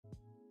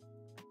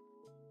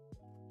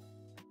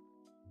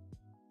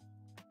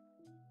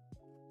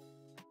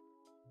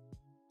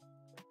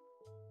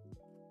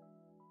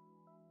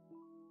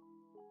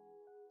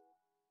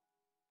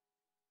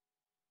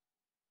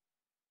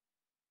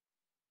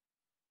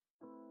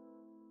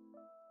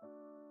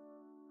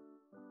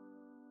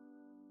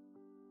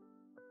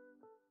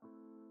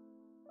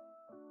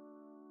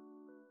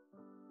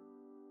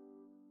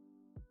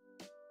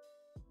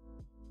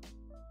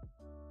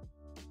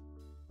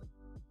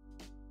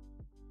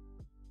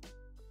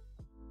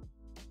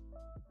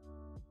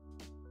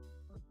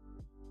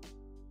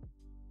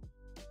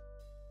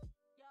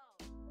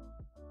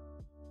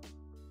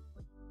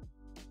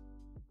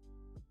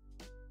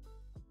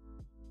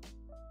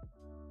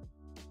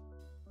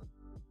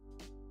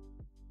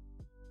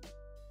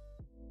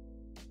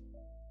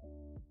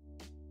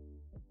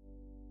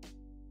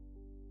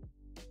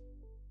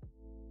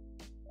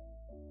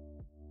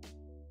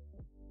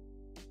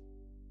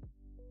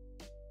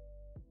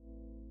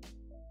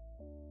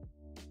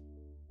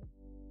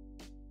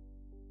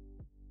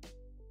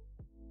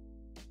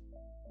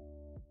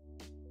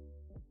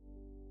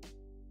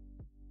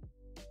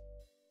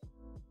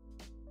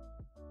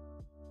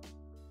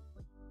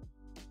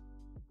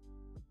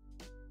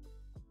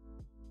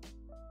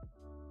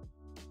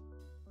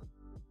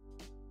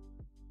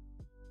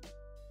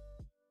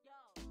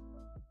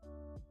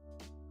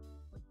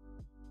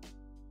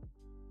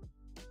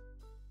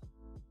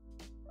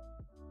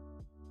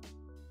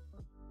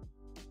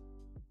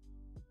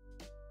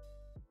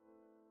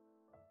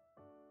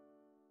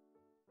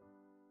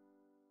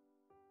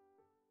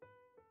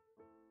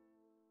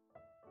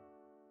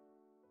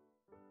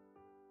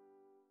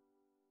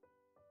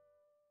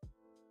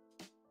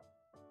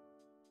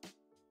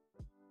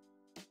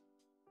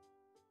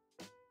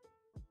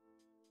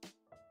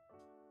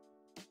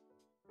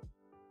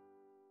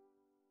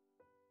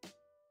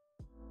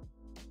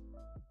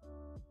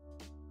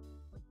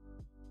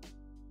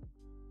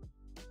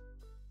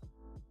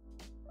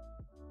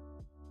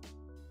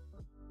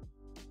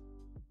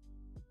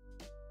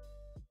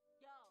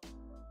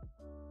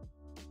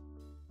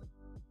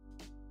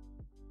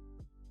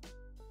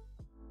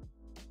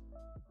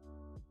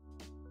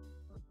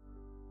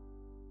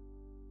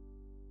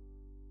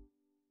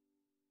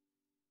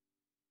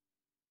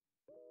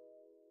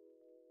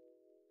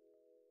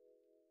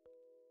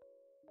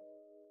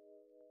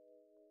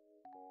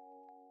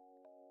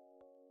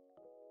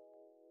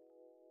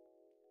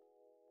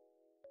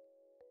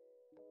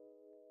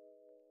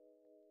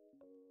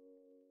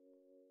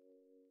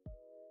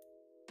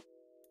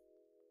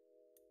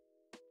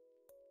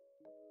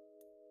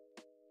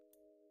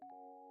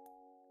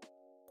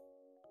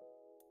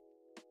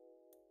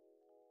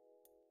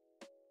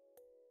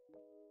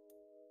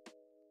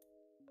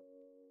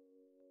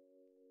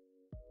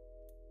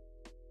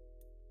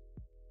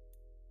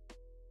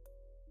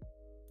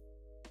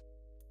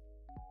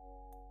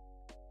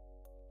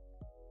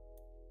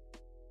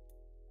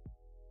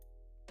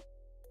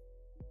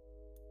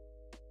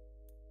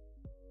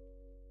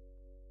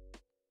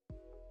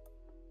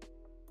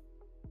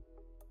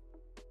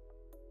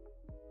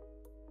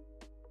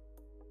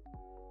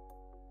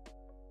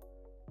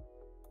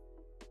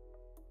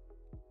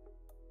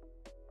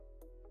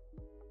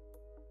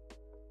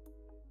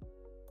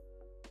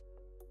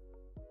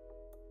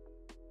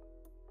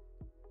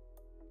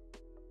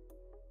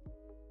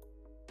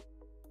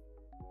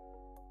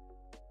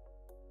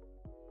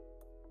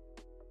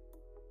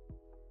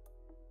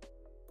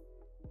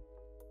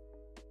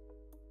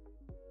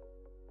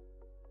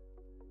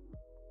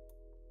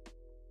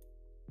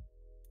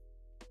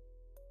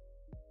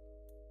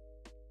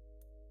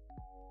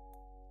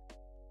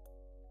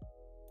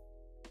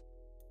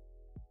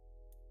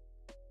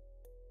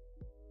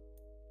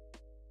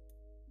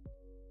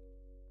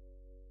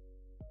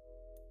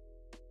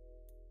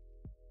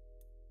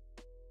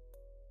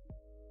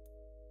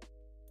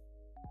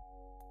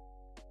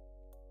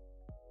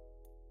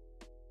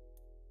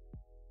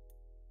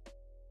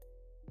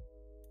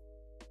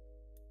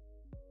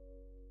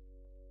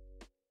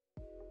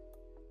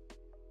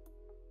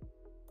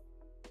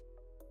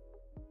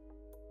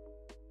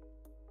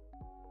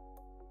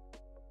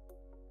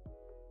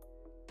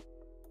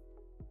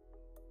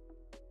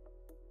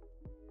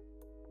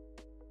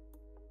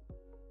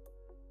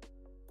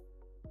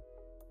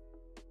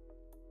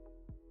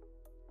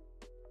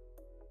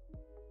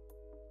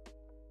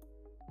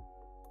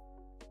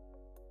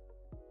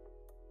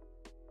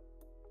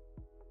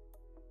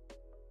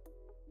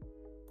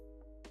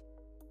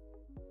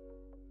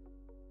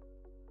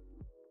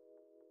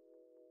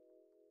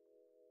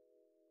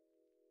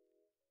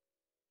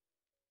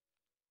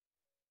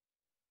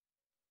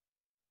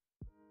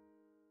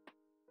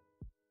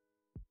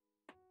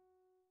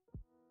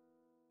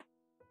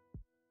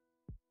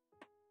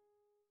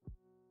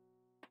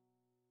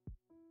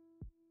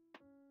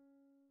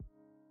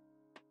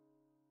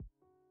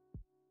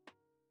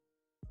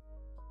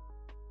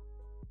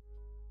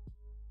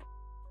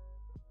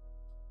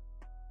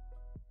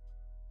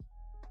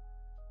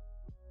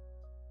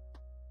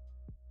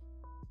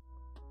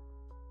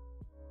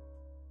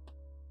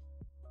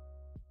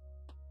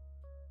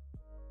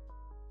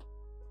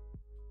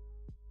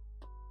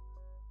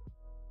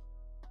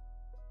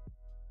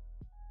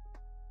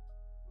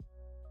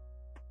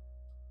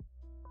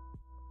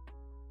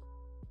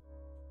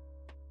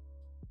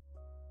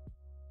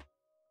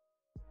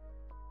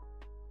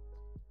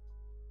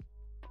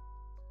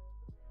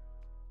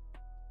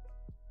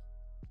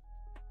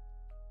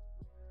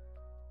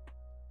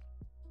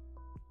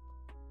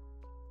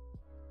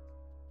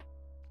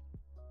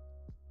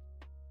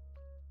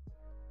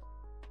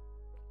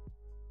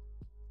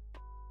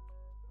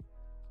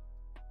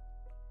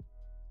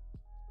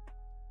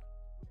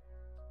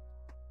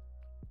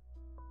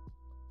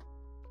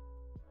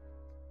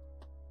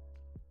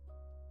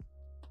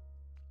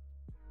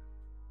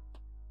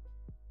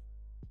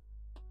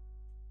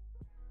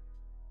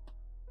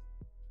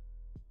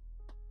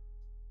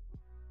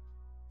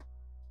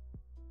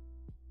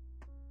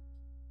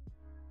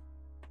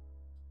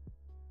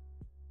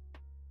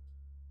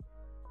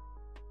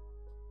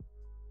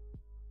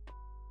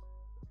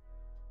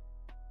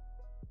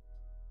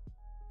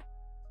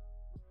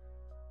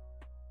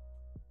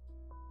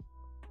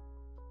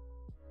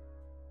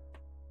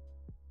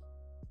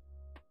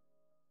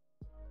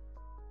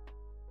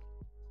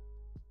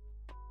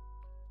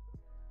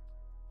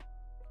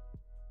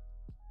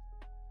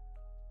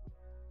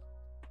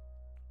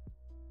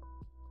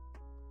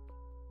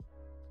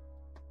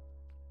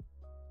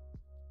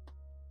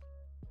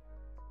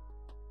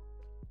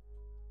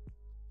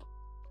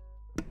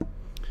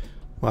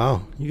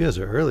Wow, you guys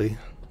are early.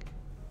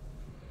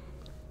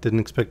 Didn't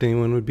expect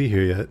anyone would be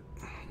here yet.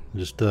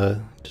 Just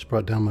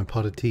brought down my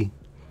pot of tea.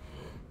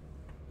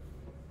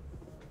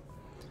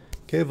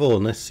 Okay, Vol,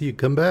 nice to see you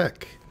come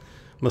back.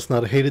 Must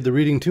not have hated the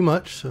reading too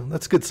much, so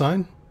that's a good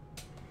sign.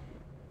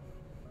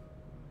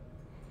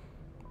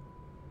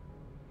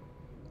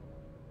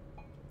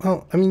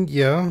 Well, I mean,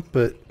 yeah,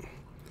 but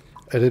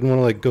I didn't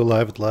want to go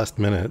live at the last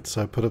minute,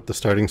 so I put up the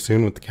starting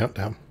soon with the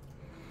countdown.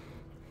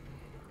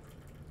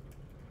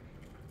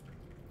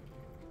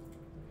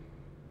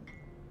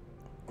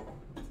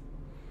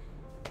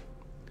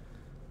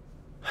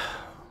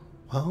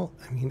 Well,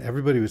 I mean,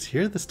 everybody was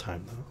here this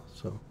time, though,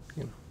 so,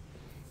 you know.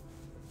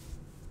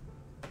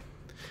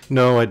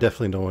 No, I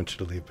definitely don't want you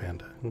to leave,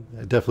 Panda.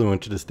 I definitely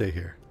want you to stay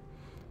here.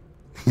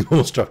 You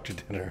almost dropped your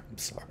dinner. I'm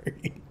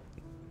sorry.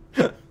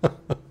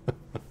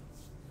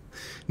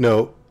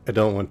 No, I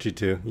don't want you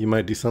to. You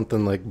might do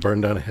something like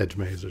burn down a hedge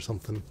maze or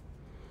something.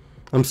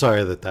 I'm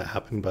sorry that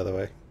happened, by the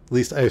way. At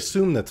least I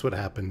assume that's what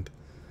happened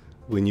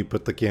when you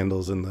put the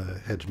candles in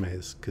the hedge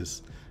maze,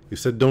 because you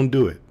said don't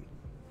do it.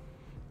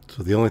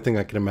 So the only thing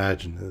I can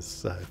imagine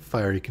is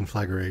fiery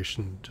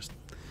conflagration just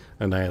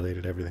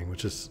annihilated everything,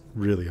 which is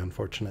really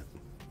unfortunate.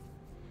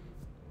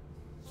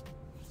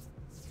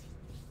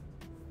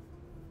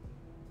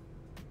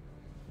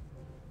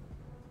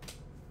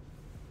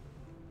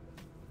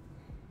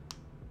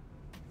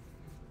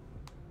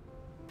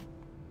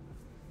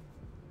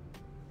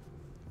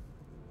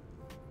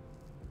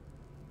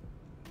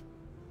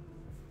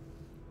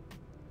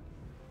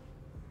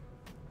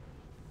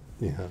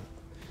 Yeah,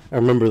 I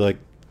remember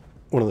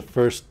one of the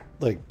first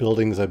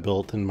buildings I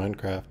built in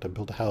Minecraft. I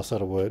built a house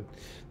out of wood,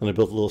 and I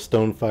built a little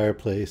stone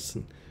fireplace,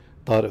 and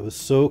thought it was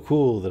so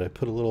cool that I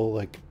put a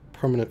little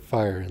permanent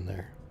fire in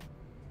there,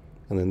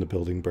 and then the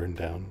building burned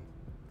down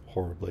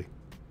horribly.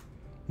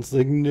 It's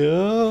like,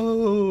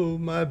 no,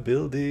 my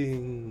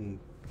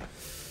building.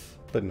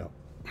 But no.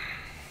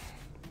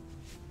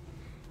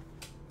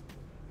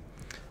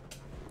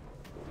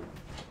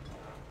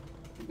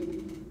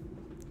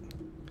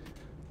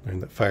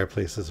 Learned that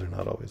fireplaces are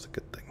not always a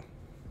good thing.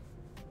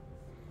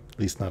 At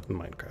least not in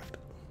Minecraft.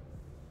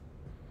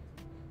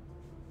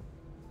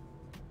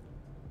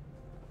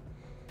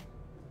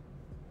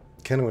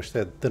 Kind of wish they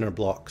had thinner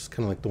blocks,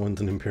 kind of like the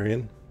ones in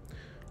Empyrean.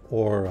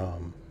 Or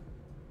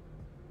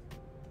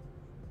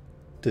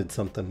did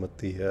something with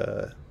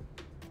the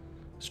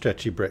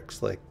stretchy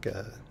bricks like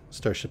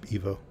Starship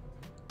Evo.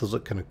 Those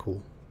look kind of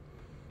cool.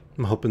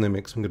 I'm hoping they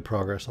make some good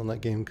progress on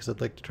that game because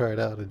I'd like to try it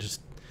out. I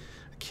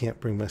can't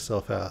bring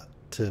myself out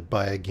to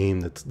buy a game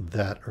that's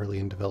that early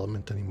in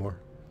development anymore.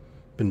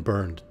 Been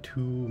burned too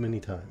many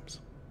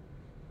times.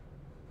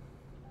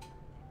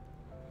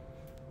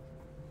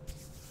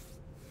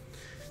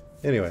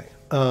 Anyway,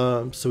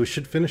 so we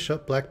should finish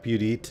up Black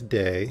Beauty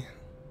today,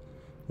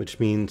 which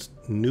means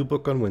new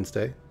book on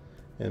Wednesday,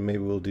 and maybe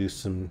we'll do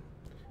some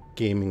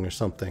gaming or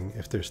something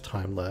if there's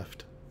time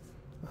left.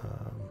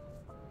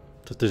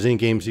 So if there's any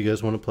games you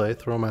guys want to play,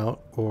 throw them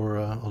out, or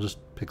I'll just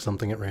pick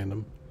something at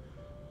random.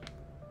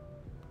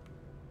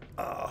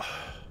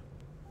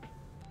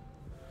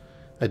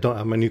 I don't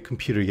have my new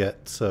computer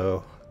yet,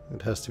 so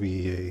it has to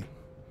be a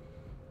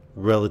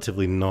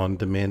relatively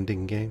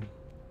non-demanding game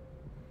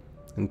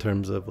in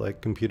terms of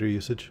computer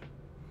usage.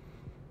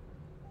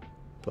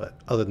 But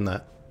other than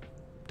that,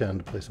 down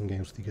to play some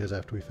games with you guys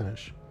after we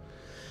finish.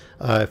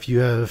 If you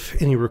have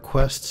any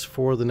requests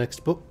for the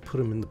next book, put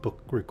them in the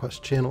book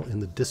request channel in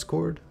the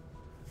Discord,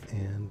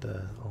 and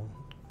I'll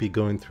be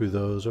going through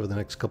those over the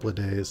next couple of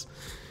days,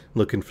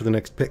 looking for the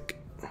next pick.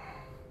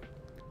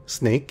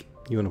 Snake?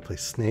 You want to play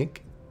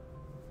Snake?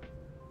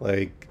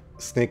 Like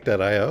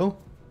Snake.io?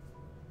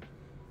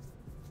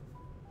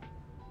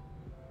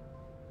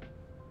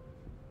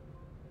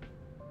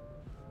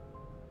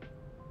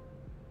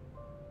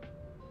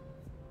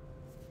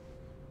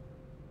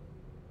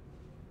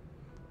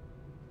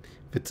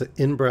 If it's an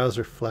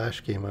in-browser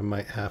Flash game, I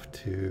might have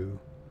to...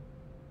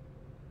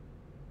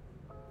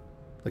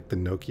 Like the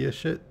Nokia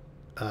shit?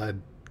 I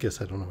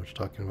guess I don't know what you're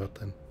talking about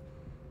then.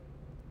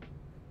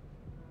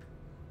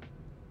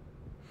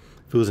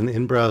 If it was an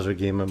in-browser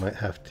game, I might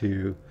have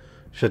to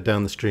shut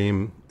down the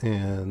stream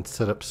and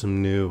set up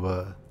some new,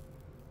 I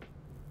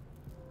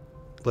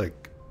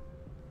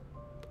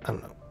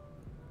don't know,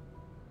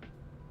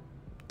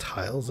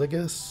 tiles, I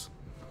guess?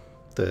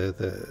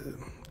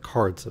 The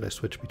cards that I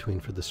switch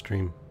between for the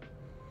stream.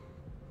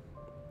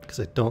 Because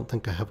I don't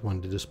think I have one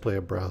to display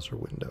a browser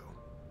window.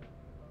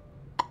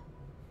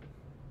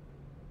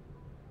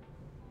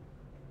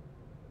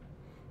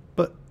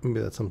 But maybe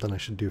that's something I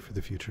should do for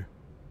the future.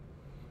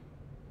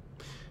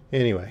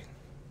 Anyway.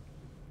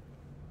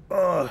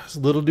 Oh, is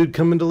little dude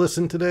coming to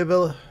listen today,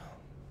 Bella?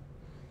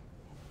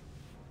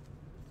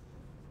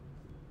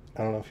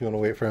 I don't know if you want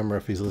to wait for him or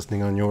if he's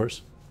listening on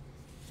yours.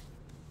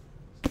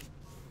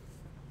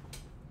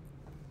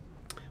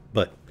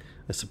 But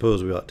I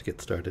suppose we ought to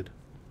get started.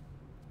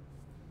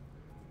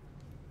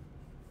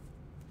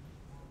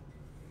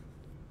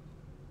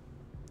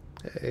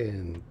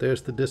 And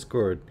there's the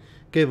Discord.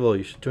 Gable,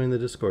 you should join the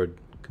Discord.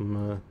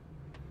 Come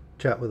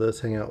chat with us,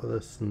 hang out with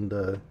us,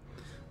 and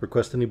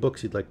request any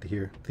books you'd like to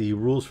hear. The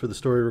rules for the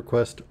story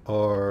request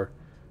are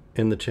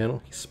in the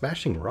channel. He's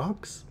smashing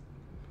rocks?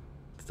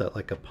 Is that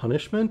like a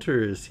punishment,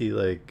 or is he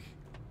like...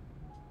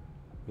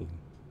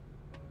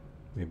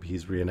 Maybe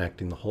he's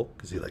reenacting the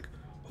Hulk. Is he like,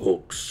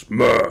 Hulk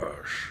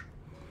smash?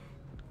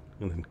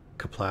 And then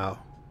kaplow.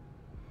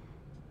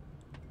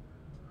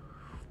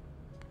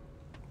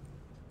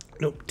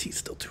 Nope, tea's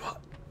still too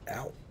hot.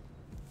 Ow.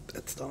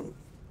 That's done.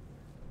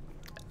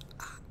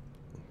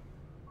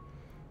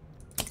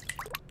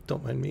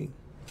 Don't mind me.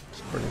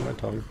 Just burning my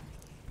tongue.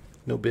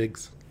 No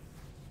bigs.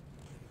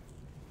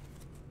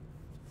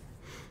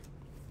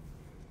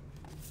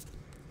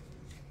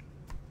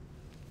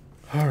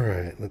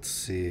 Alright, let's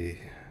see.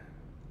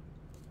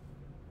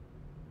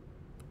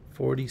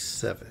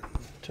 47.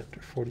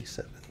 Chapter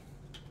 47.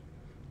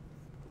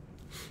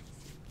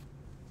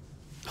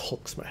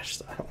 Hulk smash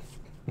style.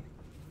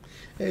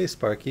 Hey,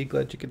 Sparky,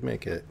 glad you could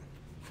make it.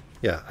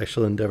 Yeah, I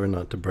shall endeavor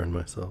not to burn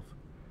myself.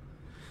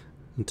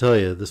 I'll tell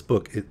you, this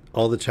book,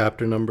 all the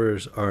chapter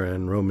numbers are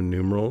in Roman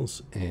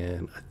numerals,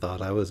 and I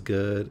thought I was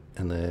good,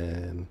 and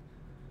then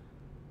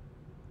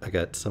I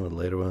got some of the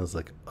later ones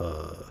like,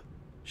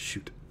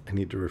 shoot, I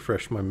need to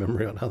refresh my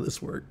memory on how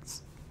this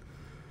works.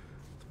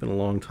 It's been a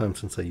long time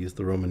since I used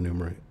the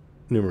Roman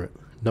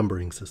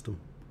numbering system.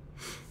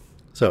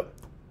 So,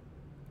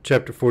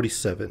 chapter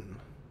 47,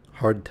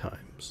 Hard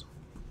Times.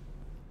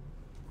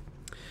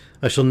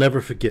 I shall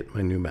never forget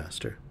my new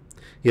master.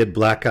 He had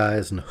black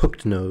eyes and a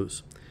hooked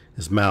nose.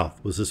 His mouth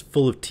was as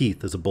full of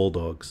teeth as a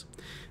bulldog's,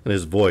 and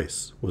his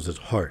voice was as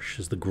harsh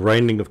as the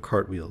grinding of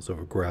cartwheels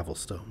over gravel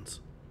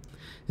stones.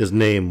 His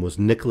name was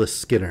Nicholas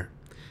Skinner,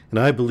 and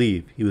I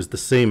believe he was the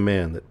same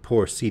man that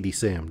poor Seedy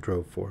Sam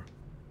drove for.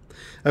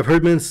 I've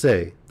heard men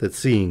say that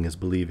seeing is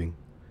believing,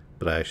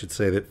 but I should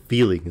say that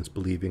feeling is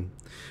believing,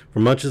 for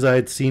much as I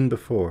had seen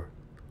before,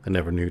 I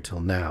never knew till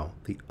now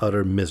the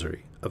utter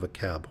misery of a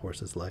cab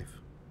horse's life.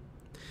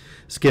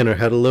 Skinner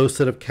had a low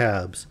set of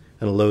cabs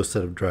and a low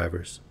set of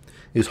drivers.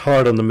 He was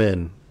hard on the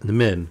men, and the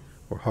men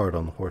were hard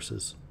on the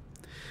horses.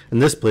 In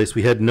this place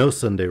we had no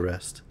Sunday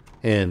rest,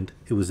 and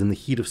it was in the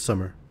heat of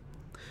summer.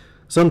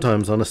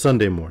 Sometimes on a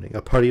Sunday morning,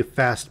 a party of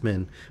fast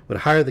men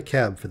would hire the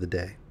cab for the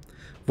day,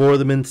 4 of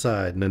them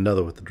inside and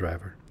another with the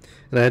driver,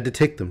 and I had to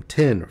take them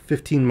 10 or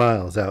 15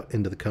 miles out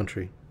into the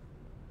country,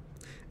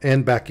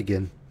 and back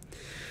again.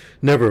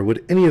 Never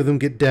would any of them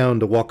get down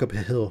to walk up a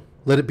hill,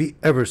 let it be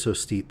ever so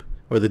steep,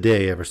 or the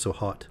day ever so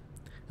hot,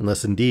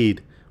 unless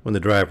indeed when the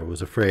driver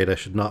was afraid I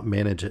should not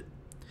manage it,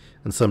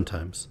 and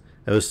sometimes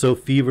I was so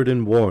fevered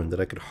and worn that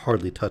I could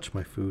hardly touch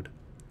my food.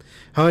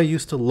 How I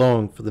used to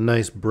long for the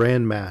nice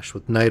bran mash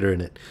with niter in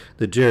it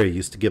that Jerry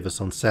used to give us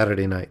on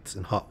Saturday nights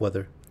in hot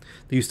weather.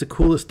 They used to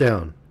cool us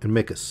down and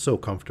make us so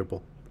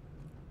comfortable.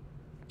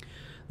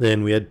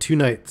 Then we had 2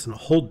 nights and a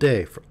whole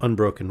day for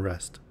unbroken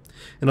rest,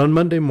 and on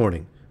Monday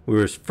morning we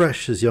were as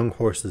fresh as young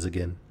horses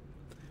again.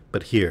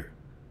 But here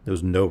there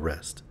was no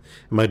rest,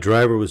 and my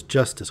driver was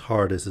just as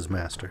hard as his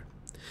master.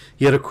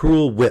 He had a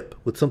cruel whip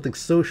with something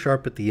so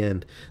sharp at the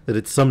end that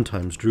it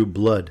sometimes drew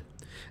blood,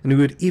 and he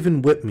would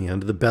even whip me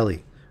under the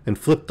belly and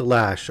flip the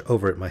lash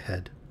over at my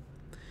head.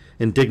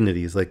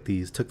 Indignities like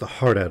these took the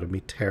heart out of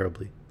me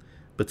terribly,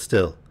 but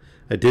still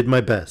I did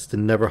my best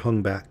and never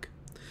hung back,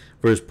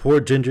 for as poor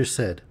Ginger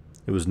said,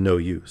 it was no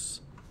use.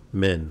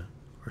 Men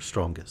are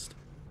strongest.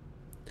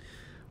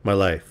 My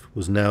life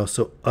was now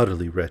so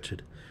utterly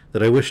wretched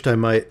that I wished I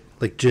might,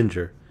 like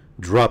Ginger,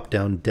 drop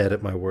down dead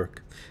at my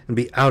work and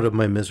be out of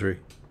my misery.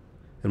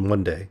 And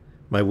one day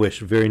my wish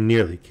very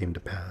nearly came to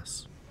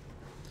pass.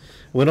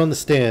 I went on the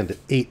stand at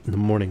 8 in the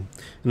morning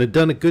and had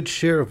done a good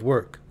share of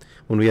work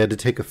when we had to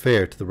take a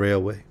fare to the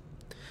railway.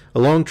 A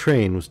long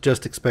train was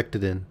just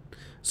expected in,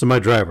 so my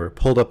driver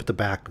pulled up at the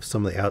back of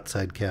some of the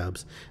outside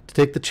cabs to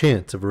take the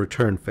chance of a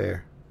return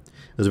fare.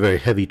 It was a very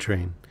heavy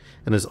train,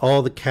 and as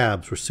all the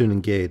cabs were soon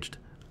engaged,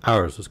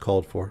 ours was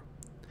called for.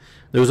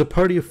 There was a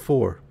party of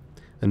 4,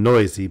 a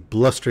noisy,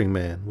 blustering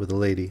man with a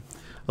lady,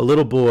 a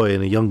little boy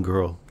and a young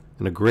girl,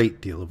 and a great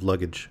deal of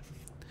luggage.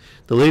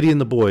 The lady and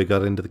the boy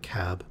got into the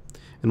cab,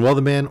 and while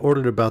the man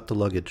ordered about the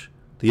luggage,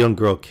 the young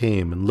girl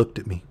came and looked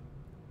at me.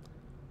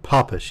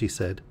 "Papa," she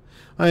said,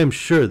 "I am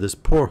sure this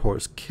poor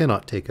horse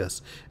cannot take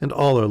us and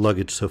all our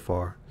luggage so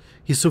far.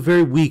 He's so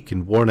very weak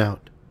and worn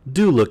out.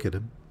 Do look at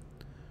him."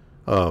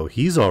 "Oh,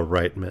 he's all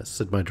right, miss,"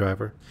 said my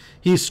driver.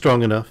 "He's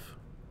strong enough."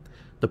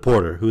 The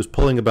porter, who was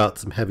pulling about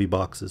some heavy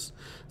boxes,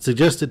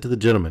 suggested to the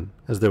gentleman,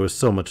 as there was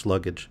so much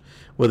luggage,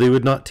 whether he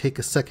would not take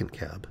a second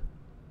cab.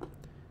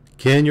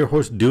 "Can your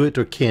horse do it,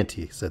 or can't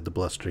he?" said the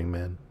blustering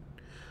man.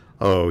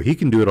 "Oh, he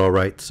can do it all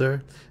right,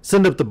 sir.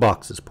 Send up the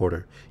boxes,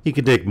 porter. He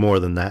can take more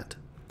than that."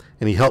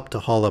 And he helped to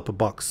haul up a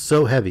box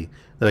so heavy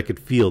that I could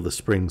feel the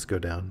springs go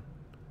down.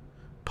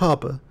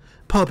 Papa,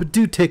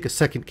 do take a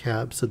second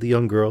cab," said the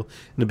young girl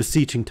in a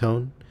beseeching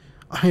tone.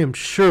 "I am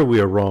sure we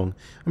are wrong.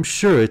 I'm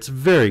sure it's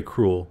very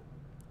cruel."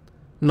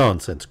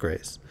 "Nonsense,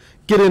 Grace.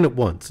 Get in at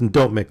once, and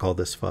don't make all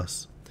this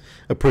fuss.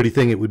 A pretty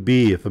thing it would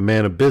be if a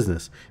man of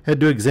business had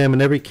to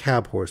examine every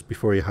cab horse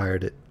before he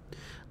hired it.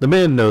 The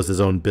man knows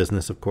his own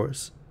business, of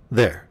course.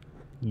 There,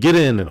 get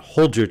in and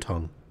hold your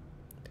tongue.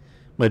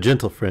 My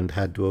gentle friend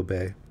had to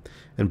obey,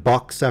 and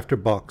box after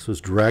box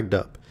was dragged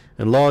up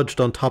and lodged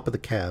on top of the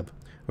cab,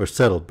 or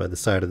settled by the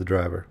side of the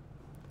driver.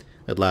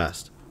 At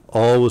last,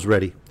 all was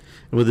ready,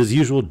 and with his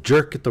usual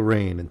jerk at the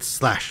rein and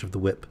slash of the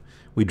whip,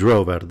 we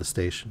drove out of the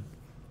station.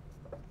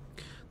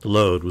 The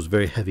load was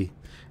very heavy,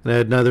 and I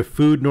had neither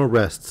food nor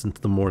rest since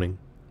the morning.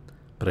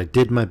 But I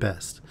did my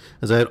best,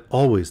 as I had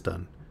always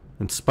done,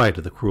 in spite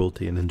of the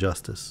cruelty and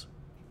injustice.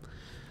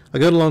 I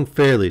got along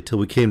fairly till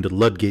we came to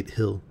Ludgate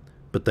Hill,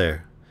 but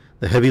there,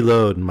 the heavy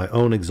load and my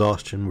own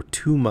exhaustion were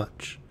too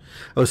much.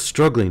 I was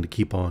struggling to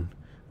keep on,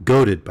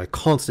 goaded by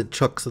constant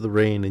chucks of the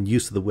rein and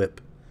use of the whip,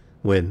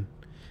 when,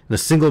 in a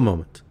single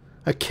moment,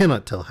 I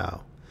cannot tell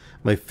how,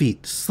 my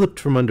feet slipped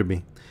from under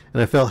me,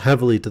 and I fell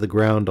heavily to the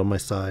ground on my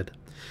side.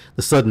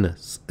 The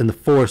suddenness and the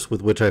force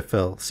with which I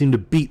fell seemed to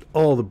beat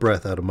all the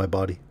breath out of my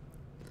body.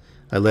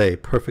 I lay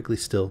perfectly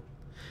still.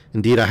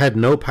 Indeed, I had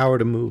no power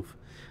to move,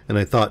 and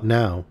I thought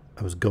now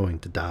I was going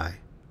to die.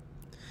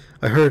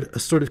 I heard a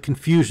sort of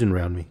confusion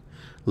round me,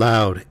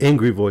 loud,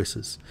 angry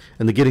voices,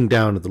 and the getting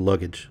down of the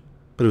luggage,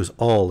 but it was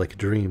all like a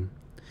dream.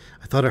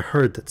 I thought I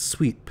heard that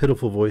sweet,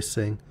 pitiful voice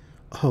saying,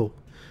 "Oh,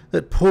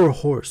 that poor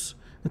horse,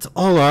 it's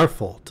all our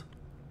fault."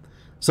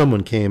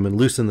 Someone came and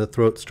loosened the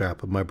throat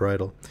strap of my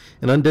bridle,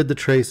 and undid the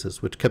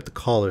traces which kept the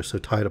collar so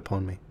tight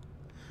upon me.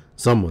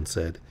 Someone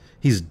said,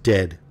 "He's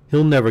dead.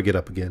 He'll never get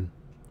up again."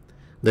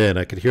 Then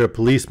I could hear a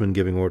policeman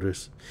giving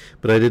orders,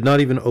 but I did not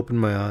even open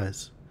my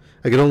eyes.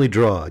 I could only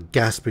draw a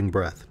gasping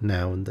breath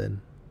now and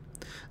then.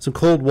 Some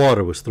cold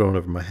water was thrown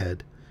over my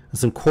head, and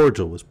some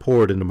cordial was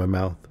poured into my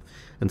mouth,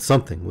 and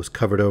something was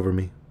covered over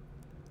me.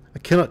 I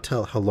cannot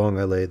tell how long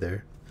I lay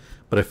there,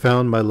 but I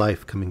found my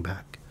life coming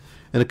back,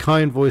 and a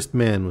kind-voiced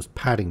man was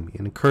patting me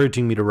and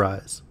encouraging me to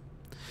rise.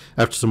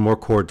 After some more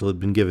cordial had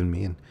been given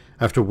me, and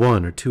after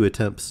 1 or 2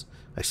 attempts,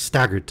 I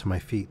staggered to my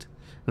feet,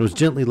 and was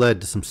gently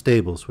led to some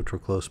stables which were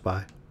close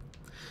by.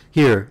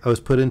 Here I was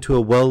put into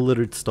a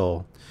well-littered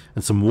stall,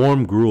 and some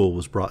warm gruel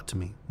was brought to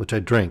me, which I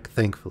drank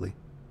thankfully.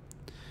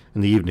 In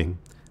the evening,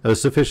 I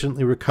was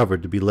sufficiently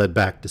recovered to be led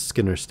back to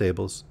Skinner's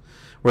stables,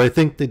 where I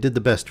think they did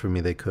the best for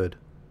me they could.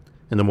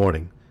 In the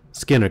morning,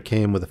 Skinner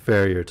came with a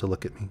farrier to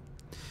look at me.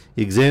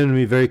 He examined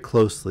me very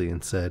closely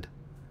and said,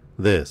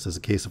 "This is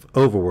a case of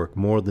overwork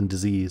more than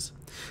disease,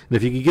 and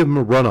if you could give him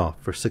a run-off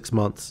for 6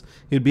 months,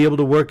 he would be able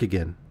to work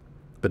again.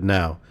 But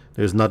now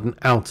there is not an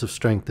ounce of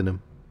strength in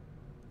him."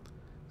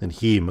 "Then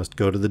he must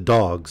go to the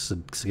dogs,"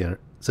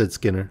 said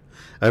Skinner.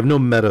 "I have no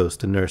meadows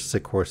to nurse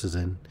sick horses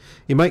in.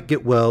 He might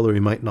get well or he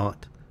might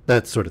not.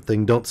 That sort of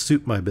thing don't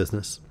suit my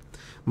business.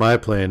 My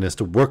plan is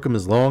to work 'em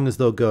as long as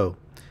they'll go,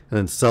 and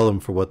then sell 'em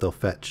for what they'll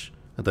fetch,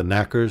 at the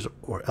knacker's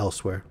or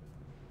elsewhere."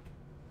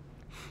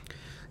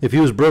 "If he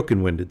was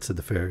broken-winded," said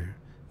the farrier,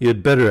 "you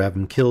had better have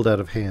him killed out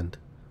of hand.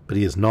 But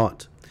he is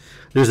not.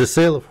 There's a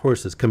sale of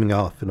horses coming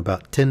off in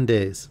about 10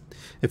 days.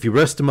 If you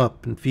rest him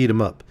up and feed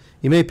him up,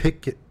 he may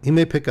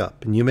pick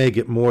up, and you may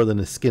get more than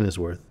his skin is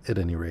worth, at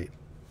any rate."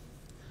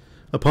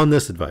 Upon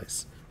this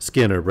advice,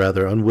 Skinner,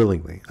 rather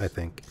unwillingly, I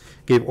think,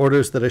 gave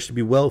orders that I should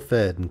be well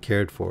fed and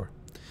cared for,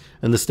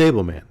 and the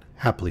stableman,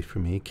 happily for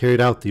me, carried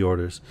out the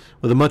orders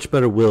with a much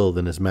better will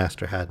than his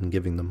master had in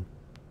giving them.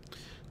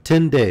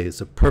 10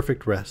 days of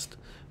perfect rest,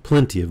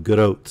 plenty of good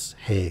oats,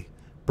 hay,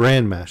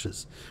 bran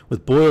mashes,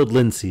 with boiled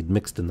linseed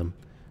mixed in them,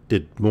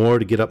 did more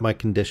to get up my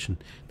condition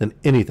than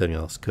anything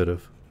else could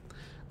have.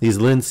 These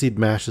linseed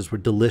mashes were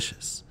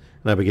delicious,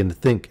 and I began to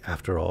think,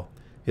 after all,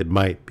 it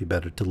might be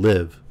better to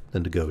live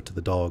than to go to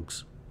the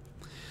dogs.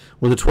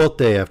 When the 12th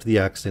day after the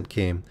accident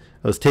came,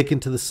 I was taken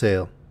to the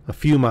sale, a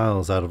few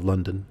miles out of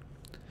London.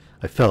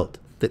 I felt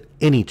that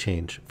any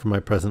change from my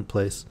present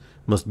place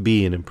must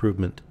be an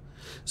improvement,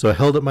 so I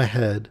held up my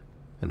head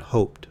and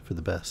hoped for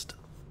the best.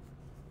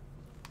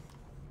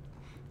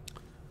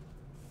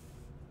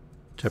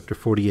 Chapter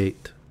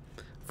 48.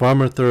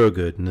 Farmer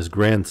Thorogood and his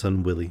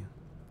grandson Willie.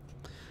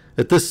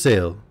 At this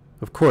sale,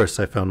 of course,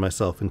 I found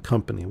myself in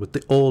company with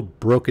the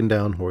old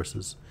broken-down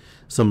horses,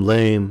 some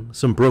lame,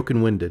 some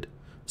broken-winded,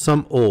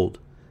 some old,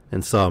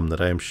 and some that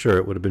I am sure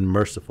it would have been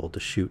merciful to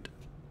shoot.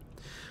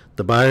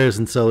 The buyers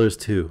and sellers,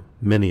 too,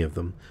 many of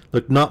them,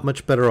 looked not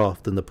much better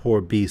off than the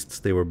poor beasts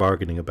they were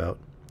bargaining about.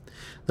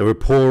 There were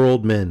poor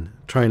old men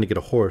trying to get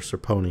a horse or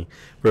pony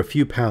for a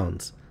few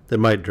pounds that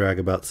might drag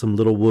about some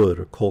little wood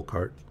or coal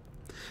cart.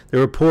 There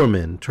were poor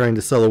men trying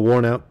to sell a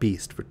worn-out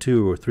beast for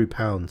 2 or 3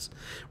 pounds,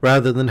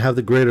 rather than have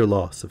the greater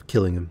loss of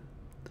killing him.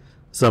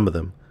 Some of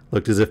them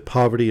looked as if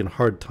poverty and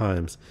hard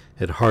times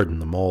had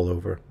hardened them all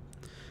over.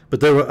 But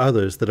there were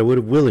others that I would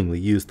have willingly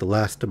used the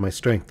last of my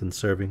strength in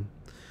serving.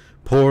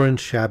 Poor and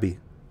shabby,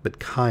 but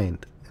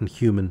kind and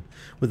human,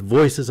 with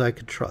voices I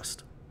could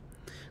trust.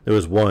 There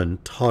was one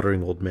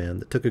tottering old man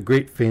that took a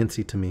great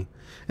fancy to me,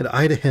 and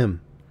I to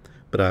him,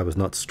 but I was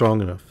not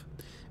strong enough.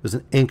 It was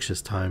an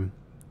anxious time.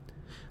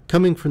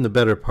 Coming from the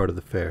better part of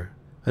the fair,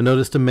 I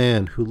noticed a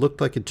man who looked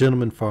like a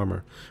gentleman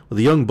farmer with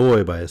a young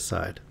boy by his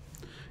side.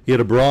 He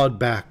had a broad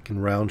back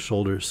and round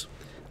shoulders,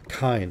 a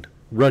kind,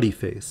 ruddy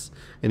face,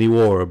 and he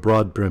wore a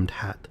broad-brimmed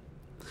hat.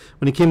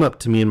 When he came up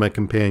to me and my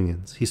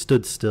companions, he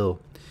stood still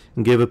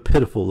and gave a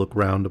pitiful look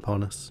round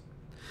upon us.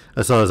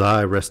 I saw his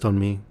eye rest on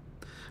me.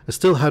 I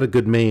still had a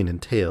good mane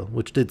and tail,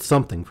 which did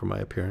something for my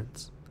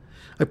appearance.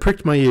 I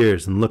pricked my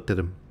ears and looked at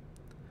him.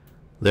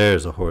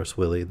 "There's a horse,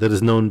 Willie, that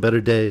has known better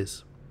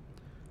days."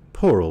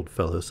 "Poor old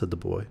fellow," said the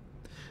boy.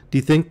 "Do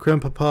you think,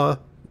 Grandpapa,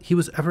 he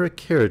was ever a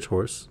carriage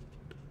horse?"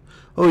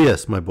 "Oh,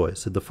 yes, my boy,"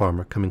 said the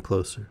farmer, coming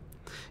closer.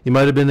 "He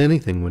might have been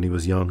anything when he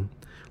was young.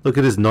 Look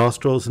at his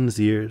nostrils and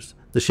his ears,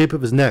 the shape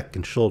of his neck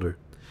and shoulder.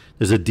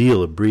 There's a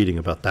deal of breeding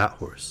about that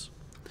horse."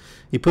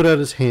 He put out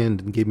his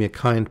hand and gave me a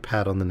kind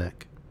pat on the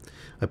neck.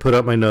 I put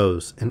out my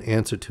nose and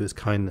answered to his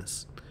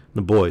kindness.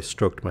 The boy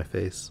stroked my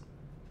face.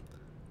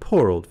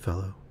 "Poor old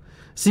fellow.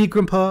 See,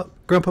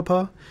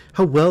 Grandpapa,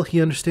 how well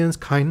he understands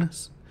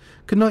kindness.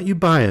 Could not you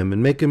buy him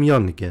and make him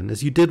young again,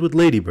 as you did with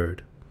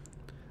Ladybird?"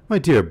 "My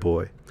dear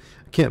boy,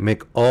 I can't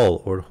make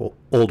all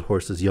old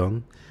horses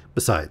young.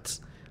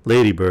 Besides,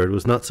 Ladybird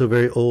was not so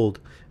very old,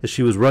 as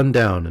she was run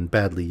down and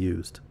badly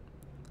used."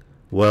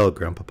 "Well,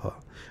 Grandpapa,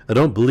 I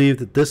don't believe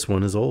that this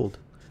one is old.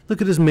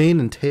 Look at his mane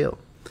and tail.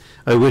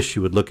 I wish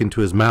you would look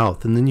into his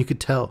mouth, and then you could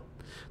tell.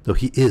 Though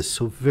he is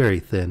so very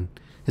thin,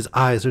 his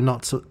eyes are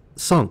not so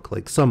sunk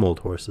like some old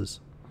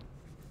horses."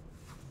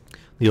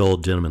 The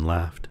old gentleman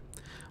laughed.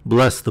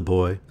 "Bless the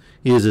boy,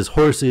 he is as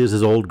horsey as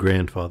his old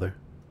grandfather."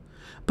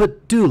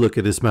 "But do look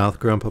at his mouth,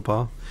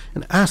 Grandpapa,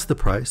 and ask the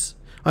price.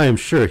 I am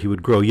sure he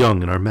would grow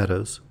young in our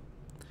meadows."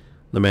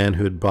 The man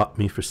who had bought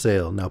me for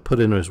sale now put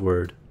in his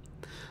word.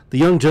 "The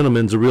young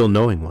gentleman's a real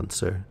knowing one,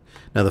 sir.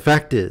 Now the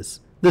fact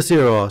is, this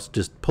here horse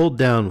just pulled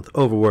down with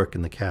overwork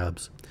in the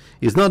cabs.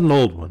 He is not an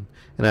old one,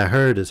 and I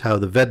heard as how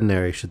the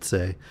veterinary should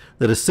say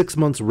that a 6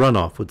 months'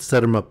 run-off would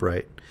set him up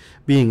right,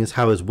 being as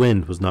how his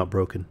wind was not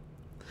broken.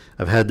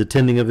 I've had the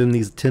tending of him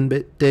these 10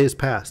 days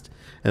past,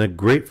 and a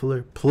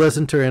gratefuller,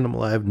 pleasanter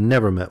animal I have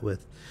never met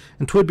with,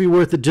 and 'twould be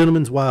worth a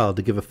gentleman's while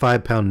to give a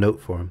 £5 note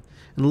for him,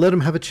 and let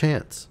him have a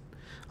chance.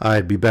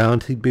 I'd be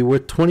bound he'd be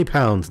worth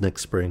 £20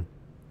 next spring."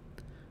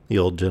 The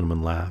old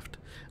gentleman laughed,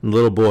 and the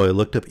little boy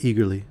looked up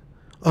eagerly.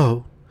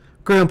 "Oh,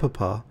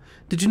 Grandpapa,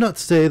 did you not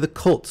say the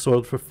colt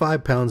sold for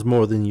 £5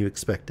 more than you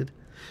expected?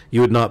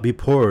 You would not be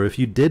poorer if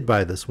you did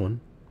buy this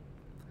one."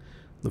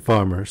 The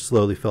farmer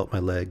slowly felt my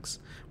legs,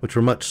 which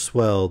were much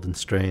swelled and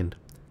strained.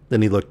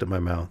 Then he looked at my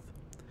mouth.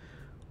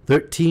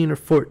 13 or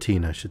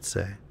 14, I should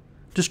say.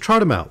 Just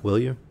trot him out, will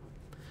you?"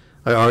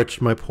 I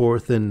arched my poor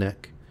thin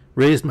neck,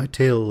 raised my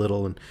tail a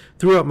little, and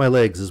threw out my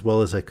legs as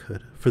well as I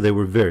could, for they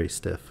were very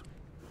stiff.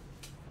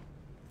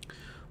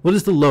 "What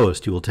is the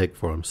lowest you will take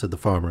for him?" said the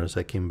farmer as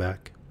I came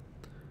back.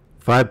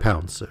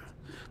 £5, sir.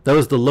 That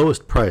was the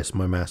lowest price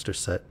my master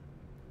set."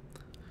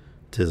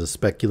 "'Tis a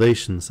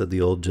speculation," said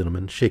the old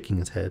gentleman, shaking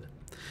his head,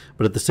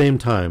 but at the same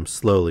time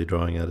slowly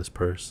drawing out his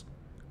purse.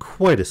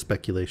 "Quite a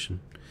speculation.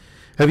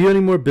 Have you any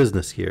more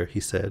business here?" he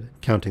said,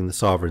 counting the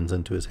sovereigns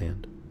into his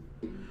hand.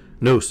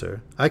 "No,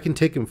 sir. I can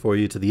take him for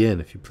you to the inn,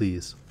 if you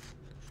please."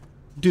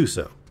 "Do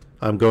so.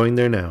 I'm going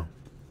there now."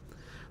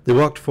 They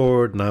walked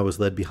forward, and I was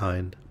led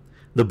behind.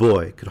 The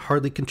boy could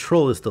hardly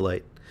control his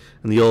delight,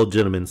 and the old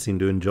gentleman seemed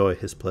to enjoy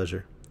his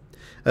pleasure.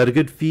 I had a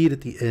good feed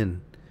at the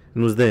inn,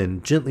 and was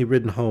then gently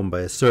ridden home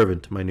by a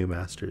servant to my new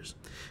master's,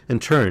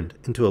 and turned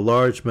into a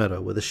large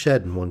meadow with a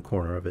shed in one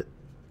corner of it.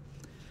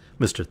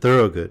 Mr.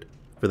 Thoroughgood,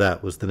 for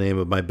that was the name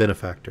of my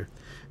benefactor,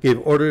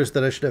 gave orders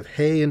that I should have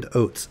hay and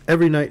oats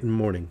every night and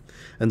morning,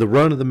 and the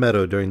run of the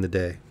meadow during the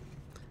day.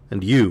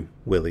 "And you,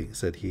 Willie,"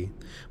 said he,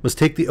 "must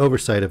take the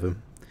oversight of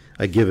him.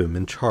 I give him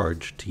in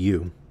charge to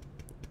you."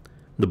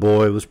 The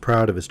boy was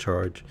proud of his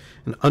charge,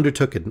 and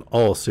undertook it in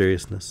all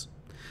seriousness.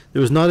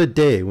 There was not a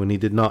day when he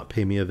did not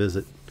pay me a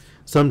visit,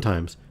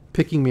 sometimes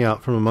picking me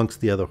out from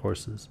amongst the other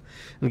horses,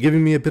 and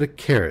giving me a bit of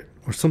carrot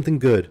or something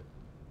good,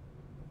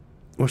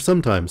 or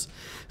sometimes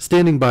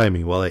standing by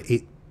me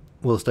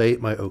whilst I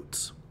ate my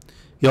oats.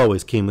 He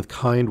always came with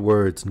kind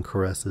words and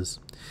caresses,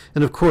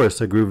 and of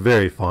course I grew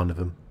very fond of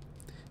him.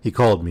 He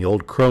called me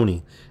Old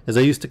Crony, as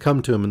I used to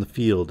come to him in the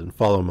field and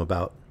follow him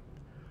about.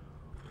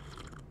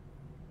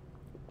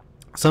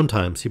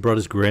 Sometimes he brought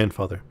his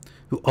grandfather,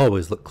 who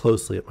always looked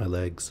closely at my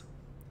legs.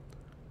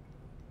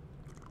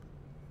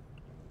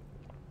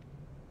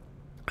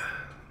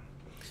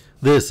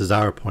 "This is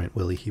our point,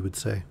 Willie," he would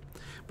say,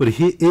 "but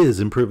he is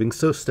improving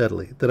so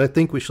steadily that I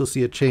think we shall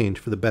see a change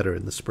for the better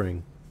in the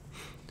spring."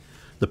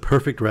 The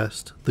perfect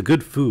rest, the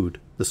good food,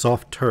 the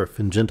soft turf,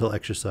 and gentle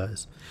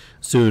exercise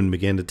soon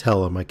began to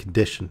tell on my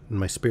condition and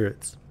my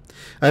spirits.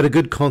 I had a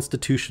good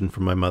constitution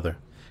from my mother,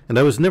 and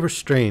I was never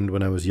strained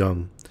when I was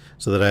young,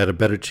 so that I had a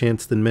better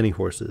chance than many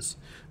horses,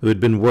 who had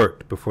been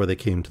worked before they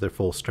came to their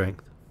full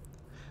strength.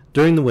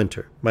 During the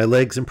winter, my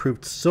legs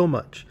improved so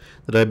much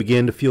that I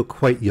began to feel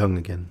quite young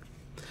again.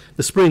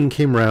 The spring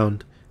came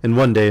round, and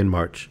one day in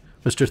March,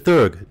 Mr.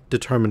 Thoroughgood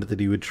determined that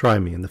he would try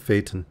me in the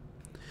phaeton.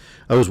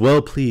 I was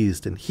well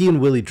pleased, and he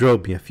and Willie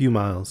drove me a few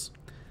miles.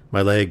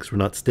 My legs were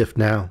not stiff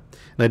now,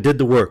 and I did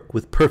the work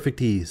with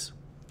perfect ease.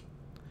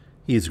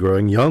 "He is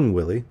growing young,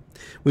 Willie.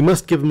 We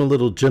must give him a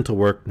little gentle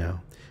work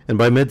now, and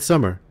by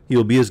midsummer he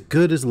will be as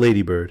good as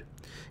Ladybird.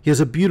 He has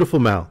a beautiful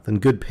mouth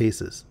and good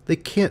paces. They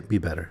can't be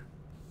better."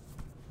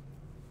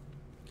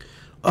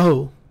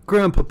 "Oh,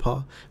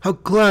 Grandpapa, how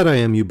glad I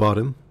am you bought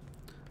him."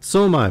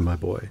 "So am I, my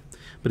boy,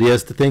 but he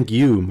has to thank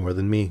you more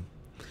than me.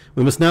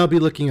 We must now be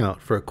looking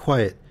out for a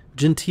quiet,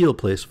 genteel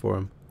place for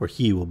him, where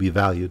he will be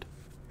valued."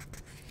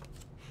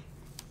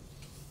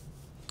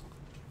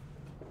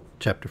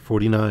 Chapter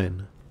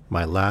 49.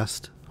 My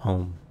Last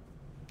Home.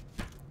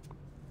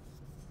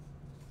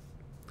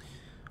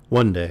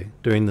 One day,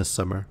 during this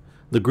summer,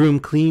 the groom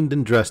cleaned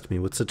and dressed me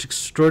with such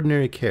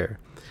extraordinary care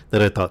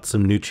that I thought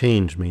some new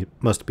change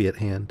must be at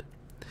hand.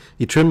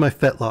 He trimmed my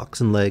fetlocks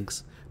and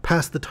legs,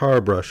 passed the tar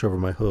brush over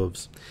my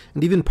hooves,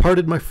 and even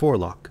parted my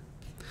forelock.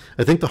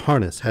 I think the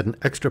harness had an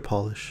extra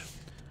polish.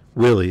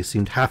 Willie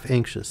seemed half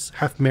anxious,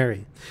 half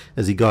merry,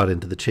 as he got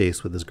into the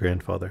chase with his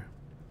grandfather.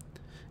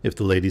 "If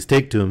the ladies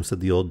take to him," said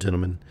the old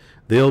gentleman,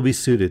 "they'll be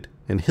suited,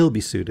 and he'll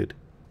be suited.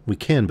 We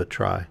can but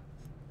try."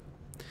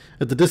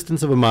 At the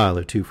distance of a mile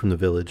or two from the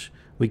village,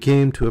 we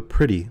came to a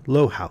pretty,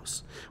 low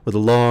house, with a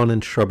lawn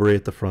and shrubbery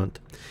at the front,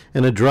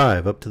 and a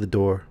drive up to the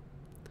door.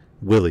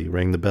 Willie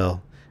rang the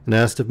bell, and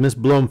asked if Miss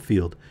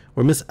Blomefield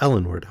or Miss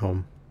Ellen were at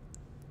home.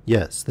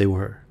 Yes, they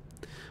were.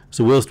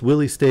 So whilst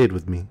Willie stayed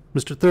with me,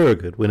 Mr.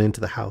 Thorogood went into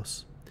the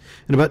house.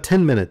 In about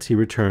 10 minutes he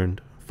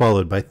returned,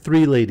 followed by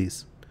 3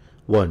 ladies.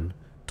 One,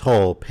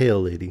 tall,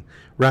 pale lady,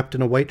 wrapped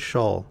in a white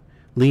shawl,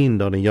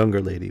 leaned on a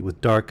younger lady with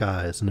dark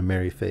eyes and a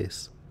merry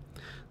face.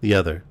 The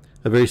other,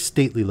 a very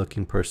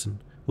stately-looking person,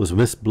 was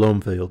Miss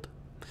Blomefield.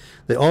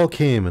 They all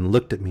came and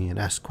looked at me and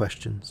asked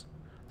questions.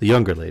 The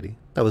younger lady,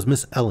 that was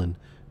Miss Ellen,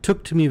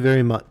 took to me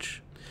very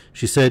much.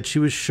 She said she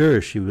was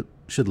sure she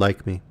should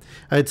like me.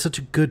 I had such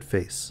a good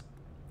face.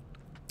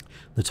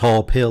 The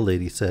tall, pale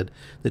lady said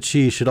that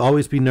she should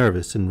always be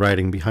nervous in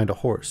riding behind a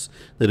horse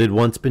that had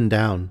once been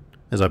down,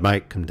 as I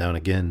might come down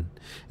again,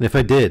 and if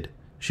I did,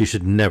 she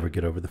should never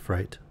get over the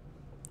fright.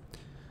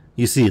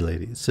 "You see,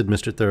 ladies," said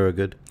Mr.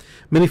 Thorogood,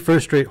 "many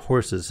first-rate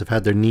horses have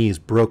had their knees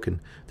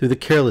broken through the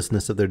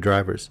carelessness of their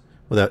drivers,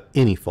 without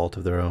any fault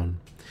of their own.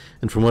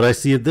 And from what I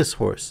see of this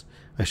horse,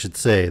 I should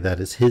say that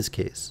is his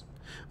case.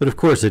 But of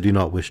course I do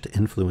not wish to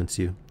influence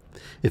you.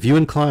 If you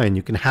incline,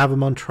 you can have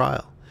him on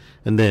trial,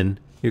 and then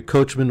your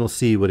coachman will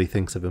see what he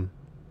thinks of him."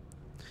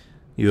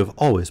 "You have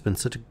always been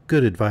such a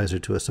good adviser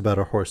to us about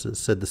our horses,"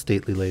 said the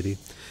stately lady,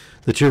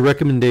 "that your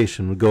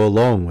recommendation would go a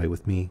long way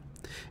with me.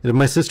 And if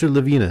my sister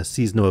Lavina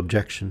sees no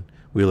objection,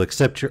 we will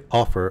accept your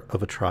offer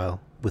of a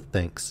trial, with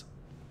thanks."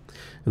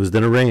 It was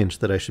then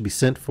arranged that I should be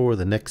sent for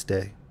the next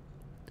day.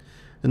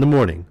 In the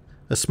morning,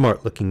 a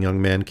smart-looking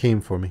young man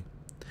came for me.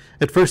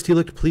 At first he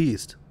looked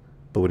pleased,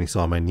 but when he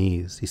saw my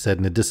knees, he said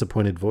in a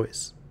disappointed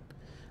voice,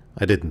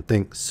 "I didn't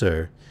think,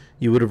 sir,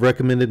 you would have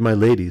recommended my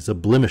ladies a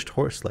blemished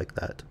horse like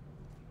that."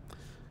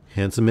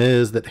 "Handsome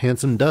is that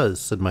handsome does,"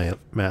 said my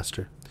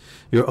master.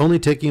 "You are only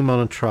taking him on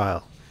a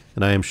trial,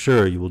 and I am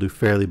sure you will do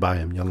fairly by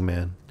him, young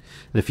man.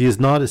 And if he is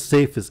not as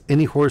safe as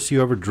any horse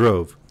you ever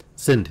drove,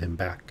 send him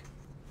back."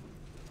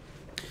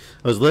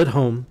 I was led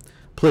home,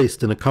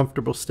 placed in a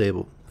comfortable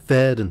stable,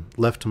 fed, and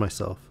left to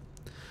myself.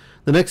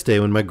 The next day,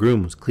 when my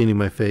groom was cleaning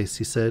my face,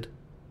 he said,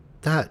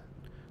 That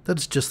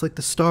is just like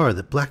the star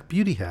that Black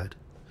Beauty had.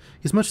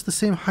 He's much the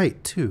same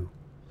height, too.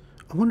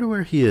 I wonder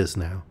where he is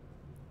now."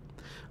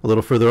 A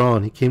little further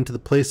on, he came to the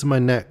place of my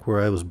neck where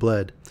I was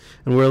bled,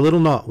 and where a little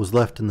knot was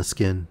left in the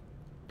skin.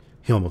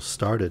 He almost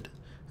started,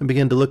 and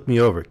began to look me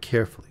over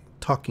carefully,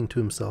 talking to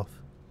himself.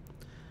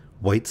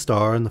 White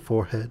star on the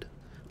forehead,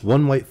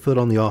 one white foot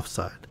on the off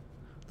side,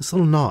 this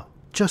little knot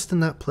just in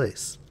that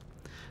place.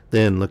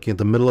 Then looking at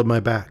the middle of my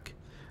back,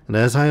 and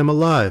as I am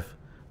alive,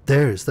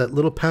 there's that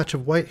little patch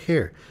of white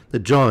hair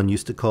that John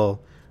used to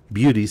call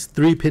Beauty's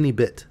 3-penny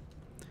bit.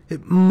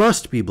 It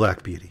must be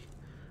Black Beauty.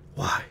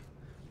 Why,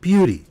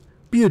 Beauty,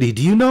 Beauty,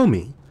 do you know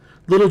me?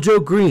 Little Joe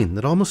Green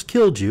that almost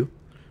killed you?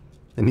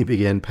 And he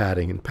began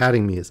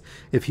patting me as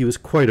if he was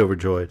quite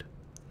overjoyed.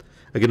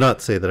 I could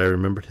not say that I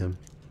remembered him,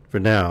 for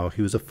now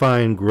he was a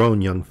fine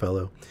grown young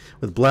fellow,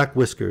 with black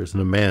whiskers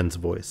and a man's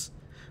voice,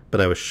 but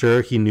I was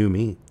sure he knew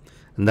me,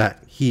 and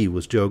that he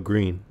was Joe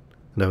Green,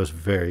 and I was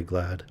very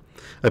glad.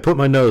 I put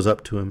my nose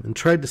up to him and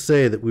tried to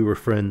say that we were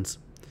friends.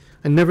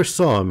 I never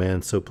saw a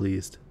man so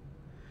pleased.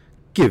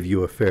 "Give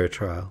you a fair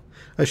trial?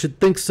 I should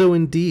think so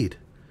indeed.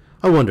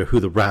 I wonder who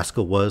the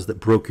rascal was that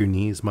broke your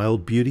knees, my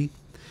old beauty.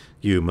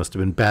 You must have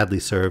been badly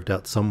served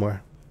out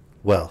somewhere.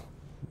 Well,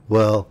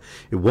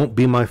 it won't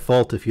be my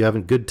fault if you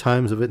haven't good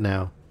times of it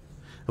now.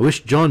 I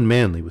wish John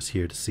Manley was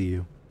here to see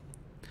you."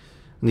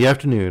 In the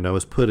afternoon I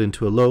was put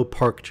into a low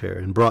park chair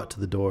and brought to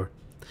the door.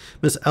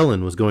 Miss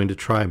Ellen was going to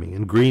try me,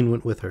 and Green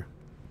went with her.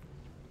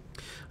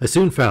 I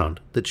soon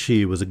found that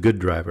she was a good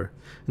driver,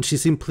 and she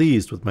seemed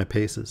pleased with my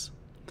paces.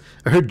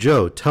 I heard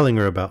Joe telling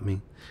her about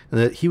me, and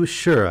that he was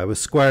sure I was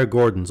Squire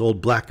Gordon's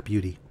old Black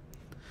Beauty.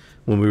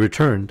 When we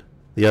returned,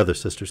 the other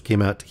sisters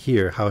came out to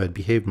hear how I had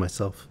behaved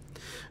myself,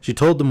 She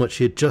told them what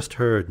she had just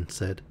heard and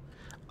said,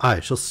 "I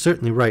shall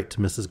certainly write to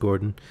Mrs.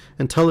 Gordon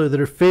and tell her that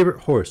her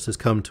favorite horse has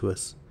come to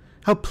us.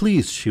 How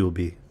pleased she will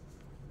be."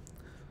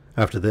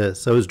 After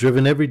this, I was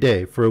driven every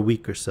day for a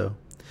week or so,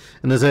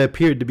 and as I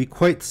appeared to be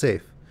quite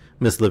safe,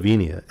 Miss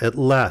Lavinia at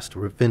last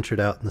ventured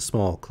out in the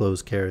small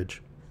closed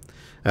carriage.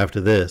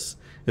 After this,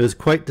 it was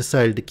quite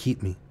decided to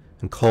keep me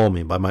and call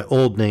me by my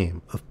old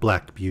name of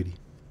Black Beauty.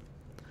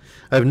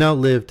 I have now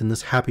lived in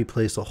this happy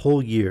place a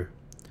whole year.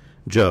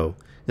 Joe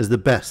is the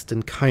best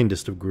and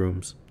kindest of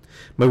grooms.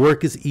 My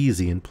work is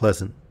easy and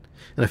pleasant,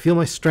 and I feel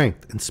my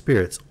strength and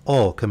spirits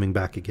all coming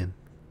back again.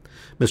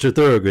 Mr.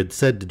 Thorogood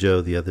said to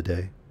Joe the other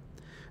day,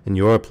 "In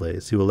your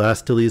place he will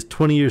last till he is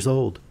 20 years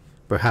old,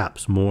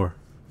 perhaps more."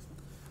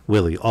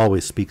 Willie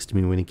always speaks to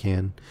me when he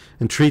can,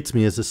 and treats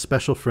me as a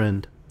special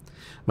friend.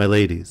 My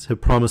ladies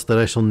have promised that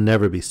I shall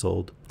never be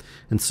sold,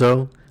 and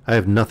so I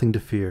have nothing to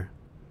fear.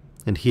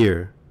 And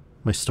here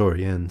my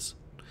story ends.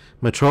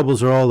 My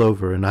troubles are all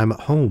over, and I am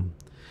at home,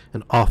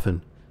 and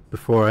often,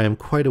 before I am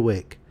quite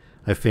awake,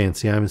 I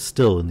fancy I am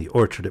still in the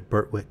orchard at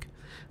Birtwick,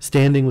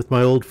 standing with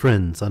my old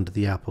friends under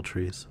the apple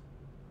trees.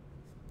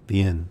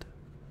 The end.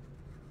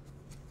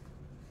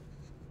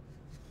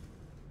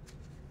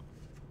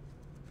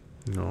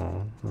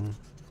 No, well,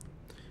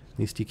 at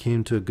least you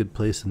came to a good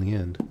place in the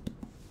end.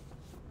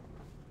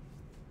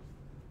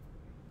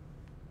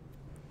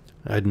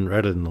 I hadn't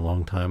read it in a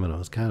long time, and I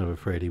was kind of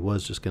afraid he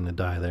was just going to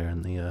die there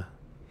in the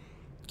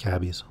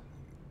cabbies.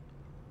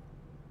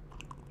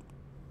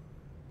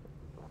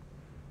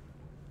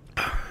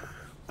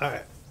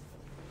 Alright.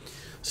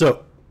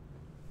 So,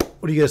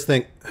 what do you guys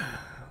think?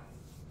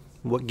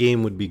 What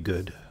game would be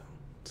good?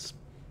 Let's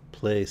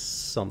play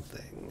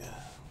something.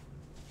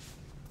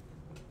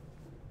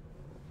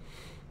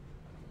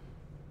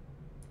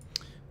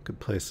 Could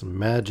play some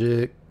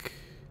Magic.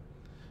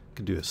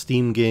 Could do a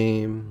Steam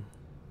game.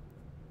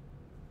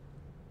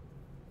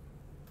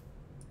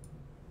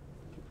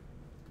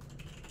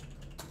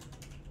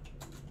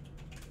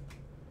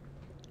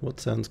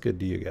 What sounds good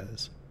to you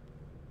guys?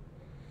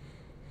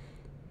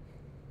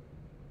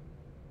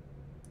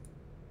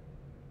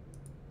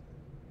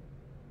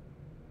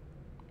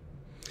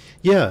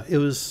 Yeah, it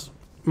was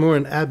more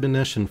an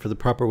admonition for the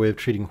proper way of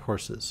treating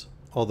horses.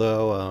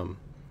 Although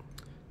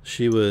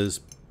she was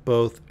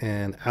both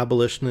an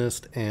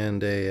abolitionist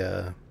and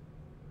a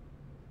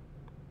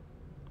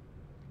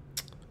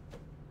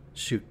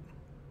shoot,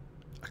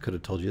 I could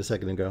have told you a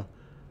second ago.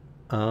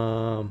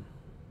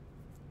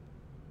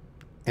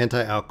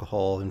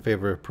 Anti-alcohol, in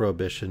favor of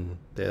prohibition.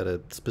 They had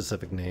a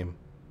specific name.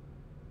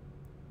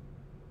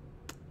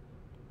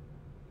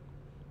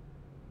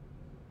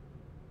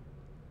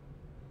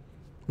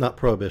 Not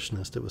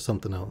prohibitionist, it was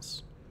something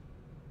else.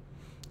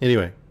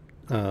 Anyway,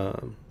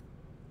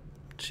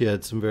 she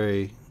had some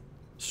very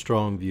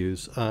strong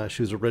views.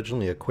 She was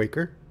originally a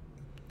Quaker,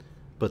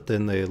 but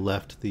then they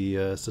left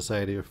the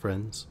Society of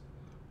Friends.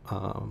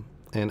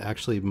 And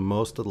actually,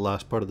 most of the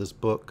last part of this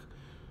book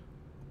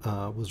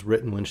was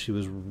written when she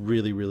was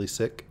really, really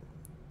sick.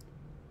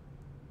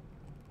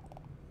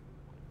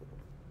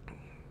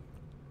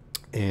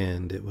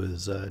 And it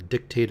was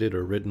dictated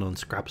or written on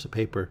scraps of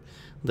paper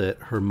that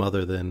her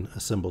mother then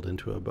assembled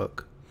into a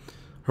book.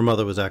 Her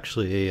mother was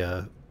actually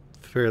a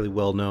fairly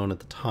well-known at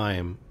the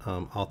time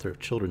author of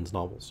children's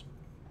novels.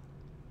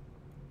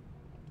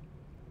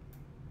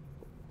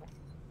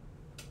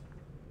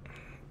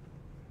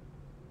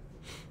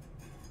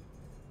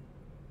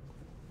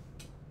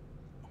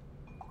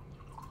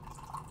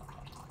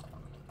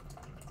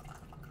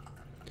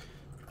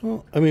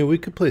 Well, I mean, we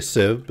could play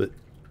Civ, but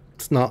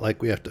it's not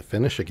like we have to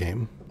finish a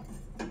game.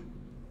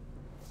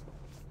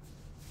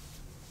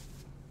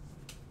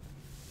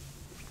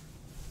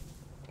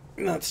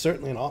 That's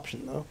certainly an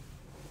option, though.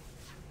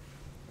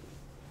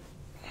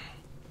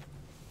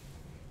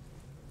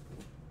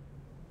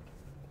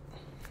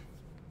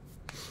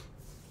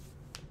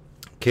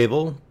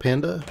 Cable,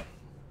 Panda,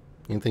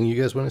 anything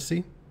you guys want to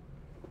see?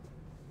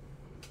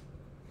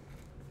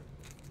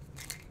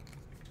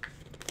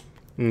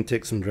 I'm going to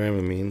take some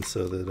Dramamine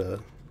so that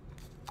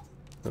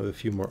I have a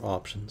few more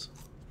options.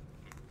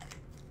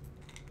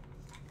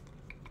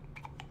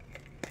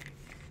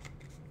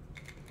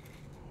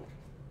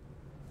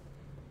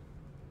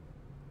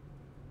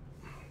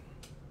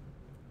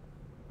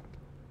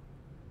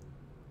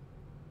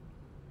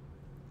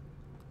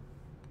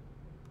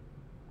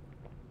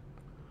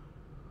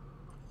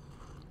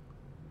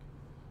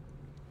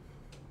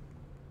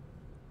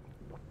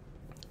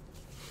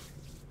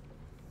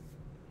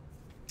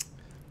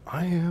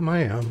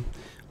 I am.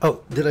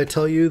 Oh, did I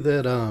tell you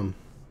that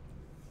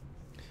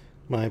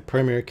my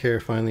primary care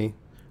finally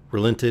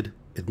relented,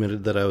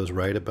 admitted that I was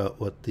right about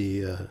what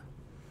the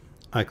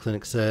eye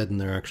clinic said, and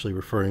they're actually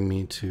referring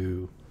me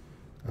to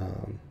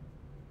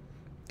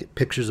get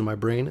pictures of my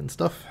brain and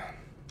stuff.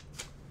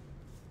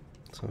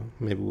 So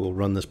maybe we'll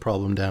run this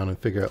problem down and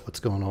figure out what's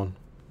going on.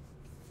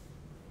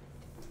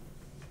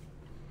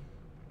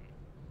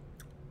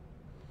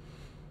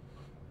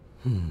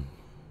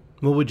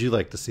 What would you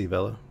like to see,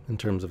 Vela, in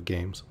terms of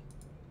games?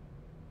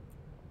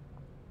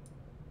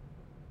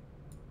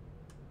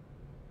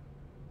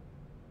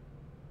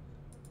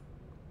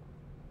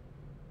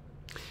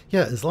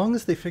 Yeah, as long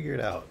as they figure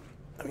it out.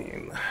 I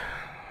mean,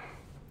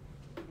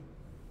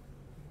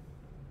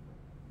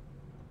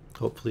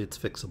 hopefully it's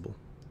fixable.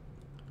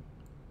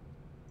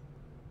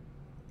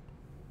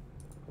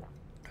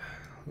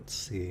 Let's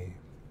see.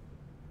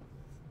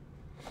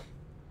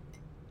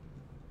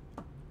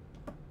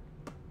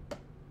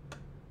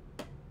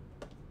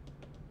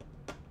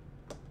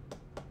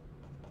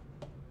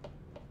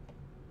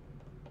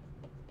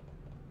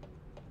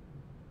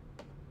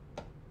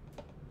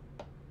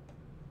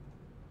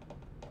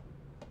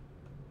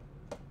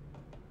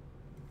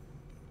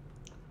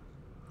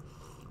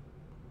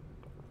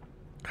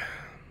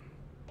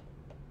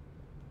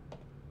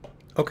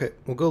 Okay,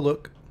 we'll go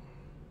look.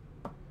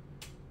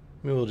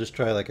 Maybe we'll just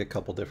try like a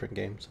couple different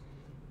games.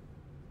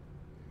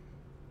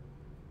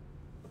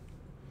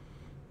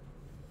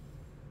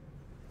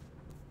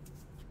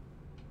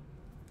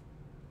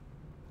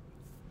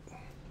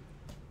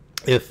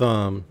 If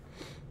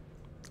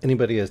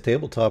anybody has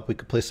tabletop, we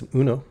could play some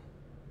Uno.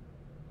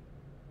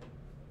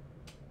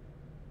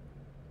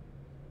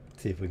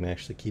 See if we can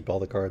actually keep all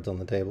the cards on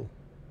the table.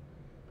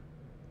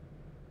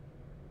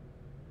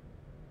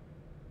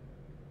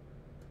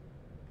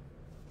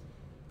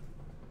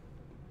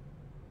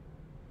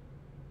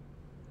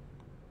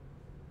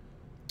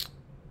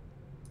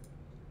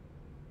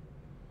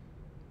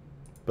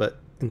 But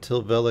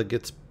until Vela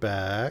gets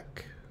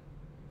back,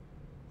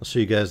 I'll show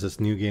you guys this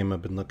new game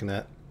I've been looking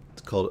at.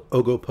 It's called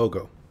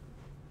Ogopogo.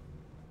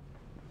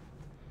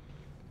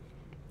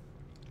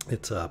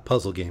 It's a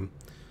puzzle game.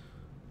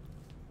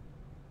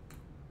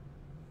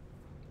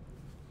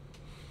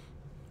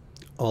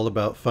 All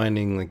about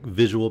finding like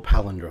visual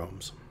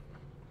palindromes,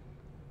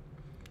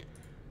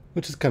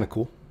 which is kind of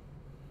cool.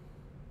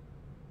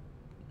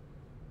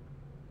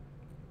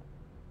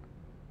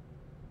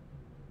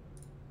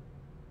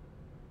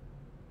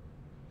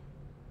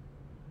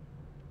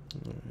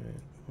 All right,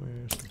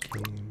 where's the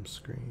game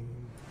screen?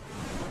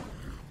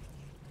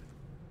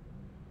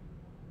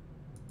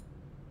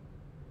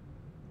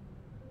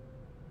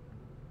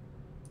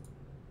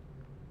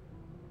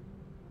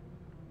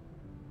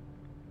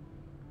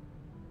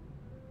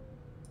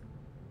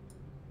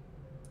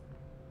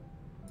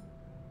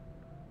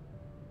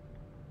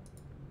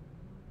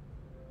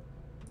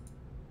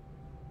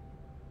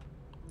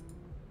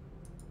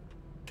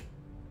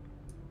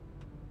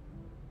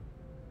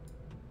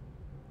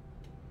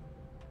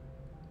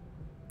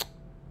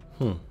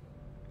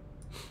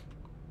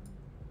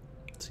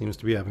 Seems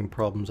to be having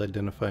problems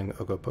identifying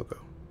Ogopogo.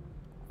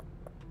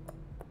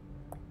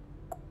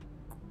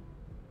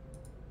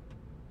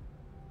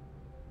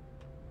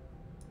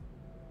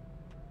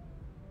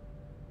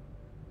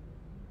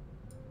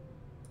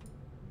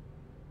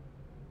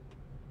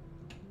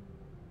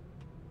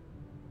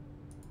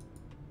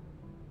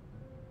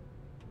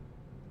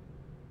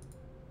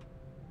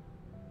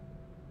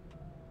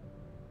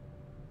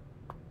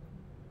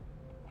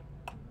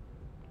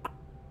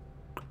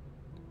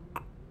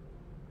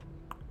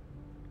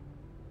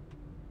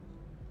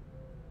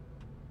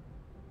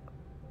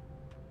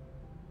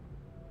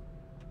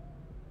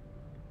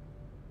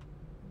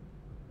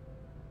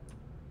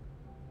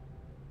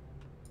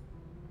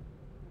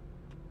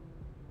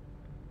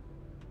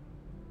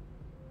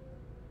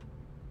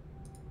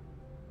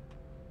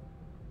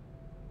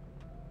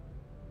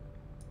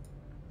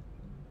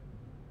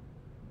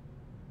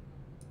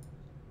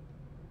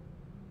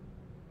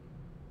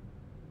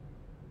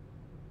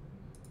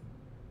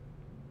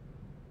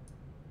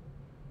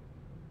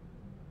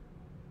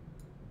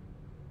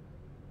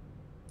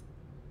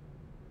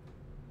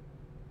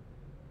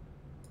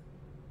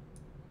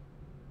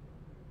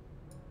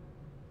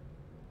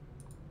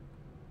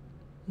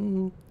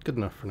 Good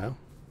enough for now.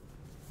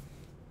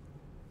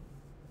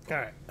 All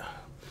right.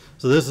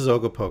 So this is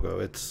Ogopogo.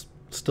 It's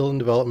still in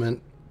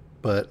development,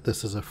 but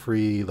this is a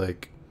free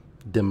like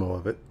demo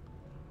of it.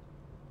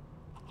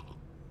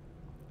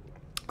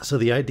 So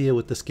the idea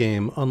with this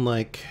game,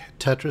 unlike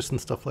Tetris and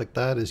stuff like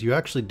that, is you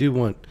actually do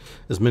want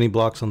as many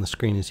blocks on the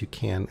screen as you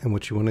can. And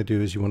what you want to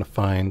do is you want to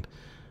find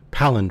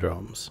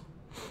palindromes.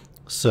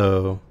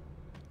 So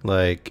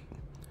like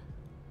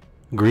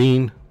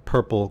green,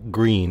 purple,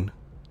 green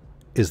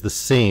is the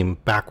same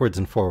backwards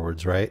and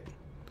forwards, right?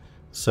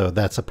 So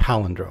that's a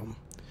palindrome.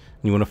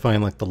 And you want to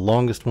find like the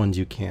longest ones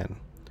you can.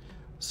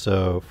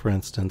 So for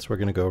instance, we're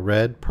going to go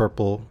red,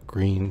 purple,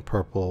 green,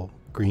 purple,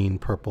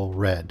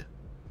 red.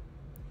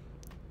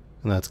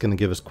 And that's going to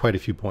give us quite a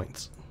few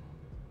points.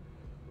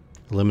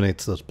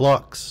 Eliminates those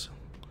blocks.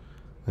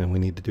 And we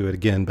need to do it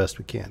again best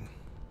we can.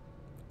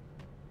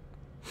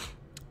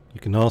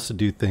 You can also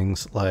do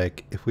things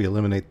like if we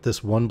eliminate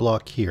this one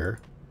block here,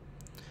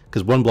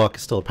 because one block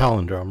is still a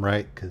palindrome,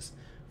 right? Because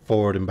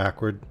forward and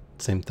backward,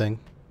 same thing.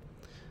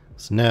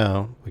 So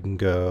now we can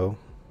go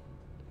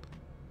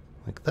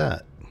like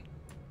that.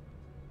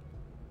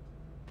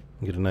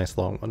 And get a nice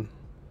long one.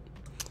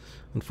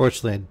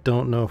 Unfortunately, I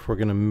don't know if we're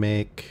going to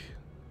make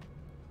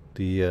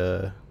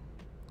the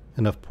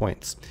enough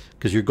points.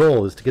 Because your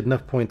goal is to get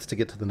enough points to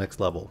get to the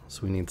next level.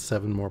 So we need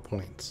 7 more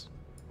points.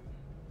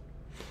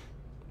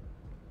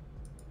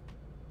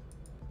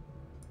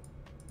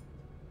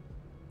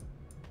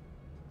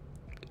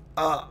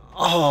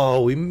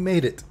 Oh, we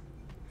made it.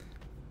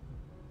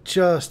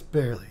 Just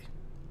barely.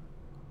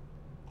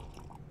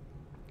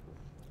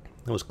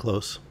 That was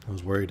close. I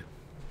was worried.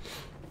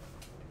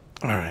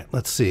 All right,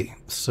 let's see.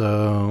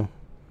 So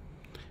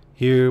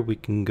here we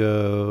can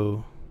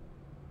go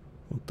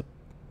with the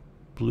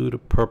blue to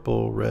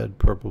purple, red,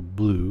 purple,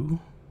 blue.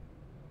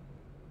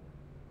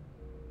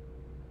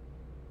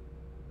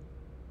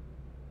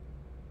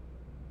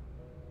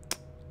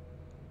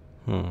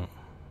 How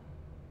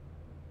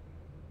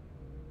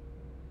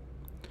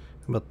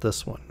about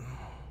this one?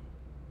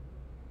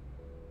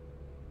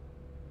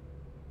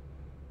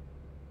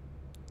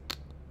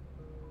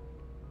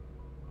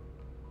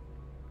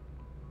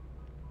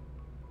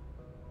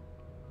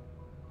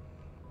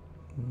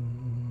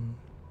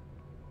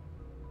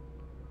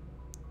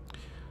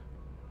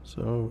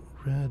 So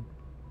red,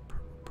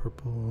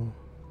 purple,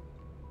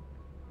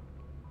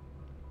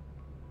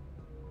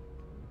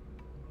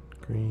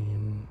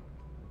 green,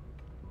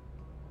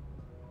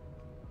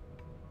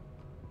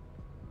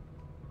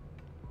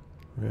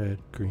 red,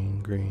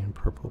 green, green,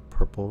 purple,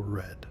 purple,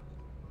 red.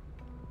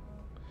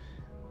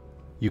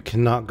 You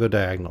cannot go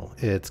diagonal.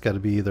 It's got to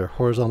be either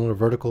horizontal or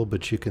vertical,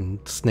 but you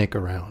can snake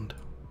around.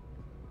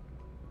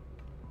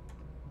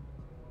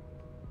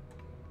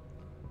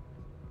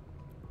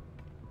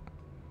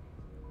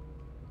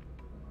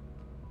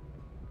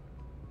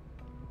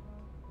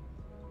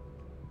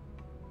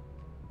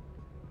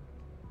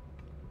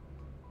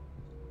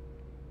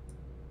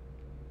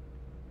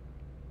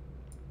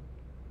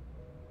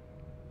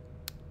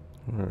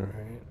 All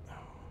right.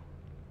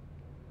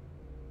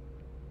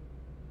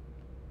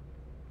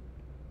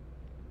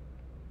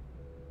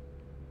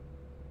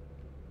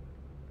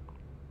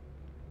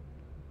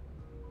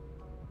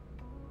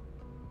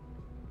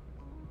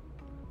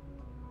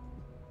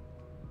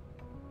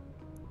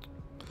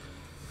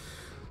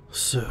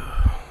 So,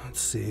 let's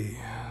see.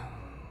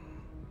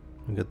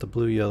 We got the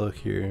blue, yellow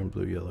here and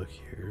blue, yellow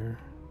here.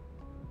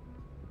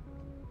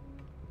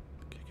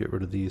 Could get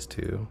rid of these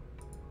two.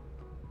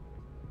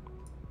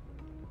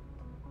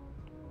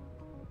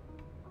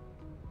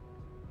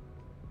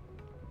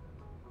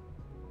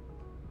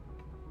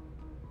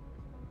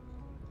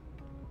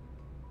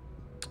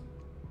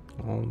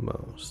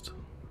 Almost.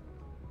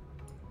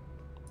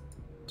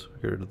 So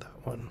we get rid of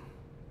that one.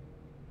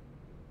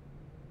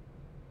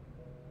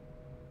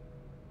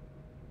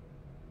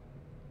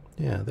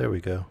 Yeah, there we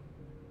go.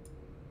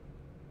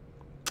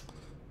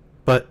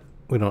 But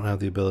we don't have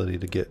the ability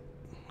to get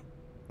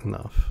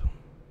enough.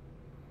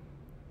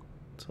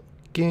 So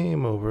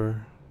game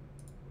over.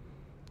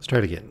 Let's try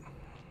it again.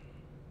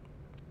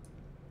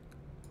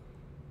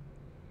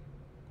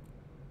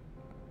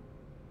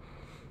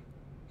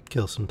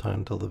 Kill some time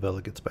until the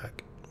Vela gets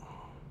back.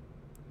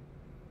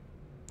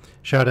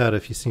 Shout out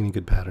if you see any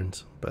good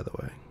patterns, by the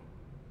way.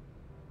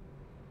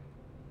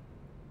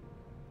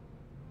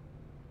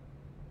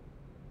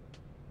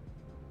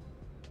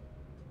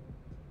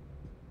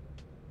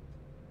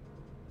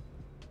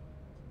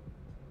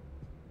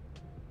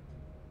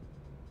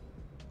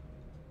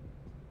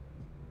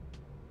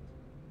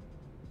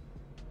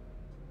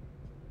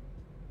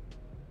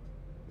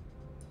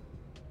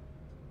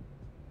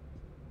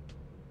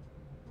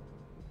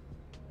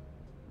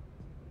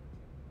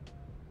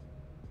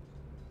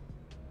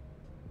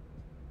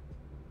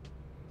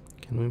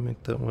 Can we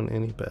make that one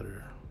any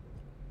better?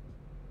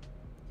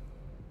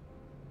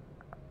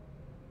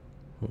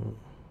 I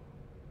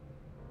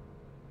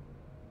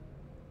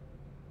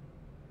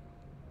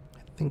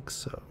think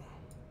so.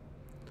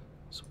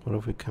 So what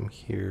if we come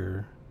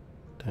here,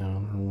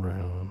 down and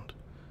around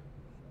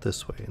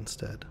this way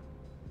instead?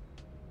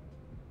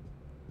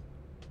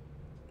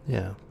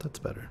 Yeah, that's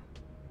better.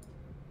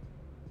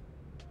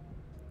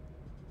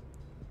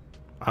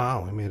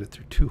 Ah, we made it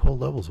through 2 whole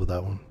levels with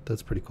that one.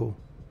 That's pretty cool.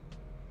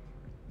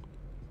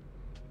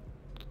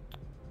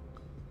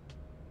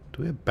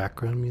 Do we have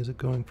background music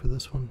going for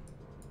this one?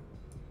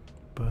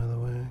 By the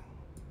way.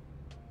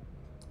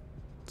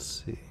 Let's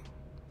see.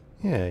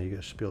 Yeah, you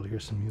guys should be able to hear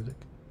some music.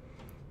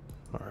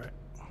 Alright.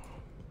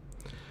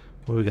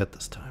 What do we got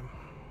this time?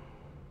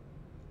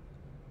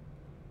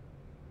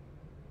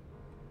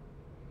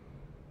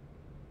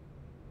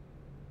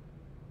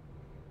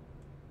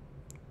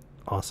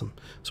 Awesome.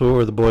 So what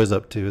were the boys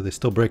up to? Are they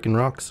still breaking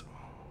rocks?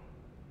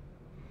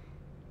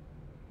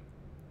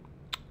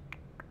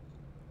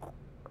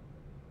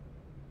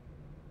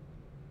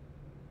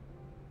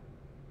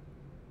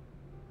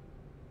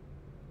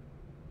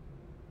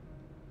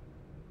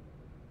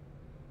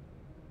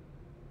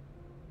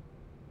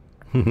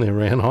 They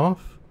ran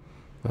off?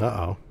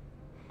 Uh-oh.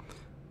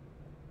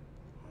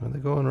 Where'd they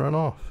go and run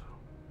off?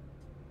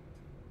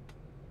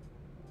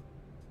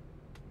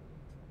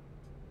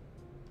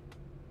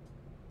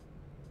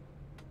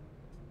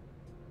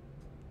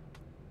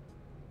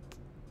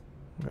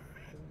 Alright,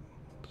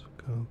 let's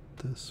go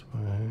this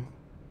way.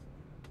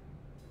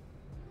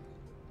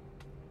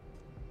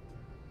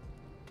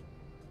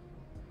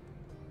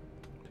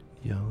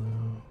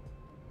 Yellow.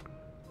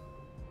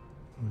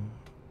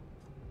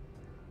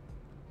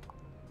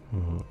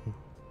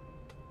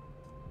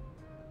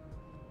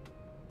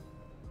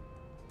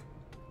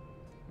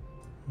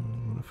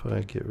 if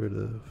I get rid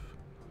of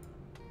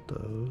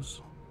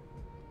those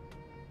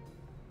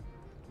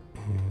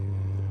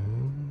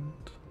and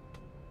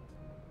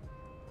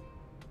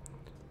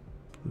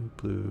blue,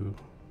 blue,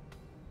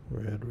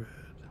 red, red.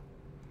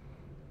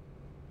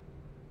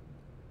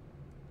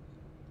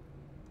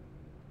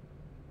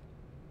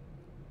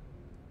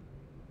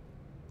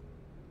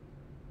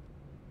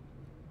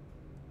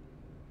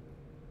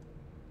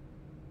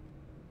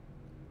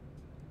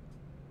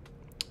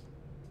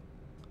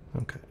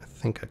 Okay, I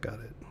think I got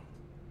it.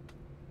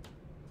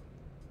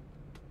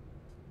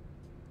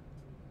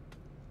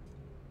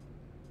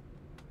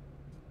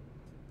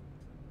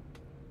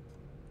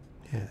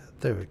 Yeah,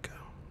 there we go.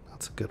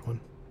 That's a good one.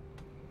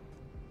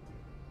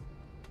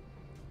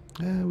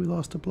 Yeah, we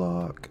lost a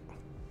block.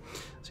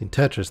 See, in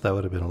Tetris, that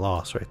would have been a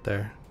loss right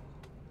there.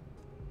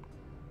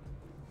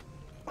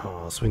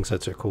 Oh, swing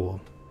sets are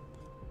cool.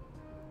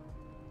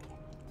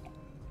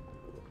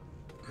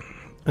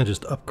 I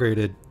just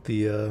upgraded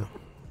the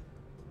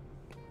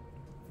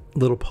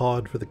little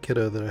pod for the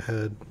kiddo that I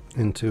had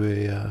into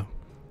a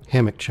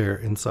hammock chair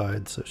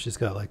inside. So she's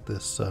got like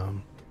this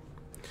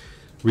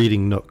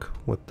reading nook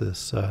with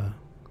this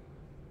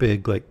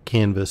big like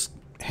canvas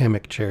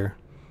hammock chair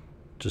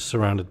just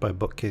surrounded by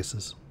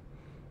bookcases.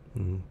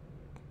 And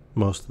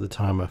most of the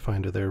time I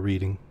find her there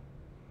reading.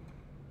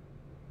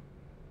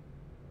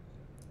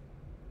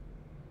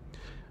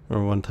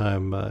 Or one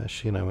time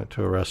she and I went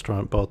to a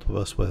restaurant, both of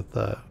us with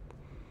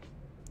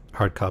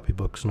hard copy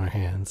books in our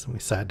hands, and we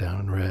sat down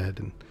and read,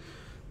 and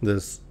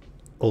this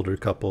older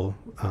couple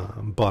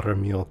bought our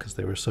meal because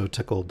they were so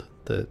tickled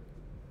that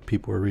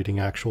people were reading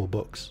actual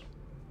books.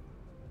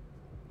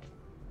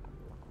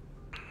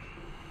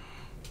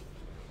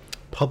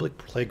 Public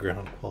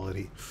playground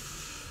quality.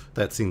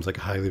 That seems like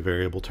a highly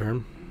variable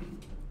term,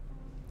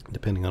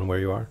 depending on where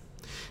you are.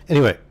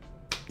 Anyway,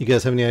 you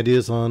guys have any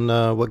ideas on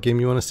what game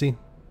you want to see?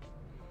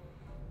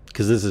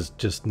 Because this is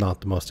just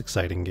not the most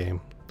exciting game.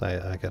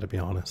 I gotta be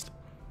honest.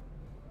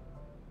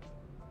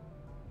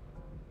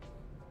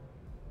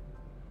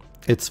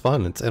 It's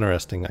fun, it's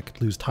interesting, I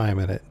could lose time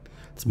in it.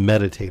 It's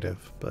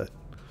meditative, but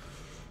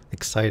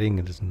exciting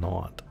it is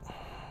not.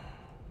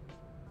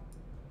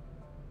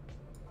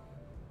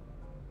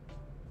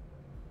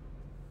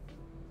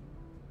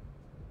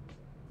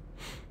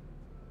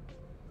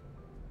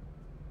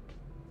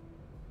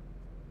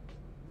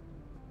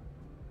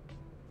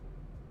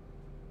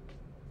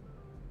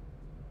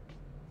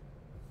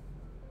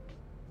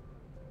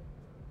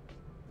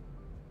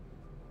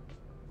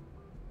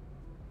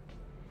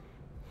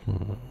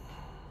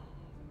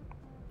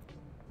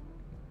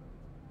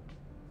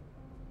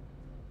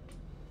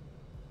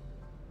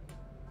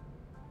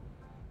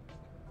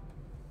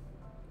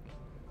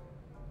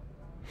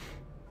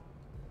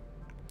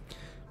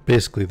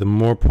 Basically, the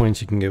more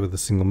points you can get with a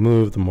single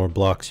move, the more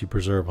blocks you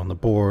preserve on the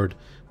board,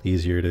 the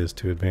easier it is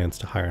to advance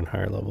to higher and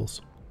higher levels.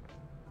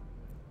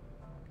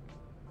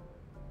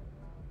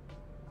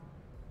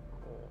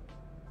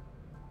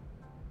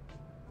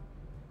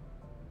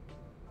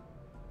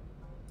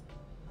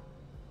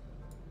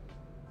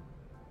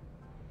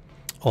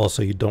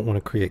 Also, you don't want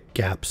to create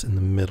gaps in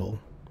the middle,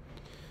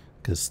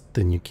 because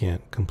then you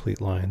can't complete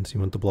lines.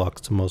 You want the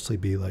blocks to mostly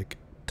be like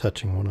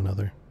touching one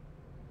another.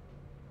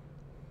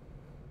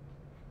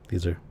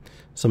 These are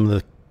some of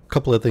the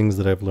couple of things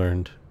that I've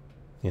learned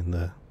in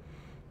the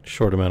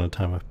short amount of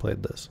time I've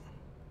played this.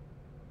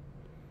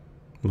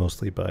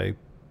 Mostly by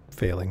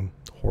failing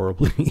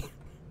horribly.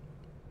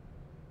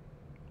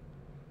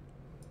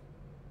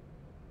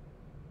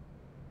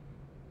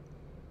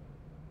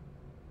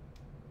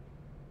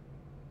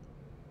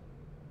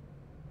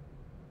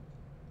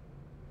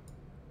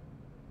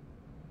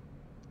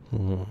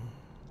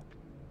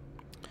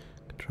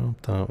 Drop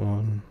that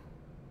one.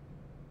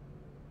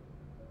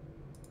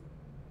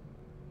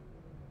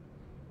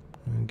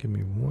 And give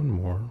me one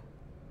more.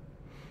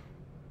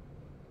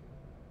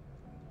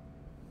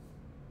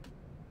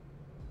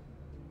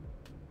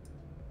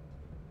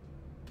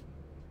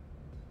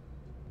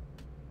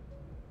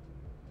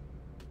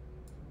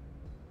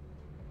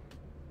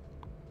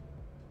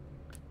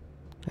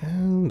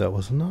 And that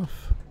was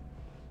enough.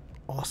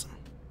 Awesome.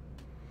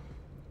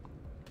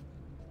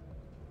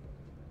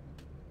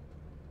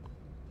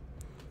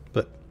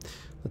 But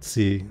let's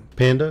see.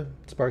 Panda,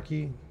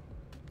 Sparky,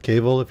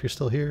 Cable, if you're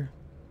still here.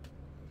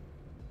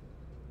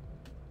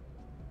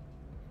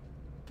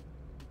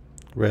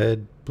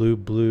 Red, blue,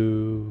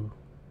 blue.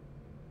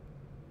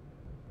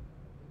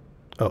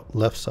 Oh,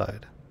 left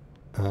side.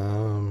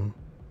 I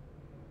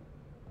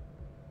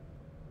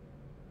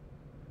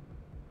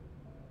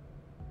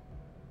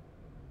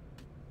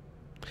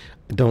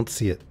don't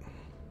see it.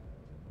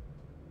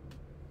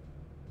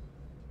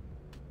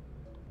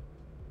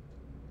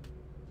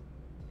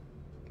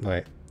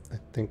 Right. I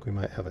think we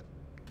might have a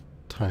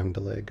time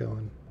delay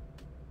going.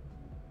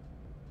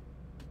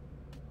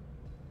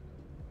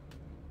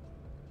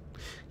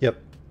 Yep.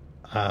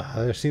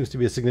 There seems to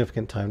be a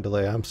significant time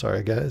delay. I'm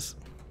sorry, guys.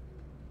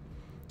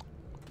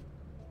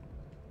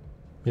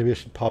 Maybe I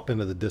should pop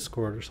into the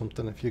Discord or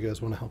something if you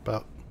guys want to help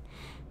out.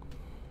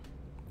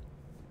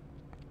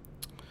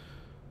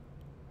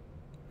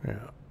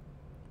 Yeah.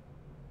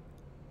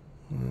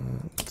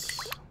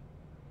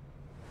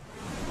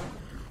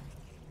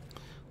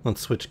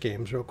 Let's switch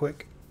games real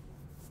quick.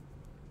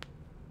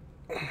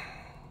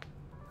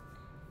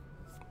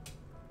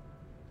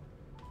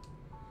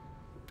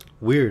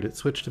 Weird, it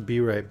switched to Be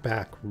Right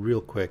Back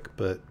real quick,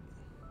 but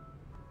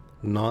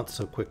not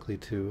so quickly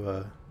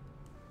to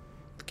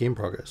the game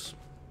progress.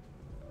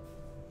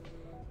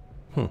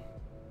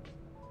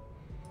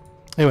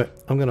 Anyway,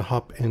 I'm going to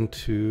hop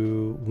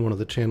into one of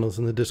the channels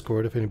in the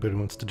Discord if anybody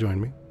wants to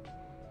join me.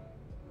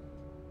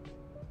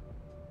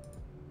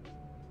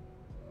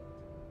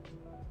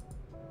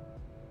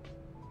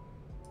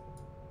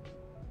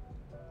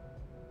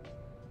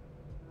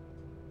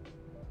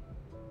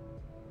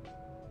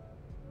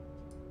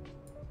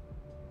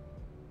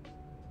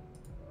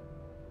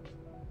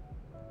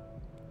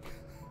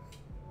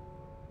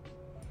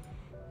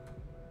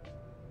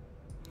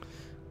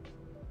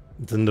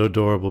 It's an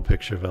adorable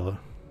picture, Vella.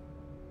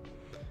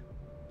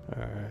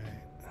 All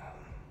right.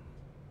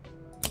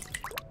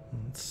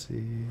 Let's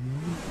see.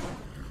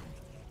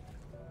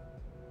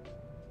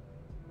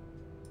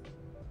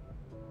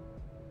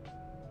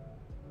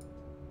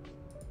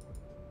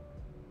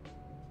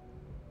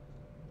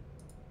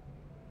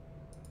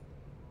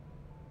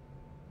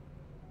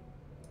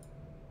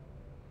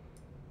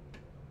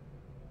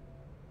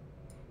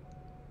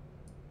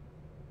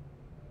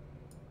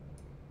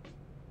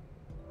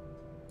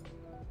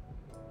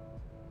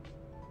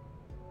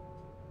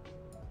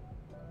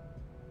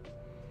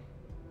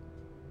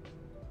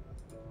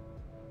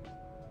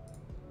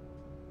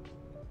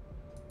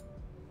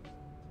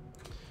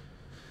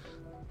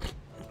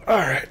 All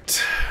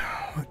right.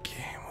 What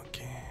game? What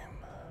game?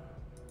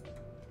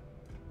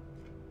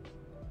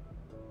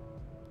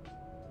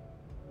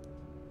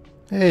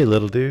 Hey,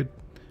 little dude.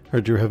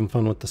 Heard you were having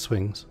fun with the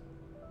swings.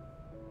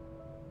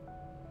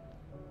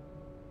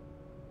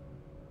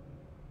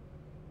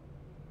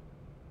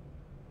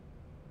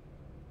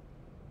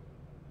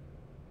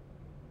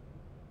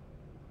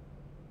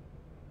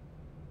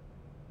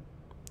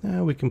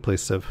 Yeah, we can play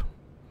Civ.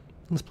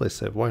 Let's play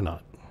Civ. Why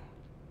not?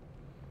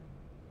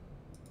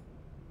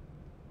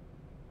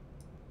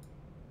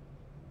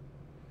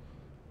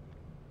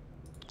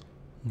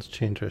 Let's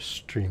change our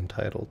stream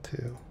title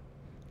too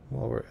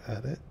while we're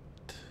at it.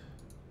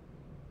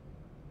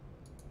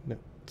 No,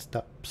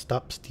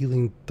 stop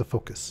stealing the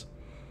focus.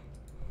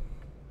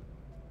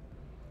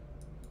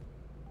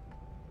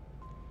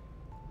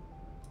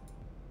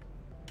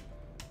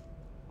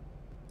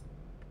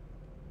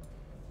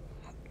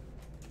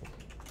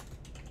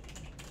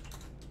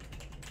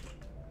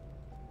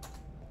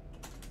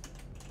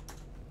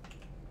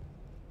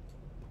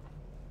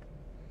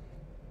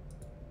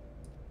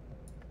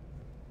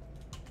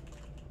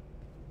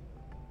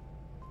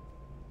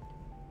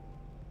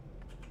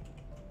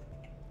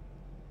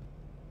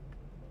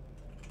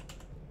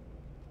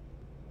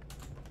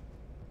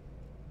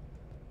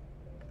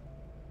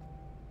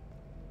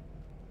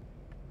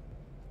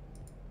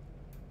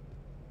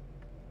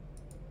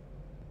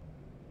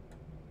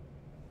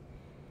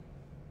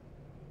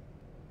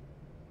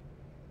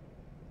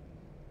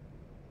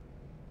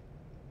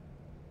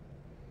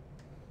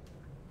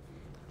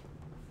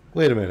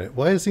 Wait a minute.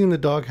 Why is he in the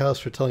doghouse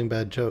for telling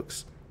bad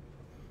jokes?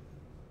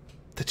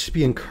 That should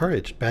be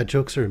encouraged. Bad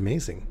jokes are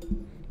amazing.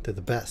 They're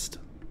the best.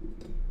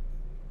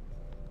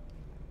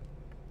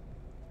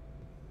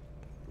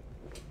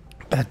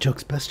 Bad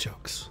jokes, best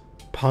jokes.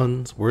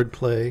 Puns,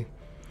 wordplay,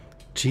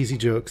 cheesy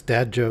jokes,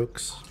 dad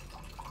jokes.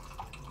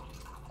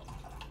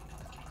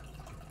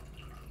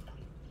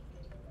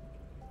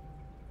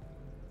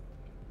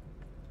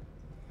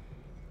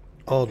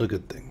 All the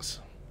good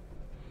things.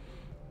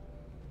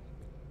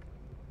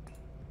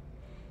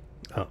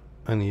 Oh,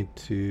 I need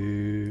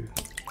to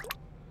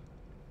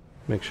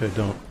make sure I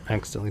don't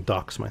accidentally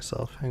dox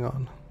myself. Hang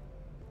on.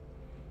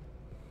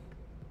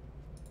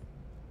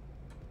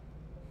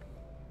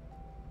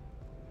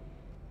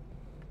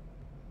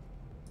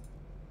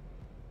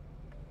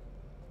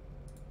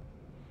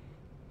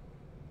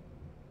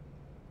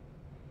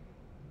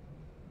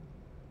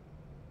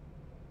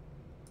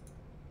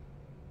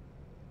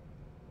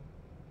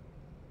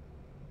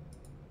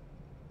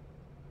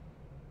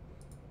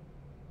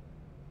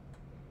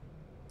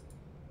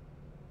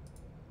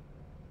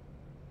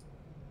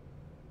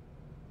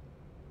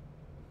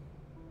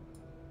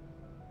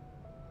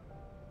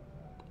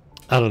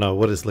 I don't know.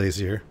 What is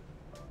lazier?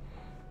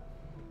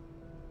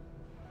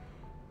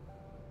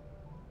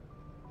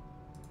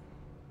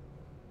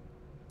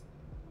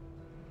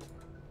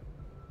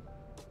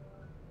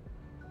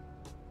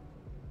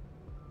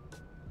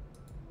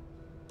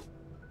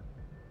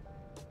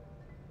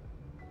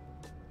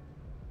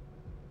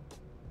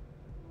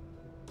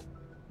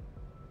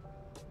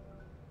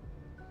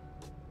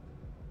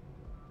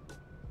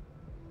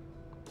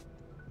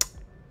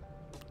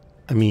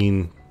 I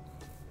mean,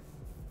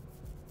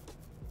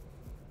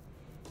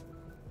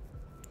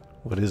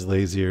 what is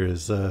lazier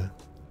is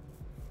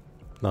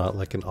not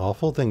like an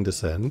awful thing to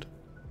send.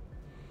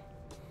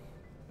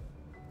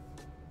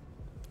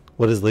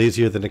 What is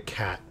lazier than a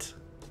cat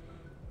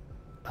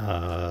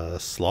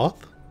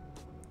Sloth?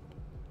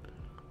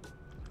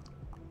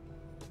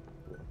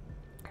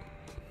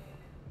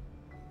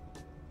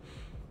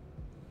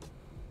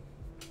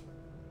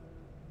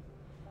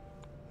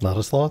 Not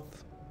a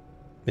sloth?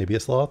 Maybe a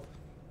sloth?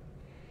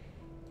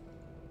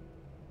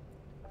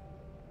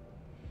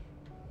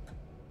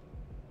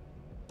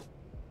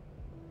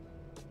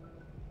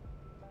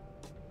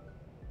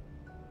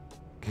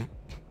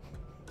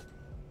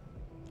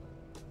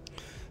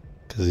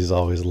 Because he's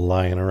always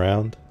lying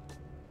around.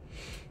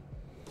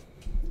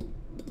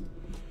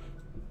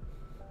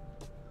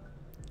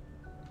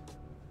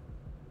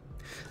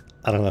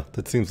 I don't know.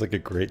 That seems like a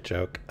great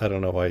joke. I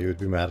don't know why you would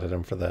be mad at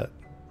him for that.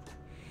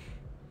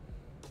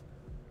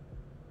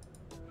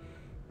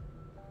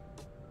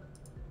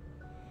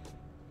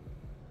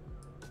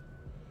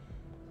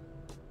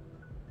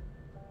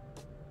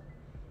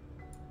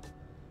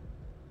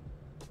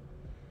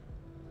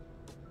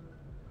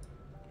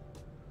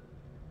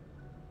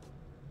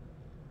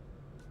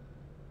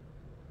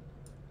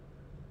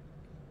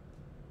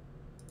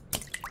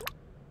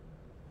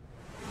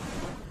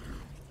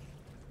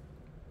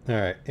 All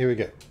right, here we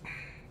go.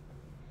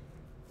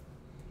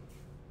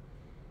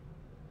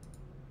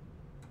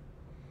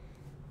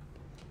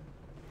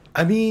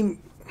 I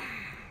mean,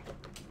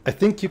 I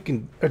think you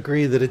can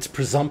agree that it's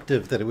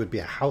presumptive that it would be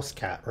a house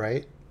cat,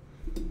 right?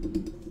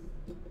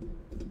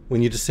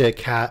 When you just say a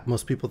cat,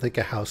 most people think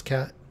a house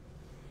cat.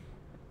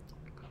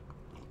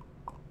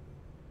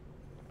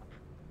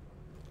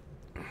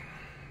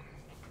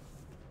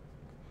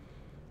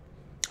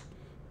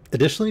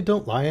 Additionally,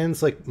 don't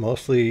lions like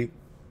mostly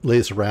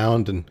laze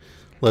around and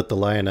let the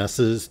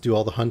lionesses do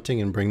all the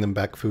hunting and bring them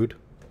back food?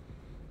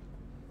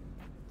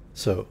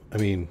 So, I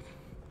mean,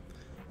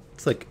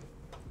 it's like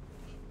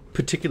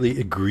particularly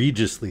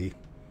egregiously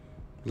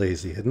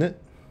lazy, isn't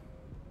it?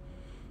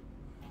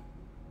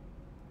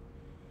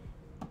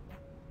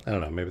 I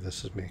don't know, maybe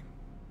this is me.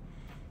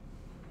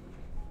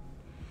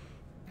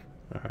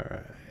 All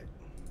right.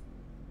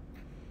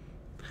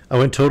 I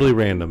went totally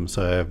random,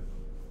 so I have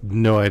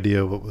no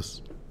idea what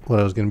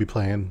I was going to be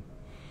playing.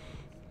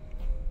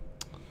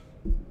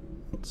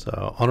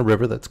 So on a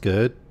river, that's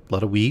good. A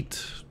lot of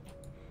wheat,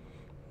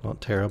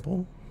 not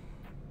terrible.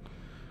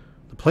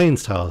 The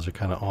plains tiles are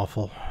kind of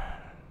awful.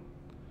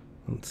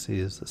 Let's see,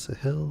 is this a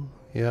hill?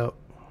 Yep.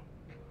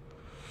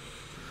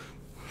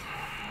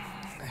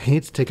 I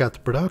hate to take out the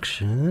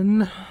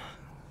production. I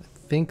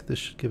think this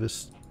should give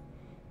us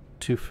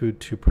 2 food,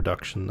 2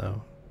 production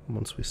though,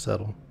 once we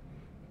settle.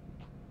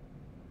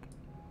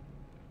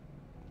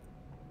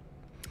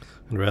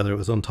 I'd rather it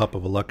was on top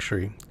of a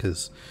luxury,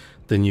 because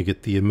then you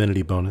get the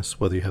amenity bonus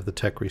whether you have the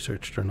tech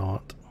researched or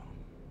not.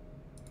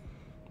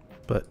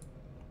 But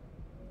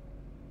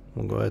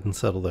we'll go ahead and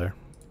settle there.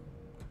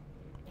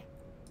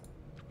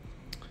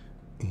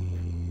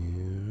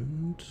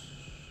 And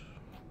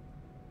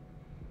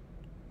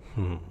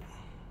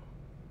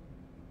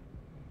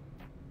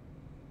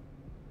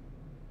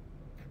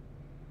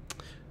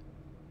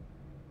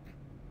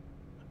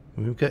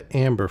we've got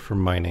amber for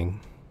mining,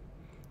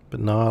 but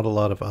not a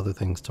lot of other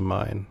things to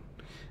mine.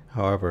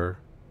 However,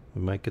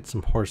 we might get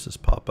some horses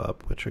pop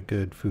up, which are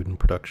good food and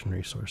production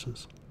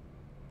resources.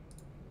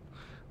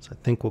 So I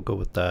think we'll go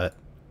with that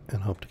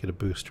and hope to get a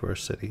boost to our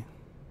city.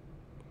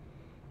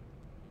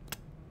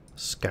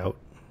 Scout.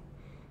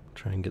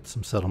 Try and get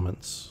some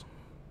settlements.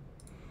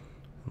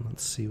 And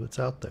let's see what's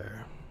out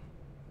there.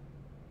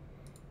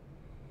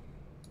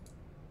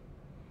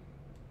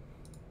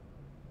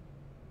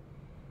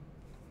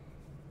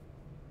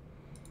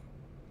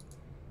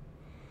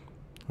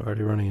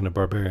 Already running into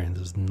barbarians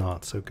is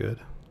not so good.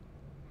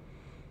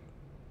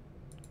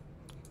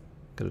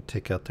 Gotta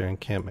take out their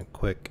encampment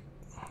quick.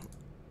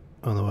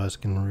 Otherwise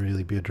it can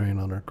really be a drain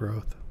on our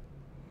growth.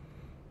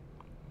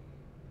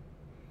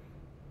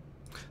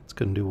 Let's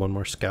go and do one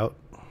more scout.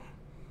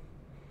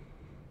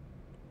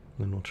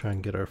 Then we'll try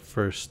and get our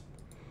first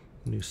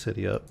new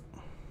city up.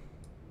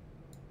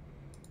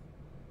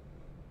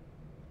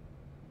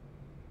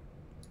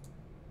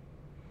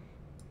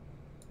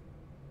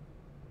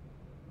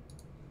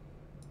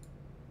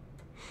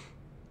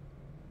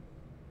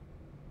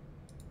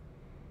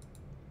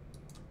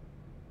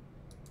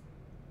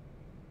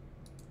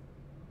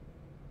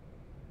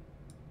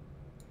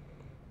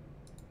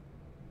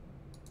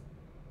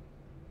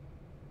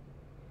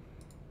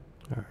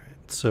 Alright,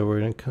 so we're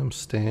going to come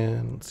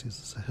stand. Let's see, is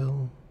this a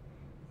hill?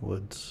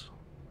 Woods.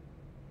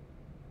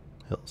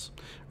 Hills.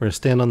 We're going to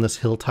stand on this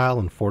hill tile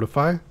and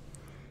fortify.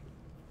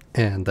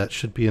 And that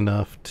should be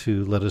enough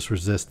to let us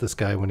resist this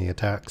guy when he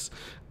attacks,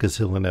 because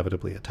he'll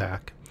inevitably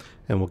attack.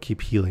 And we'll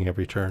keep healing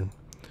every turn.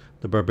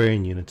 The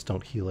barbarian units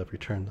don't heal every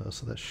turn, though,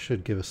 so that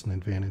should give us an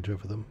advantage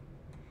over them.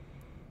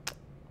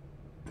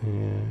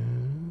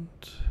 And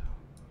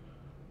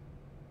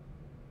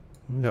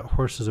we got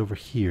horses over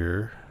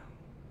here.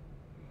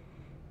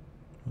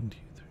 1, 2,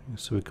 3.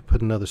 So we could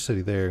put another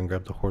city there and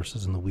grab the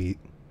horses and the wheat.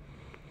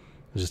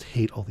 I just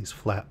hate all these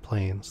flat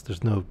plains.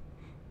 There's no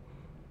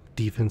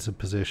defensive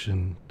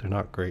position. They're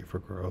not great for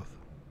growth.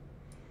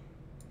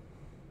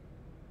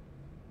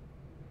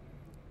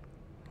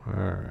 All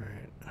right.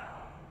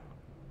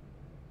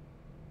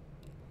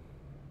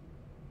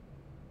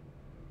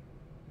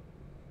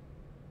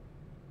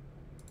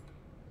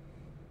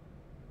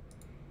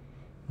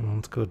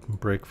 Let's go ahead and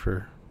break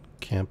for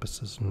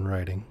campuses and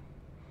writing.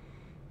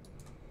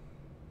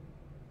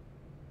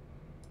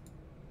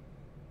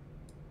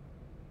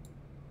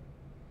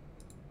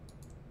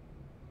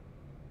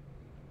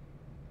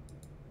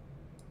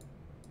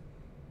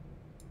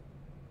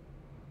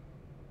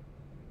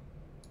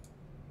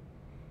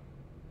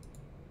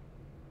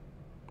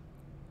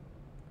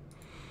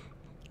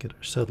 Get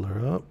our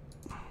settler up.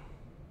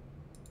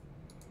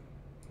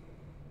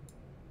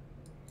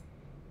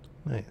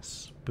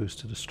 Nice.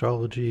 Boosted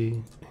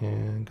astrology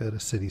and got a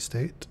city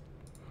state.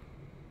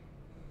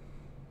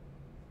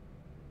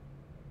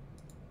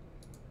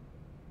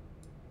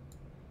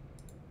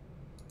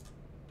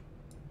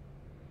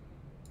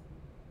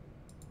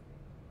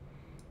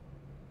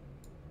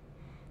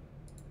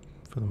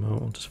 For the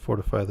moment, we'll just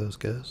fortify those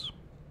guys.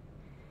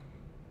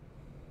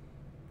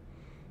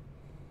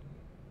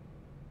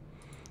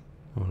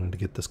 I wanted to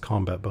get this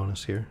combat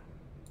bonus here.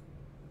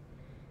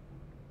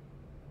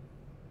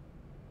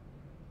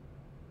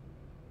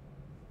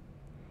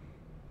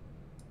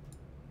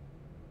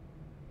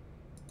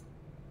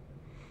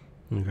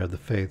 And grab the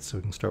faith so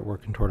we can start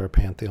working toward our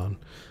pantheon.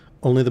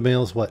 Only the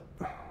males, what?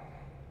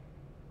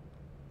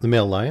 The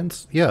male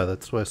lions? Yeah,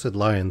 that's why I said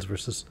lions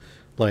versus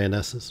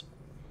lionesses.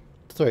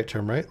 That's the right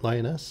term, right?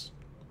 Lioness?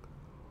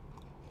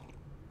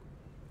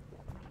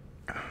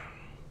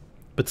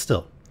 But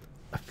still,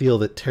 I feel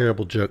that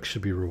terrible jokes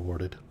should be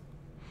rewarded.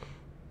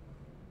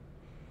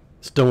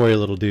 So don't worry,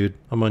 little dude.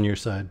 I'm on your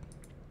side.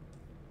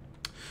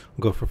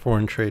 We'll go for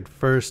foreign trade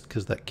first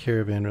because that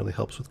caravan really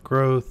helps with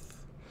growth.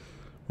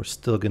 We're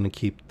still going to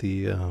keep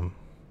the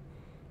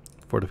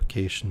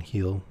fortification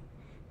heal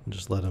and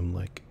just let him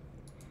like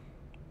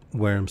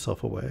wear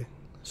himself away.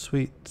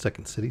 Sweet.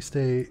 Second city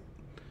state.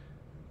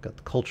 Got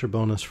the culture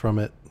bonus from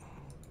it.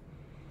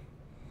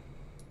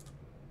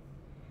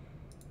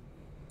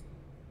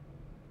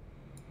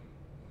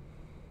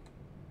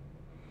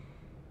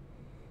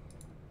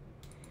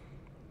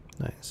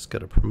 Nice.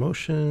 Got a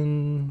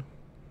promotion.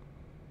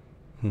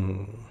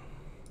 I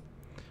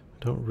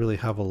don't really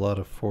have a lot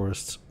of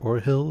forests or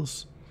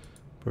hills,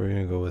 but we're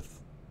going to go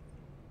with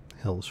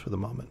hills for the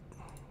moment.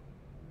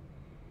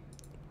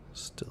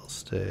 Still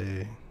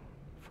stay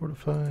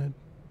fortified.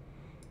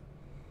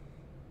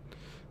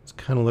 It's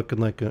kind of looking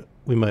like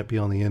we might be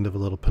on the end of a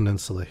little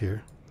peninsula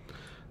here.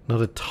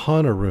 Not a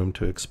ton of room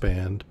to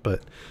expand,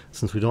 but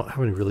since we don't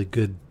have any really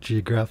good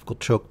geographical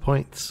choke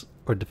points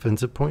or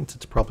defensive points,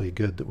 it's probably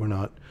good that we're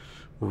not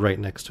right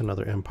next to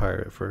another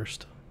empire at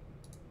first.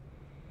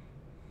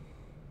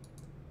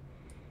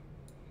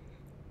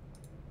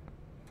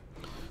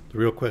 The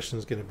real question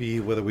is going to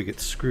be whether we get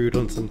screwed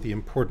on some of the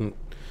important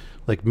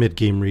like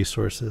mid-game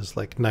resources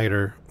like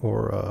niter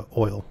or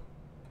oil.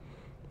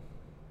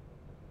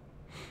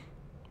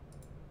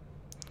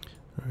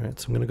 Alright,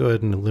 so I'm going to go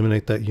ahead and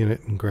eliminate that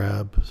unit and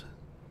grab...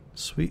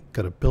 Sweet,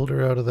 got a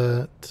builder out of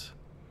that.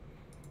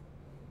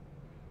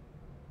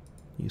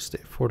 You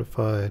stay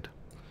fortified.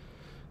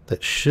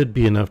 That should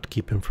be enough to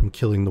keep him from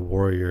killing the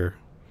warrior,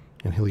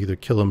 and he'll either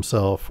kill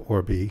himself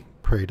or be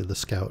prey to the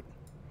scout.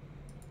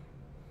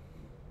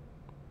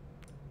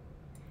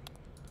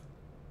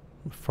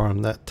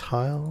 Farm that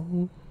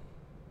tile.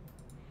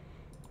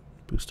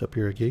 Boost up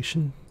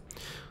irrigation.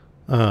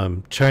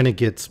 China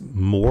gets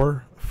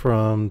more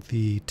from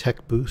the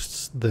tech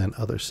boosts than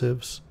other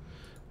civs,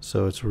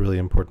 so it's really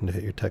important to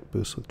hit your tech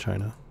boosts with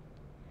China.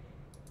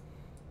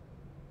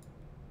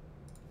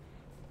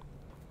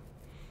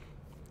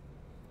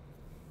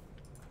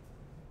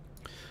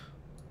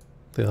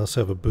 They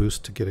also have a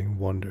boost to getting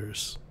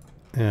wonders.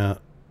 Yeah,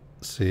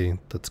 see,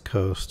 that's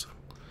coast.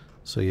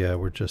 So yeah,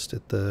 we're just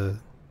at the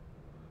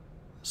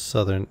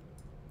southern,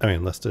 I mean,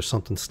 unless there's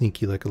something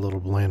sneaky like a little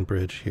land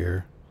bridge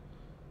here.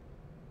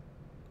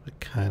 I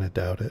kind of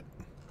doubt it.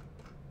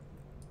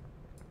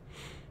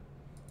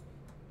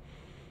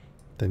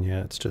 Then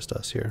yeah, it's just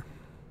us here.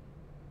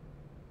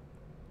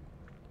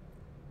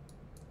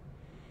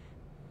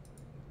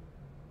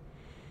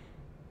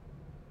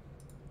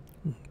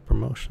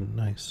 Promotion,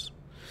 nice.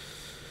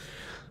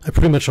 I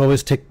pretty much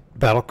always take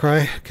Battle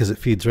Cry because it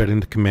feeds right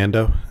into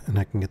Commando and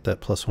I can get that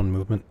 +1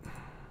 movement,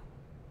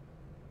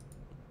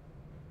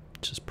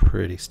 which is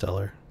pretty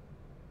stellar.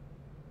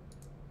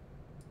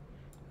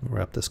 We'll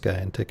wrap this guy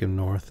and take him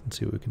north and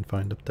see what we can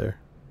find up there.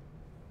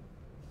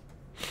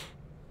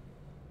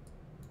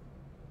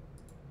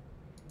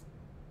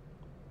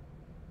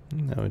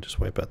 Now we just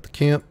wipe out the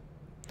camp.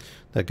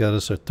 That got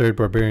us our 3rd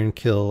barbarian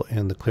kill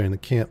and the clearing the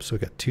camp, so we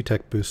got 2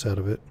 tech boosts out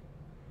of it.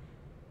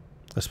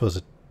 I suppose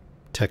a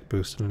tech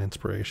boost and an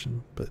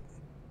inspiration, but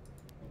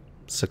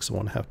 6 of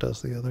one, half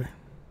does the other.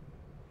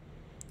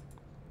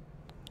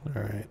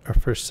 Alright, our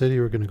first city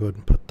we're going to go ahead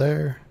and put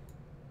there.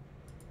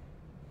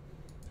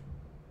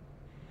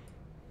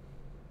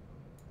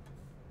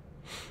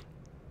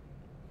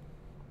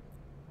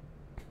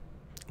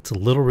 It's It's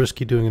a little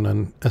risky doing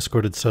an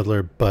unescorted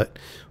settler, but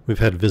we've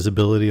had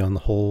visibility on the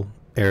whole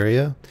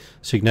area,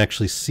 so you can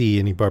actually see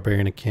any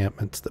barbarian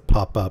encampments that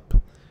pop up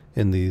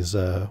in these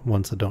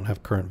ones that don't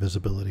have current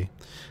visibility,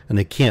 and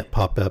they can't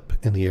pop up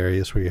in the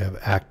areas where you have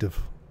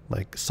active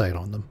like sight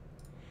on them.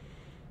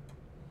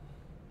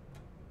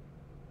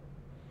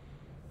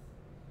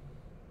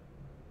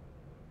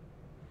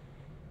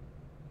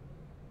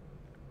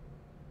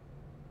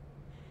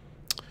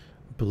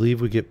 I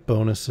believe we get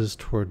bonuses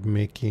toward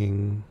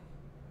making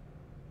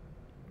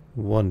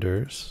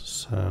wonders,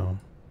 so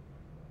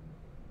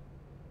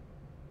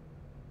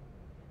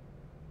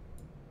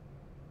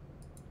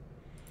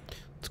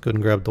let's go ahead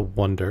and grab the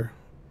wonder.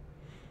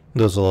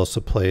 Those will also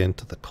play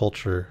into the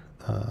culture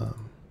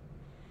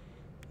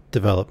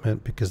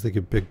development because they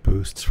give big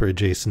boosts for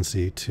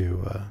adjacency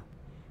to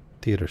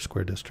theater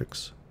square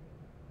districts.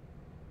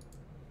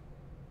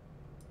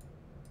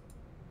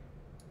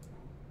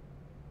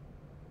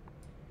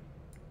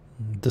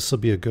 This will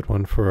be a good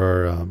one for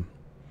our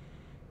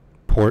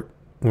port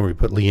where we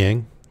put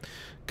Liang,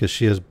 because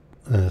she has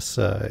this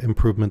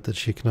improvement that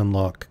she can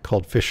unlock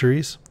called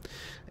fisheries,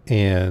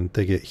 and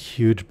they get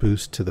huge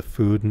boost to the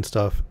food and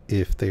stuff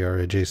if they are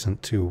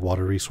adjacent to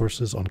water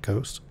resources on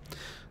coast.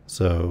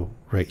 So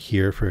right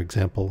here, for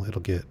example,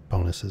 it'll get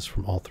bonuses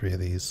from all three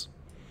of these.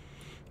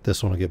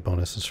 This one will get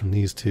bonuses from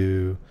these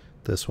two,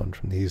 this one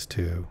from these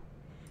two.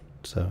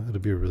 So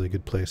it'll be a really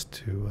good place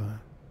to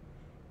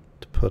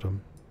put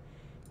them.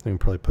 We can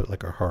probably put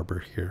like our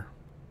harbor here.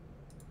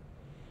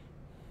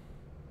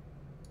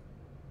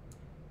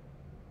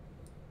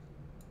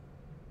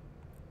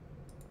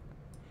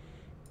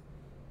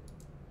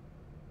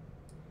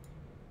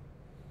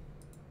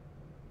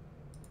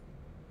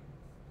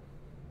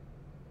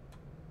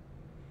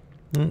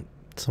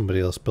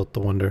 Somebody else built the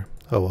wonder.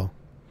 Oh well.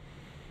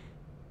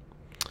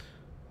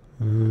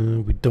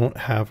 We don't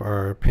have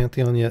our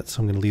Pantheon yet, so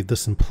I'm going to leave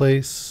this in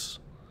place.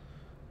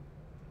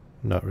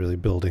 I'm not really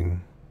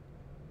building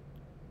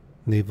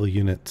naval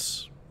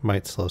units.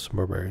 Might slow some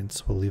barbarians,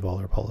 so we'll leave all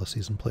our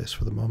policies in place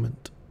for the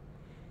moment.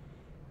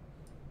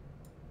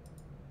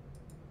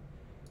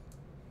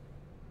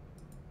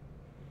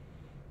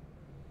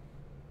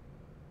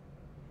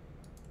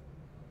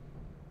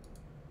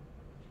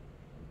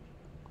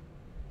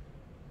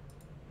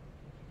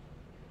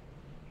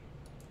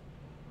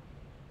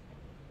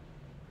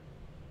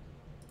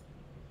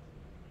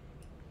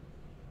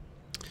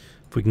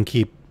 If we can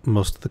keep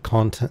most of the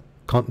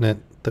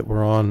continent that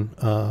we're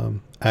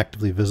on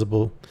actively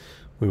visible,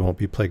 we won't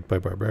be plagued by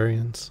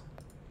barbarians.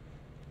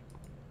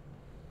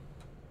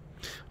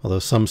 Although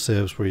some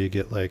civs where you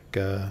get like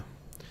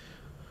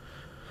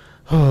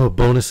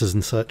bonuses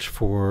and such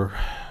for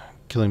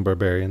killing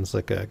barbarians,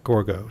 like a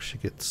Gorgo, she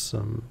gets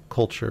some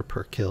culture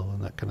per kill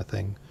and that kind of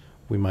thing.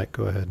 We might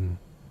go ahead and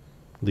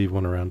leave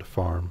one around to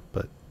farm,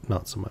 but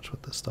not so much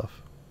with this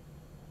stuff.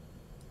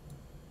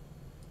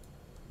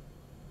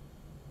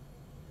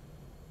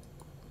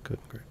 Good,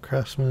 great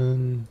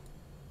craftsman.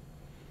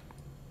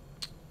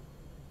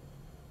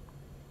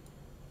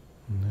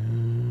 And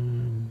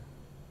then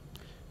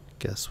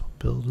guess we'll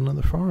build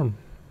another farm.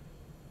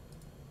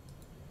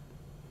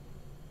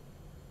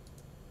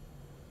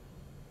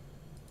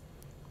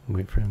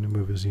 Wait for him to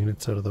move his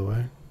units out of the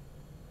way.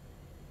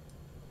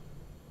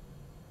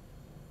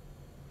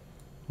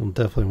 We'll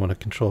definitely want to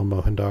control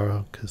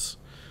Mohendaro because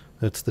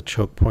that's the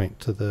choke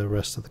point to the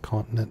rest of the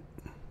continent.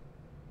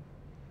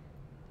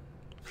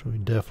 So we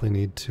definitely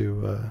need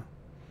to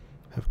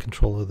have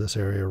control of this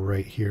area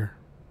right here.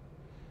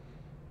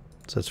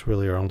 So that's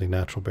really our only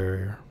natural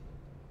barrier.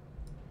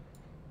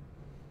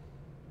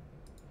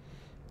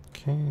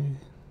 Okay.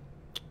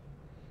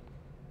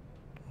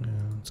 Yeah,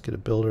 let's get a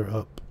builder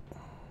up.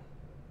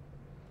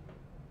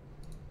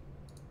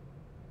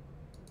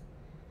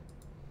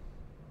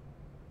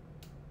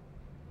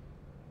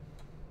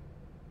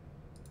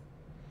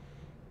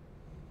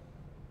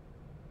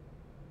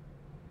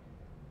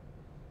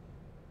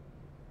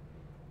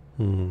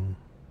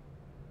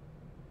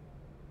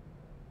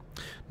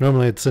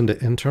 Normally I'd send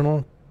it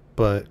internal,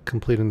 but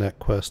completing that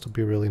quest will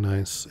be really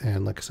nice.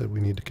 And like I said,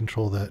 we need to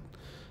control that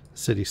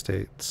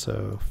city-state.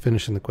 So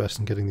finishing the quest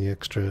and getting the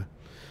extra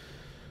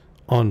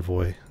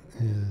envoy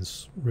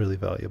is really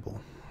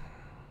valuable.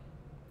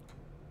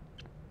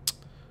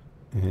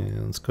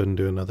 And let's go ahead and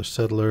do another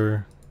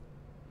settler.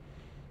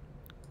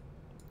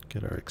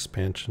 Get our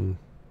expansion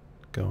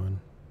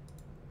going.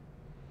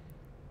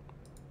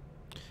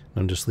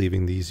 I'm just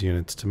leaving these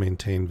units to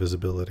maintain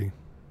visibility.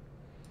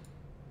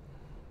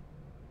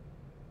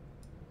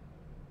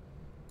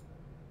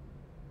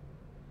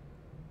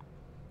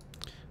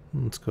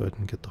 Let's go ahead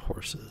and get the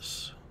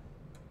horses.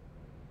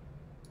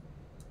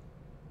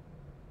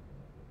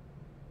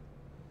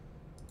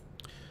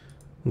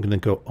 I'm going to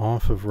go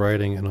off of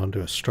writing and onto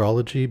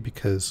astrology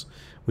because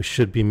we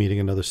should be meeting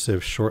another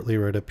civ shortly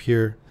right up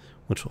here,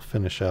 which will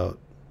finish out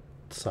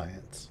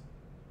science.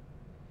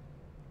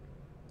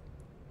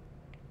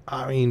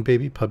 I mean,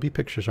 baby puppy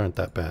pictures aren't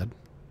that bad.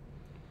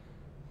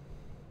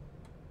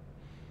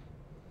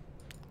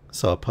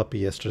 Saw a puppy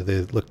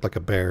yesterday that looked like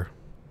a bear.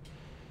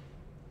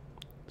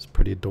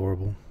 pretty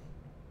adorable.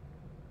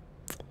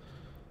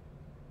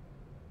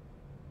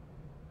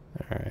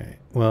 Alright,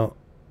 well,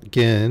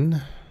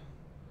 again,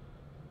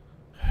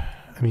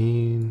 I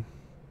mean,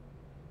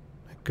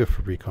 good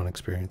for recon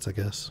experience, I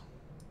guess.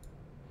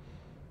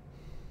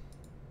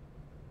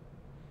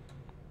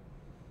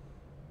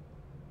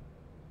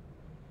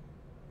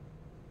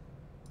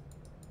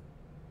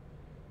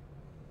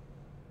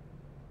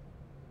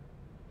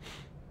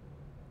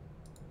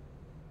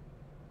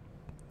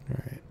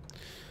 Alright,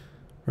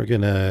 we're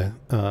gonna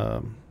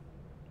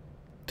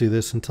do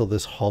this until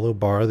this hollow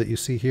bar that you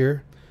see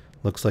here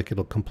looks like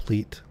it'll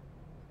complete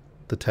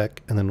the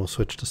tech, and then we'll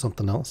switch to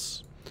something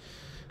else.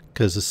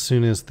 Because as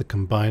soon as the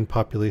combined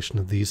population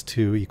of these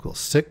two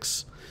equals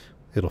 6,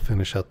 it'll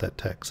finish out that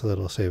tech, so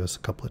that'll save us a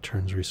couple of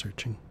turns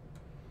researching.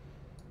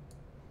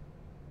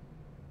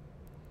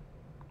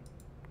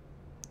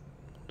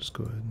 Just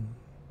go ahead and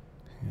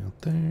hang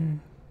out there.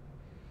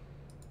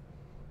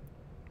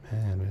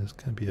 Man, it's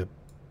gonna be a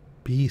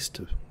beast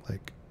to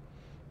like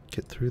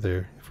get through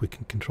there if we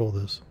can control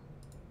this.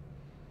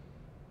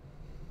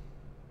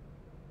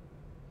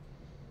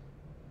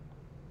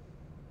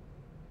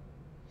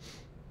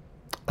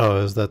 Oh,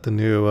 is that the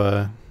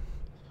new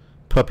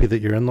puppy that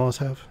your in-laws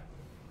have?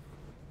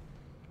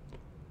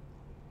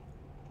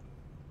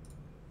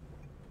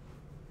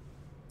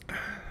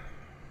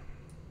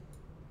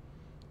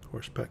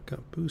 Horseback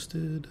got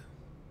boosted.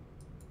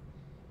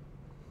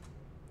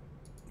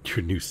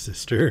 Your new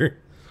sister.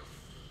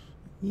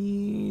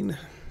 Mean.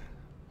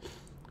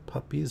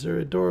 Puppies are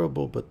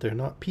adorable, but they're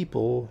not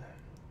people.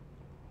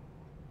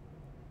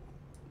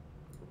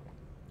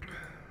 I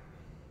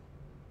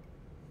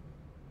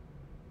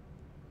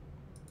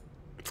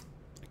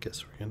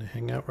guess we're gonna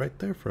hang out right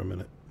there for a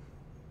minute.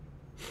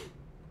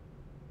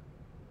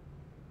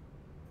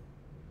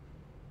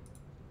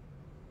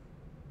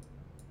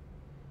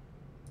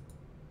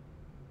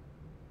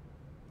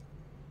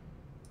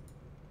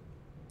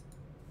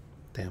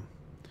 Damn.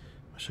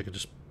 Wish I could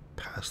just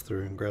pass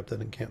through and grab that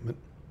encampment.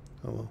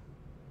 Oh well.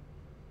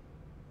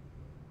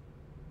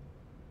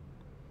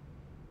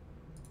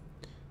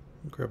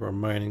 Grab our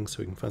mining so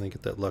we can finally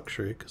get that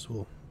luxury, because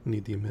we'll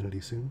need the amenity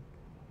soon.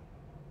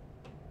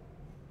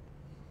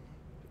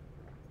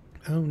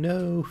 Oh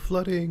no,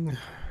 flooding.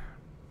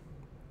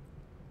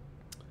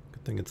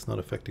 Good thing it's not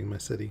affecting my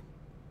city.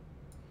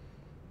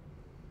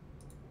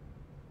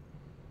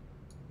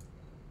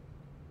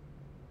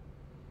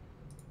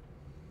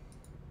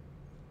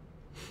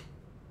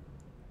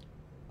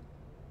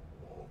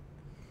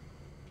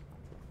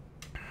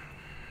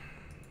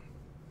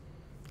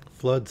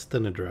 Floods,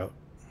 then a drought.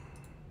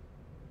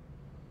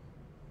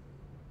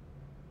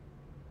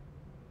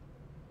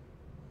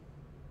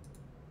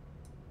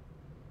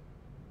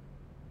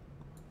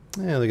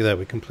 Yeah, look at that.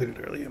 We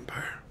completed early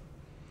empire.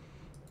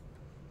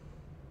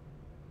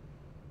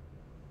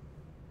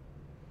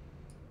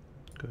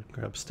 Good.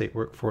 Grab state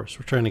workforce.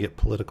 We're trying to get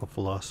political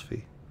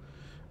philosophy,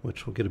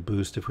 which will get a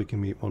boost if we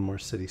can meet one more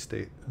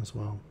city-state as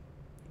well.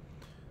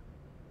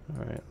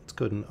 All right, let's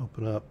go ahead and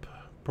open up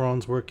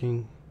bronze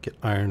working, get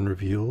iron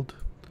revealed.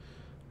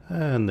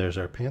 And there's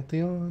our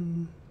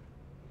pantheon.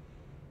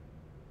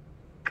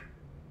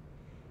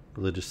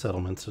 Religious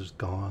settlements is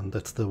gone.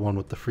 That's the one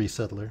with the free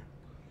settler.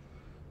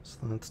 So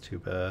that's too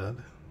bad.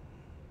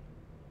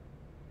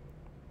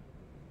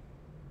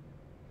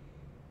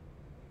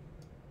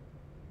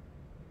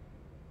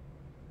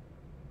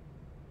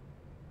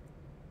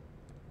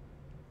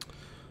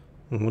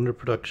 Wonder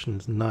production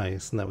is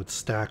nice, and that would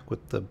stack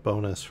with the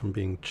bonus from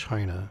being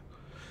China.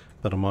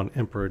 But I'm on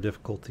Emperor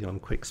difficulty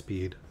on quick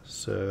speed,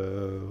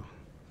 so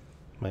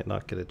might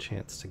not get a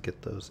chance to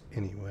get those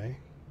anyway.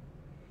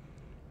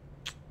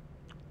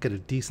 Get a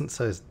decent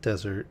sized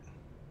desert,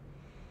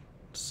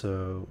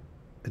 so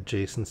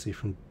adjacency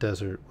from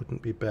desert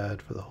wouldn't be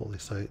bad for the holy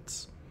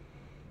sites.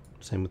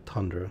 Same with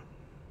tundra.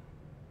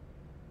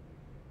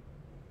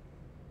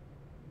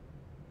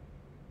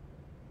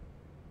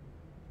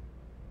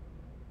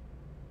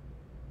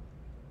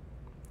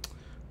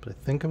 But I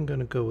think I'm going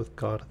to go with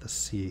God of the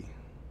Sea,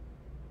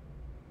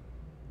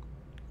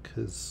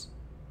 because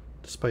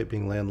despite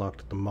being landlocked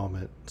at the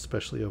moment,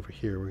 especially over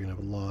here, we're going to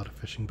have a lot of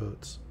fishing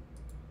boats.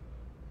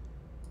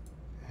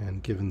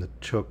 And given the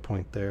choke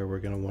point there, we're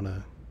going to want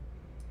to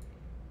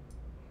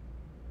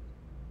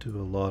do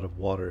a lot of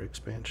water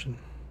expansion.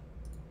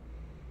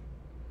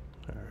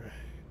 All right.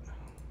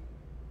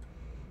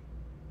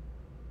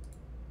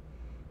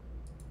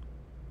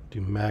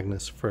 Do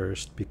Magnus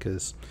first,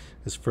 because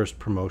his first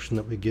promotion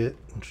that we get,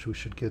 which we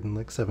should get in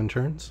like 7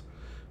 turns,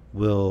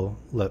 will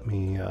let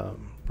me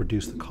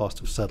reduce the cost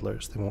of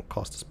settlers. They won't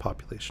cost us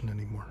population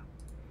anymore.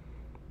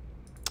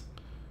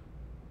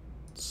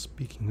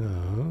 Speaking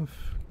of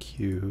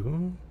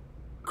Q,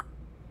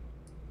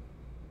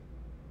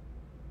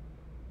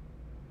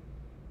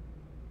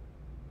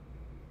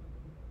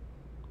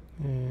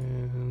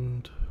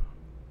 and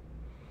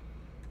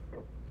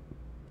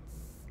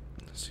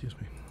excuse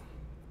me,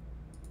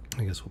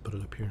 I guess we'll put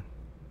it up here.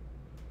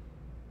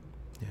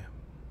 Yeah.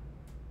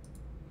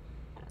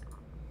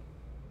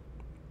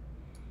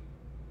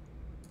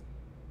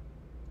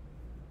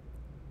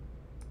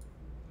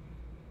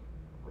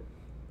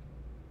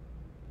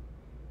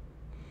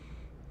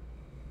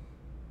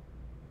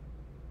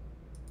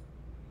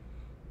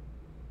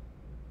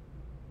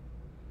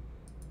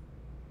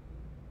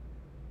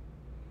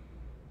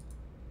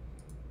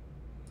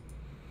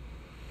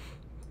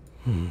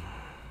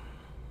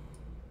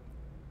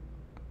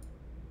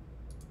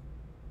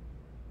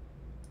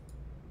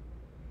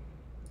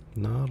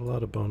 Not a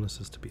lot of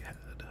bonuses to be had.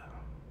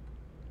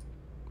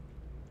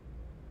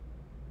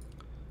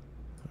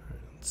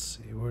 Alright, let's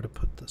see where to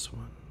put this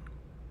one.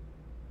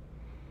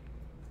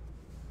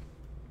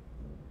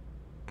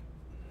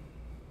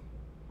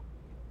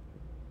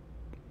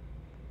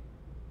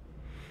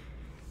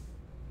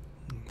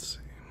 Let's see.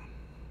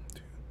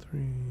 2,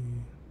 3.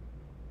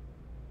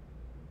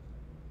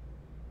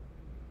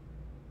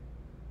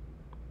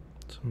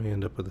 So I may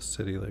end up with a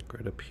city like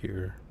right up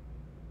here.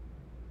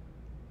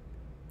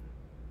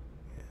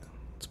 Yeah,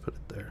 let's put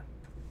it there.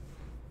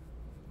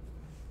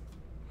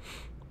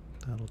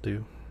 That'll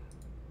do.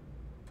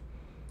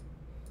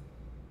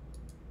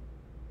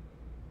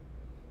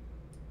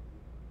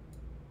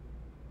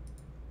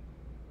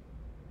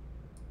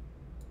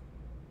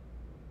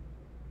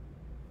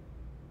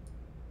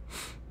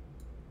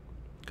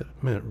 Gotta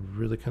admit,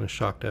 really kind of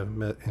shocked I haven't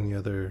met any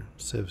other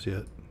civs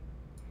yet.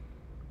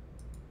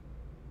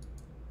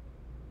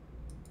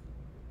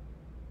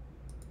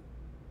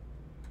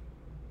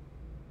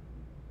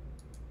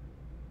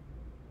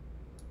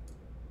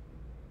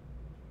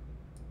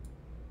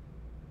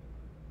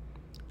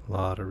 A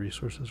lot of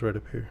resources right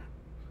up here.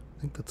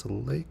 I think that's a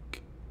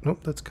lake. Nope,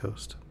 that's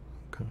coast.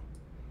 Okay.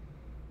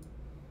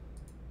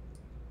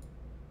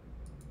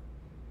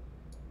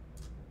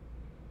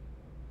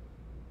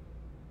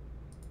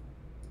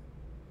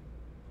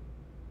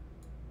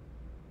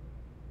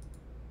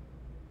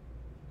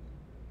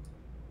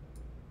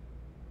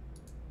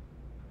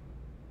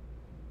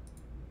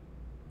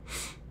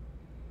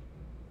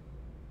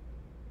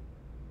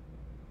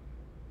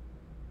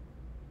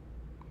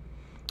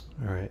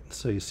 Alright,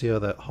 so you see how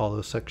that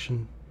hollow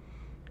section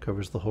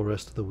covers the whole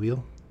rest of the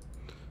wheel?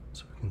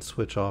 So we can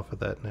switch off of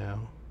that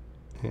now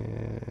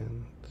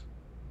and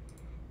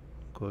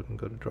go ahead and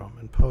go to drama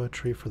and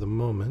poetry for the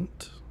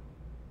moment.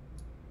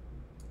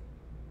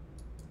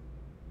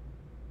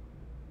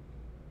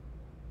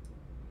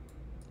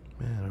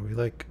 Man, are we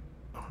like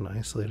on an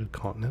isolated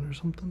continent or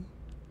something?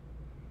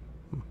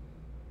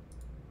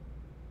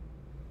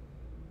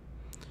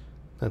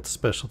 That's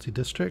specialty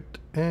district,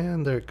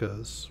 and there it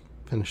goes.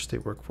 Finished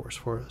state workforce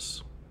for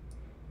us.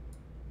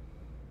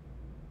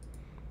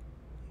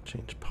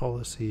 Change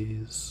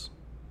policies.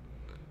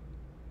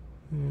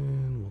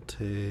 And we'll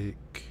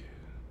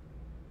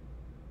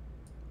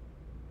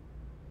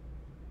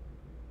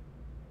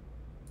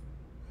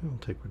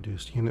take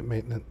reduced unit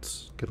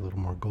maintenance, get a little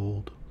more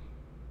gold.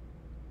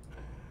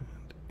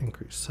 And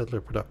increase settler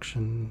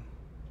production.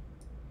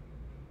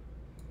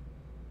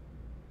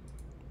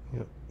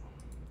 Yep.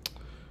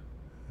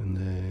 And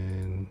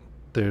then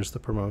there's the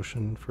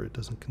promotion for it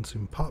doesn't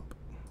consume pop.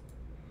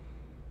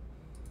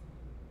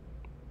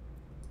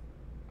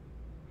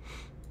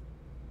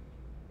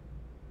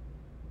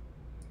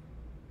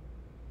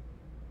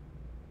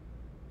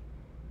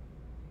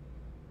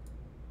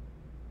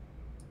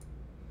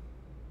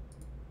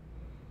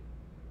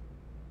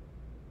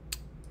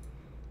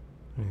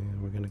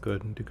 And we're going to go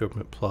ahead and do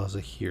government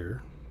plaza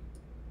here.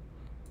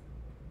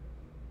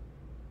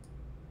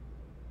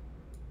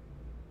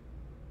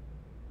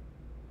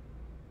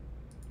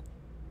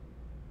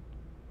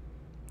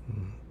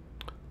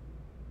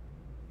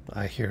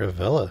 I hear a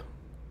Vela.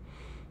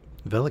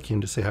 Vela came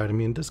to say hi to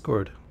me in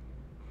Discord.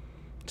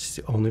 She's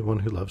the only one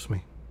who loves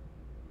me.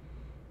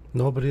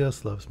 Nobody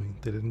else loves me.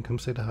 They didn't come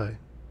say hi.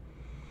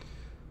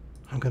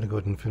 I'm going to go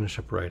ahead and finish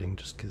up writing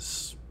just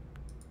because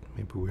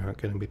maybe we aren't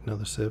going to meet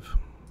another civ.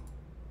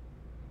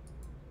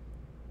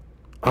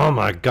 Oh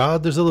my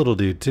god, there's a little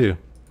dude too.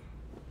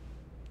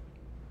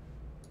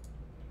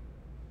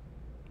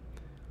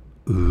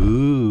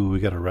 Ooh, we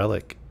got a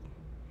relic.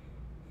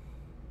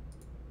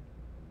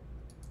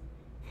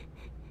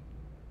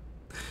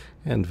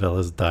 And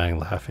Vela's dying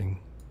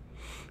laughing.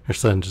 Her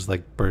son just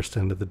like burst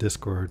into the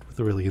Discord with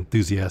a really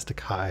enthusiastic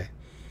hi.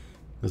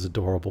 It was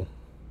adorable.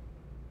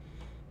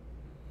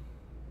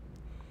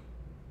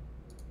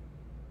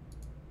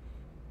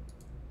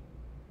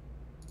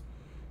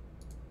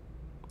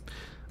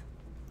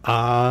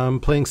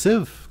 I'm playing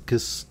Civ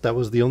because that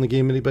was the only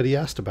game anybody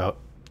asked about.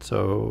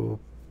 So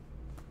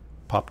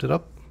popped it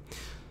up.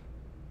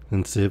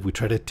 And Civ, we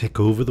try to take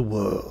over the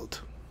world.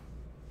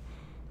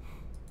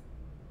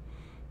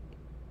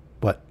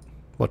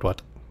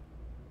 What?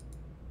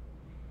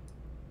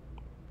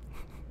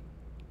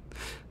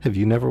 Have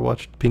you never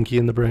watched Pinky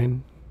and the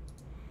Brain?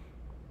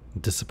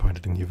 I'm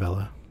disappointed in you,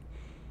 Vela.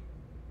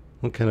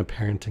 What kind of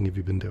parenting have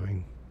you been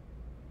doing?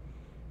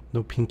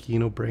 No Pinky,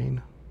 no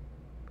Brain?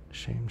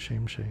 Shame,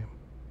 shame, shame.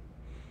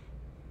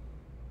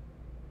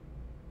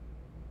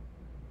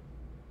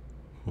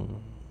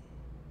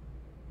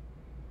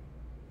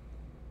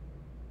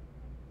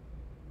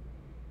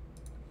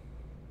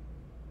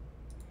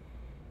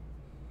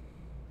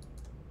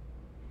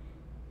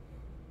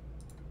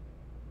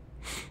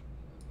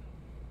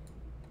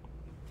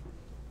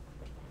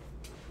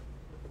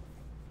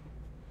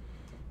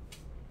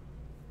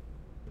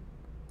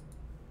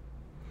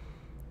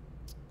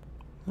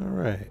 All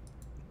right.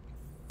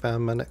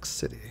 Found my next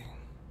city.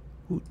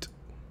 Woot.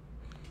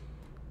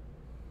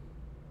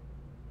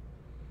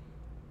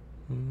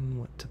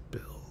 What to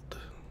build?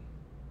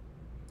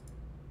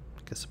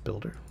 I guess a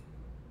builder.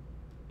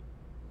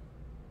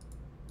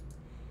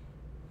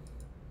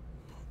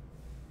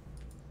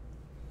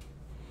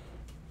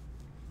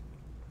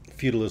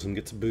 Feudalism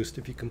gets a boost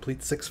if you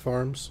complete 6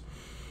 farms,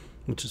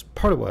 which is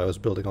part of why I was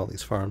building all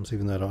these farms,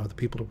 even though I don't have the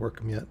people to work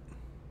them yet.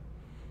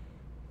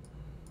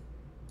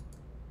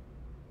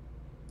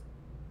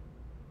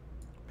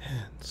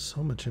 Man,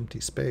 so much empty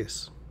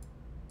space.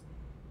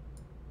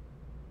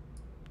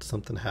 Did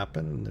something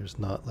happen and there's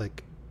not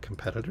like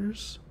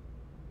competitors?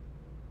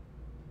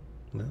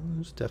 No,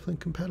 there's definitely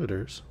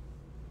competitors.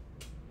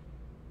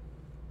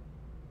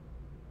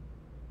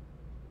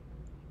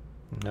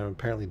 And I'm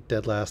apparently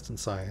dead last in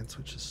science,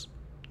 which is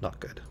not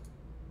good.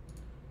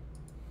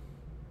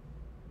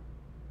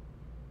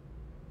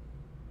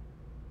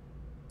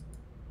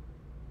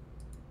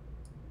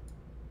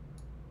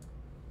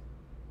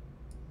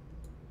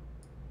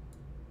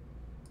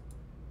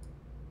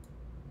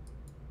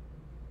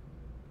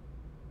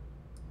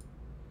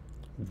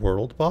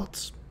 World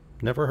bots?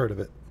 Never heard of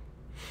it.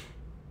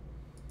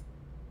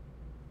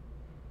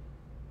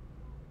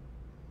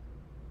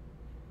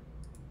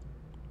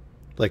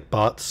 Like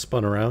bots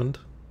spun around?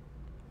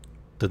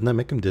 Doesn't that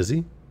make him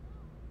dizzy?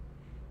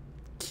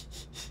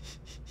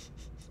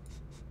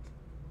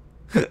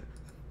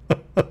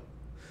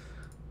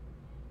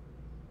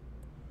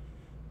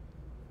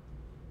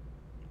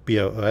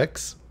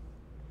 BOX?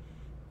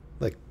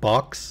 Like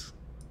box?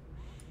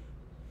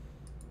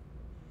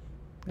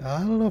 I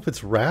don't know if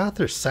it's wrath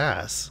or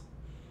sass.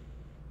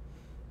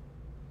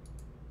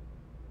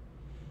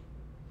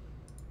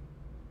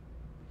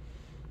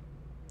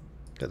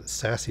 Got his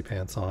sassy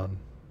pants on,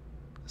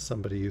 as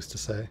somebody used to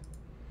say.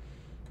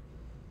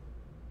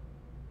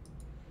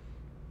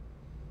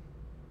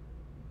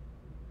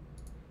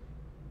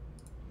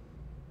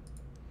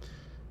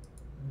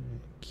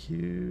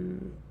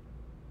 Q.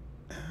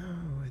 Oh,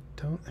 I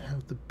don't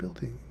have the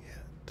building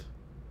yet.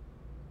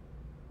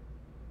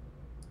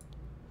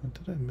 What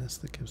did I miss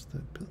that gives the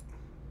building?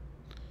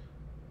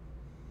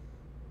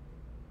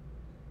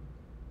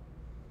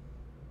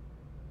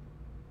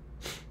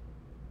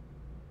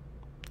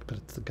 But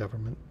it's the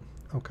government.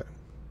 Okay.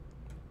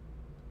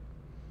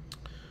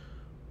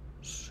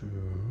 So,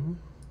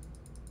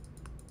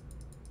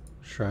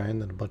 shrine,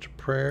 then a bunch of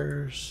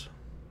prayers.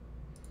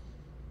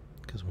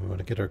 Because we want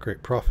to get our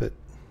great prophet.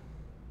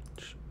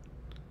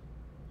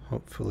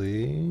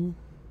 Hopefully,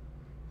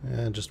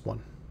 just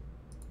one.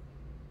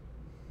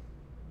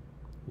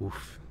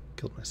 Oof,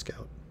 killed my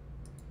scout.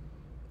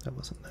 That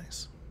wasn't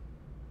nice.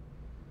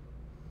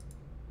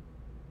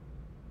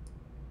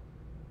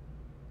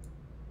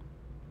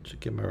 Should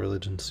get my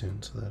religion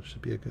soon, so that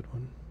should be a good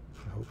one,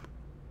 I hope.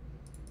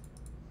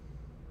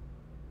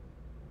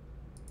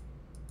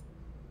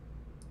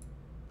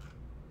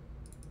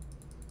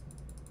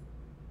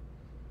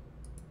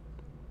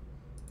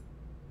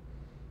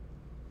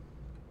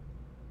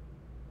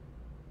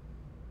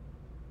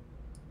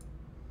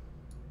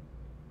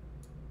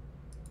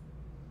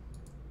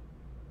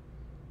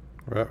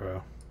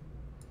 Ruh-roh.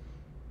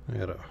 I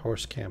got a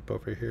horse camp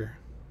over here.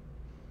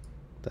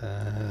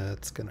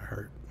 That's gonna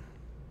hurt.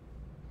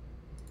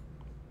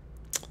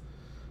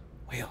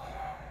 Wheel.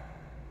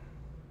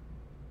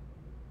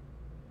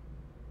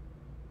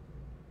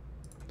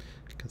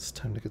 I guess it's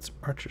time to get some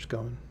archers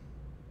going.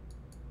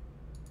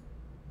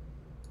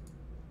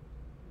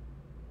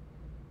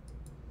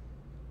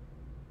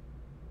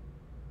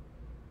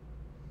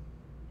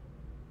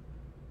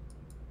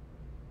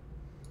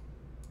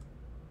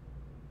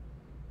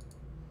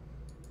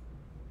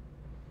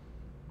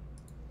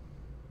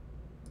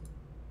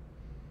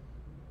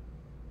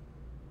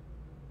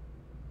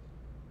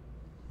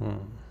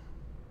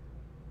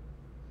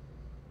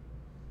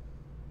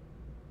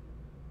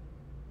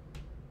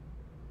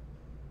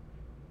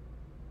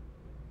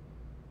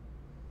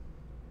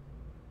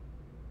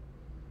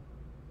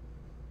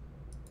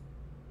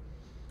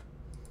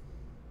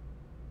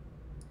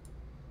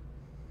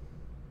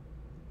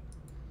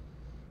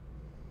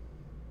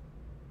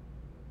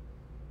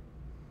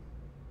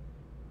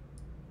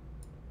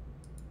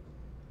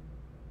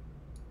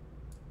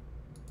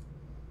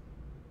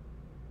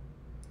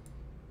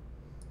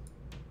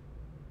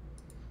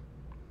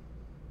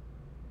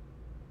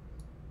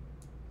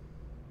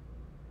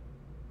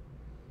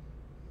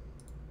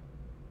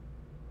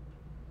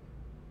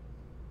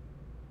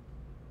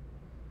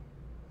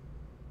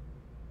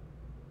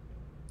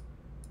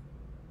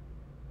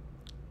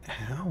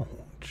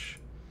 Ouch.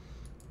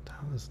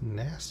 That was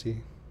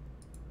nasty.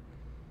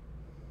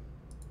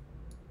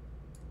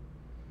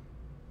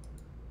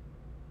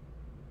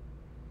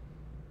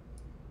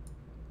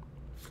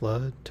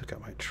 Flood took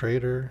out my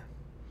trader.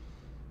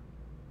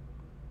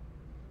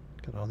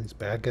 Got all these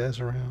bad guys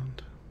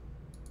around.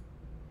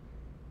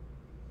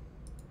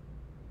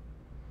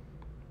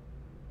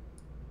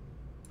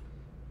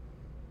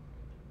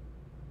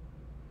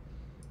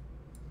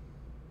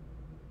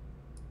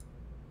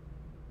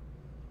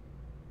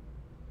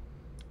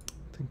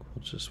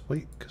 We'll just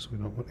wait because we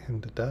don't want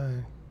him to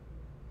die.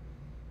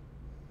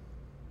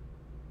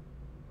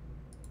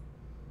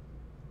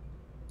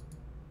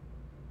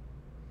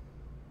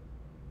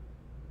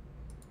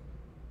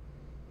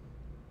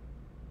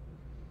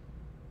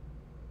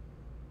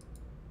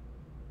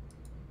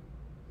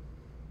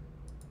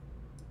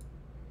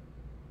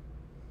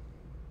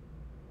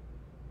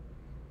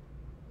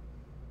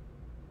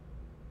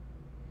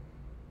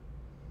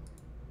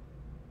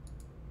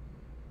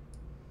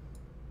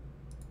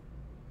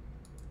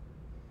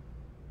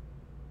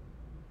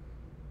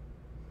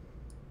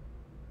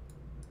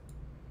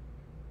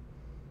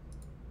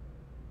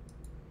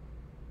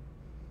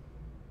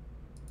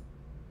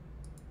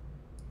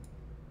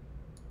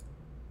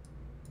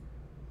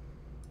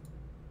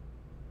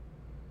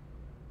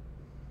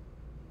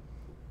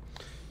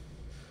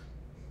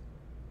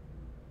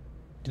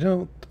 You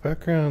know, the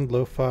background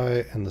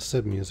lo-fi and the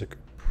sib music are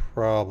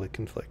probably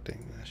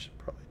conflicting. I should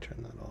probably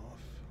turn that off.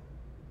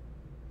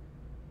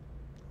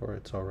 Or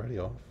it's already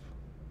off.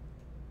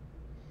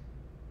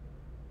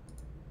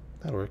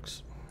 That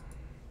works.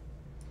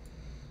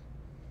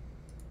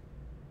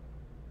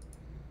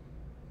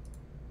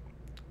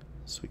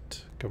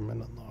 Sweet.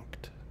 Government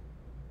unlocked.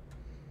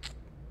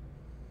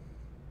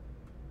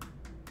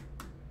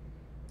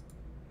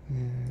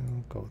 Yeah,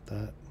 we'll go with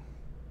that.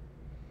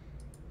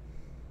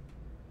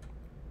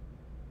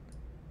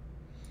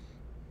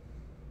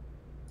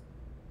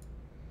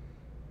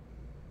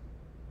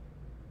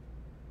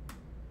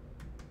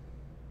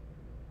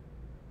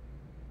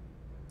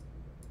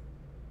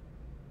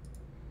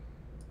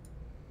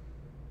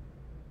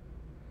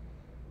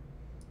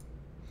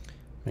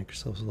 Make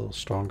yourselves a little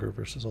stronger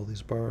versus all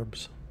these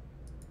barbs.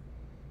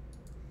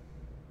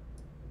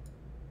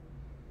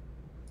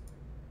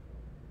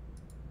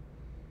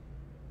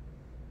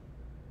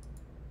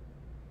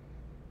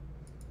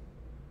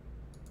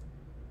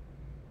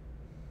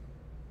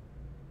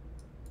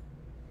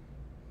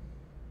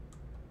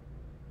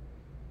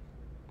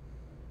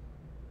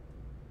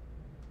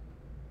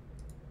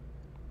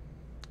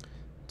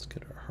 Let's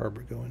get our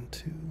harbor going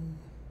too.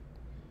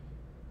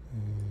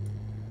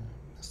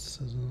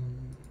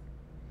 Mysticism.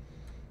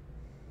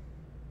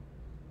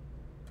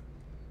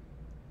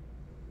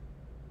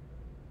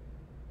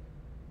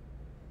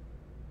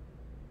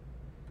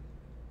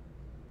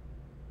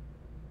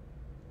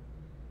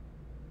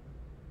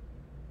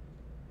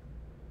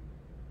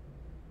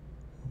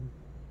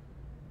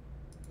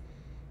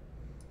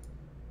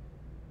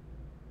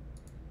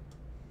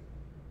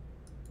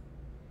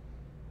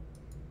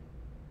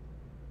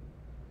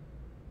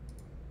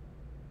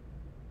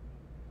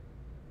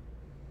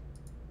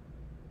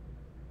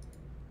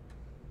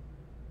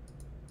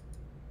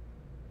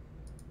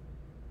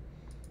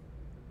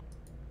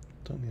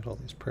 Don't need all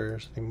these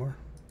prayers anymore.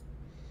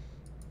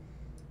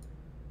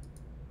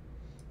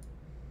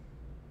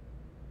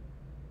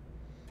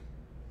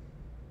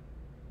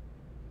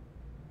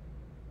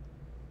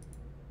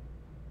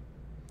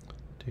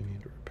 Do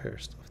need to repair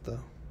stuff though.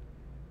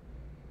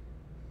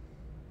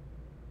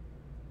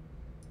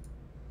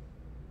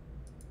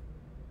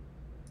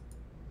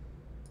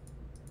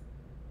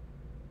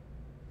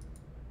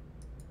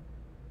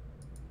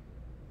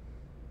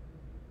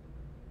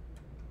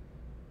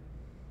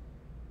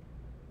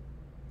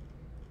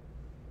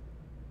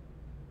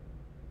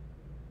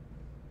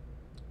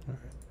 All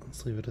right,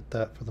 let's leave it at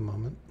that for the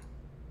moment.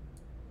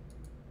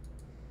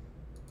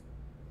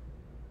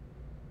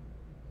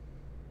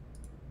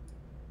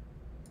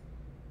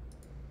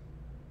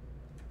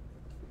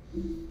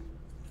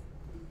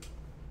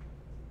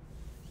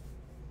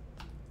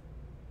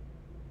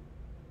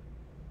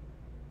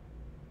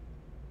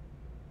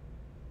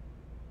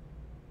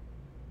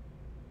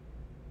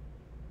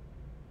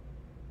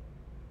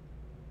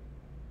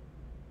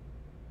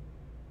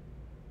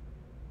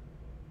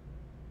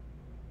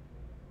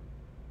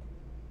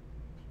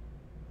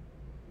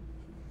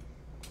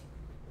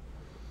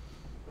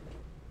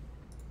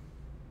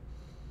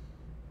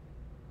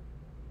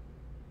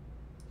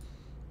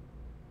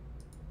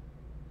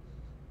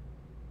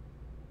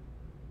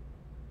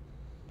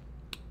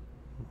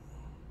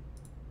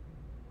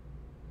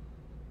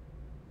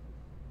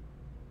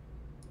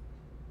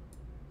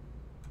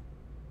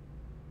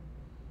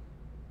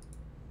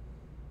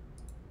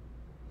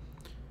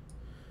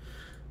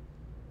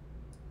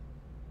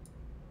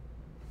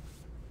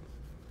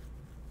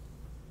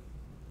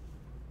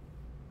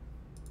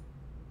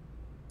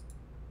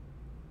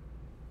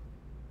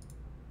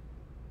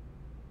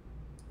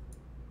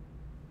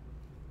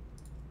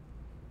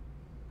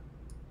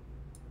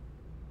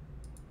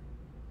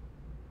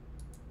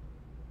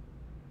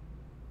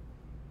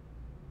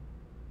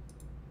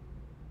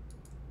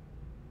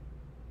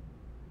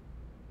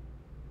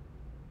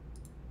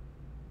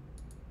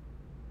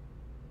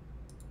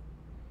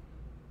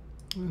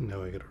 And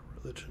now I get a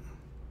religion.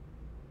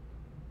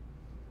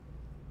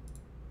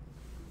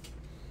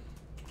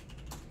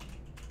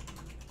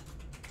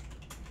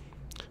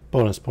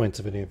 Bonus points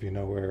if any of you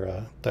know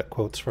where that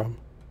quote's from.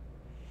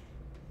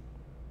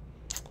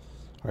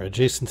 Our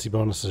adjacency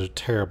bonuses are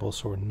terrible,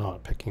 so we're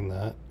not picking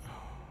that.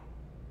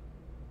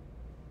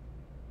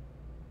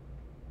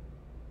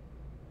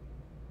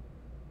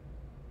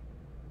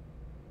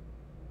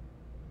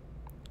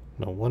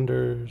 No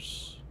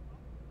Wonders.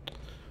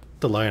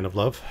 The Lion of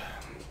Love.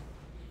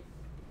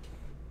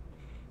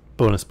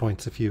 Bonus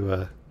points if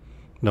you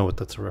know what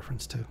that's a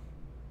reference to.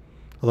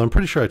 Although I'm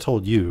pretty sure I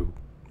told you,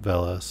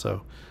 Vela,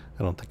 so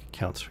I don't think it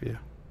counts for you.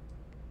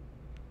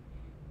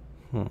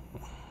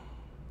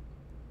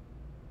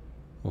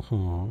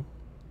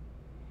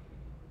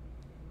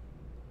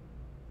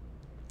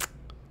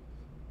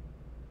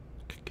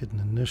 Could get an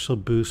initial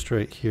boost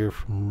right here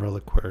from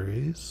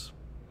Reliquaries.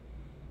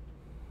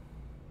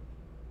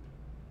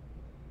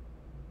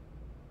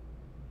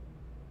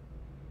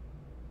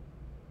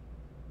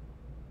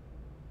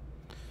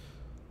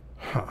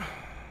 Huh.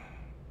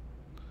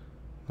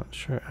 Not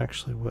sure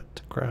actually what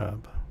to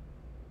grab.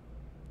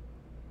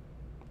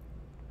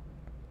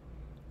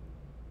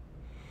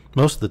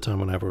 Most of the time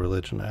when I have a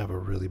religion, I have a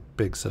really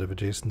big set of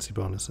adjacency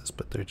bonuses,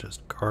 but they're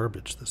just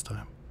garbage this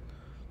time.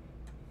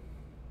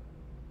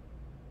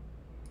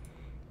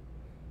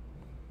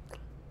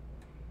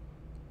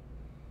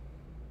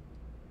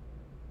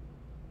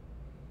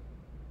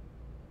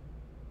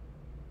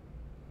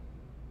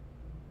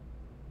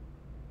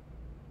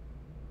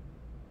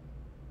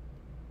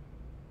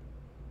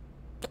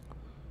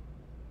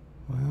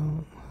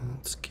 Well,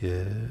 let's get...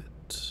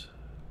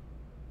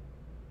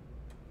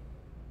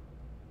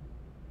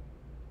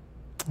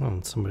 Oh,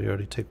 did somebody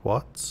already take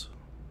Watts?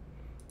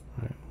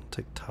 Alright, we'll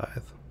take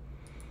Tithe.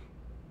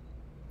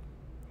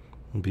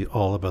 It'll be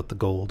all about the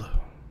gold.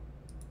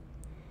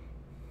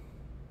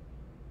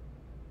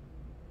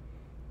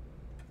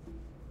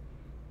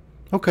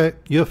 Okay,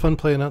 you have fun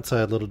playing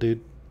outside, little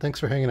dude. Thanks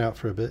for hanging out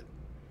for a bit.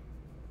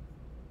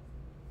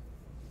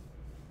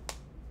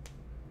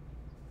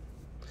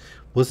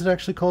 Was it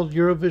actually called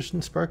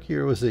Eurovision Sparky,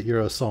 or was it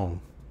Eurosong?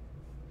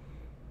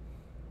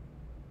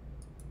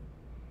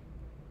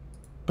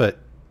 But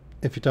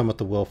if you're talking about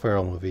the Will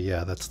Ferrell movie,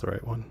 yeah, that's the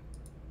right one.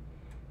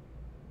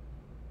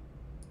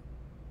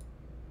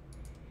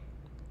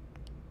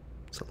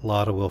 There's a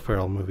lot of Will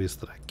Ferrell movies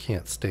that I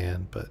can't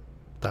stand, but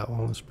that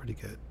one was pretty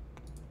good.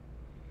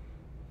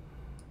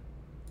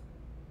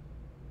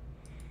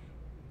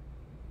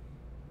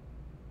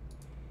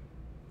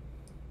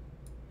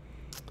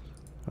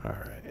 All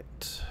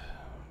right.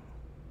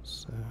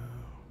 So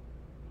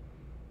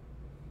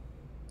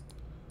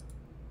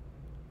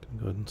can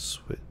go ahead and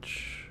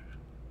switch,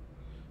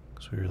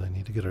 because we really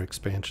need to get our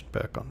expansion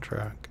back on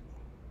track.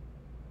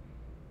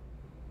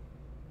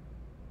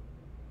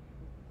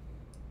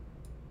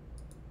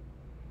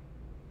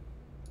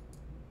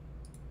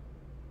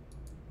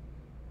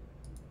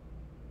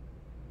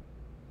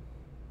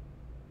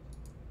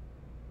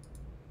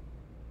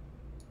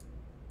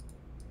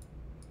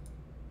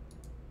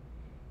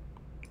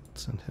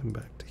 Send him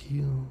back to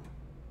heal.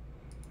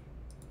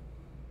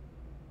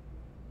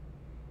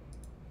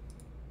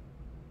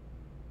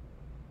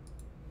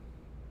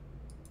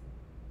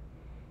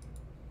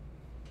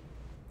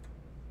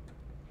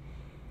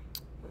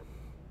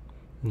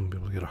 We'll be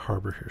able to get a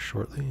harbor here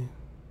shortly.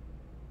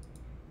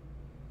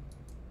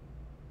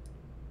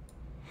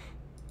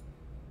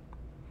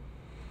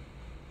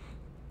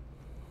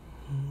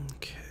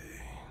 Okay.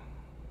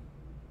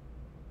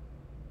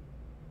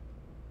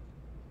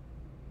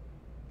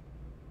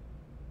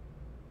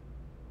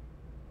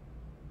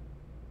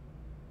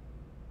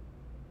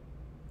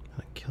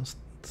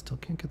 Still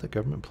can't get the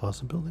government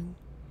plaza building?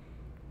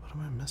 What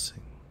am I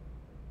missing?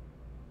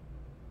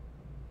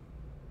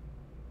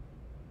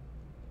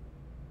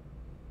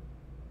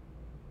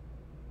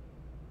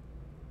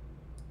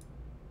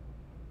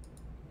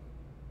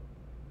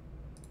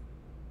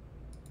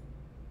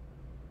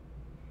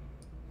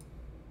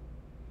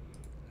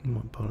 And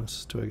what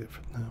bonuses do I get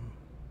from them?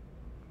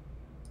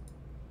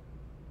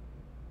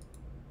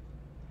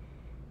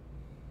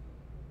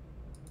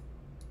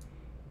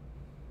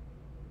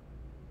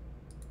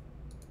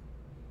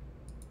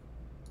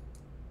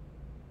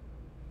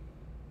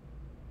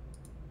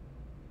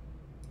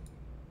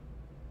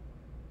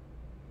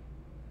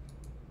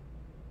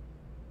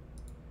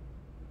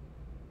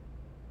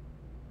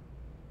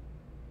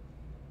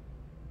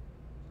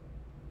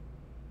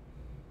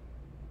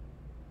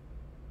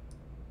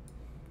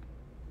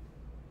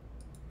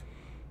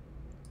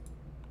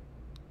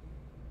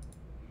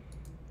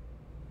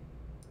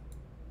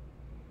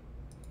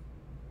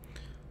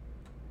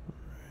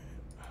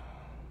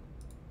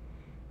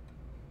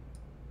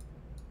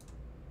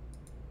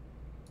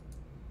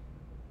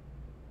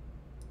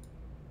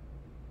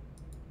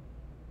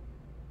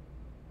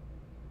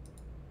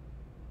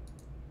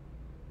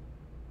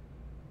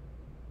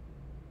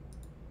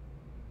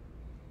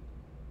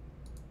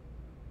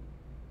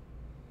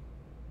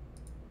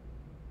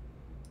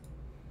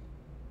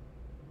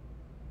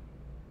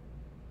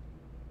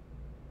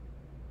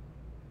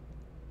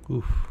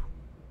 Oof.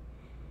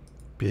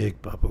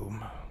 Big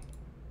baboom.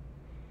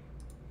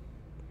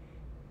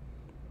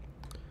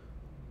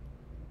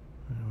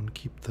 I want to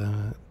keep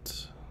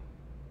that.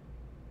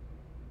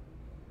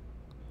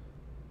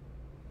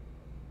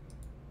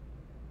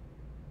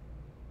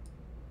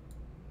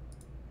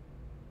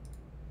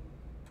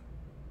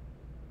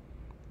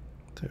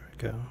 There we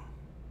go.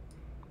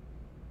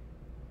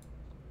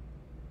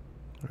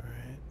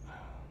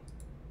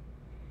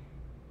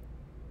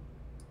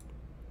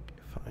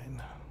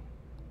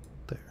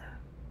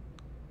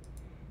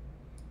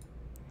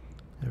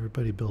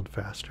 everybody build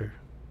faster.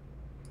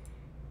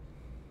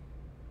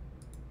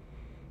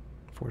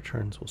 4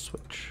 turns will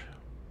switch.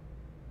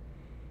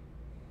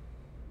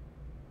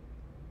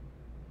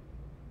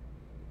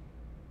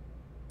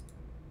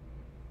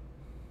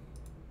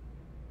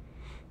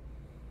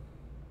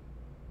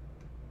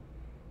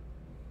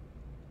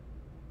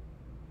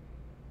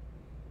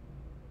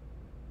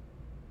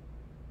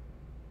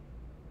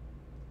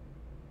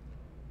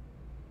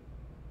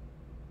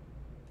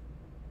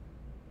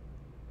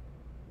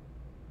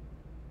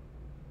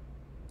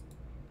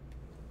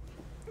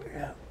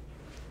 Yeah.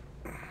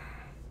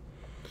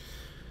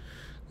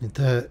 Need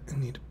that. I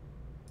need to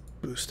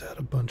boost out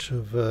a bunch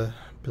of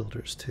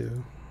builders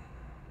too.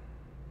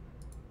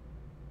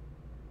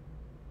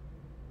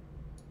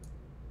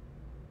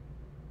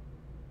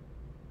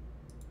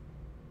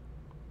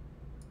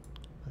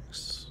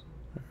 Nice.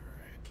 All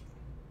right.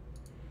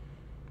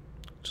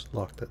 Just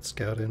lock that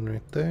scout in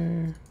right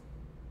there.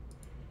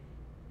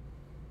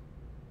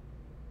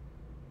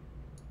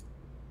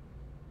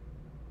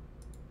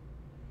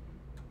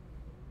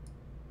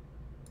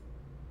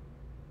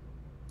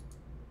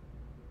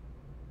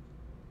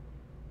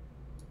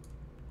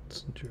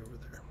 Send you over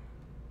there.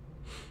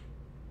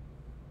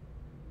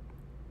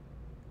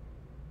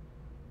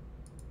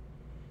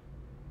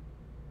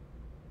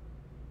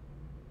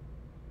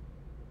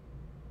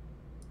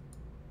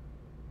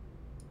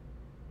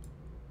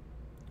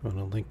 I want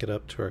to link it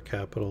up to our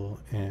capital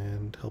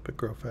and help it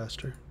grow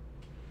faster.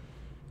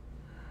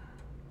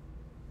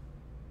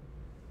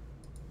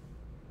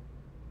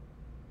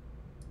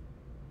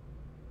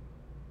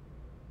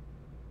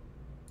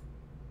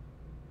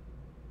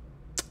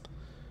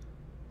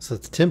 So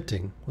it's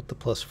tempting with the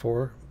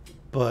 +4,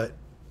 but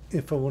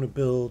if I want to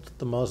build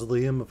the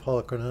mausoleum of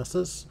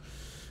Holocarnassus,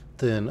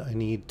 then I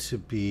need to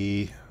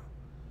be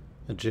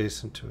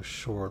adjacent to a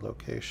shore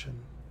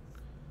location.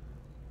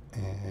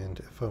 And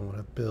if I want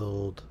to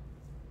build,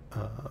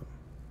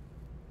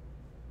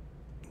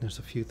 there's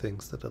a few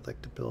things that I'd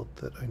like to build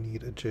that I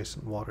need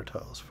adjacent water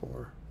tiles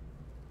for.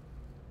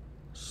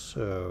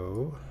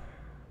 So,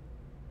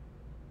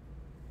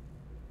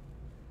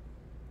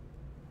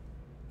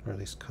 or at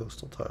least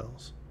coastal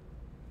tiles.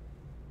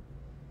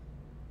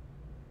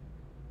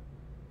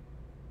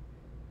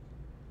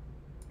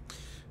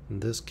 In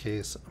this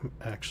case, I'm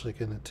actually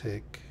going to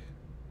take,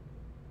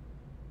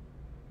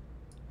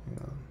 hang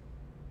on,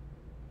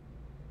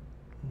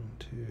 1,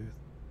 2,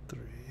 3,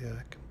 yeah,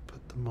 I can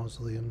put the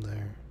mausoleum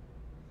there.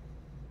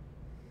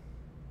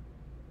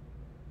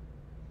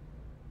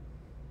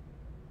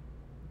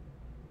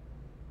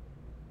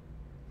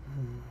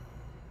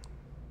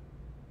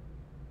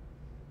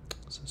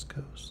 This is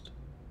coast.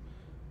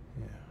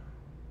 Yeah.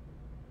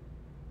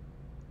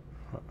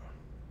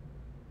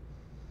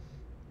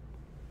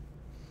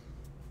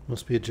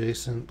 Must be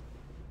adjacent,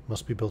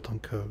 must be built on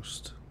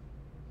coast.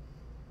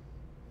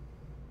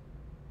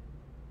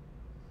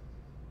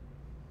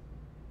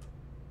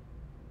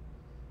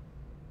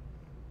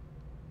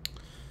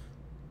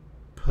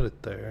 Put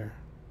it there.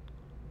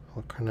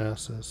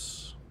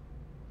 Holocarnassus.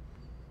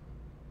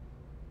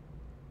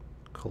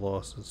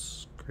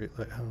 Colossus, Great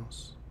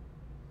Lighthouse.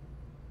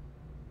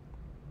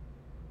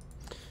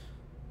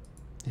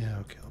 Yeah,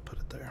 okay, I'll put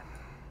it there.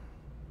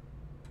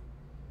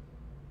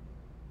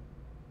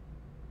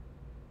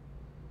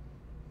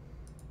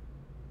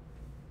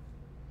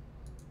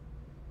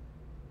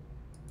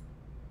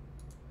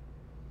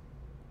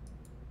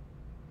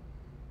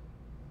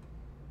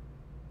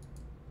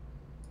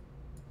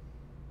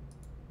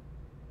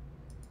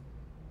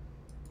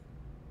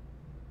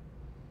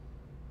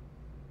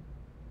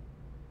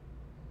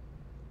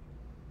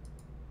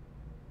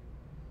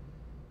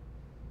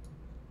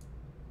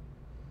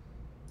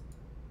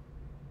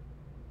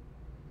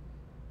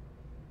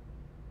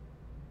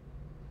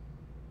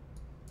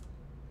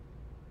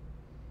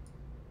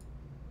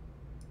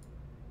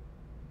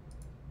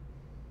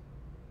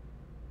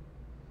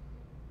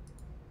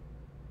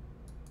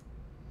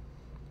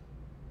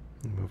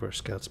 Move our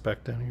scouts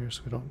back down here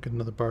so we don't get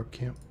another barb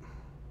camp.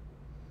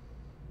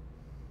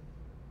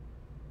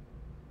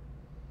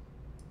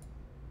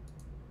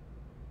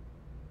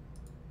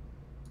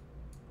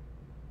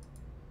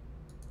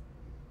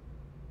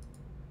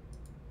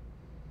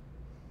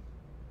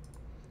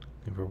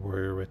 Leave our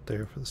warrior right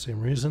there for the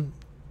same reason.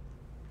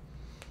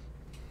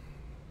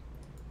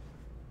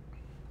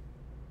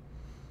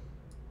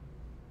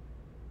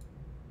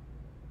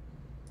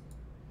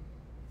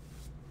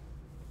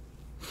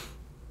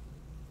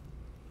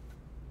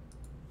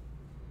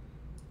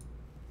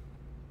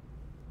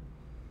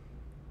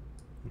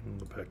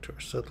 Go back to our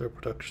settler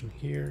production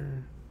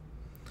here.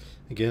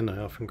 Again, I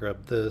often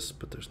grab this,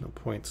 but there's no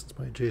point since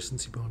my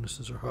adjacency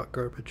bonuses are hot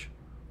garbage.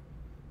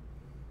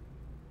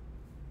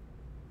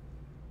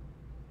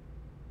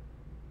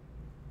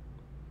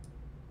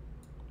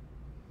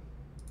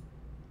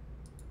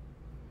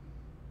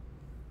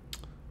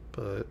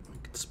 But we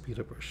can speed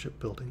up our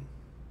shipbuilding.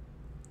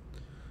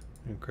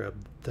 And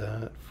grab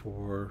that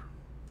for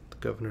the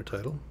governor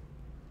title.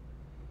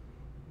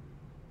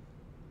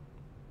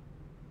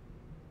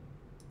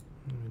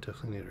 We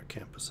definitely need our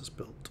campuses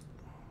built.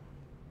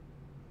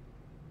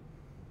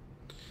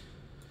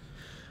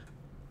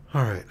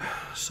 All right,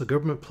 so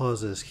Government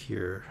Plaza is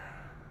here.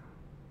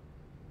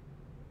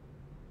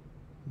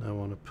 Now I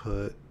want to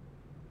put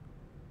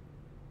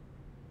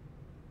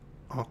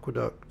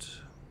aqueduct,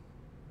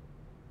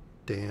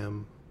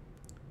 dam,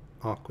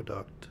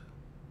 aqueduct.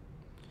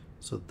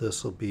 So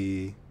this will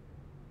be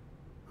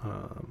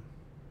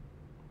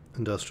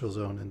industrial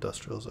zone,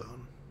 industrial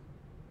zone.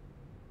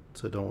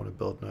 So I don't want to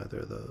build neither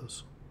of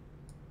those.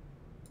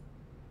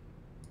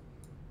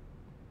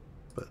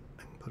 But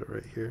I can put it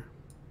right here.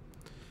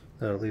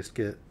 That'll at least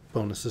get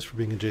bonuses for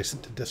being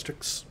adjacent to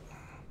districts.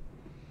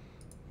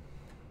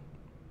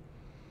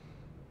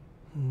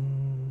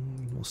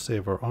 We'll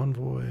save our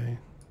envoy.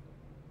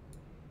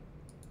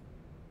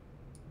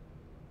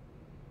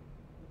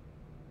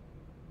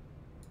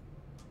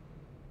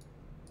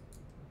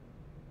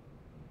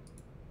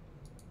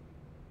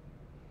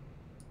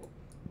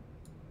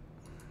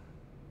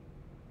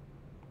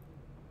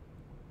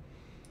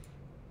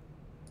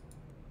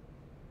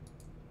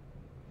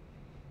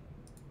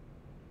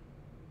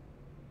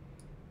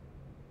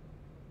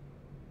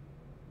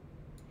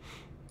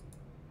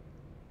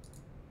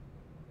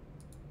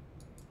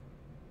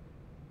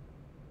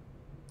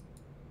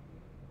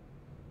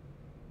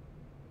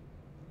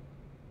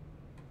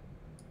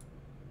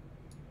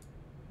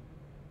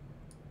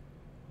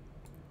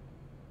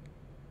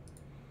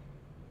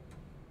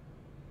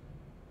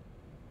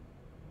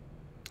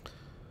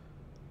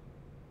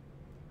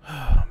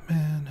 Oh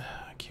man,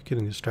 I keep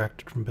getting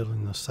distracted from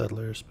building those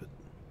settlers, but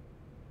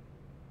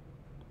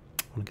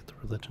I want to get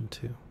the religion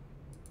too.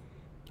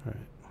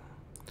 Alright,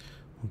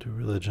 we'll do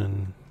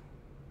religion,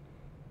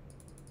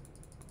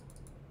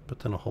 but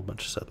then a whole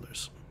bunch of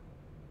settlers.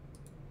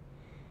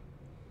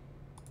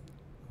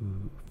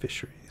 Ooh,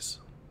 fisheries.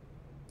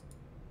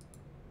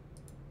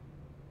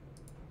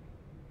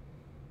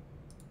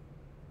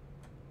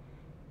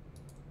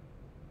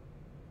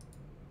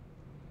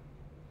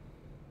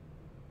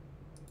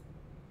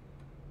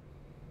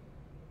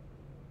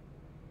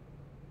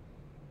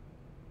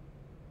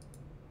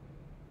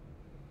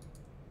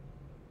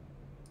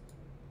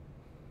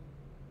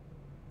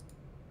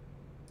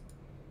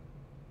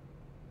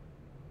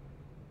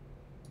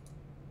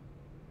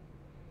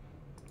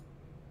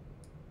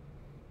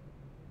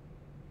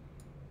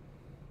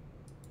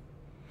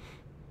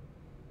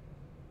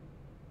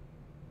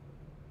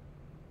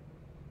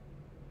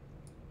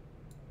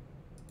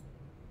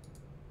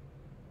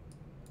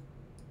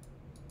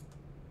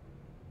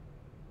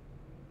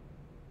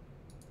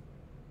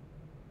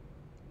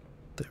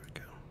 There we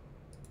go.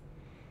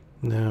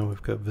 Now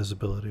we've got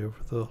visibility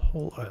over the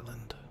whole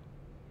island.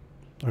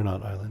 Or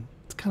not island.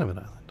 It's kind of an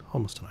island.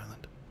 Almost an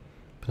island.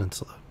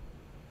 Peninsula.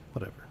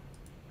 Whatever.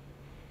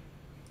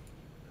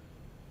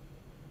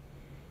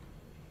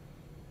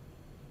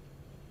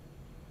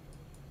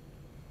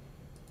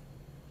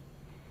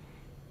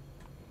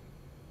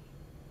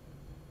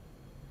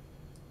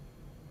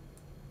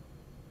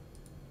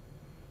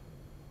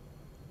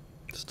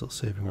 Still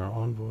saving our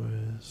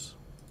envoys.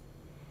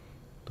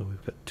 Though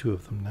we've got 2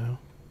 of them now.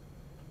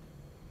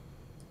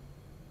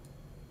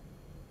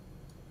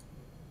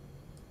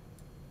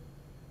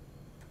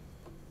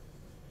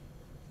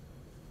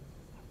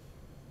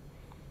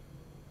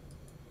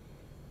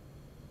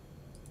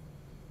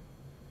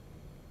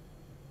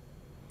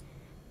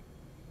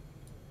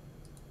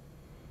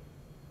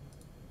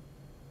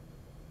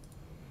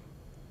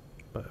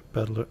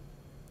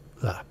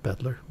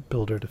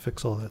 Builder to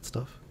fix all that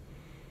stuff.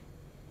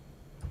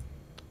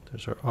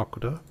 There's our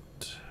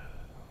aqueduct.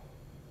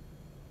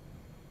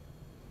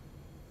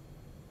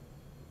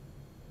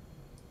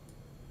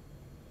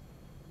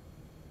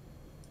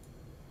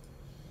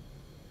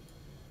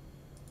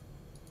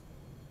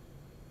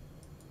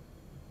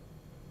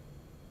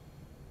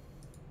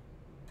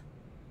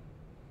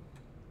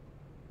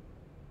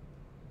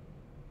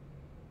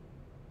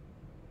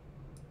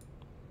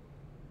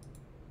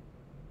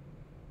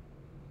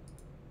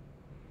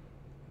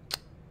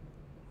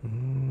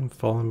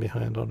 Falling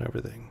behind on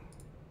everything.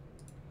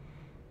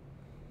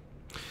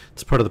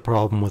 It's part of the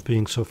problem with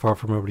being so far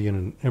from everybody in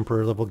an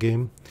Emperor level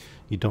game.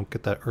 You don't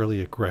get that early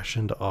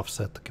aggression to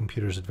offset the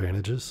computer's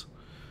advantages.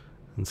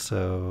 And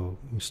so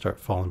you start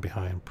falling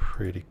behind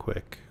pretty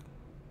quick.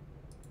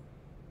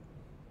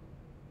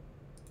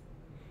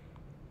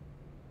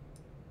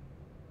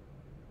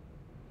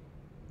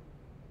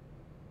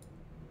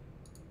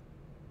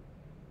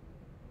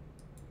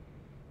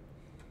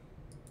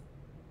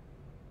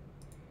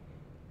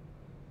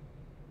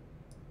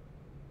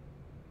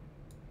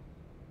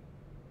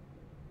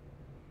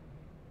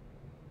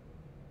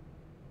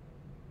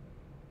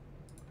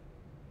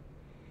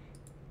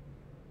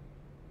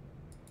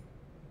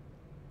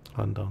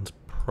 Undon's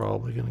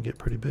probably going to get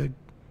pretty big,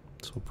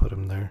 so we'll put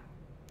him there.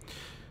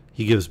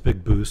 He gives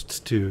big boosts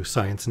to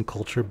science and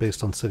culture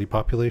based on city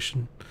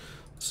population,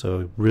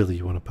 so really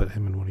you want to put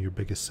him in one of your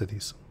biggest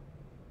cities.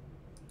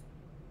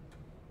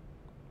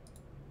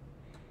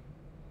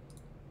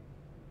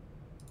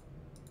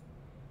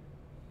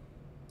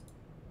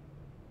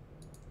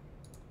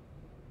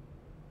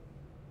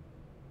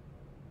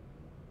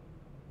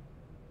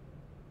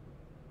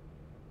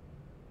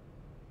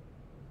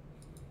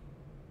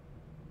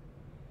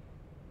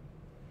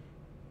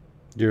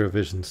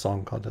 Eurovision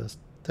Song Contest.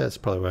 That's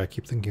probably why I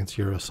keep thinking it's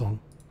Eurosong.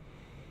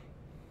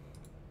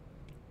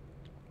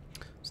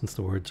 Since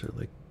the words are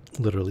like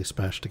literally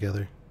smashed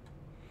together.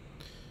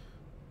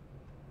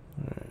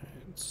 Alright,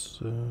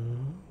 so.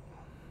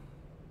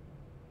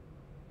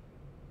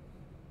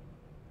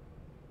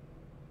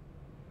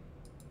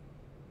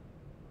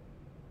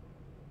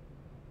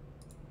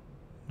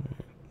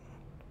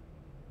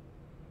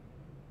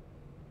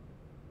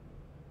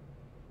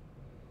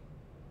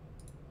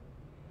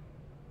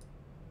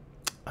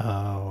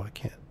 Oh, I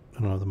can't.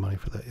 I don't have the money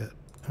for that yet.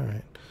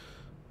 Alright.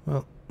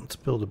 Well, let's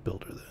build a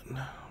builder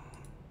then.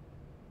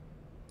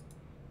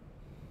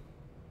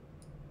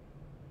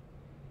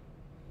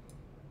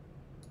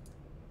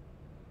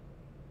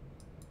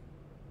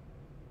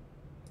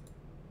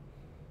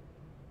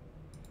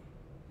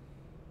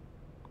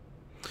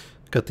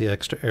 Got the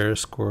extra error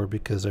score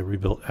because I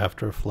rebuilt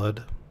after a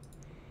flood,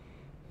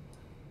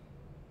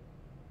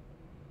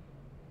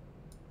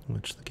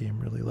 which the game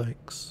really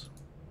likes.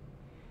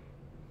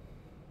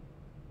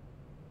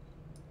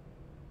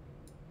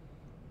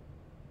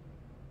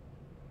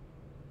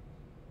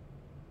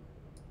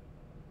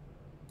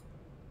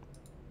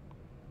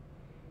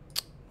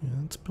 Yeah,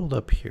 let's build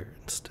up here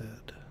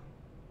instead.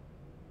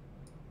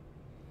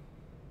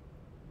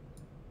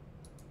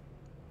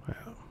 Wow,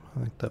 I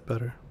like that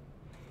better.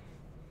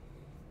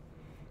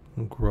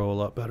 And grow a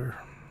lot better.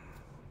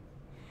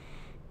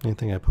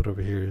 Anything I put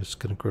over here is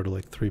going to grow to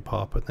like 3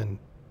 pop and then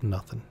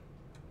nothing.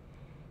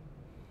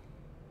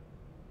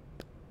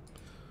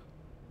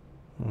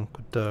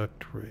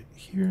 Aqueduct right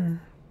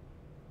here.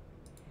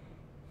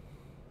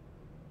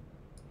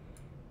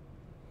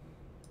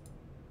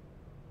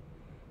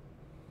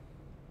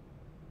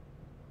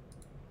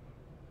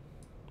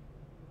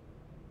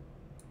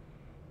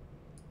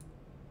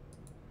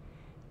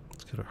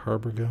 Let's get a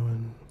harbor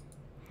going.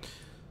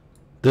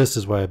 This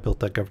is why I built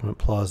that government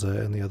plaza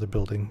and the other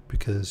building,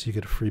 because you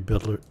get a free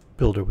builder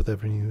with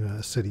every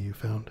new city you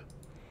found.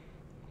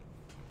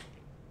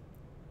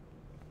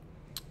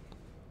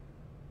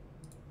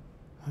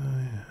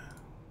 Yeah.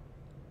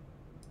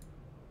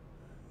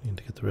 Need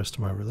to get the rest of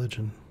my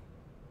religion.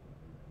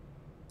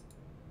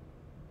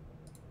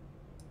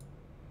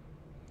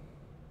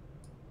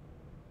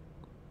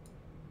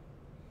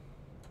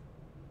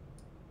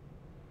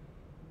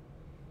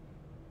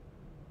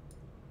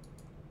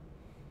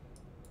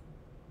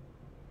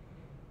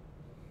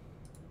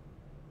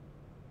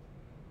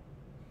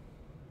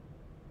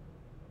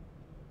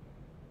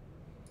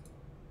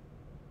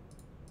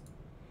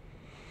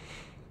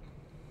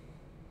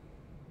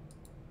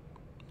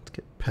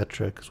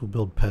 Petra, because we'll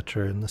build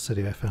Petra in the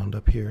city I found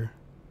up here.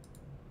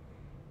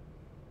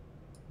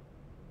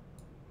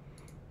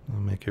 I'll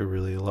make it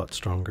really a lot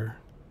stronger.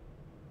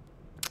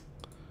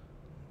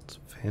 Let's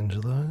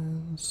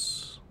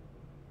evangelize.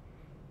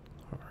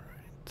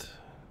 Alright.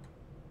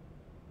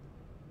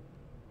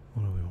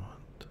 What do we want?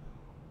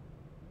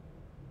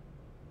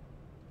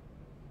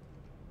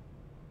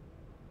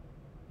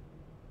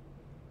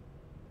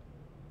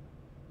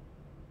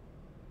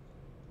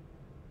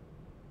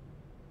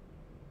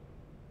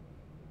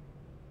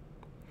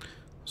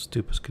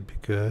 Stupas could be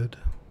good.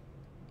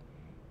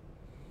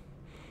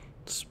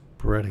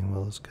 Spreading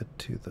will is good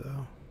too,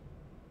 though.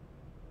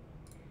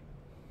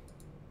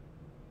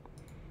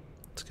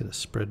 Let's get a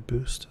spread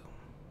boost.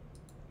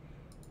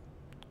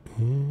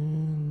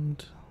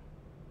 And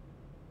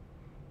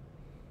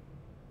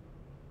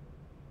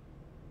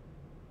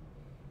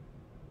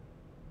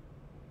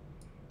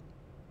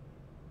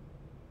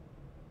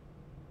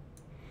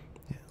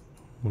yeah,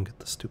 we'll get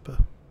the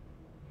stupa.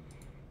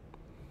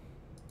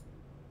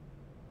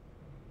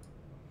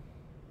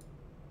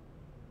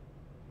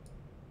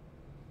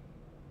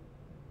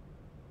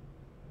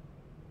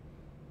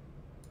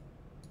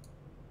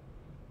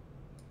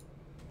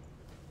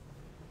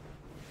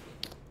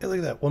 Hey, look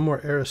at that. One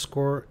more error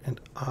score and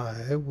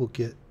I will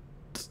get...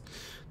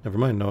 Never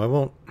mind. No, I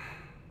won't.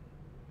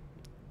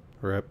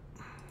 Rip.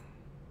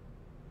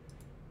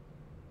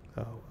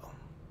 Oh, well.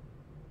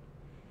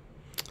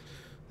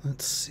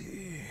 Let's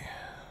see.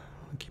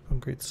 I'll keep on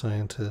great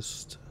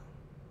scientist.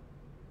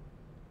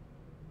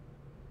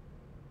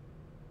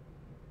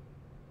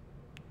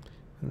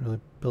 I haven't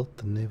really built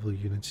the naval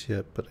units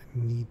yet, but I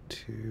need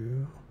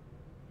to.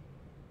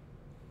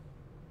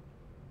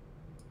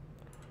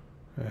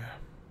 Yeah.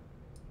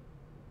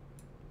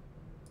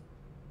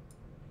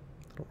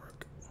 That'll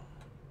work.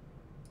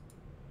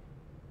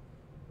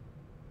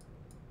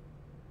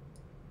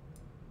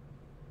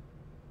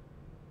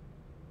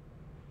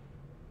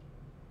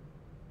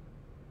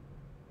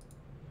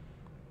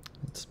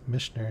 It's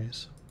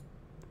missionaries.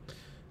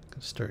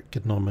 Gotta start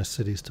getting all my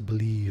cities to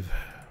believe.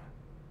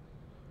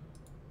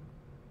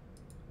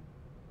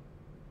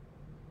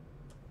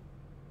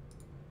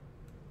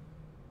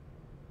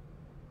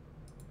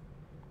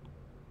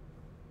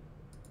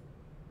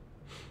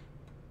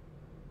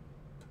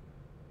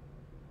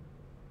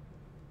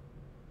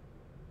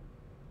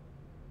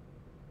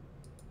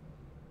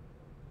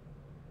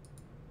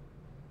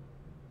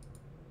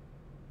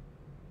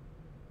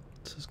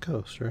 This is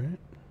coast, right?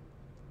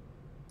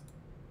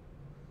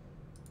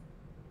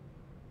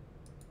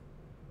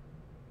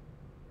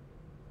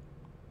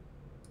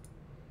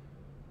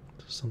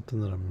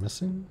 Something that I'm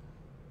missing?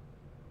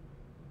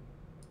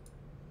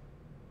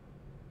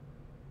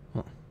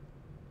 Huh.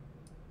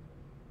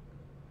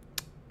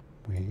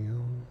 Well,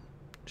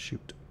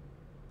 shoot.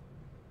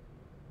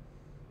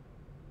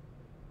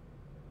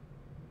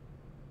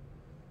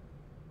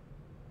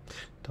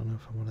 Don't know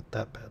if I want it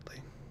that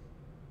badly.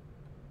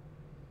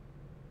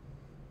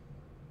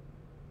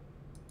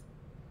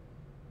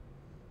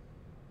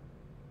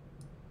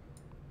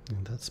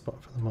 Need that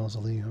spot for the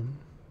mausoleum.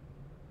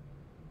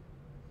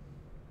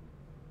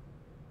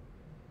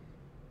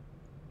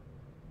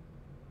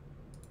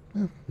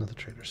 Oh, another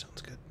trader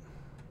sounds good.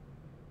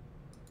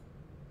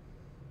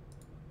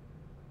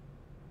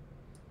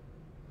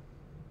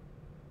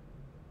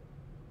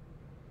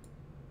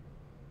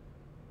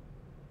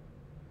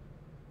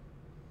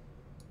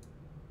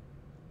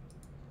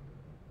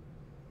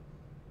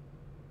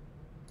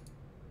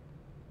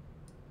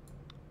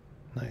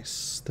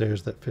 Nice.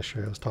 There's that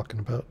fissure I was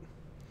talking about.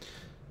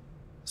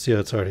 See how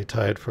it's already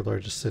tied for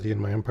largest city in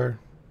my empire?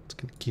 It's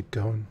going to keep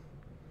going.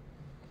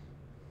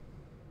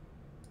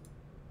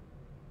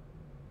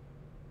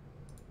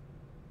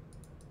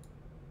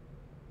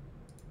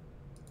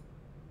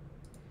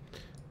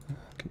 I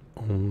can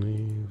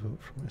only vote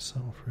for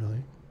myself,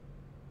 really.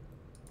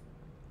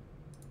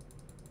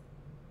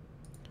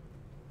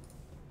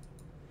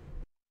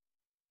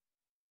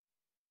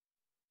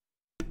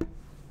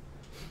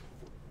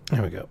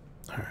 There we go.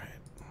 All right.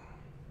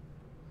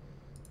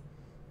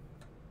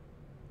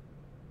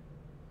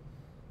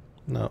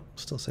 No,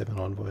 still saving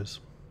envoys.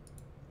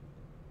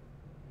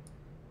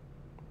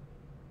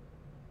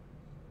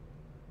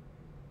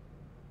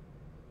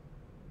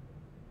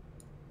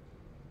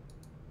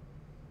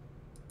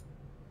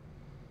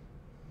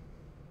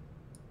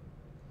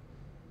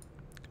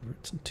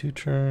 Converts in 2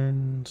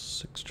 turns,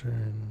 6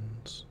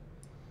 turns.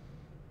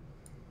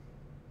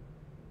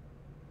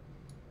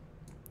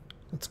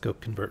 Let's go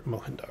convert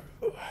Mohenjo.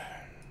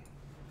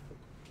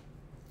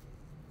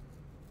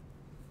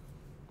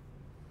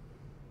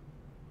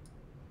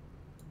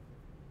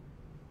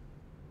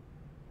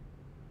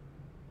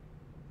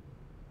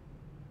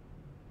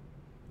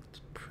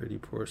 It's pretty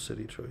poor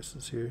city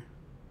choices here.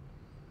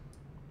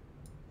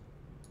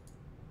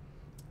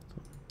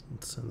 So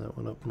let's send that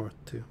one up north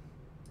too.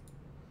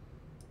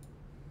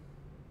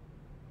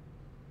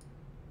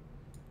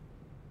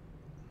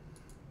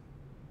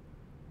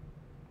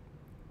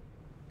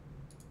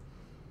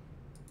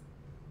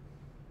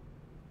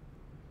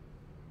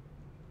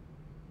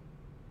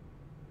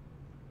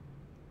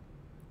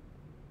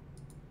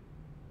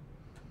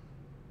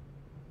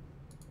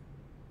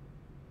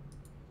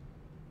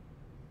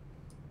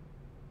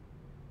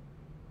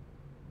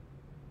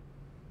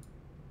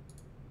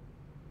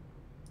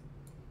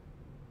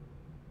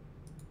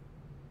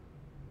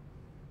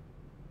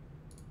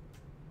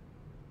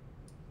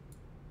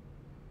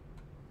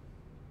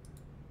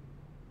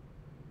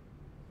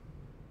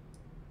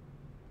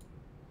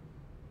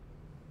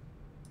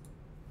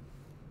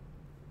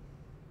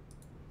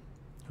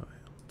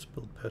 Let's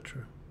build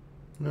Petra.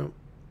 No.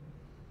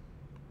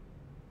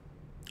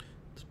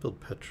 Let's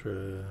build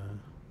Petra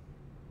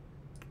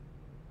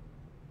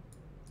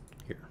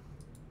here.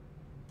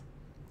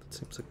 That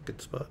seems like a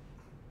good spot.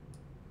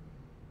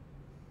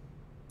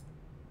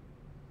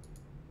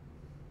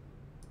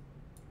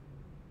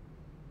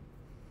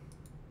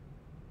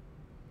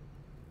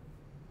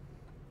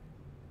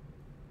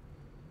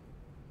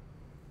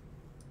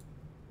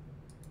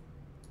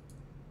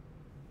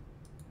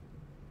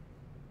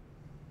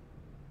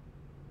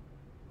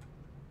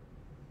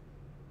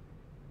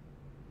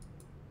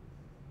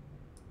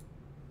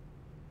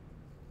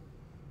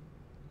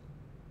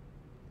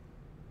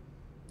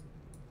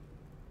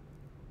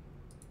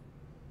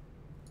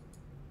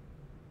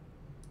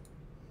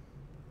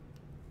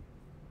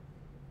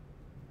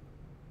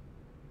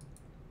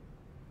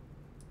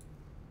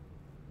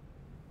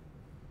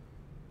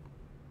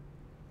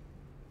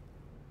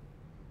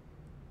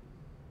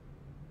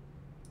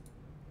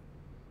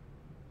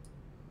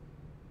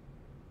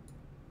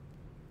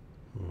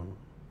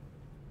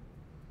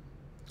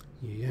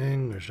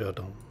 Yang or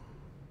Jadon?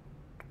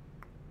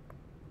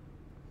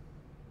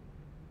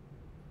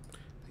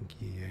 I think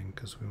Yang,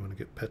 because we want to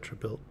get Petra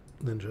built,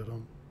 then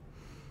Jadon.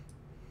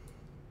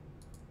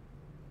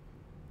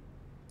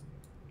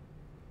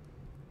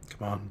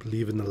 Come on,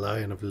 believe in the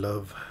lion of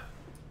love.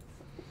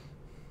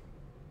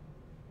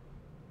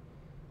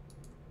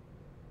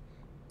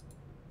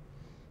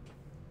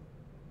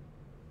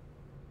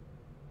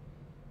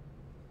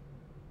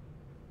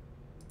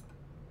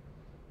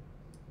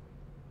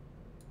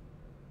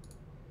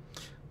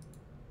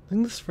 I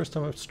think this is the first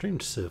time I've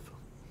streamed Civ.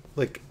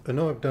 Like, I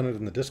know I've done it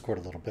in the Discord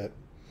a little bit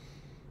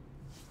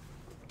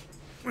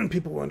when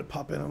people wanted to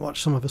pop in and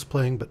watch some of us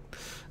playing, but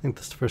I think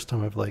this is the first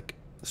time I've like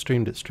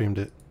streamed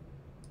it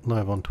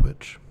live on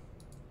Twitch.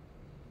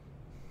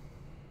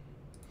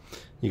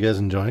 You guys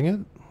enjoying it?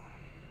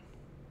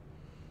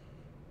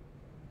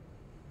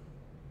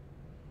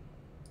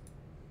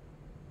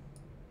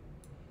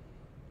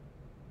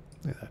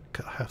 Yeah,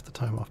 cut half the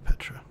time off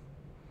Petra.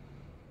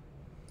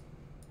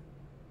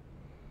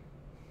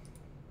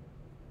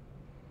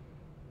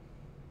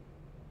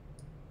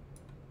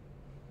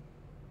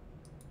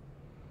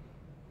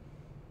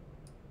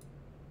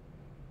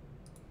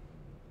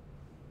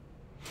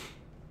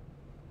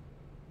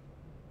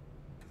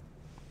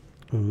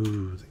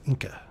 Ooh, the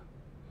Inca.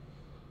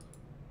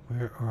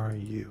 Where are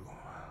you?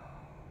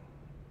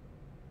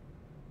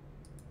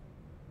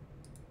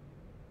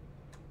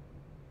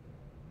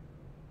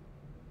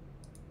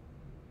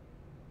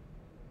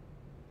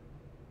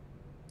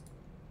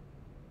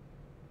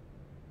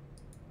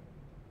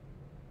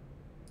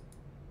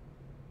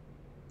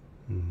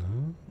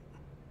 No.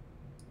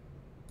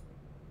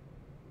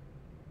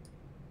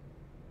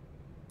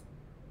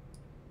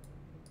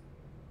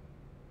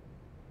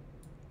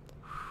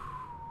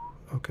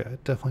 Okay, I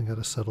definitely got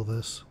to settle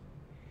this.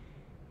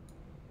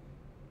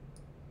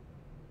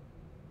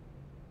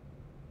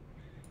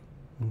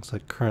 Looks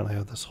like currently I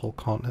have this whole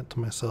continent to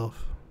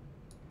myself.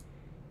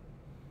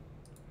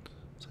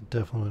 So I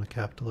definitely want to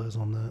capitalize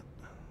on that.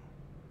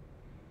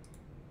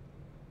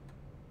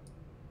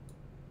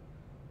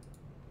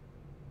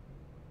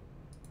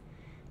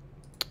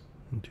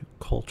 And do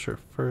culture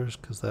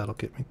first, because that'll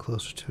get me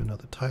closer to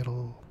another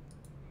title.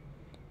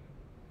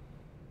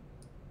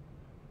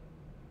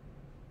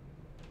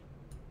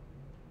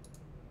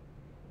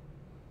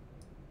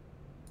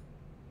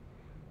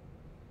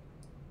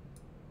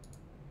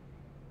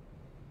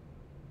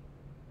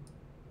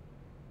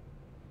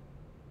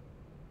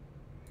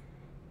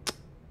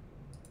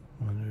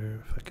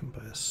 Wonder if I can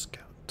buy a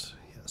scout.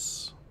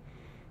 Yes.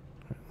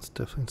 Alright, let's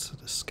definitely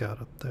set a scout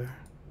up there.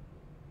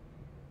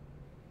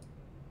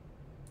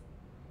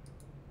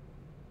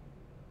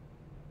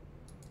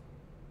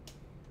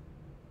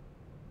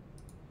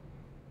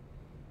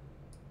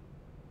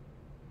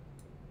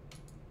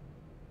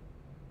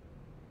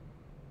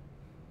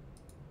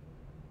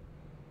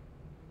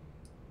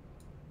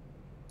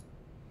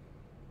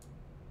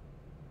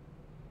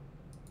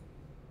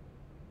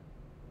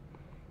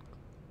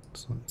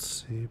 So let's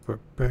see,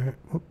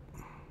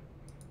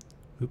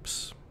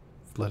 oops,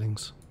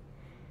 floodings.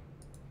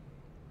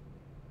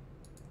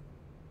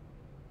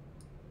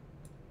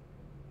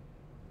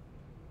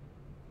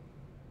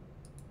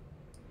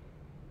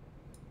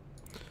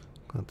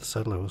 Glad the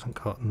settler wasn't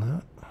caught in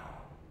that.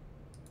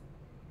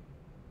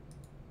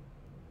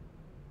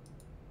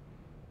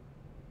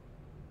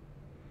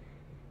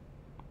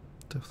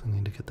 Definitely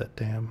need to get that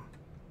dam.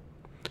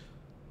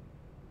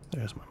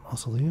 There's my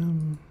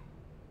mausoleum.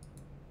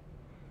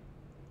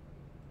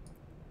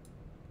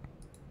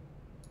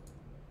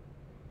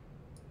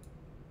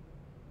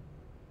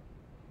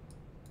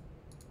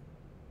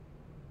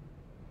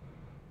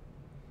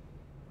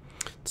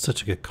 It's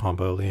such a good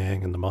combo,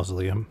 Liang and the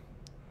mausoleum.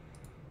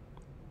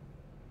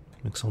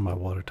 Makes all my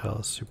water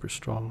tiles super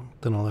strong.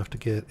 Then all I have to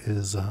get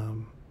is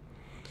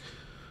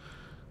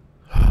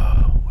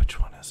which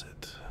one is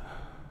it?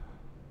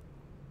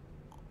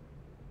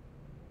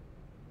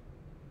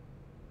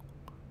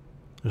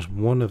 There's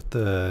one of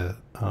the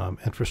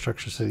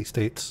infrastructure city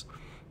states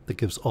that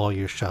gives all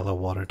your shallow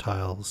water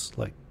tiles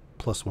like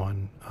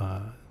 +1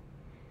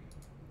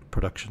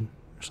 production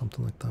or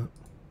something like that.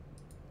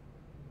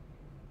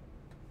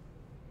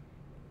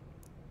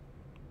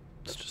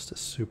 It's just a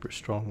super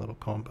strong little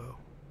combo.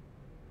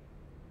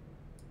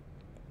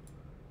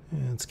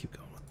 And let's keep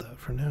going with that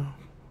for now.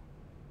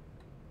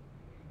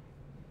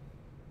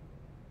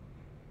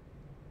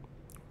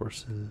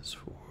 Horses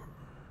for...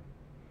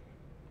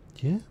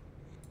 yeah,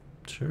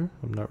 sure.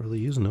 I'm not really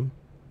using them.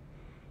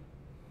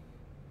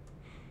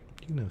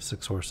 You can have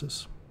 6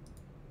 horses.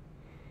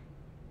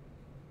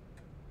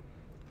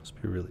 Must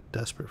be really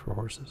desperate for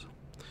horses.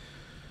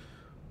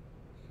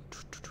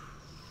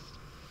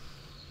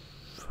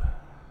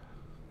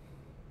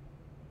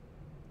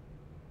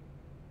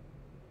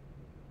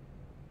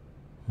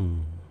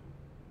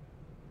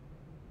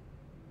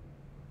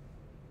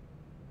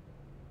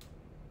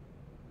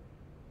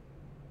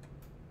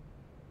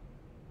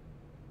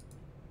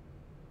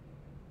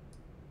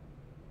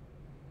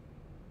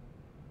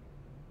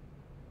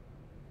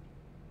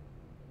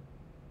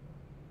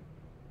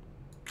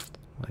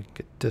 I can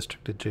get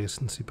district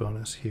adjacency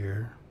bonus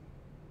here.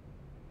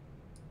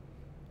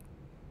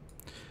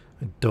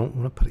 I don't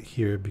want to put it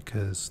here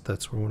because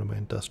that's where one of my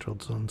industrial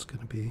zones is going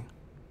to be.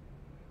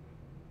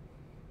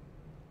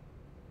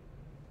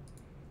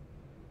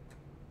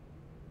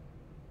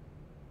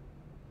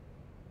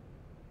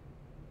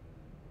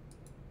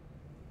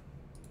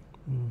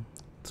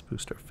 Let's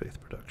boost our faith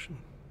production.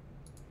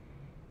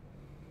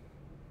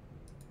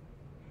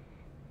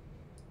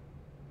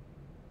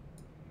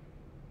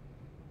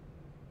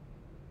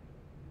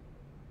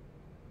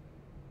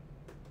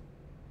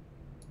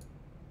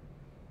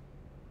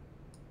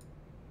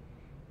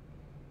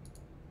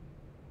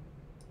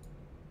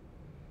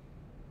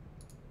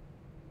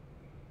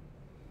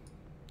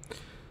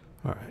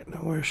 All right, now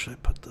where should I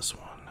put this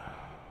one? I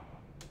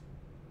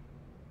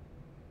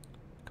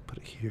could put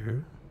it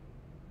here.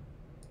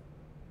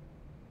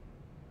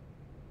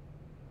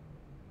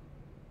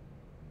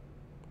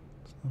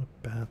 It's not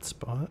a bad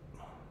spot.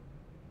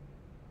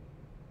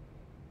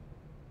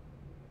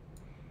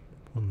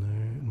 One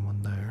there and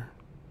one there.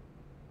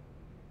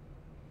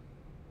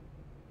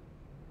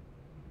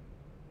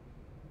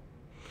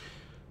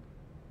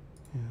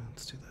 Yeah,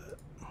 let's do that.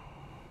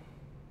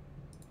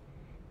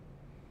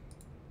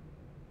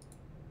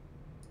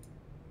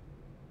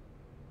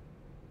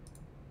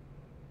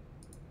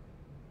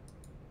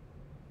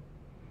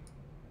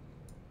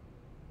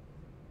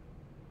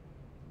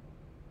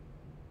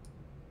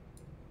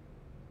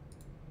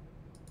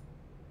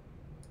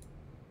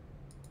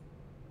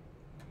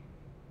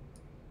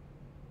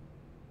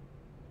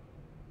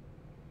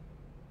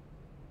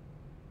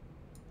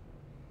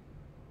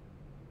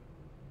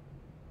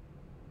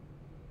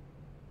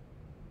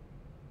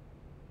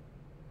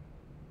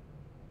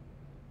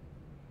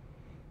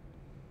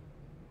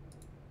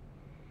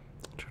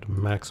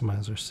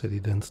 maximize our city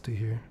density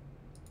here.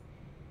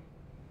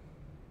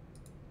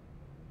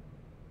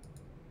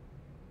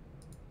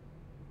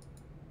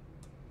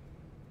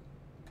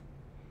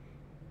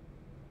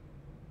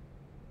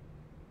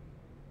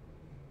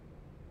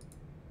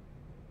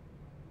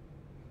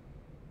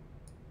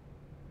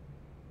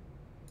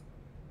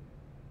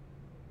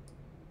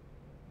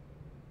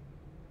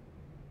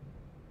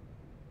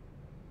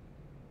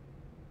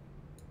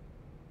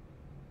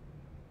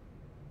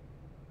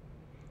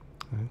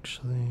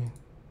 Actually,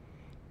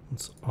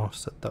 let's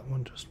offset that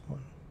one just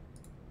one.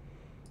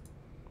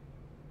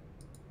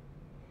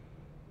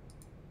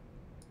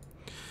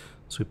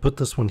 So we put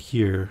this one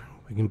here.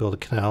 We can build a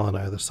canal on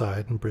either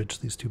side and bridge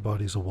these two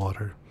bodies of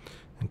water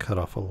and cut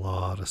off a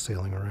lot of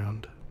sailing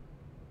around.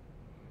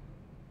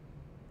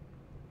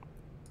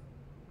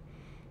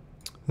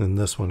 And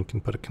this one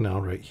can put a canal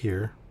right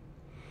here.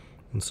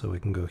 And so we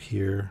can go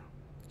here,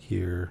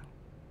 here.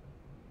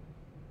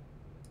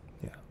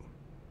 Yeah.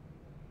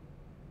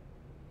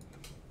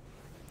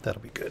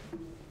 That'll be good.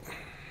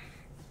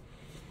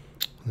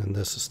 And then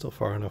this is still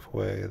far enough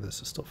away.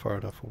 This is still far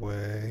enough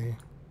away.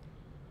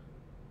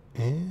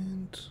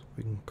 And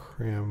we can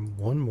cram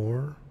one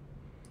more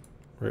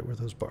right where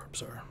those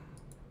barbs are.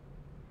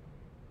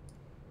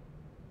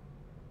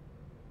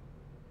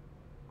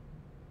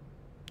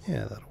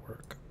 Yeah, that'll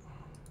work.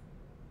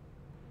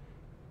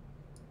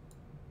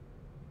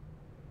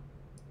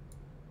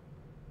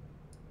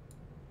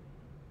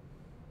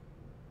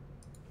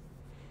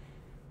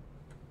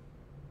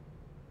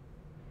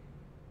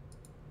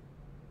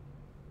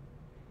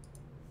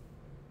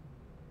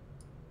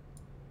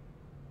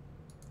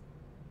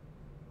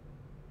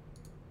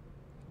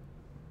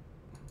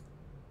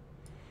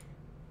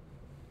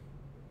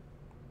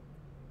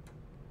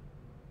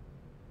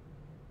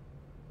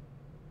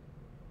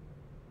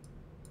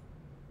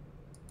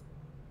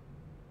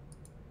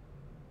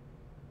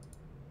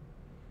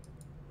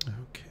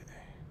 Okay.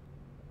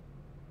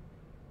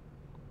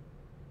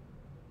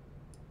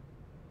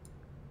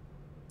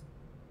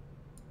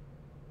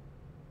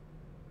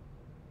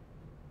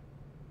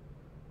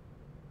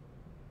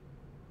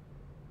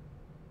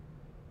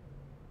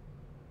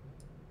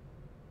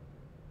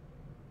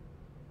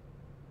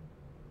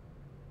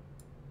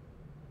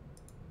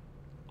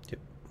 Yep.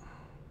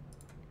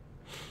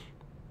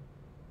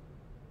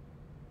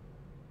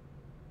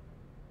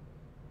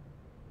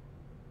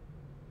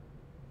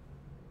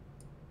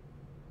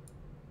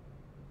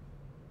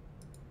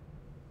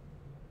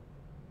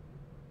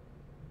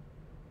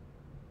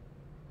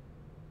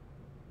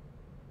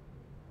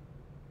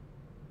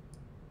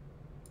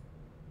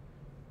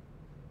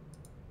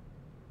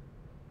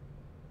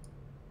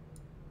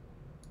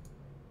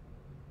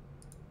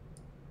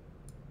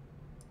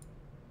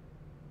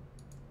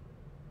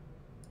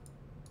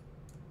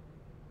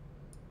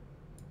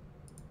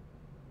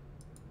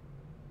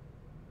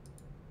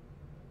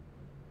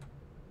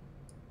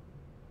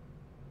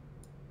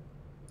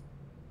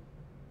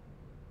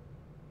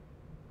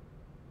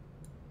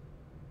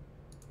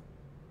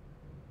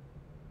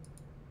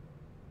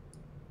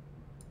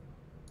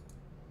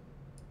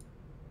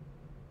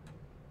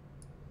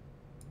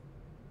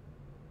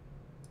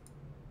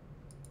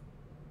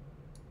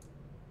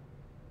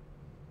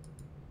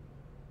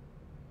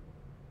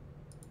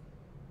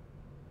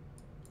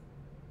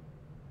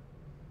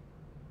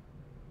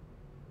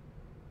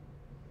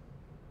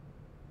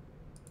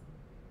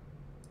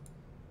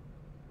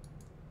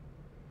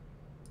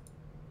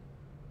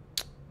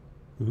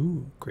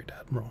 Ooh, Great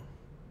Admiral.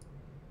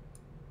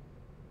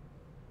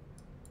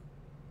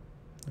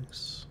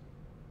 Nice.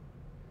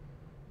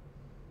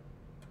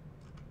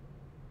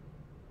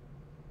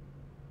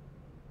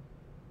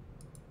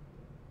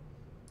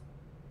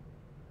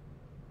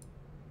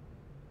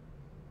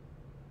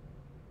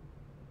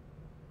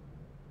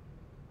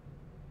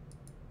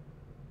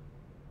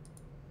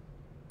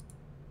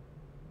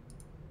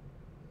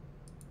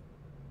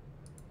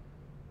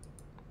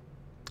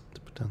 To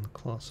put down the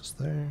Colossus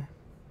there.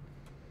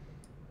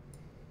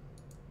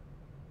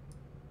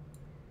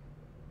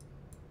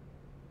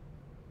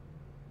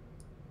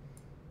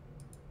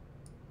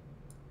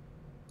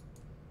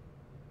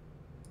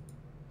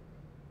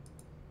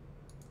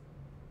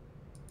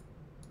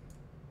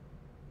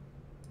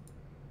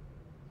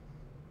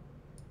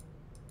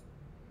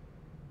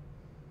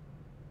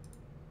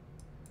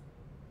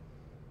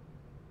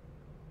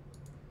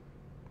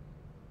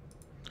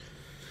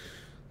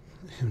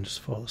 And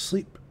just fall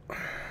asleep.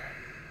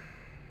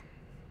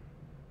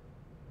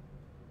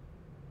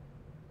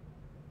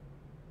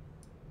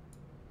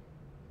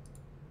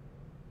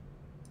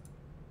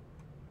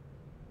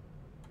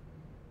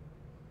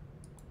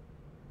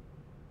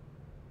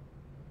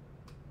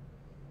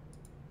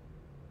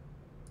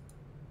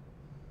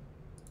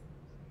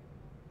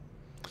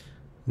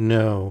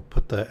 No,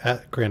 put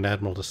the Grand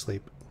Admiral to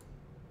sleep.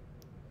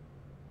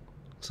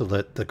 So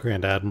let the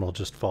Grand Admiral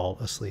just fall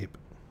asleep.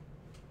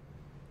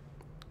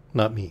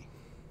 Not me.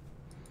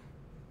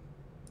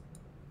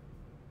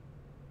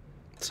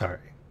 Sorry.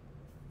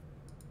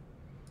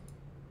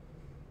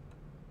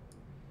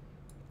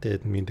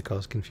 Didn't mean to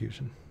cause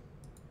confusion.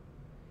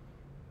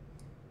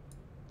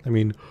 I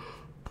mean,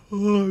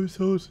 oh, I'm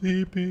so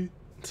sleepy.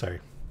 Sorry,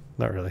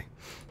 not really.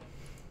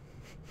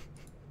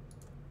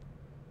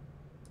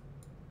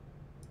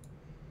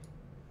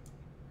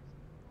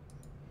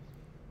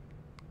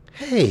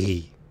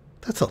 Hey,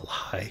 that's a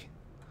lie.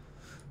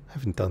 I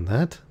haven't done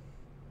that.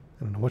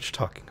 I don't know what you're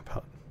talking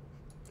about.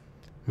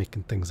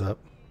 Making things up.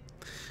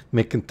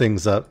 Making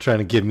things up, trying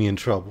to get me in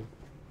trouble.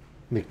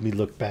 Make me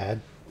look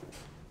bad.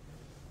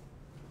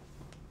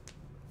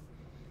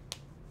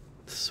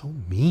 So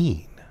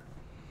mean.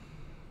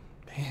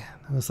 Man,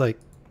 I was like...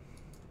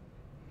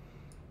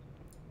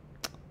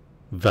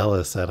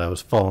 Vela said I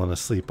was falling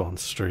asleep on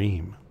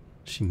stream.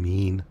 She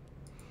mean.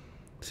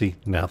 See,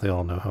 now they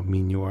all know how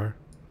mean you are.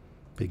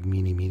 Big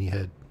meanie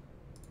head.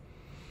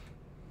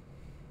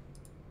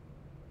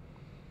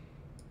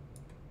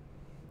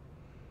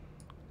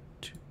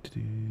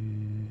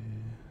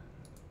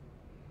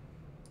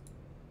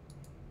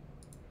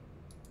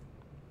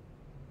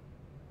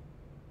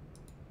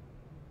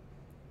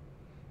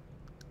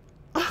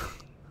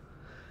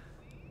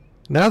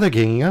 Now they're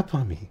ganging up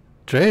on me.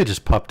 Drea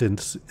just popped in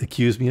to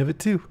accuse me of it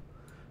too.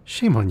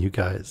 Shame on you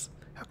guys.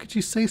 How could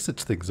you say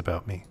such things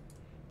about me?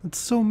 That's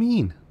so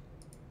mean.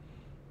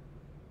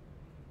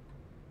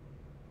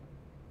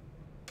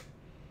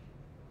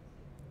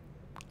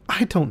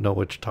 I don't know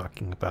what you're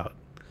talking about.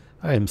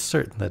 I am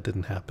certain that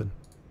didn't happen.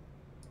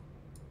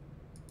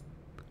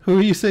 Who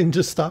are you saying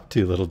just stop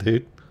to, little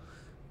dude?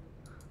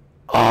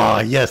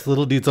 Ah, yes,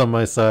 little dude's on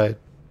my side.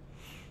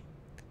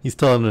 He's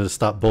telling her to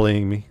stop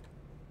bullying me.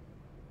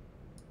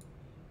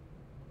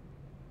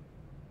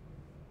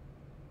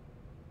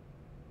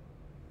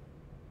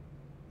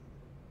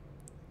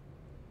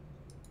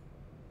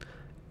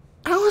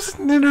 How is it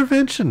an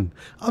intervention?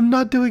 I'm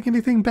not doing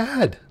anything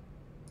bad.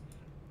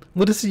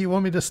 What is it you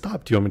want me to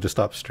stop? Do you want me to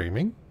stop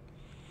streaming?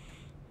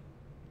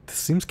 This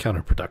seems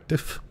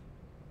counterproductive.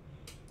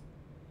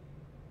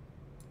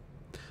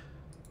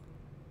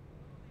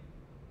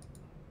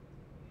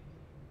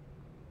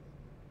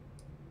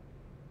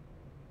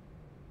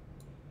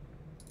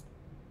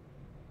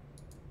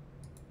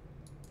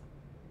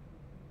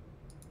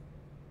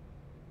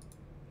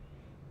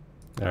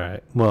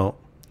 Alright, well,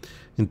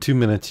 in 2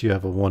 minutes you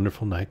have a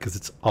wonderful night because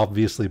it's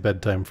obviously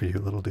bedtime for you,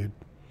 little dude.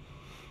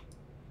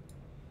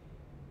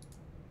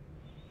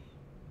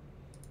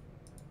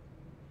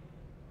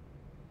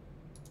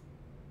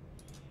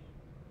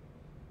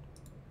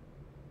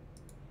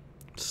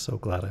 So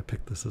glad I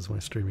picked this as my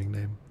streaming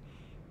name.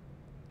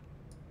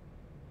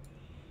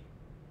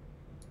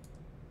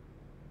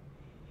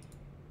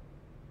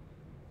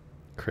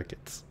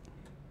 Crickets.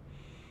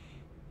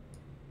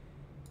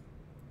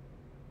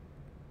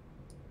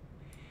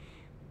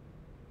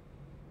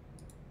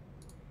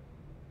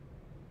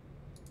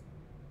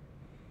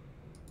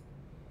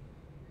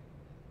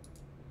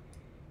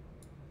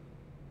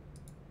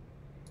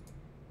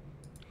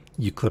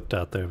 You clipped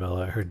out there,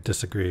 Vela. I heard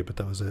disagree, but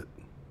that was it.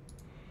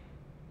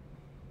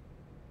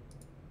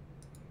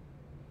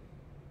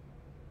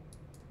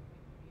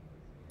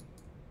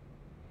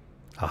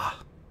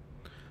 Ah.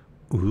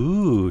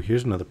 Ooh,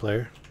 here's another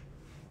player.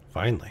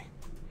 Finally.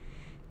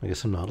 I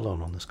guess I'm not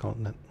alone on this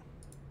continent.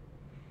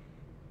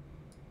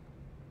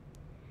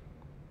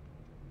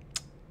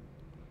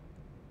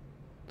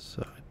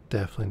 So I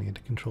definitely need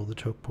to control the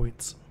choke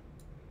points.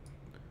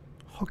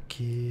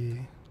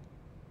 Hockey.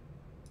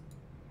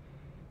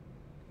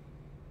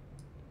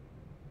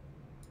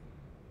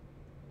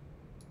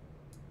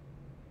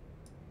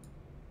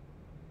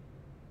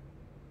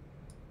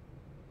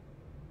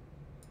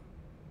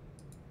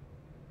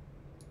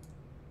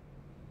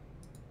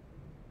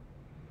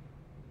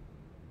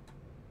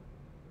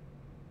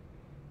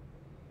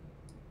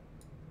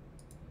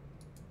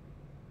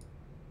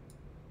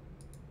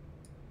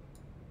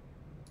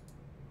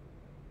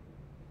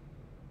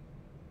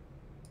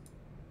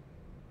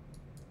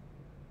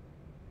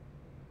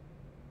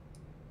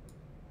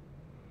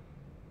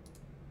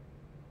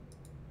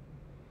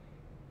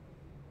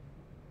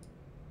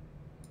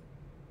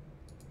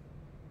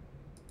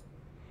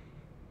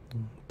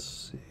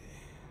 Let's see.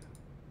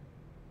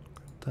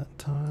 Grab that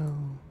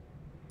tile.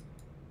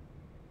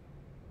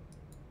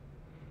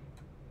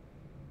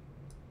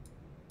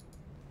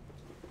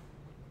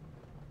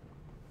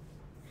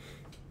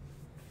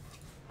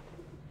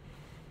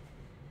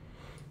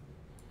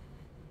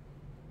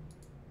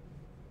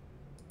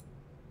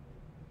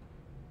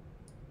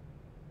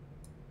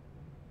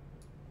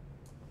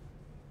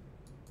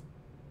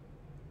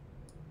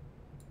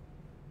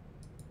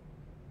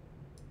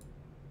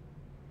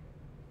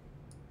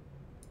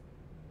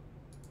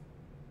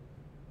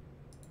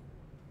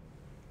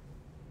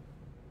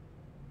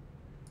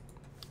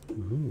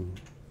 Ooh,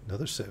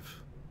 another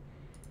sieve.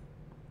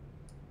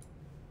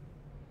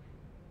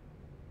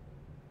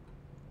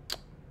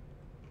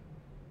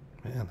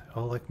 Man, they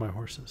all like my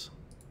horses.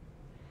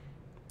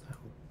 I'll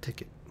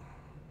take it.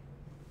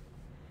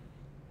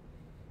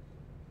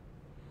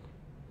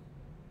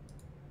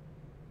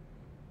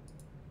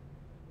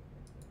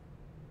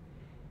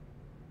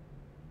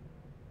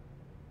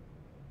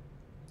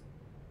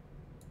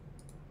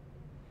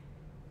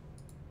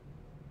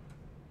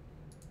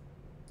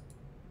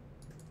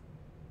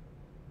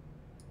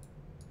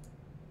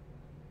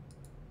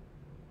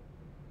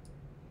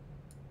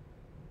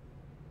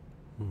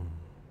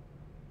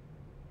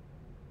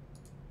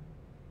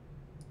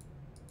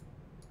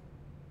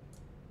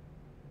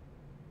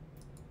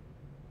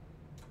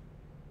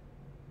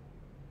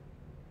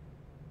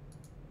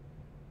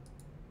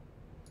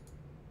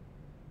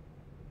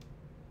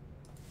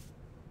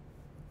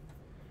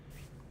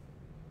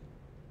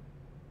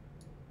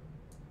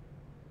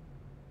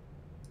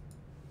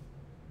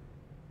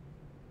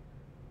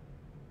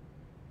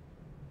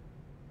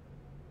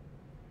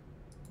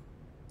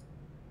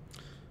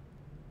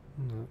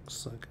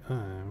 Looks like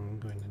I'm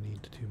going to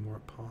need to do more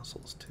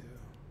apostles too.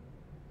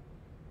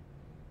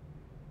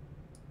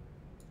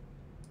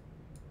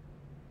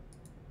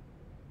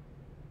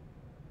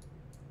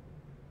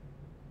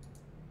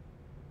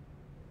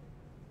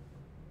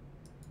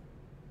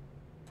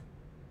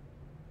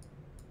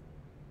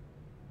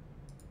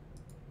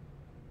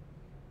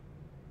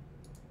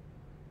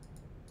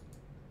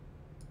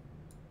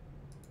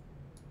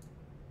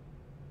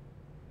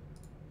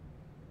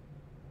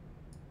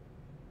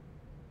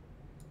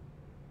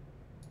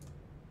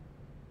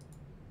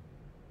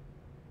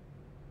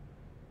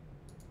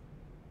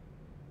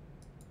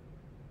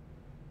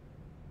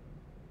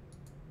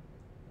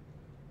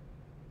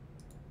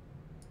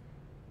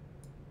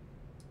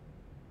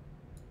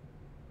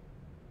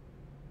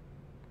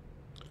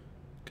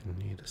 Gonna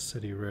need a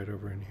city right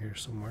over in here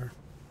somewhere.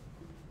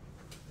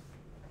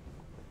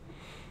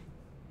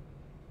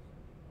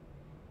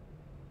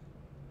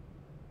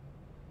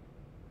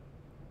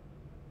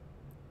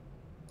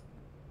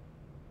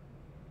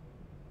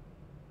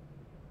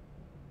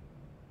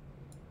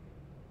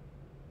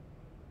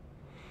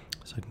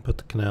 So I can put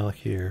the canal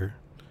here,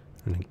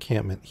 an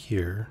encampment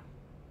here.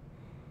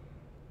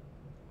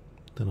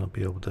 Then I'll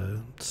be able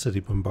to city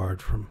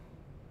bombard from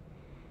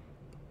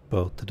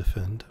both to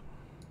defend.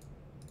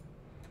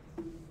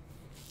 Man,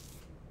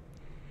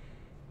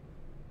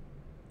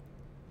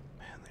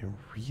 they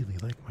really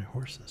like my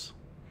horses.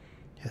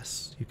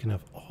 Yes, you can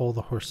have all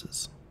the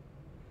horses.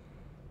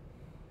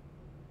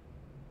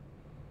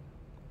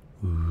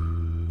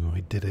 Ooh,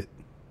 I did it.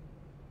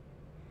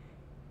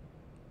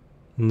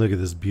 Look at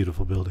this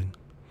beautiful building.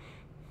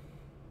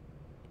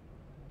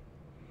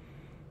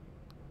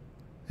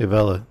 Hey,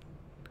 Vela.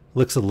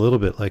 Looks a little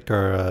bit like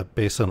our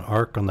base on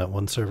Ark on that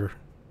one server.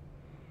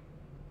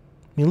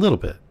 I mean, a little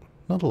bit.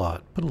 Not a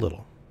lot, but a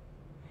little.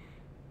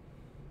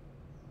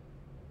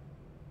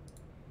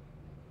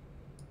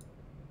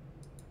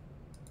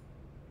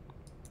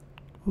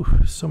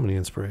 Ooh, so many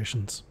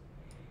inspirations.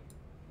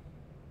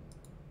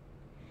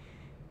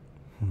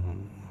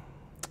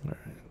 Alright,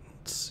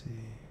 let's see.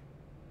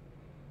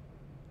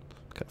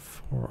 Got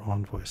 4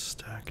 envoys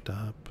stacked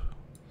up.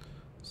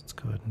 So let's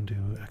go ahead and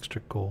do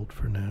extra gold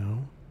for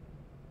now.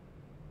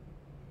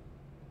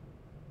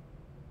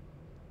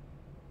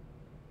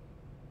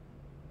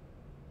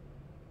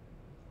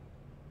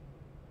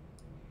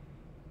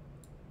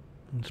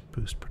 Let's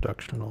boost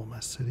production in all my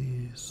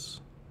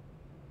cities.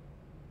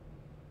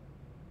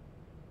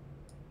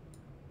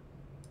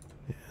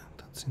 Yeah,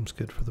 that seems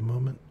good for the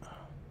moment.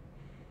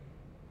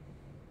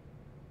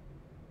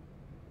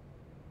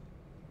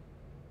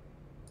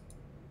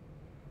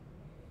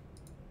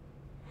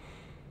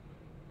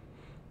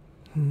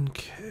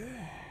 Okay,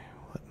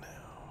 what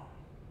now?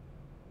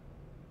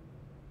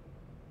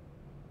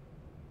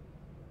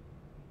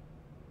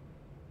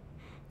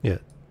 Yeah,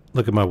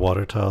 look at my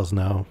water tiles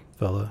now,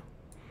 fella.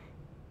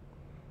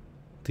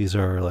 These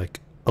are like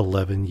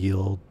 11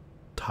 yield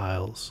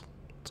tiles.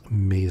 It's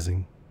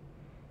amazing.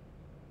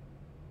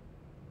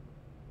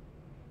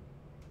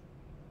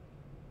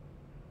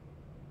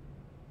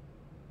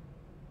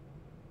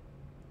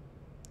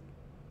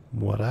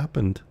 What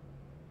happened?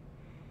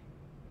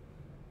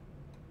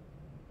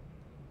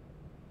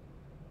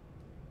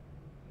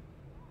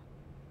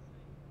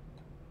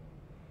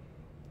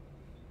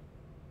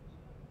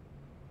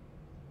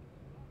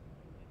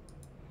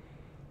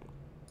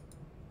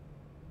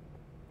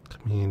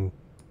 I mean,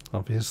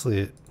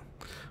 obviously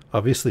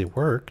it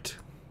worked.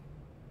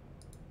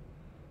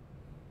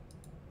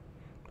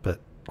 But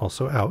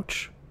also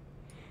ouch.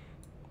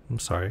 I'm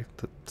sorry,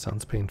 that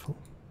sounds painful.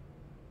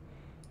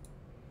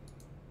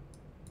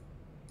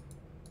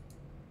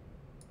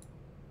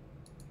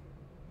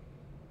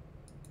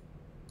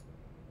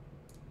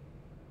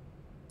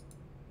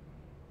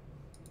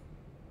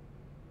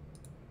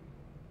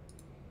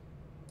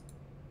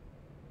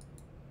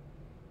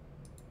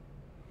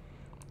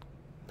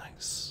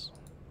 Nice.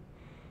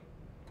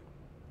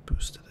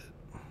 Boosted it.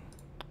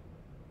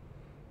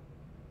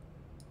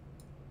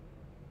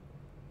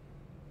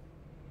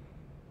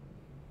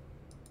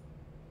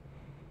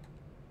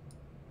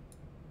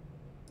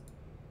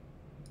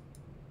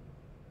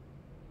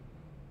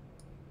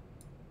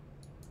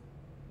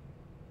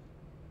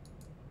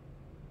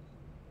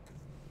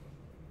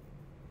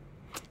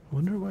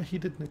 Wonder why he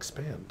didn't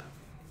expand.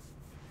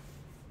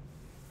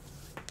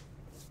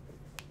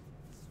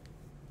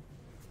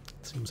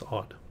 Seems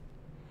odd.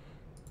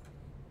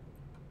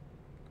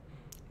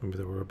 Maybe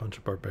there were a bunch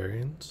of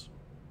barbarians.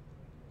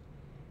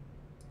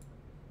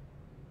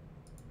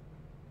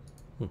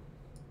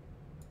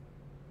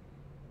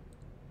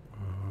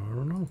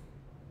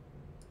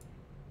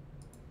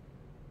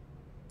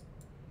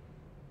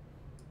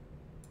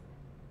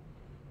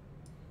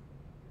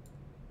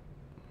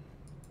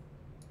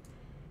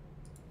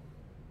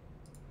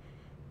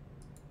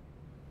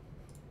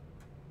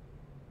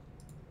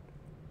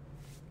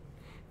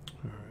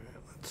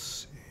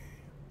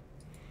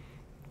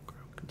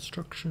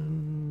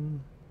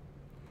 construction.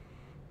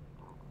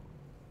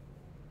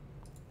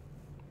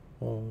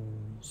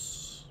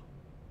 Walls.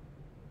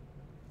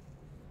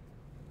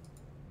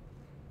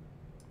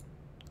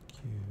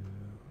 Q.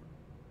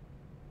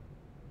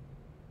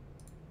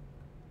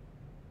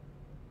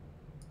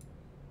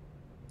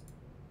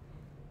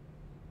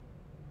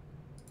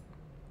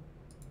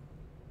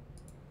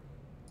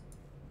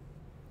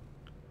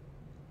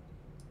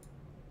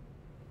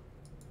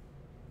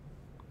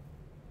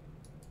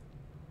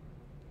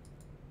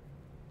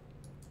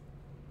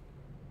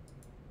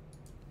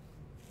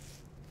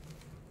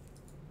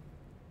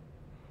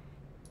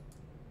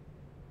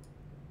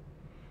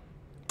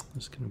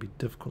 It's going to be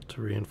difficult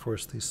to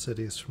reinforce these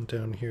cities from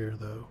down here,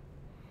 though.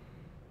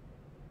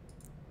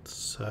 It's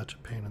such a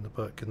pain in the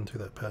butt getting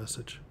through that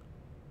passage.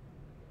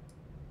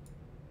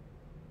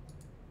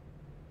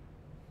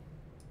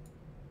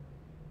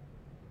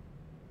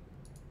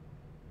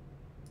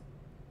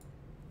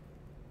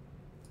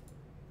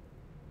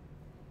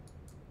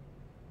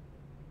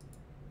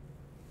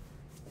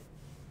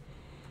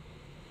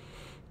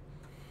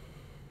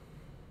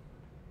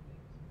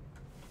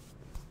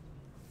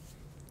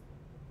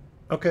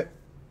 Okay.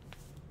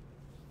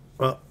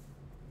 Well,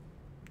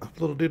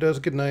 little dude has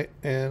a good night,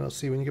 and I'll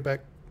see you when you get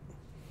back.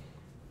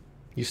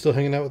 You still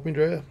hanging out with me,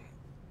 Drea?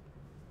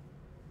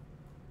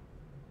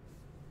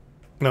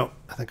 No,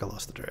 I think I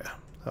lost the Drea.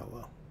 Oh,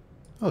 well.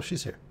 Oh,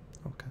 she's here.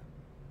 Okay.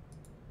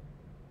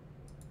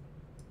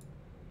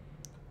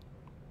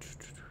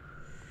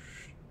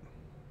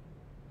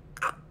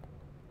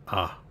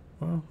 Ah,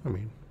 well, I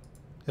mean,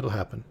 it'll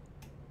happen.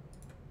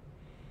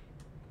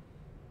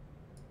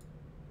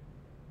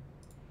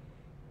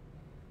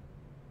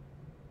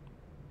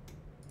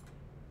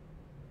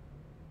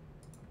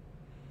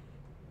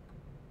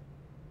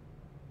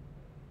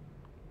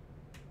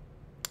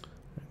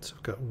 So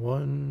I've got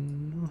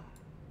 1,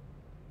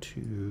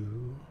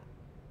 2.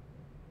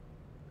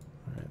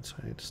 All right, so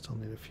I still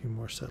need a few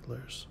more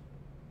settlers.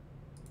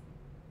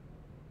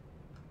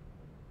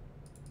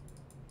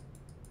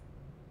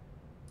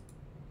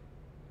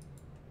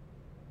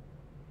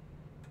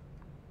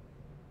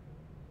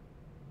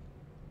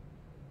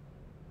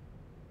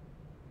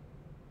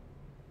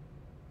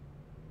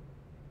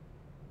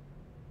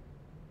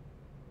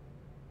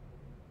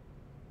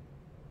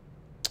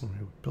 We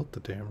built the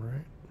dam,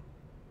 right?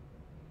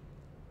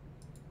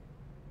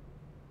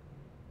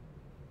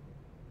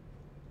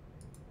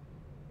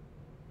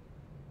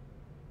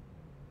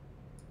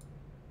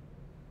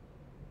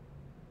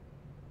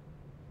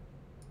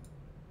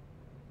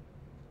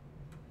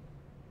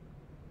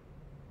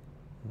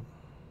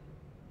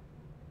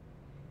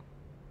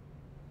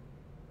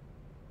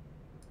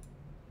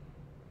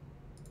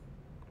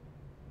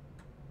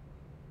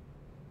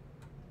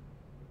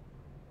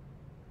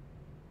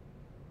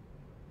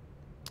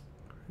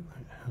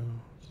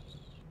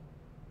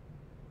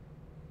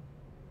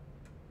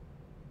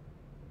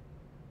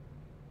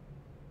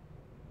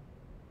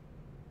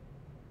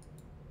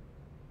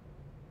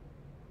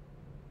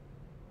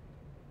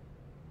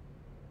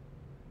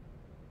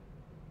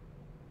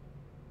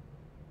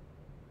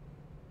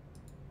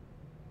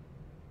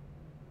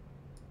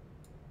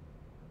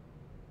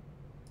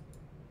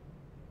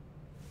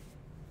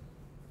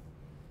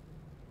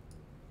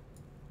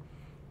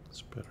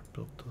 Let's better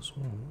build those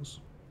walls.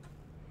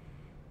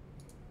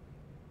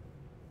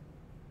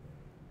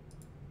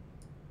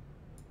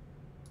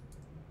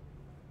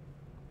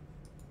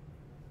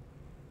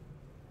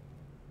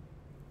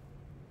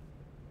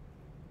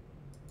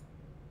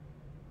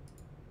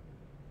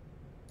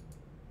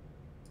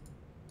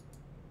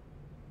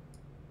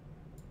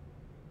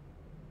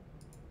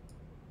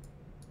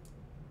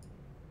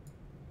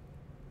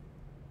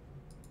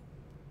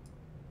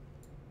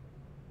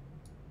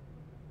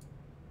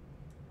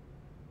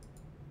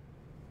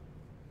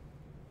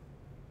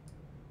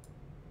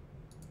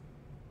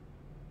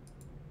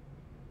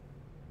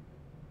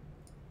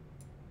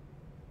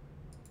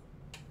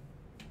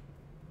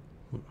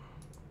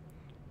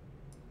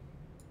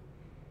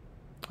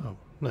 Oh,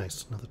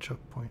 nice, another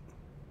choke point.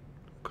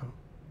 Okay.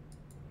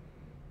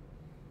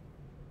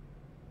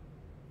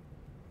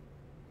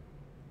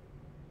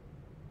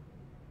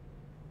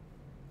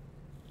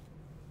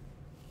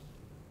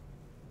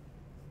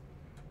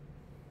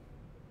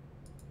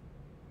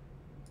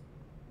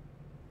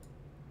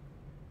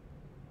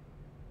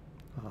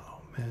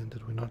 Oh man,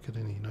 did we not get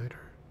any niter?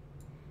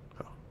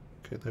 Oh,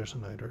 okay, there's a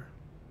niter.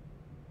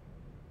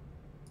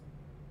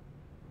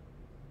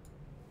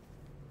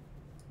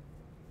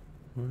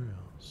 Where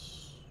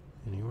else?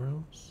 Anywhere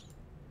else?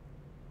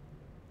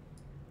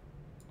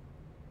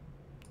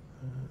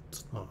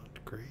 That's not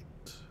great.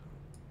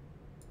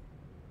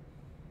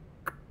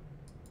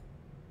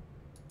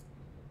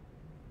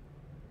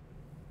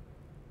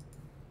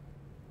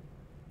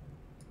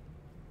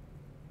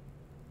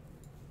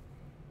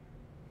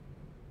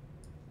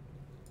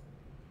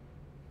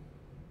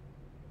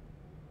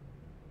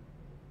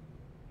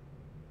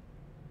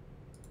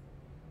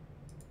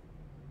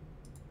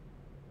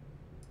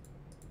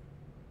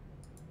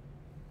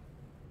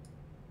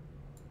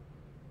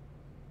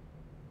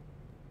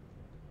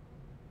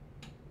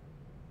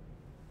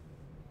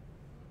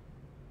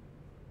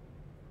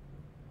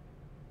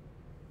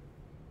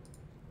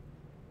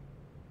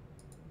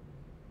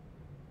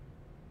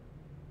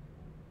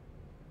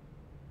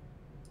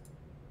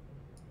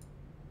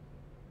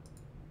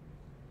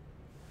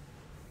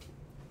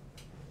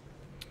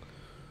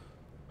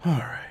 All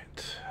right.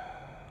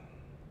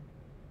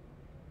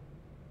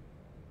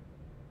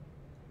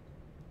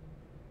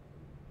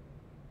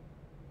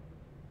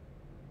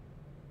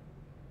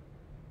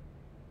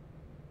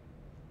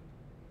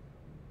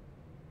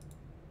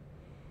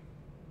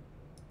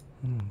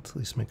 Let's at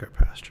least make our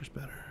pastures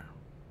better.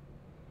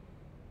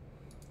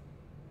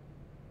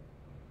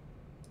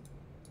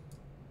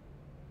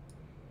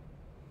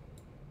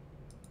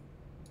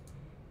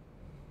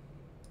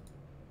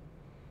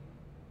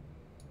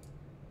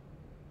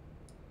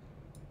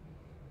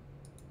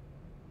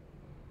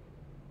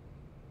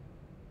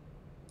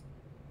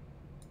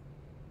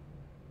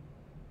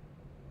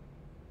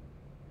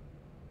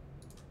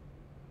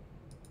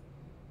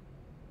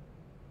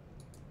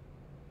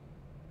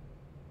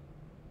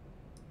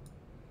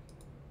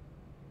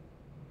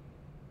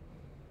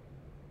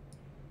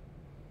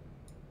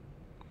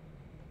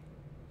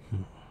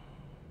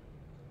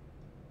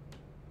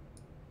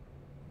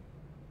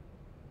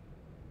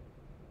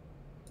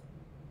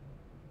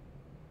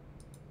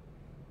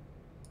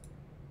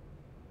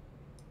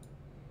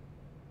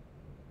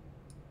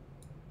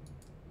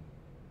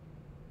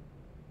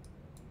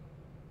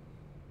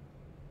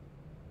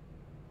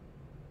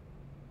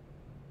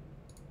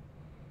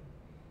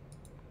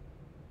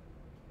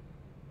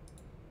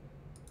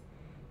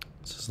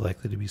 This is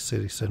likely to be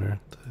city center.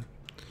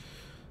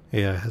 The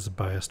AI has a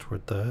bias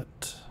toward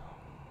that.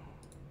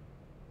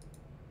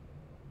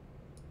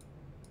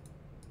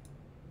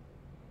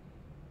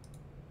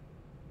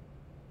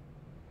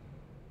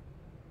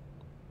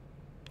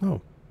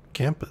 Oh,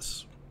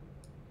 campus.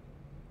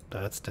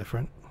 That's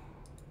different.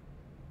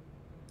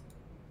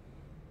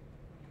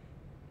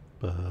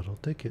 But I'll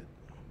take it.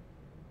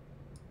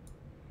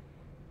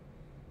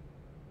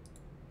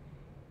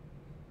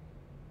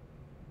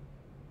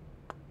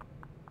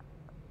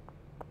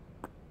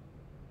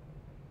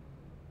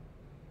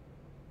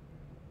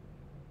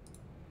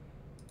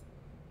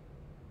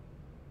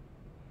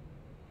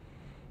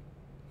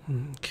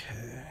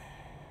 Okay.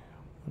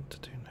 What to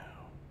do now?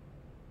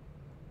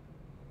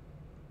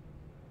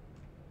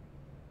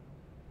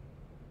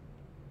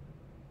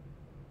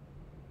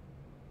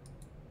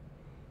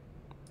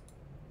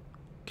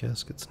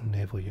 Guess get some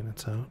naval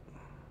units out.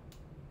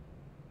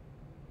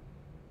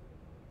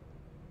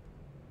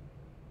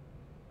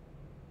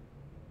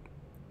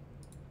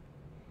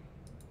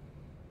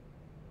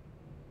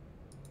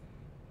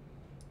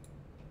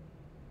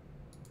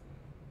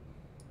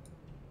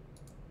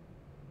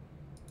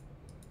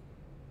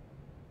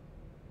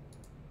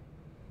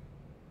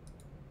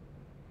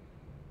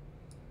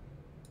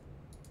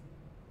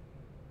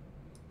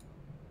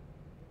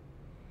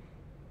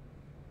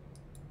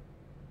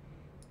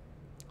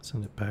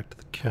 Send it back to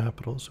the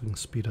capital so we can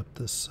speed up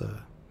this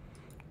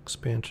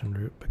expansion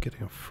route by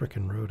getting a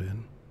frickin' road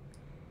in.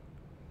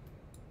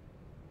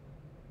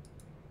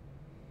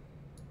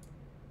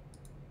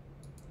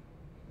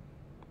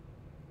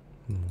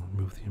 And we'll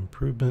remove the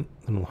improvement,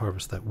 then we'll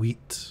harvest that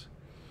wheat.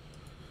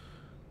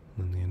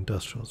 And then the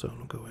industrial zone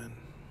will go in.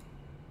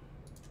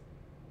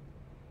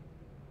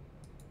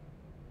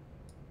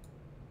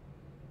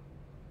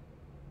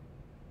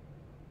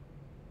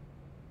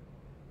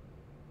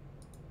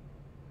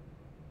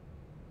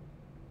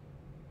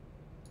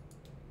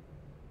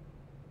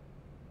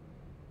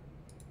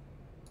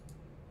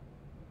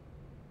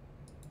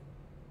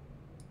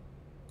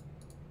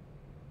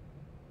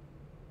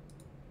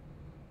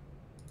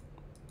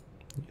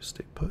 You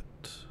stay put.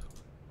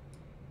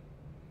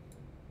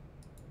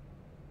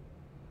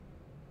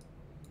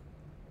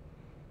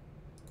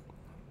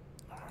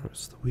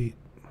 Harvest the wheat.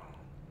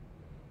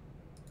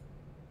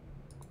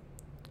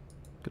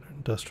 Get our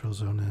industrial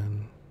zone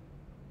in.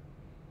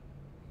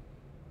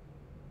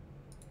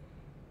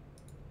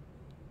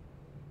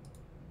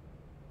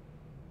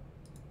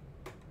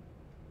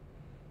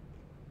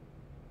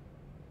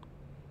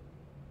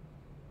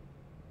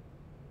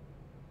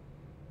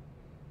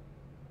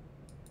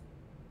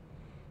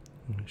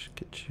 We should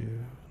get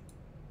you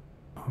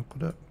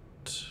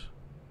aqueduct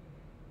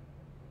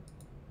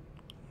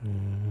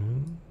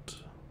and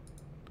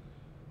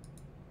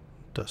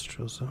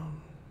industrial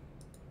zone.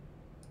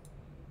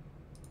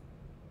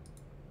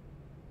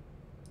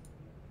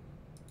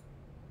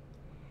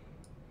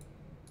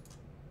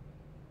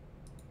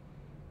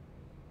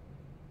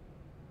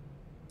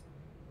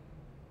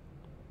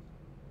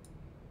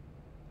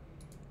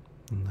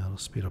 And that'll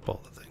speed up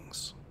all the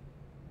things.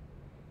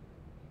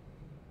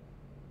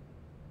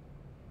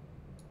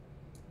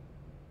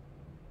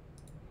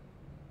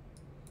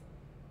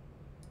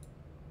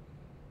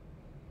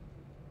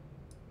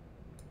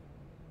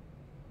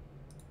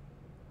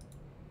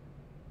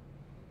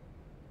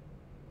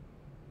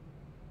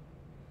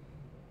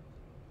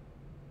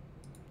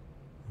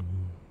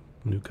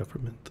 New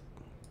government.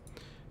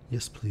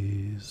 Yes,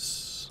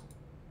 please.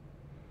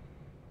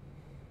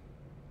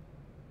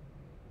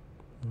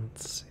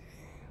 Let's see.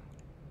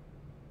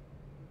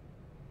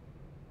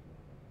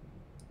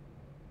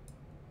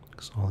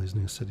 Because all these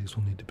new cities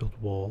will need to build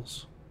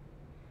walls.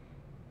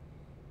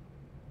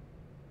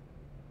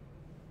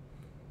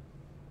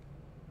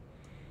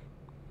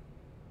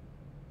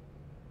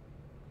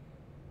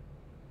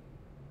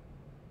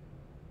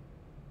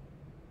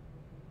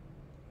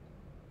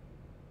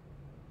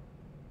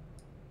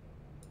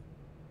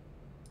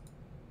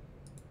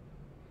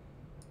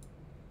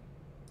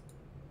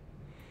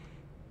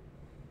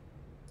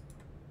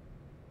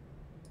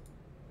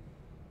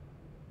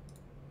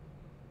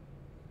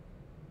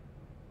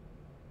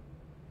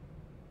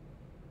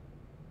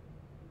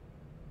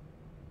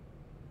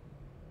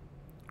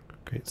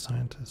 Great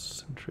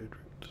scientists and trade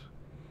route.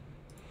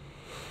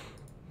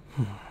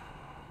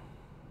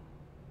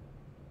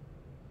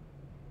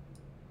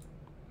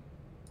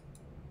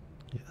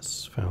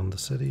 Yes, found the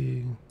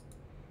city.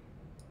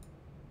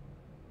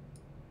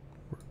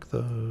 Work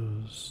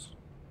those.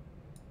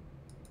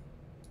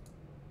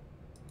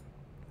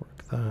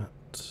 Work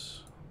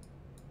that.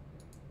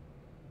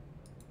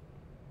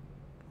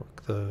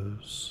 Work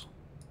those.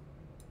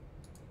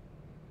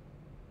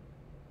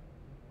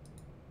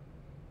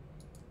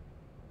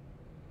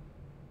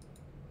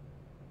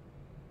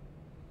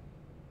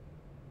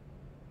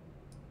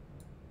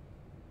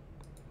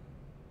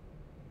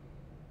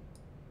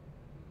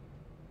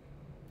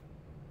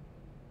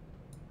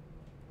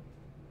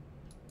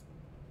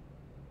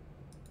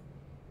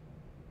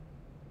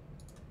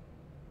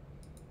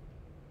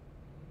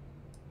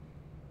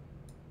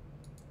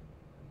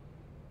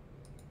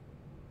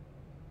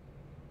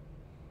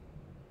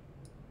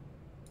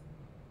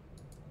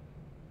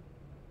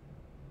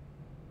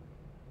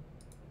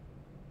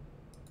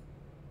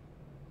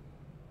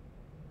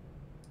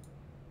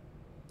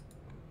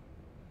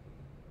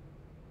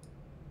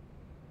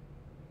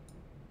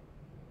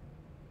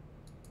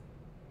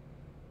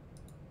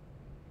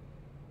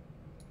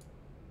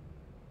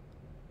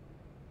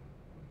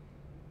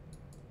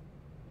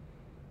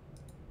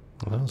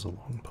 Well, that was a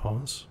long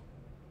pause.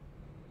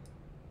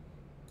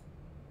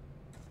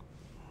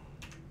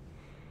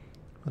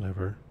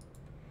 Whatever.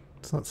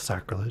 It's not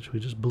sacrilege. We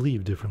just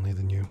believe differently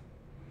than you.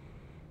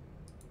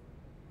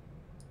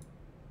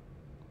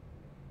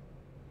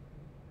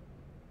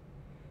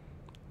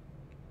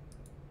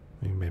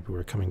 I mean, maybe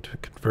we're coming to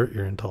convert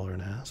your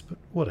intolerant ass, but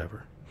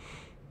whatever.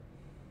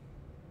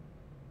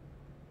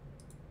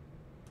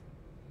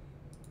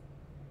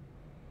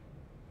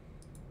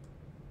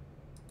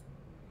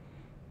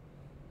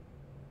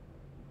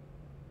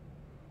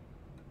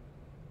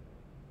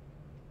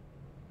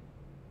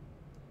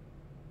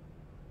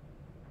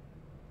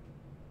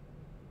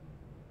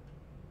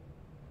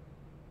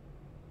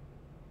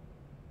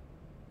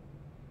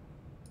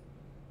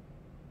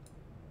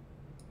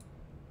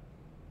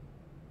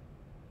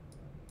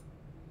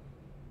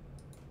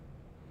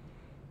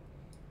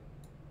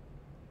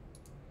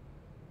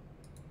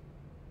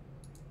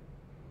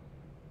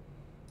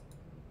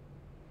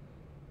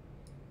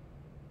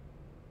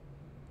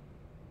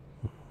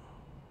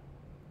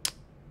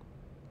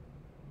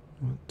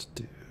 What to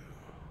do?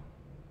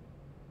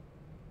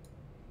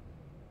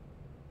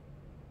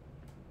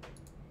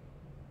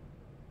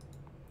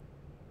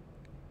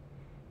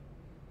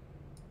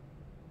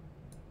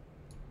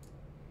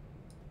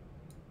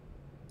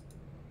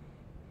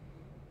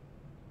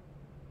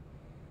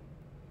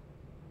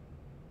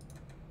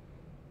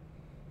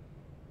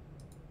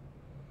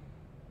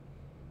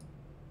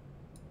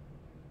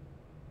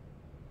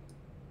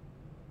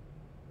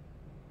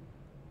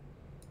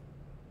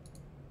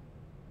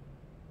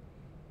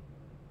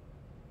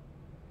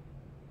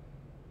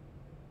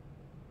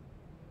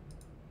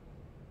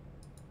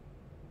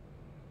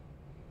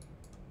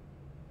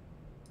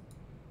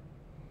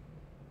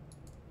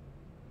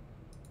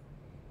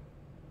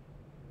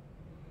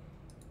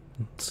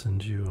 Let's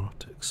send you off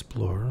to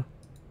explore.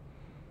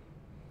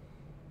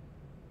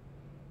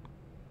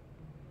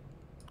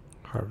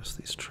 Harvest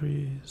these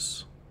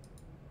trees.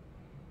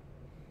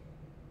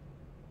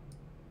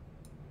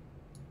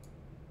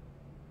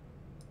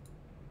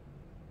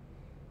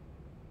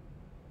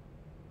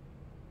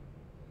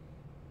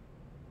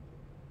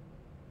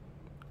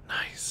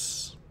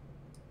 Nice.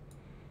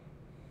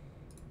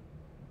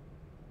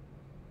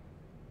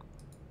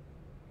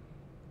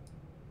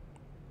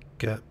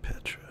 Get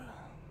Petra.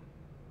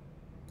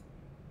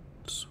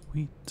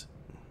 Sweet.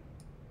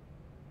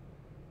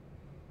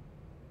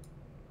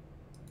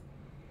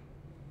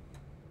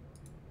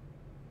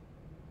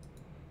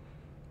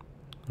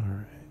 All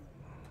right.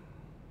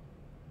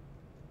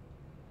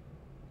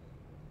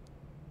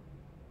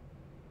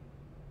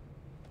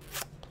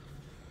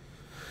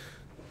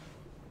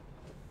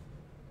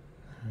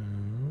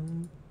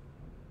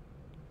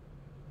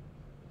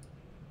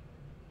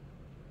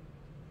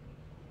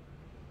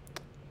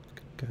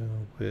 Go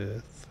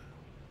with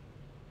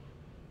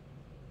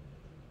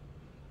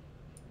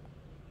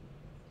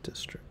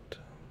district.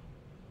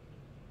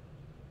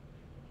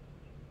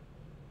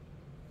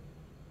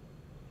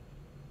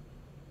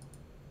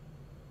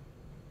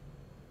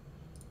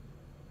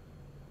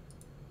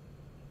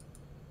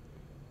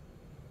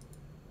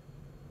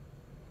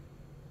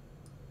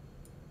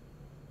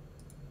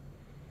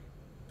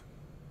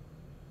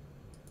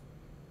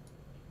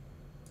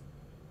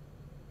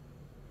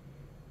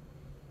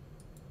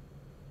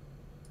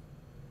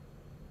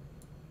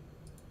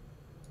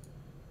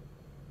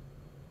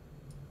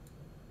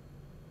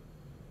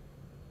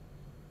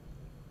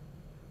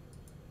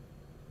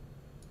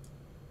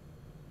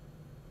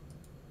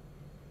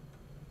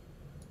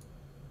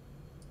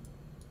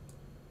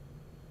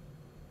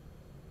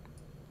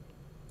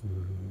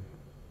 Ooh,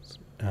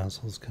 some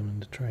assholes coming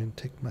to try and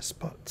take my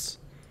spots.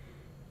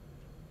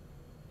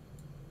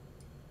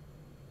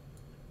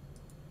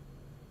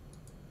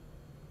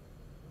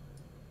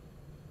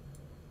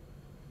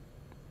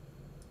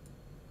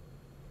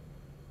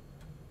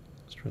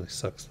 This really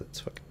sucks that it's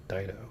fucking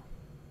Dido.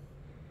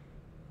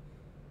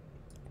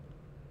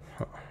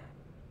 Huh.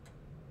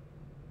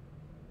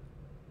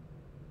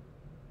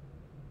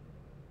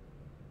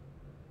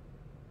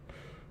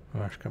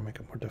 Oh, it's gonna make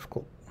it more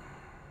difficult.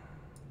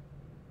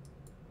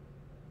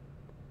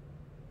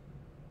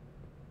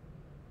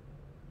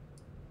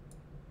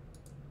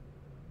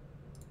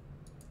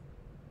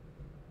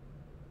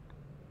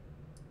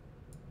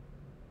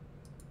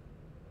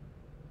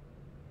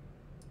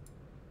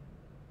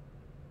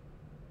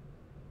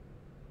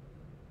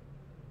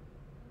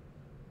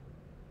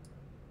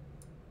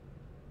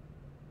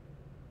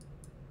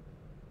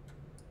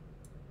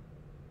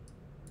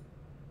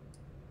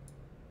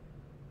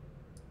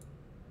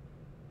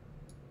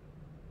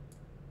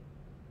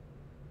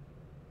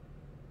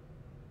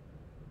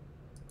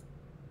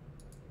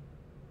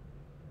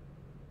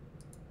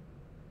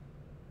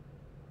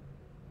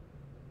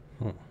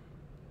 Hmm.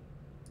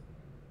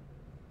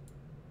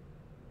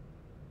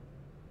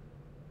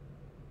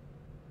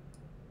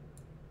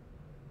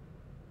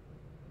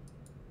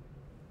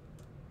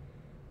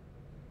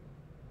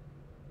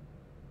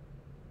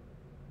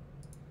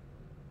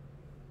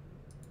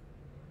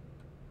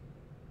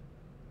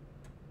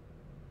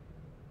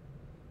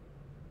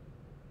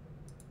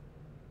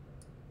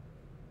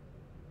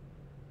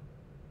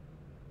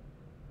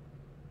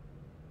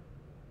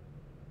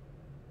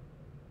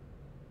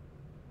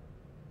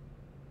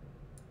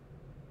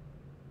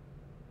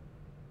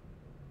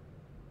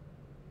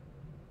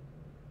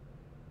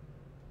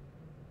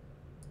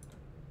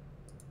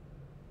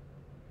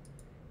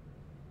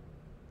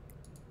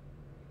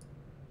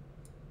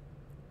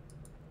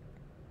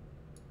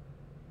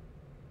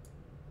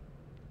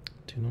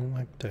 Do not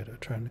like Dido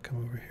trying to come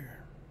over here.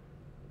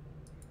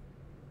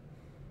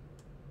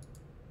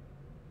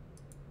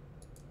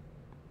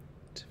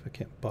 See if I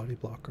can't body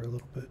block her a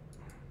little bit.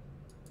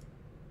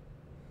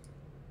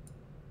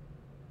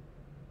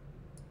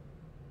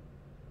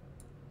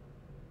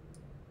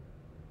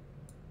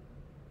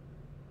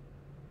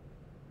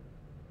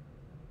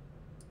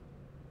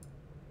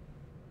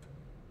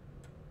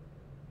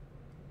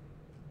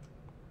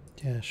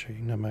 Yeah, sure, you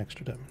can have my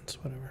extra diamonds,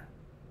 whatever.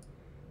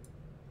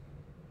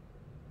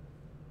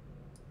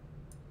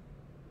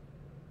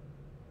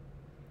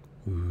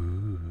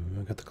 Ooh,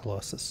 I got the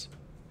Colossus.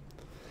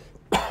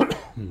 Oh,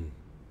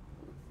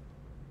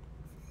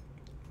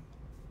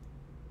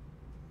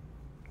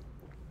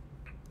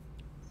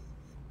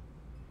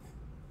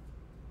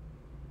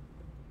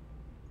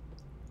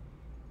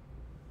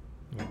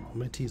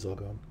 my tea's all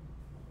gone.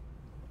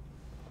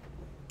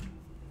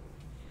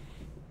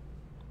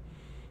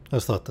 I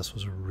just thought this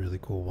was a really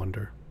cool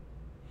wonder.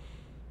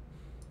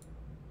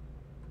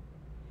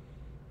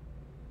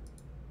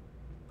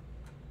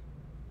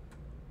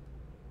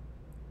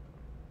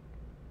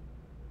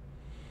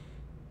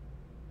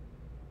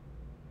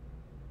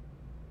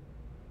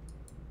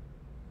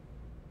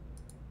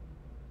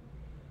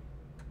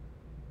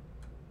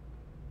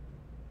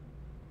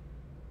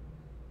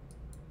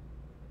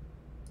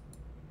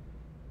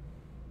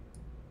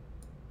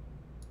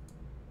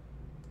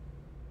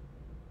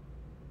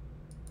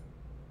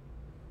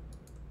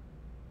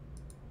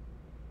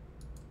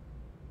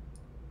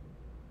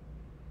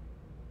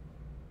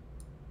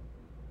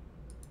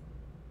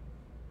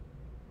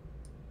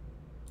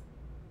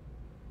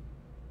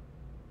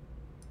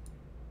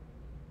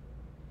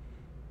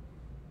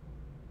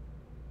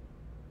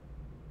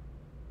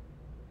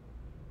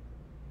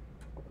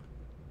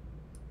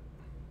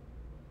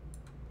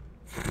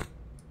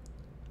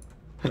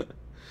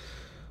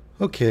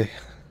 Okay,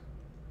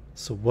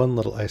 so one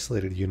little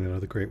isolated unit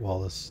of the Great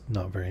Wall is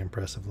not very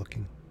impressive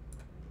looking.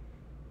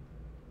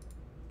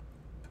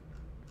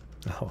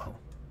 Oh well.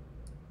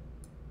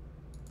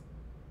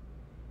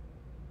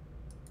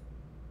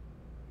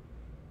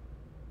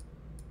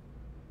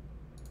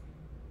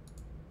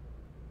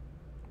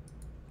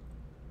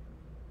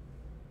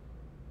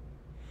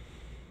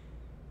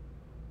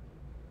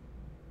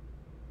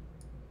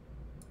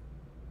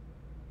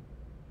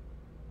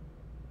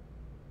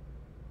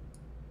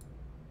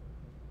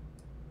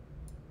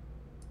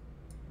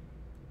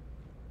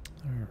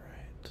 Alright.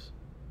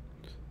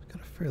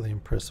 Got a fairly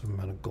impressive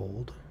amount of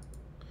gold.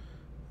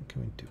 What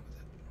can we do with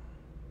it?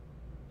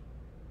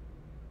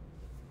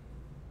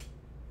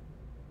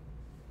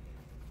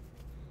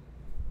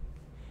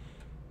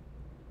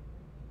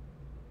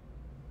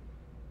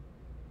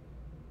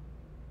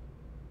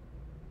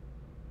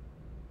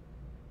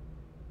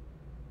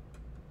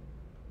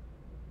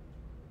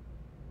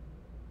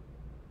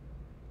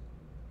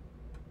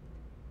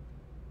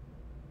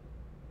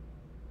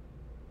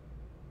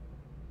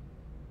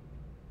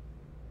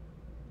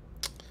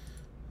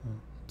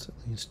 Let's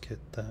at least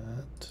get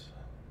that.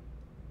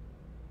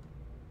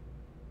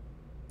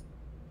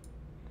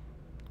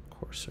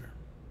 Courser.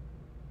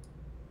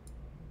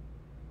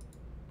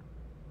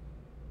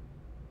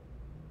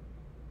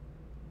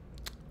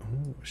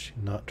 Oh, is she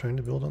not trying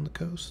to build on the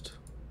coast?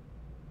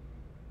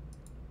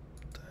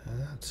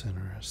 That's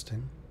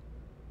interesting.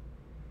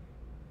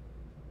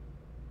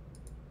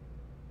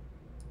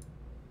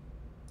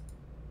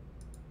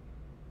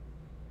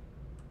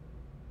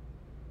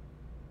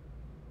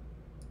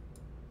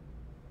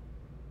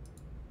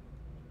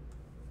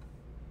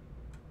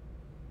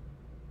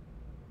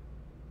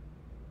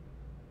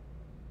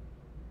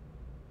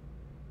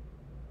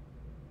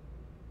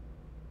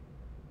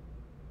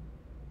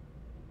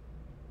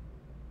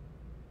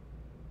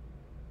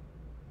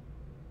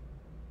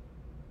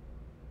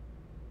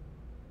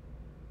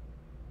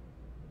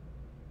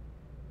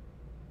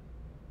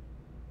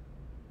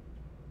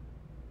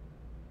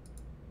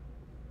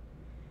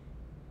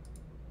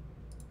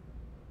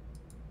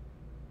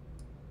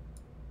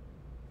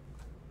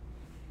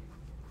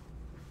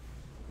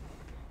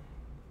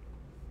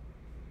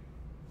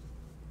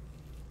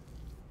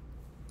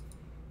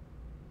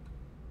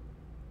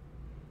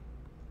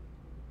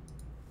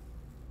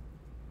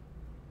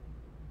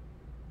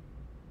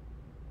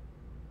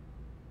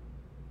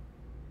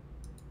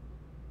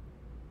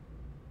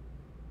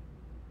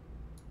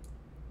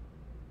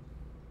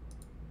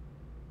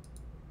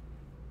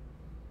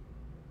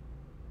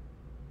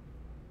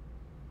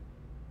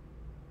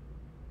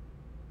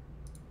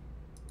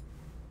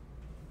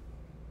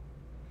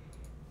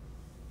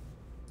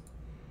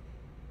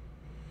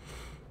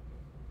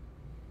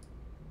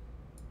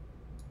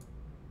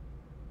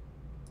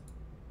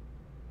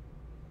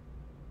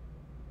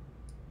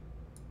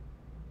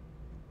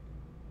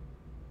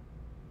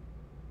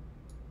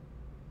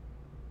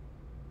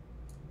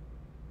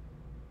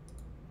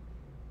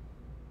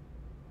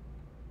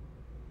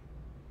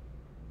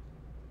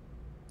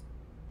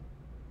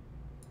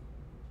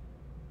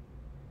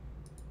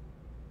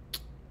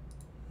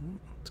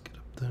 Let's get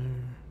up there.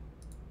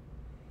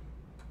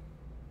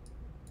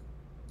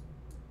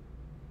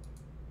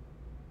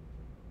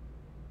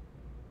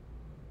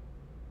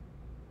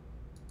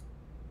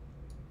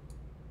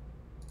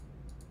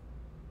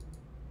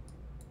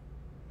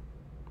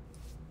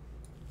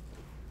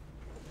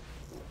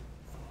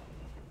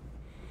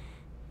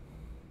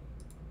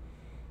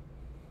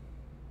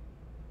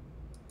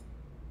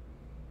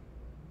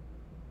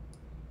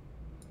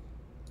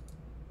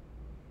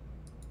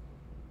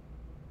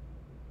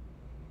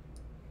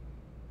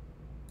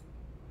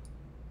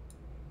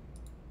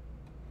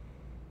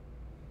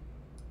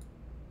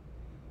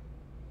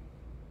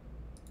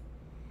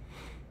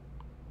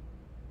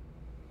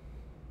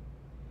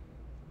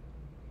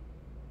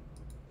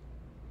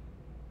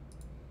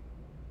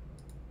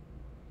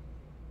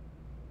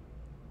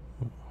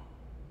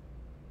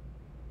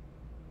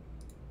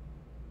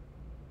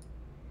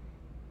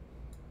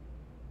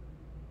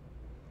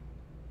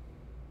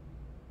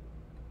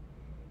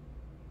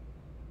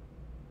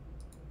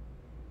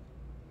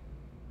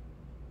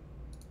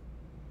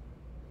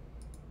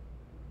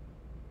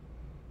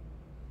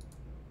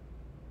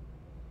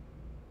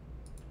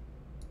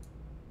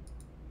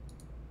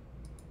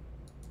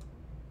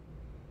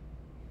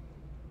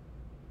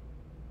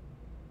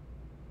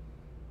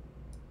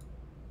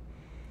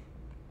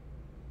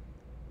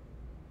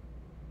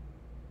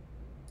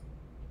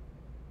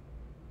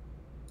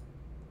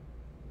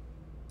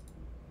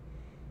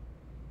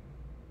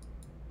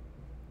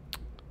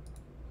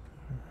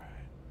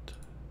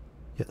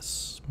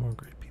 Yes, more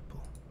great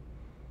people.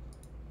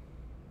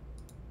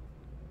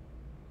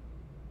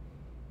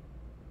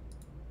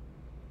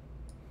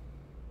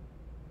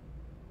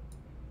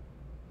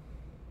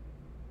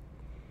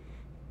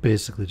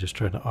 Basically just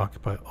trying to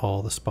occupy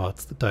all the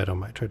spots that Dido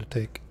might try to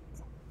take,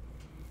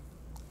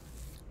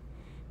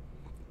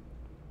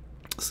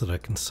 so that I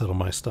can settle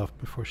my stuff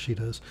before she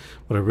does.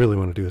 What I really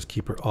want to do is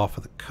keep her off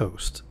of the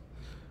coast,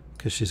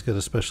 because she's got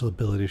a special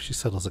ability. If she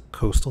settles a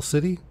coastal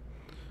city,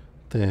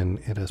 then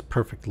it has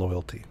perfect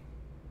loyalty.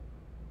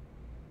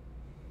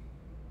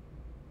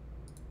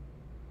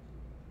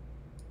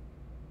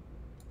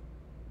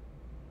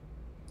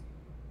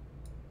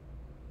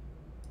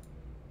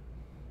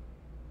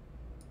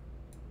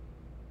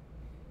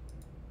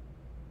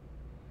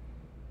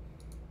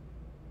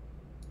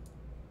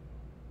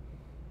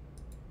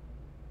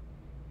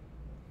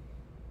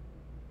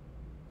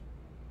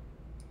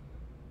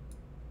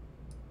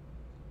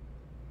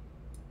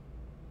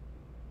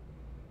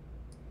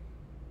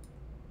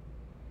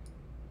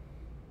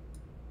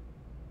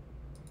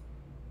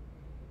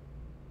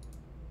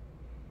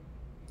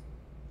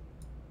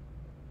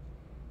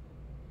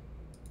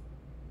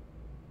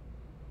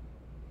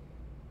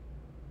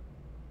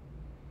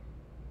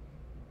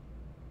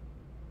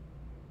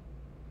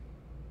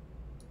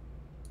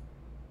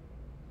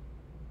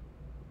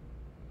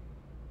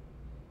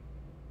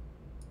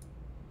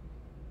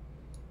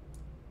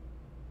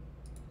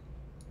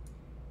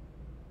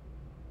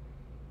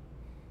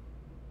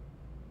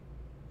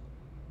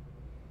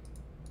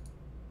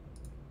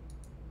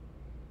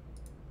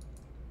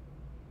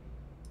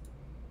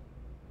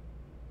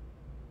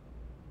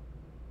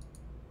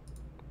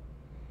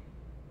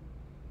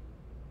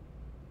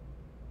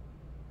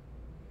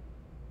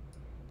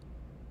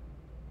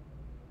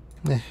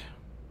 I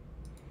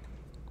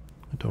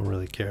don't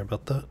really care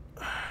about that.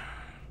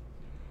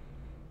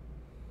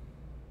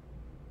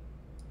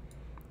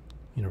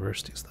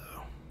 Universities, though.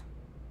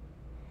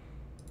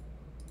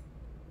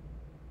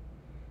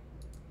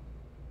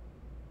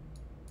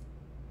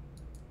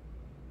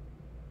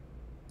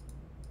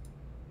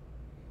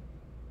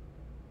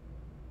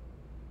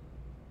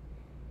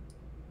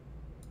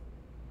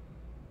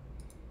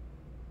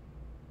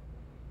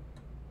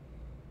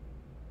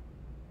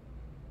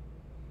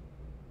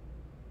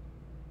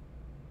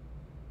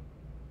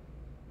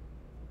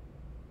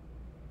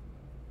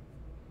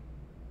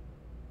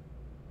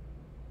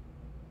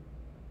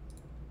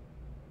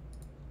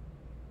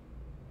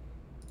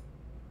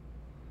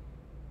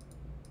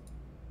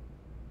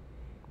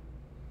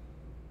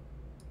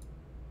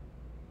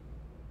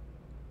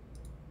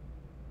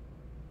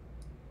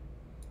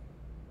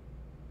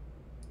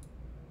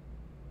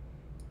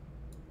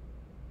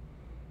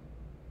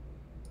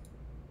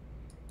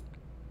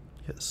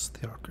 Yes,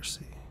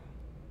 theocracy.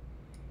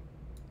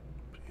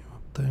 Put you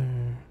up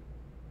there.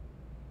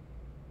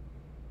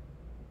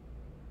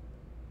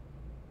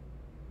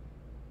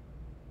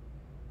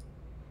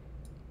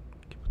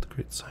 Keep with the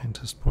great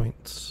scientist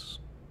points.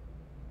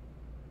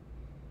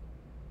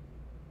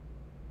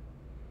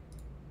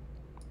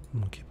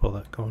 We'll keep all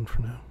that going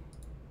for now.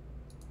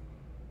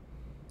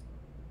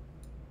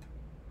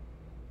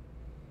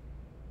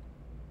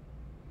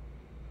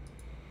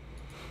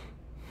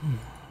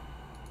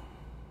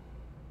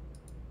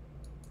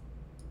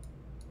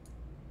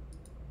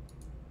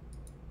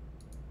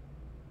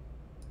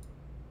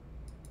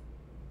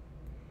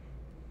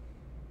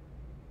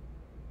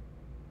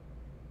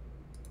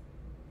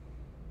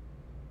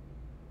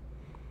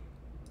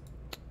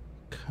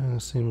 Kind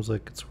of seems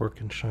like it's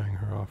working, shying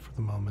her off for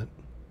the moment.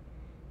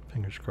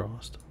 Fingers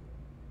crossed.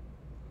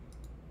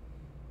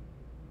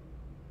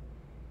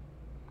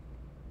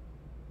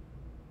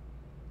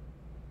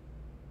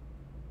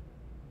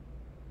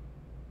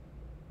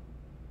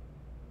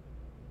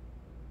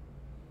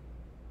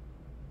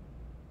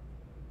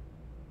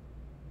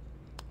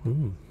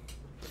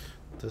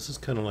 This is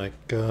kind of like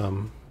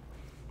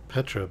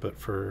Petra, but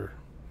for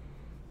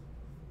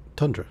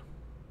tundra.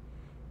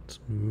 So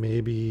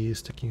maybe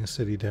sticking a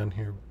city down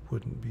here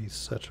wouldn't be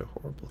such a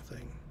horrible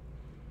thing.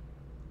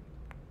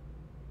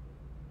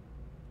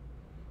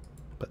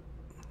 But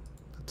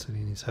that city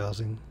needs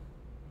housing.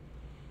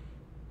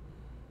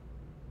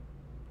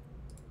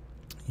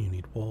 You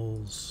need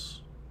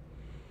walls.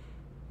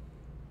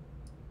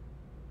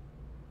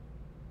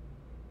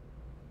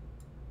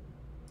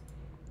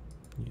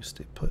 You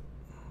stay put.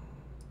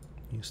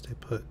 You stay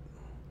put.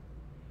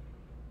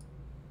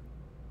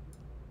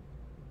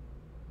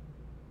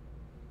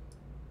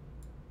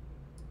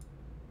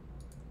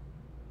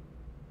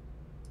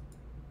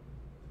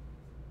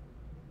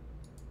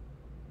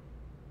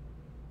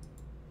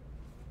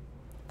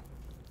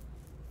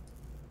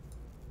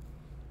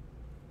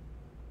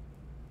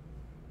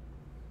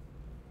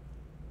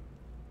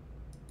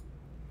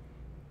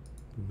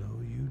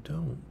 No, you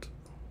don't.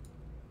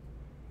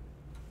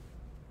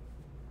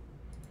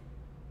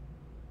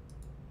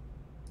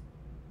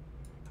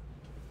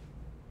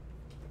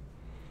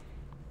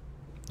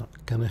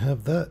 Not gonna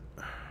have that.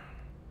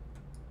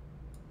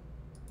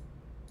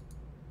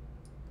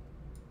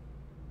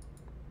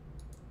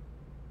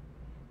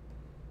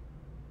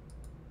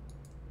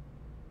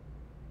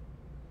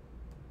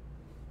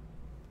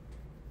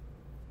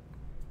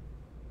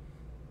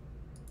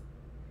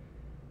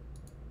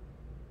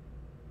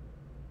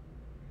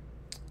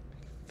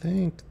 I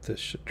think this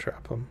should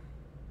trap him.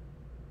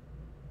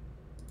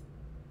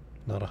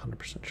 Not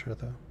 100% sure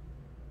though.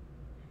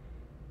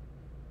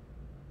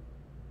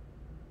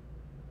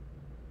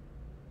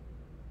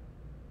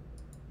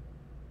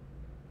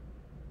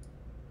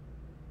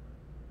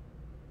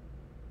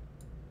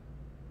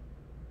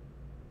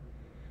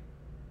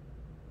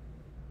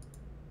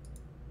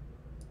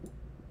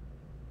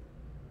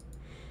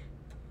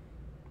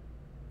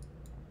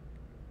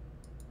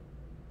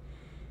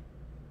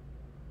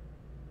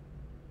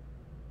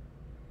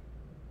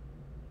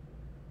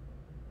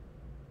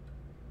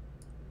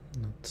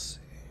 Let's see.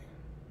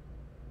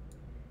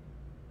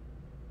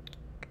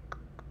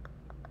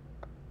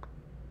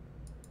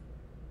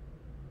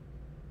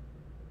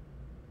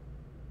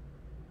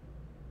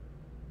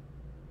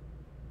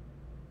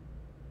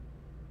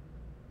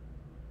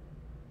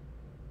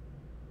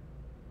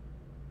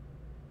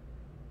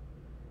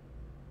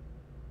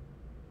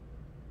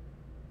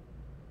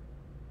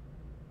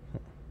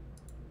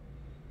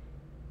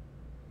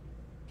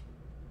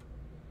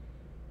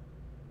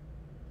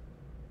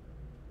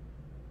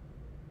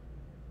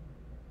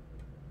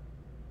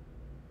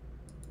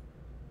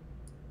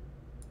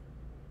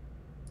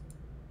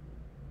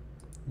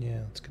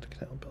 Yeah, let's get a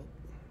canal built.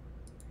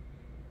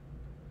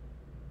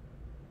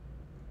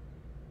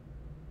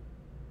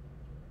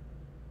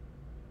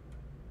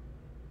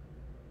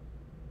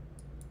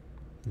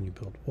 And you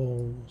build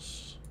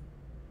walls.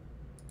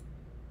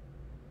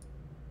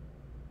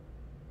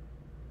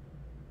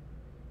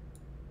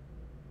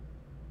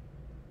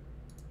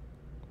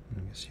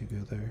 I guess you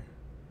go there.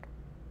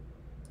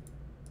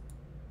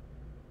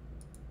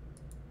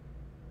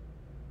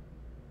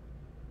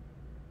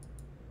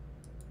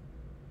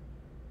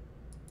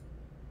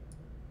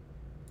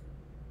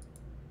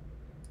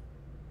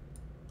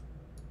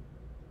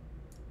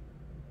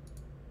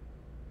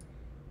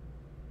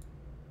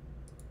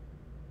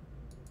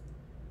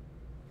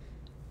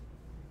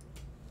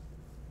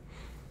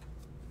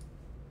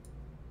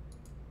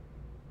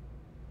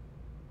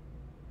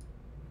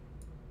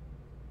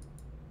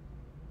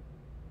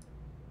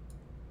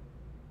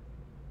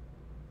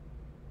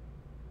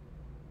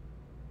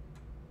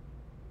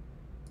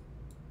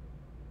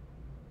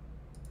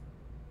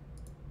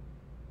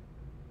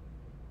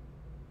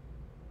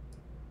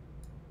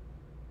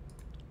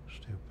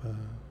 Stupa,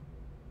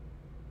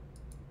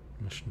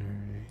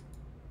 missionary,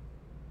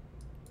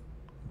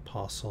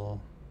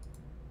 apostle.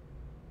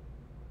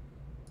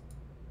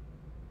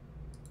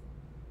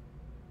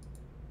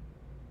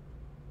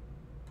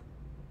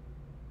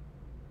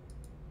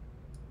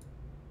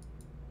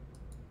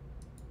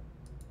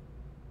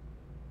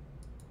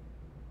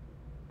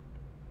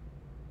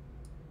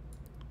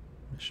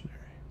 Missionary.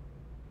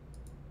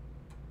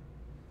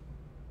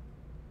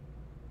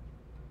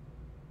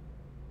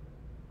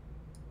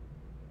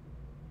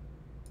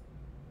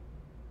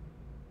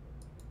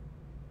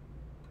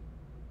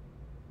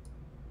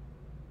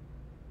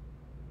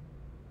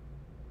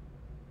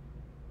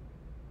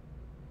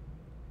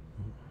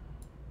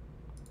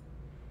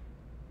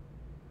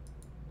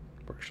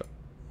 Workshop.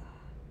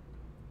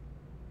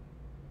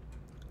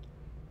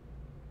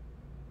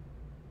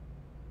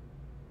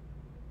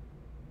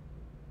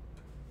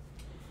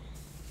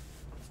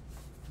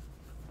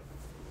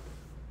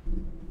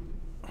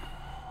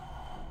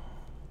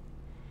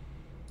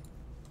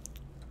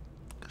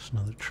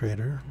 another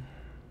trader.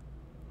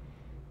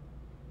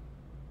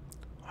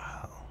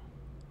 Wow.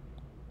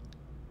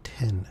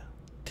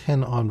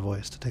 10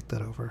 envoys to take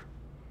that over.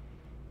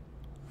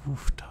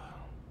 Oofta.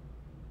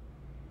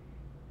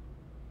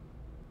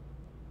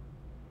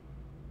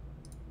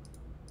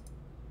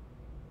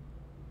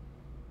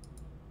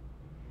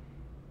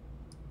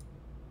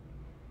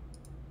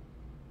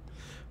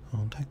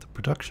 I'll take the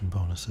production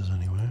bonuses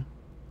anyway.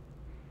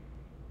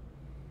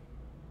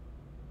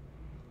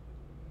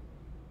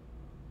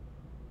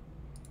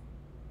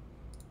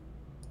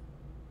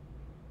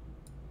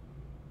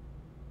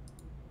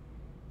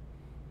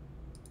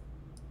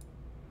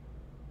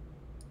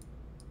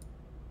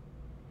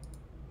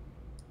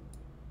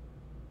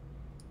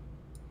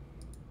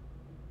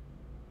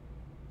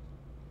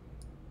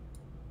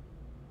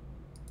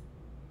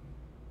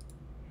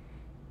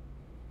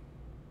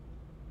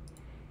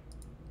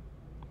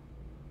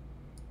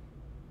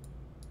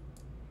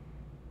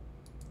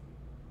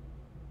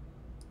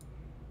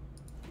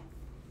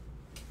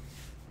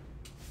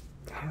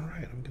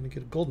 Alright, I'm going to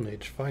get a golden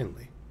age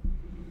finally.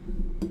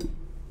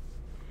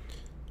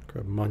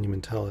 Grab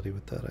monumentality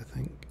with that, I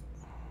think.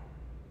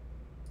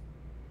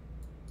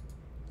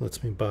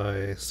 Lets me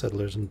buy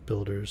settlers and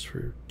builders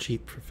for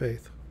cheap for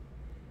faith.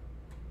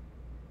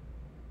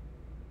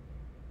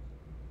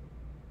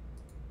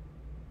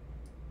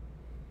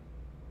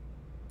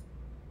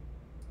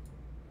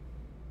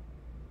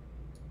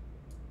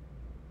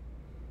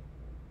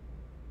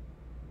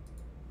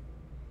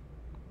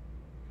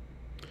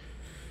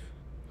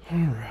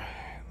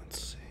 Alright,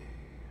 let's see.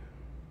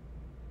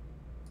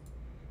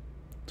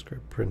 Let's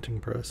grab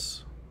printing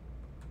press.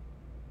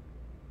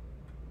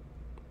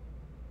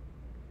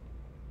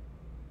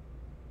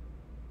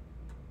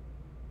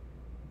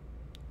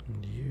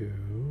 And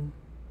you.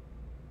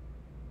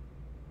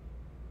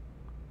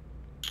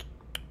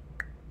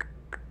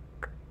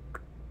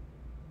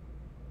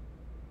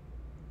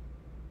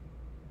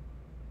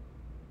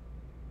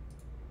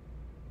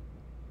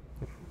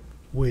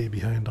 Way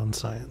behind on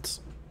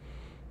science.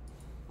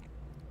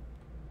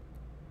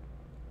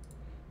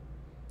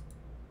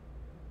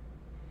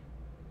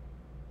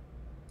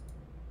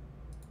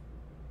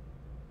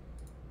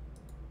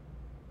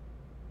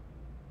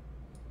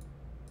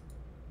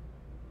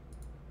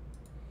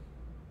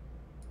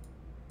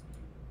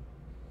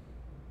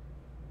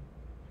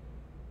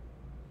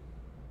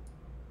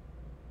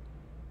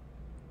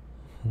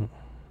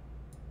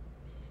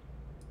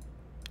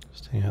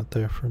 Stay out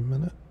there for a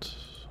minute.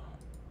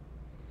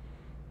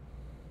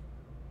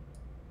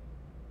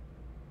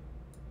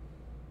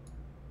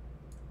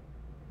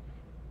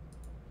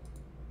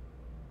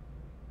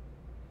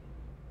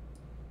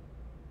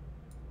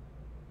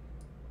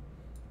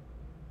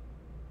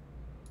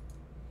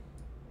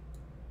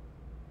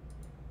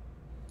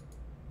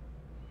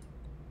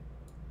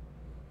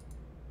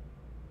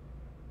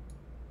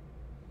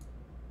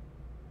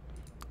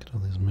 Get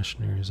all these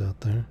missionaries out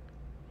there.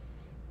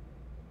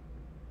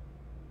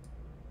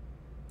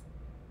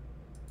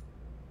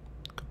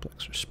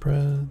 Extra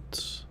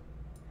spreads.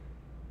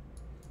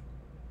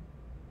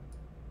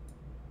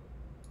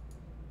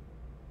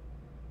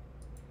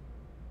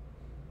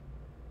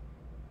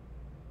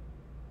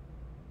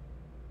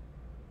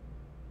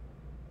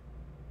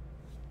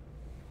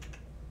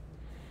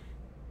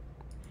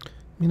 I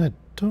mean, I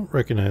don't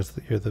recognize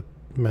that you're the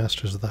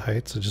masters of the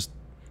heights. I just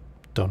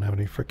don't have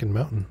any freaking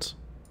mountains.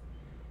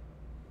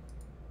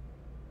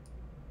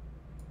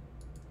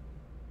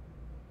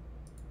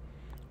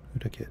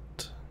 Who'd I get?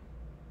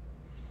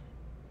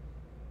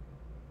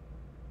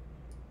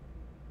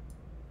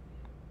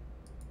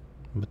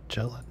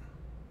 Magellan.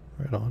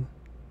 Right on.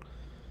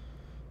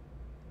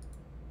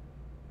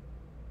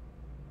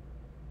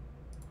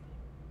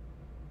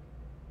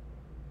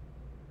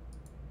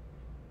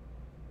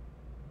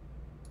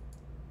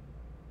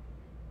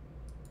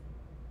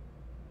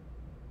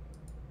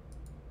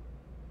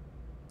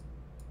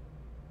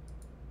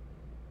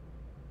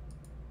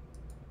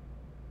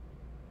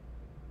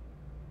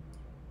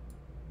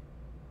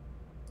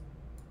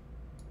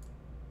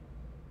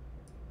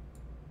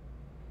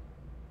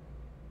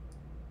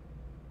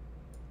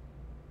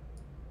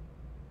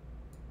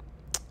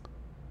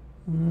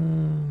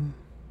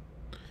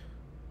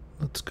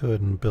 Let's go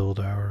ahead and build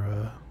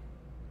our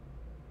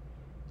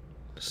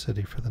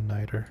city for the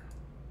niter.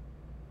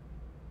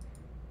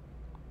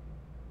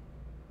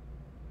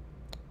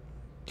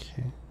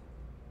 Okay.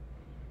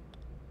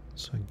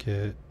 So I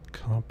get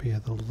copy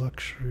of the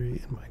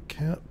luxury in my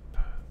cap.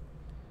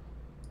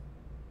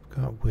 I've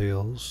got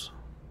whales.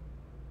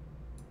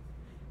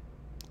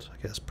 So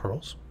I guess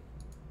pearls.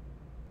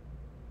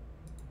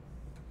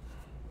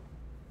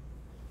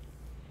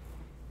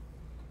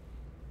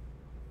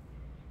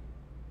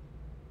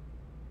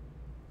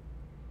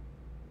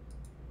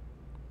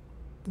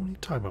 What are you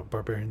talking about?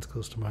 Barbarians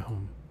close to my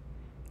home.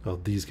 Oh,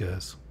 these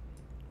guys.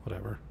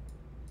 Whatever.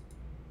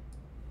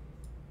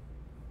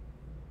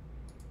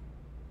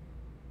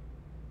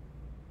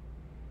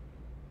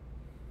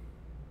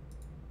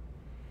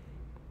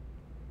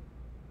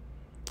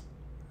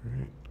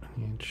 Alright, I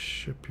need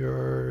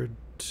shipyard.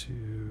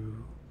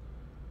 to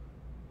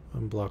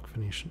unblock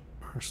Venetian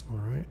Arsenal,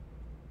 right?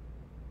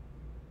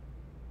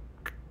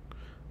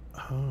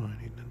 Oh,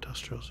 I need an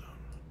industrial zone.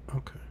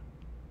 Okay.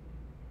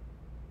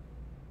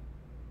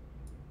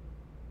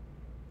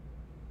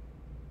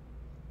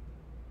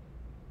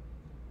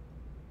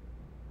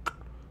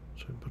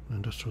 So I put an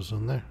industrial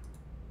zone there.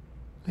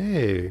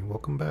 Hey,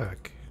 welcome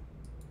back.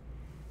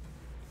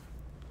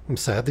 I'm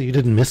sad that you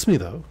didn't miss me,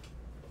 though.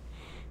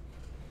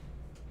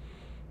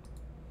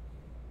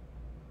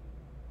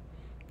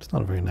 It's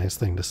not a very nice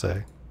thing to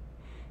say.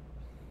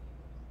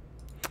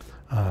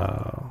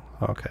 Oh,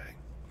 okay.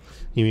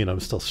 You mean I'm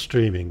still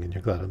streaming and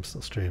you're glad I'm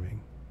still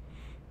streaming?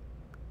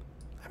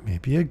 I may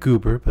be a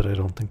goober, but I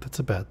don't think that's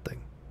a bad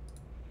thing.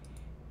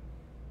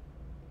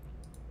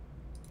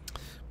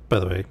 By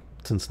the way,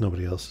 since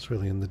nobody else is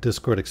really in the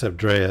Discord except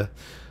Drea,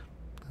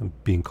 I'm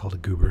being called a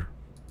goober.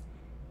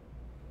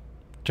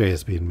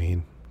 Drea's being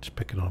mean. Just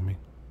picking on me.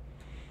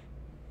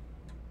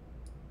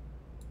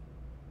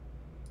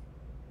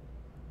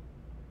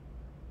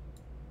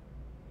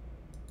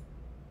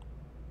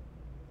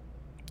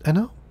 I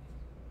know.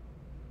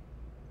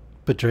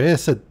 But Drea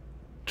said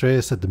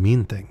the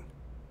mean thing.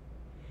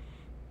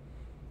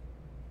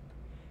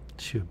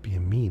 She would be a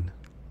mean.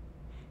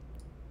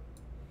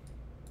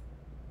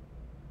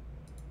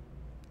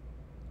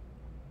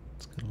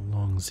 Let's get a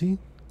long Z.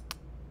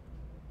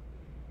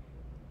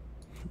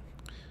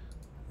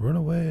 Run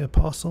away,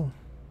 apostle.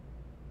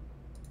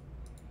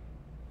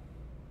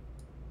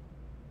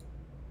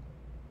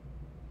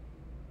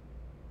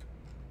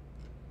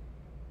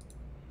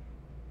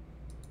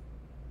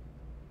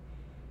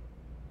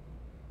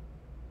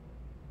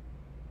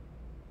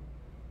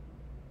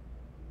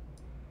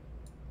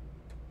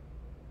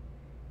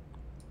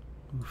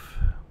 Oof.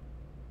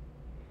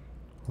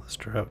 All this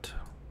drought.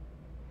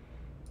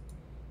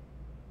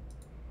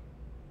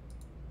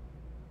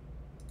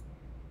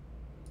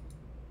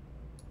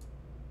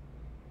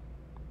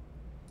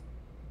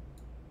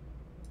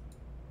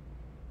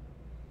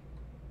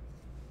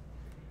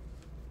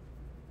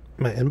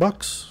 My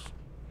inbox?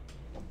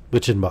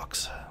 Which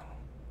inbox?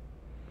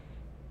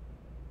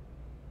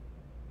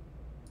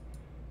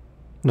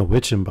 No,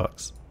 which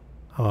inbox?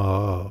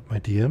 Oh, my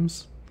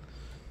DMs?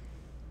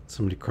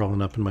 Somebody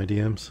crawling up in my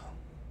DMs?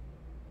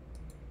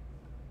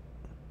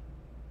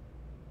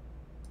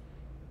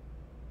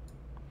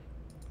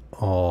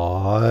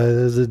 Aw,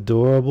 this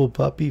adorable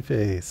puppy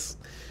face.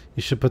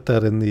 You should put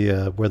that in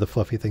the Where the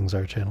Fluffy Things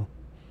Are channel.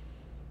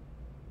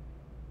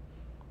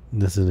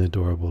 This is an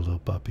adorable little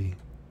puppy.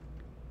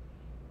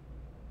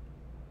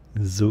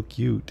 So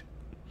cute.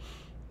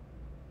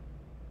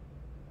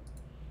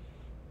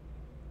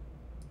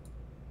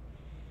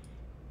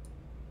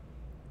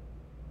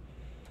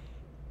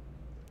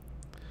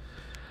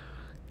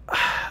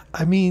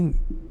 I mean,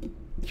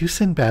 you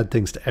send bad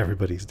things to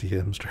everybody's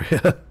DMs,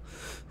 Drea.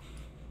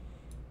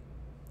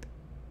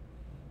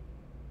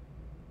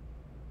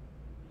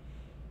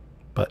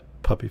 But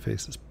puppy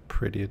face is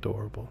pretty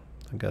adorable,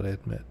 I gotta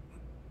admit.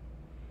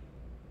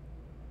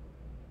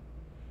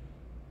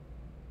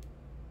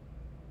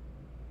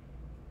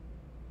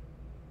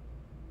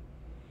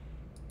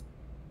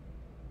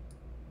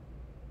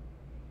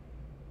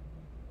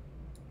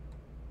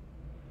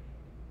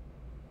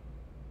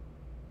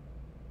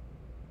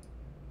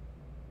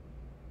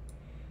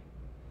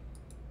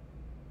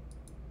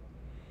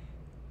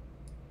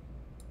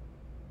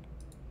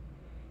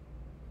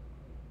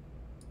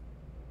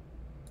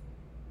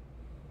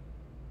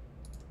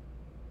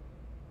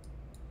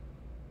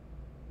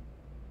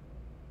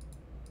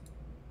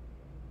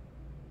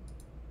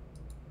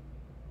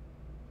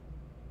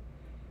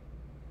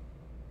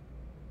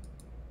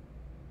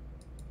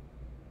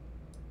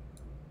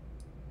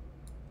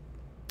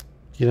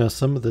 You know,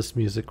 some of this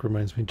music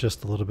reminds me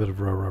just a little bit of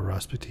Roro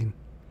Rasputin.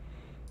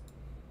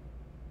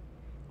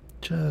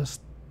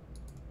 Just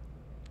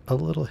a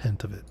little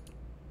hint of it.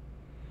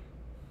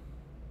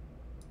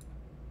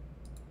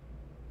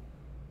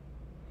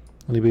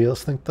 Anybody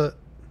else think that?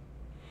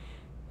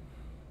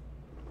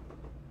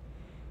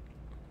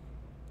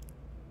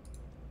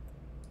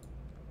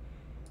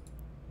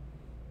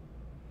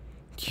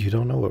 You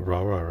don't know what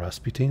Roro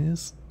Rasputin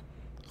is?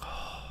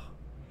 Oh,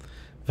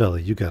 Vela,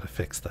 you gotta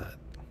fix that.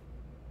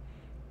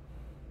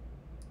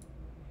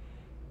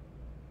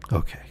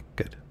 Okay,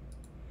 good.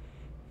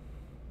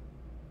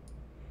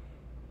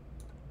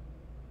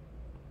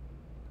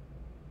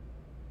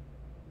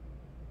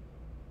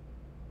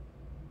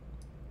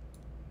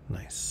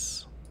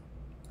 Nice.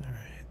 All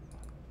right.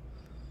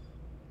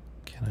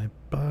 Can I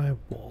buy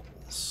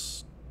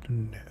walls?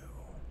 No.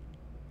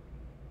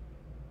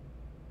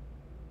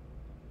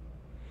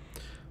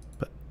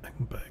 But I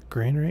can buy a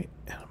granary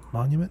and a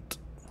monument.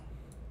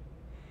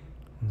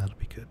 And that'll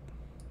be good.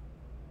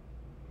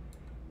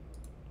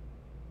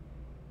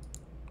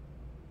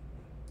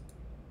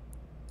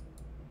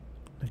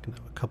 I can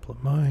have a couple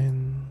of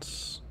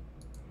mines.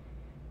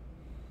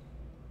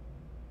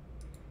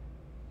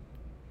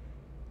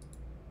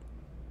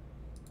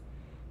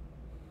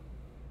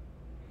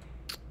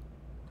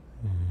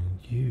 And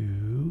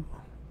you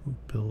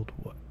Build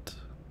what?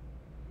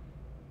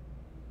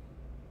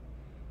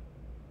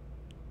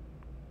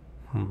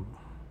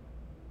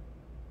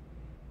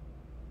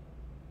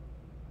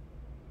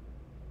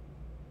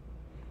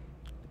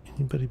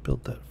 Anybody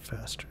build that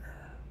faster?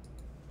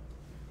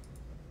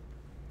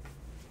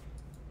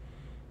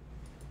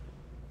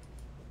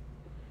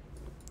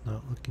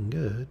 Not looking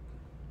good.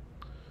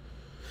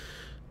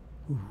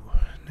 Ooh,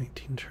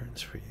 19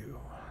 turns for you.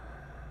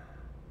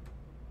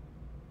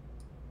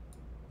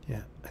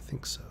 Yeah, I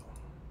think so.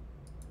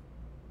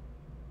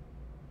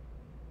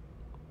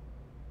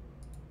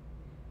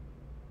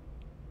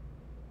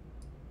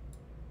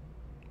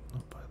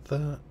 Not by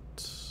that.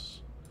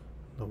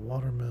 The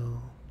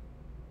watermill.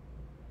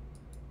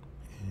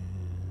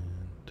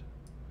 And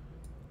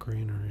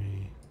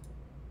greenery.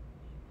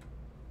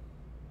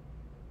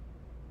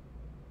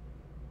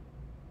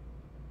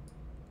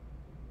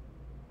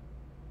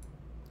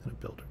 And a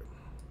builder.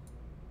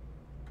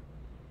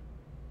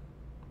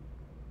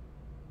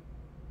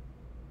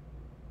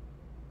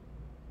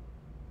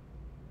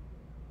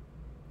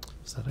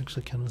 Does that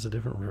actually count as a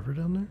different river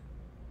down there?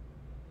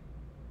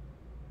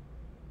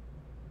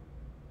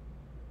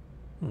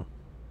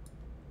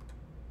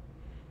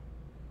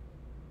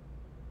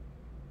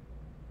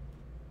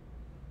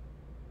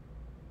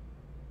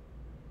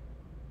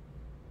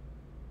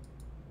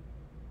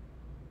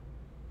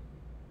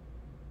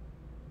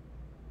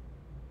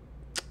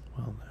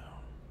 Well,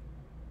 now.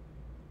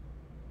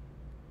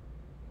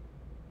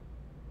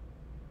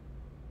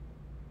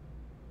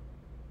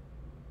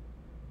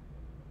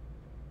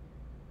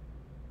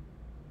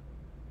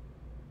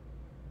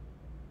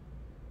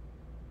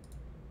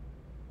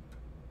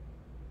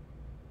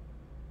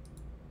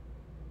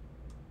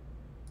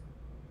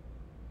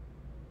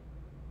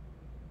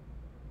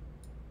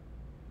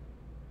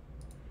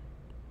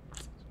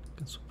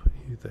 Guess we'll put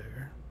you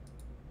there.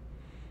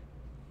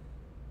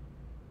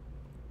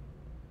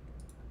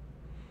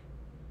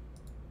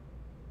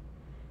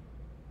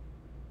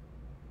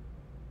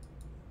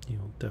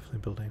 You'll definitely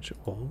build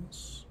ancient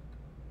walls.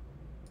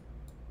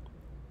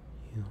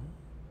 You.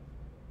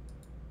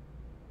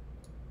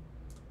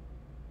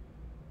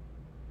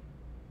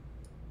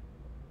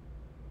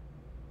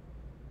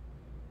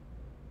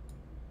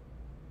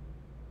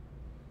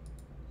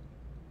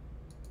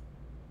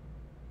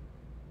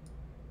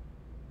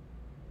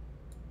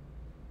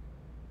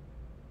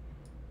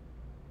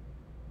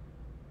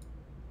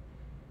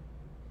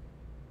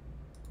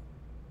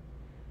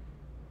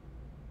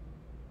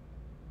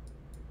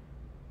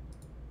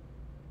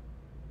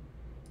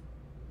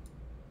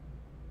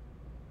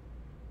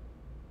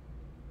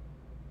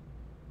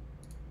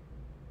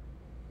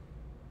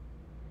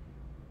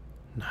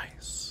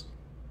 Nice.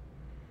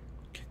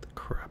 Kick the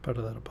crap out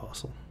of that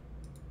apostle.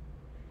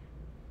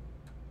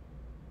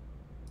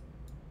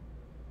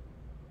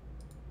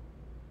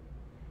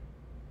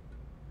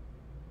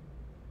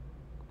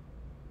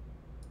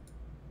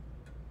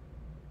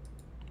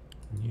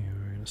 You're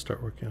going to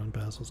start working on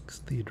Basil's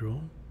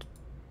Cathedral.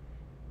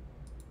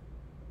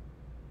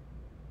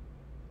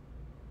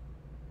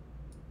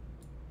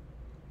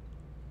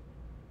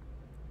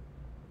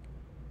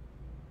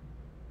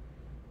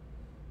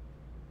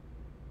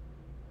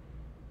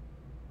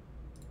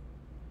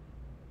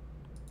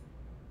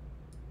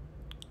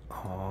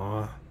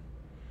 Aww.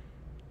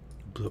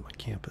 Blew up my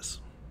campus.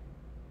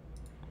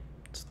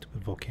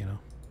 Stupid volcano.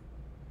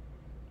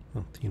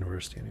 Well, the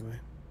university anyway.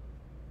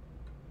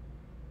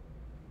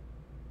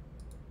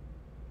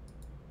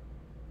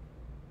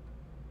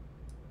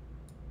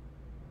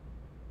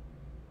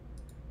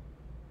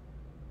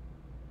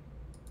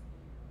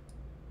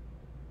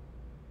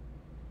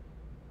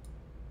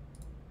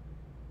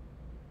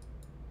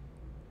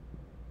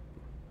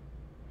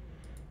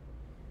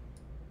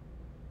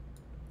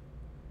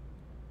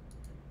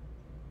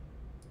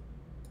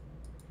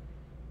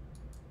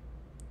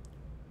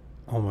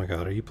 Oh my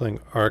god, are you playing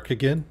Ark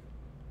again?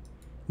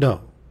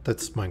 No,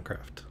 that's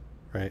Minecraft,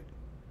 right?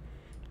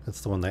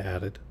 That's the one they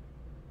added.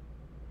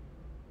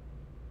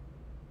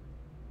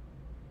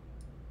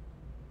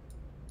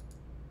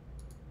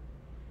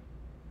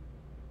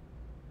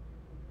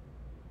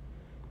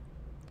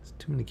 There's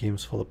too many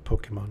games full of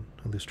Pokemon.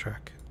 I lose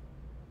track.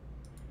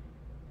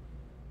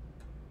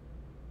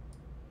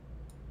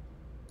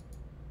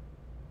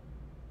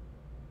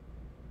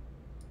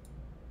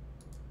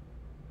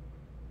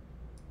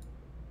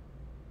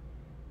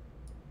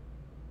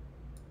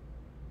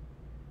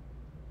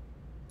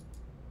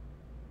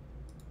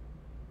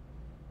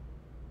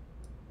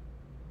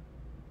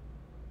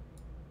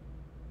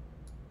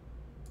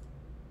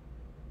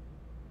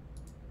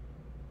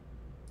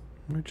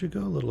 Where'd you go,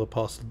 little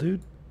apostle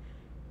dude?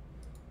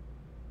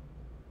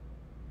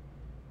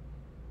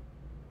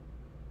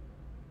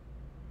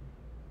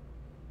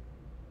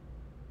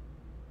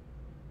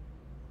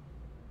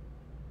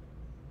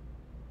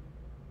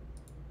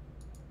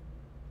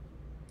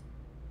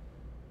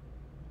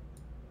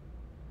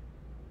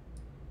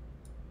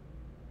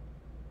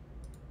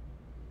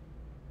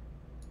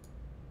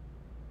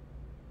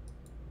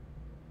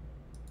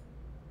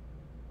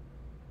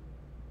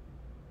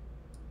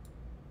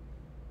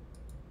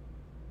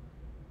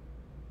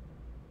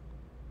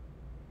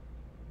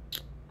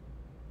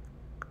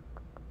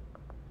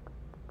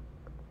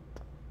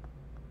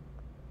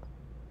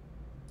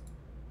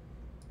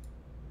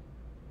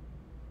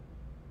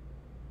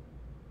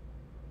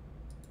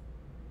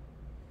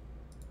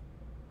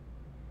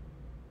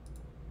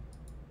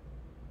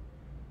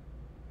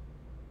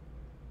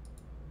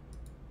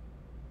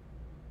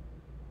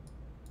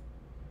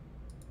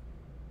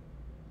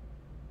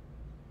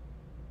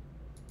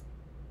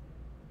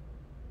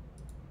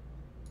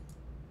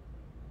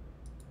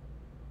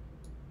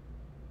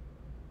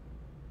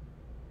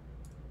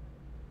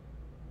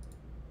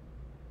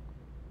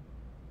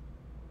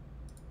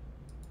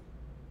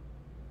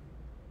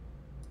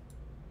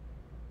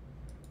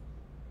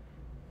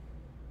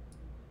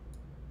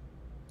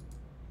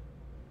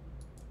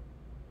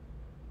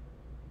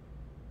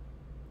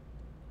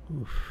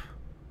 Oof.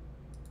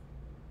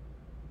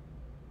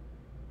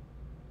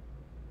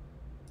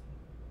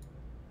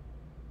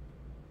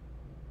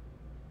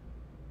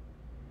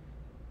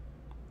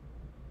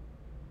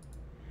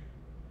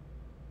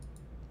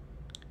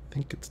 I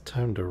think it's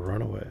time to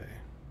run away.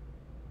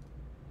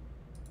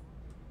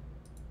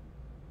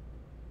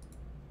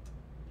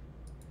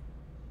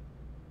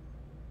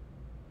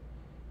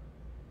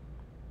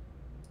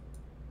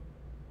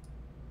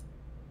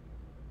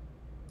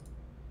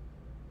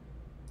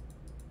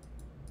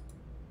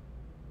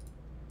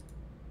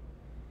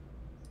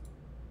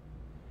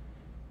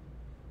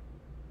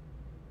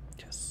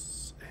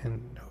 Yes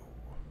and no.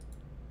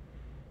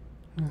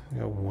 I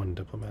got one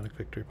diplomatic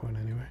victory point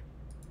anyway.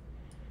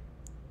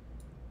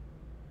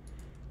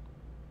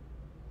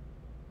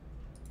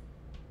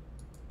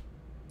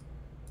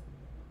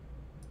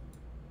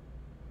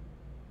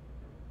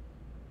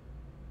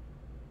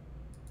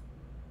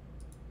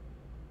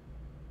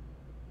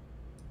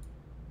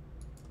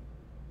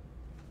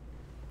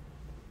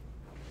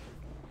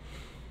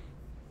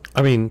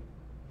 I mean,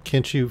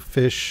 can't you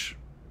fish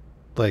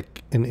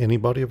like in any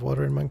body of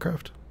water in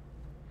Minecraft?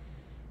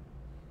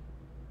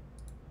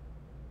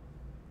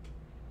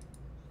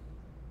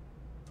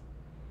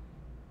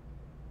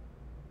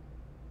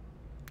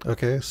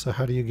 Okay, so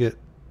how do you get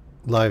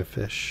live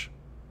fish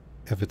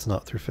if it's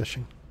not through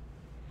fishing?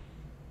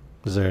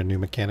 Is there a new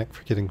mechanic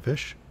for getting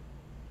fish?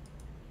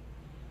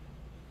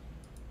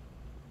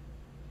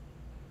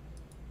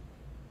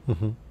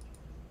 Mm-hmm.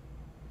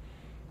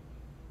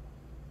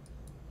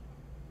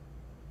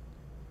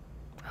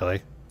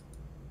 Really?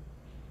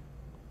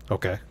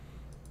 Okay.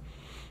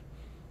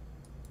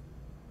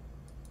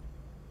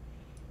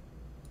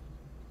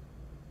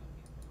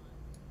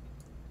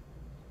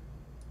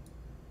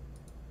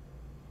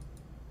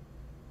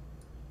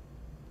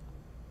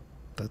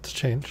 That's a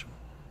change.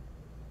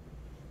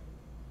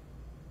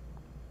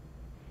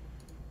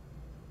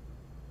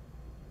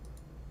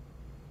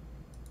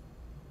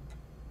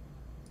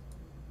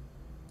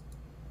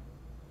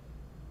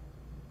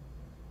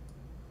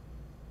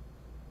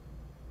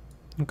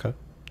 Okay.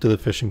 Do the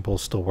fishing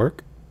poles still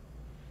work?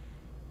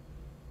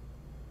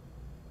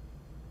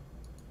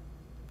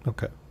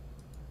 Okay.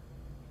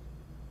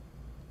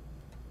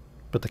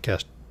 But they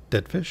catch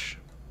dead fish?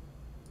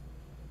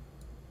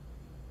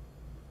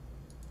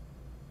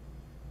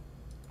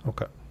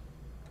 Okay.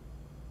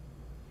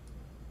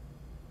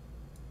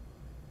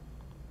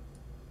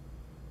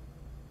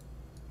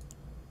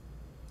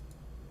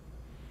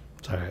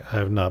 Sorry, I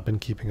have not been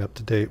keeping up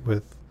to date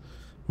with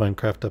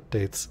Minecraft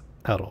updates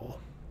at all.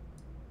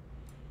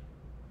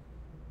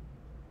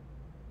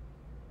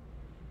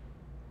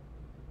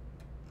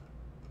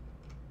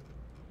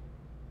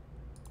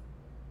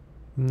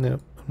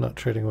 Nope, I'm not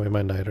trading away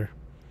my niter.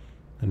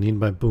 I need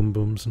my boom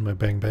booms and my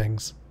bang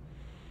bangs.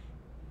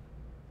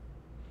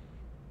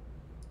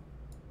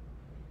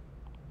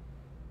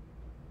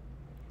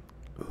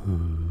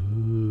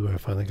 Ooh, I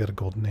finally got a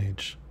golden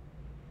age.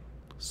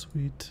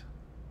 Sweet.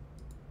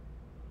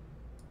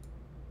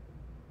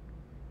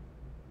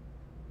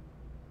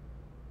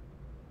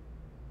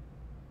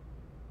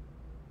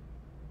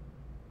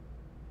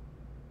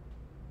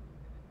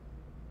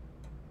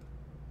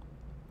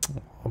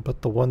 Oh,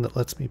 but the one that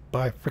lets me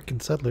buy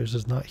frickin' settlers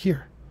is not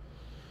here.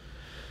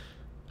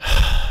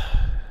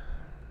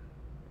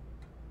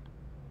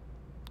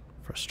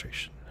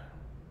 Frustration.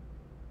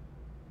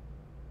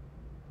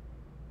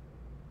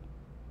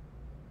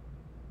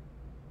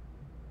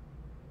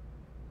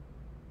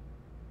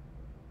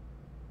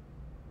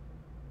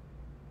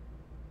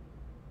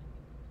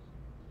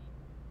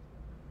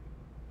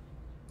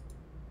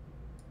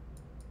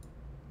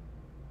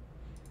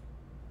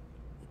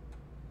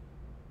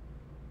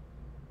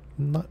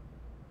 I'm not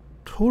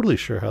totally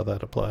sure how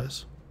that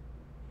applies,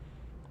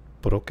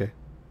 but okay.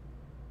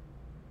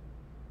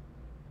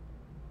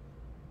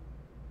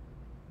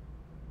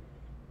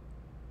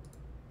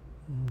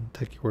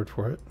 Take your word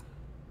for it.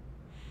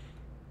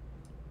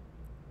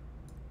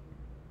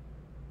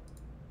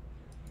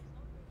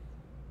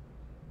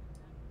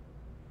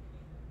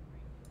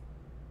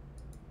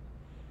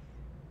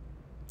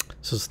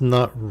 So it's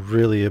not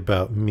really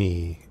about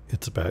me,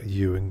 it's about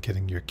you and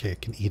getting your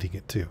cake and eating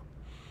it too.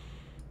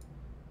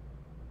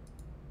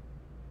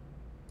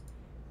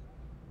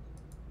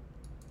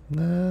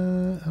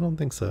 Nah, I don't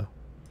think so.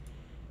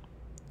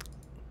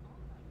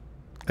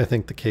 I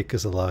think the cake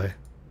is a lie.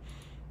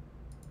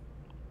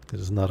 It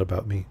is not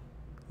about me.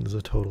 It is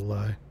a total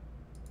lie.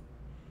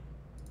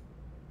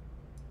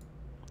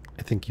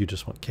 I think you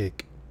just want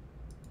cake.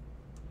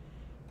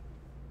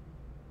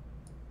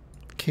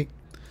 Cake.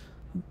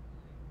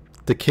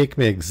 The cake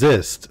may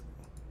exist.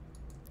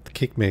 The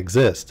cake may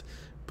exist,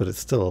 but it's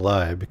still a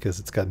lie because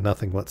it's got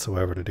nothing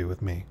whatsoever to do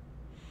with me.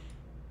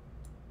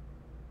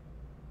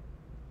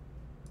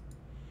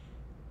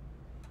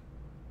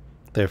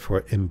 Therefore,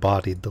 it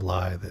embodied the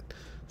lie that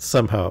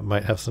somehow it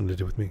might have something to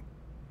do with me.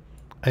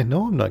 I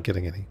know I'm not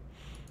getting any.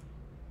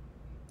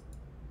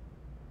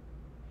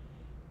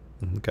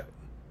 Okay.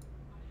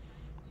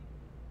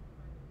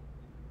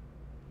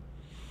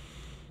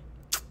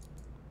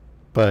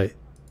 By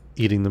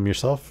eating them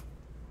yourself?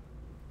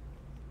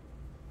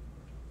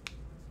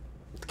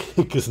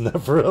 Cake is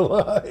never a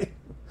lie.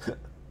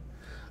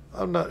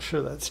 I'm not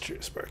sure that's true,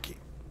 Sparky.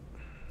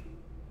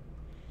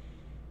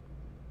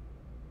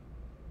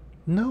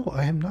 No,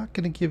 I am not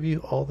going to give you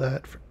all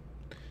that.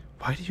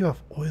 Why do you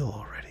have oil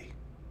already?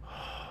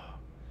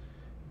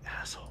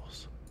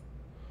 Assholes.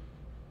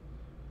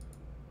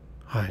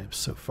 I am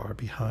so far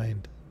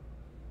behind.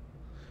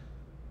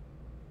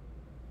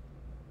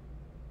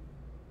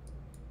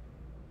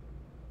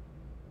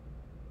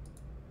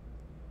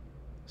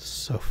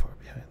 So far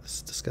behind. This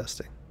is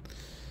disgusting.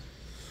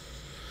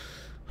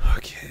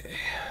 Okay.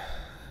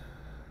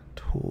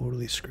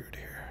 Totally screwed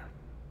here.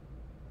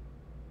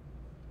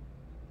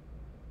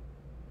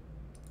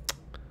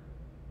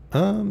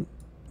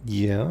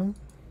 Yeah.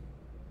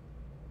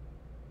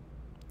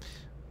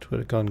 It would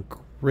have gone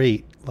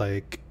great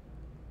like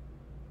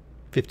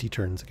 50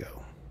 turns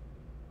ago.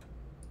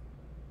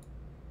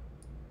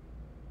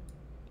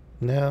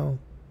 Now,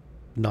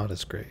 not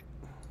as great.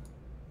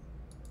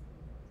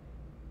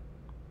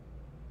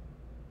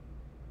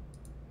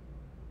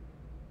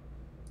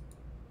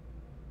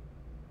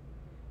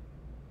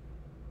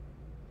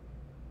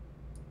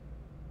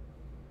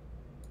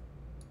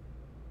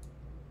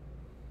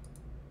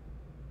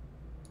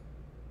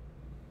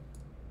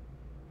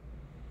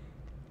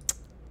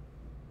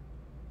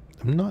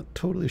 I'm not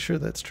totally sure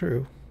that's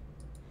true.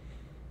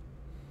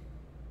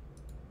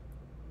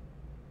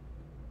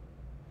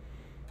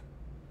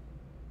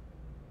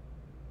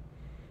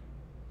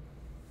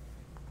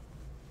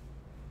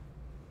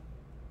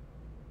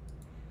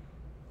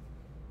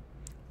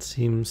 It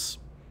seems,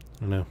 I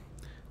don't know,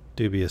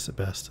 dubious at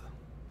best.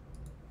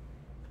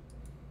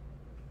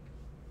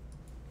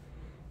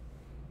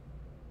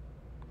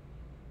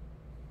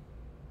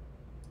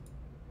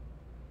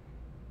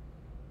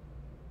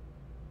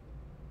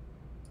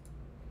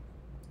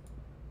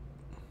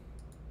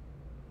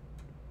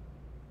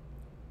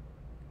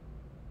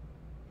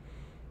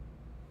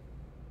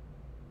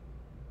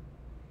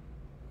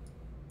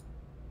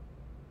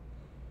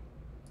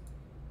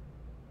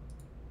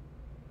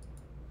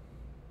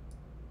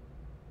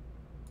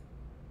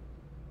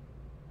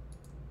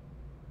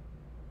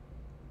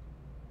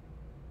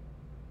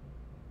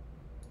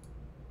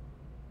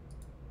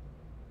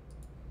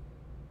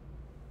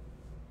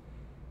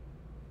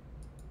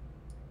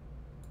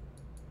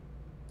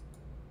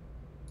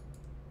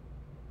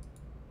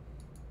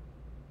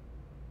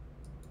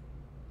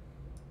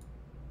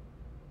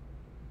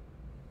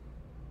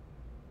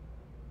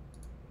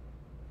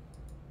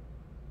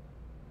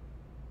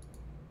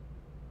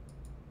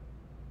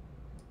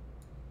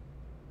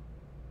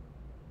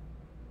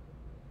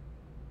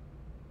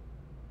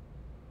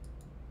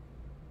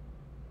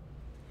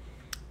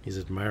 He's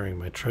admiring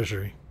my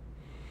treasury.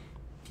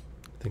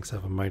 Thinks I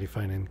have a mighty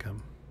fine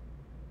income.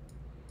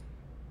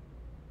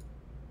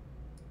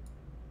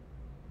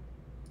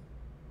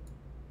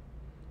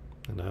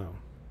 I know.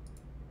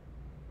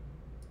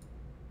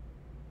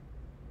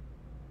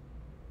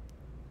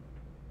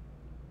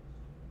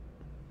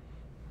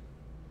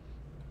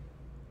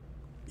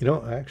 You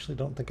know, I actually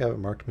don't think I have it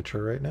marked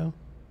mature right now.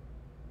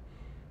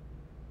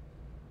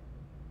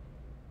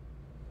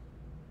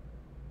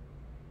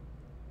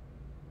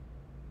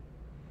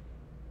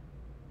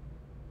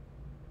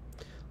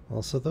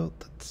 Also, though,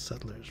 that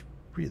settler is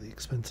really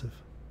expensive.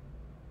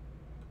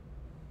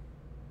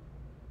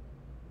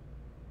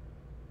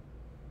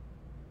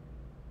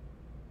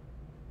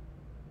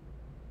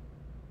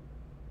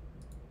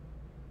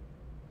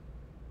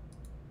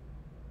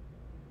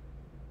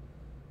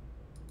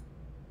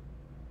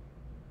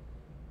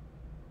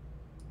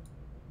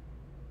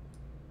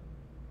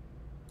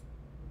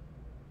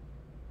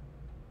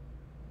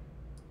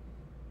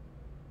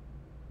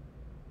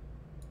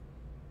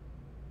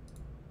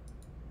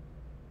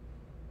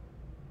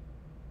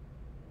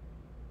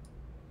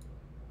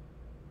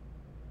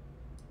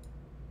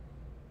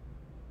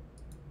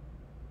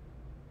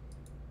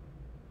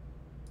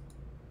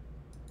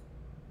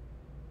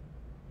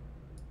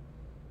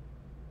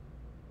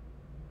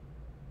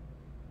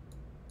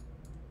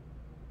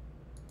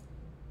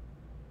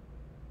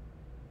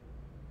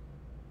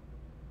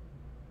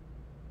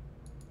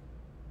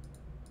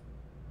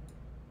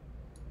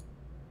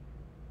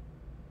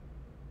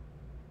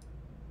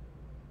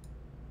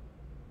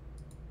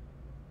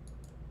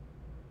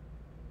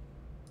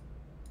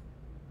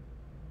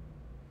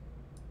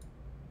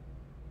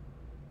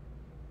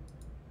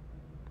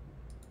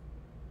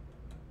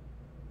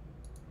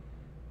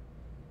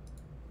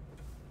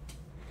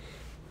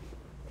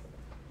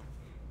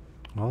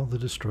 All the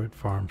destroyed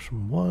farms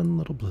from one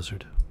little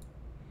blizzard.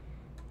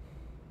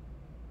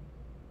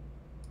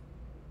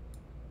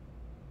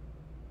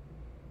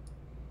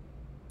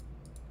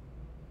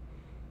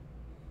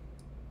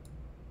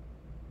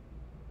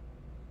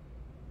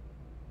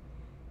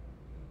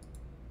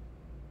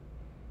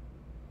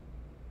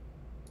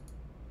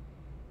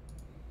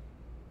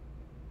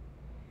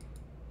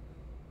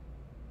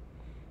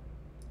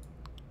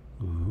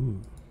 Ooh.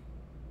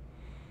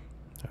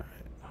 All right.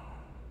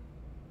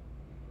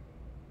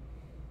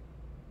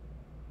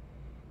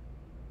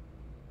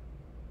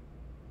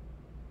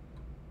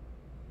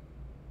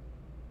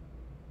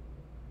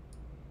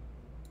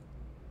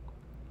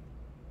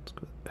 Let's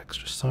go with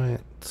extra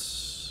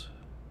science.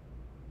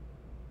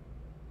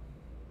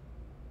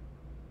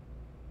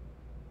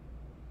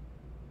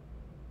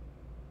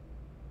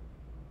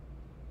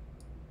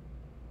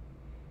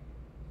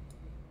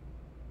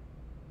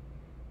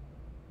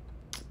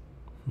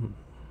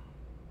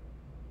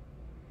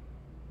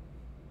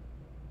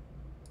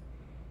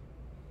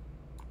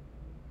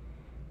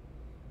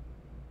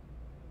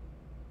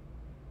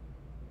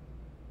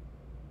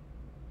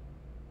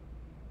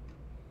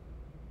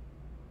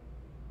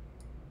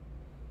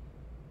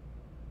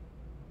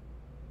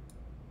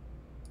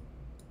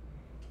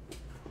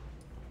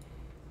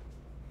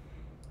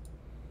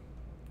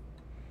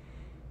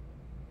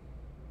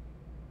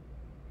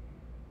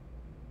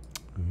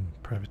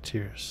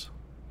 Privateers.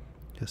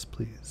 Yes,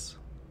 please.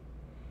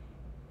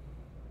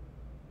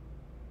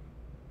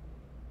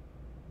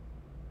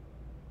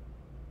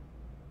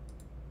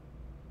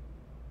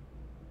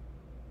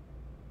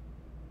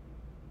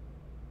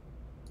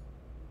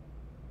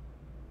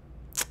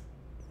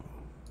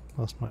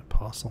 Lost my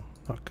apostle.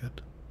 Not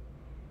good.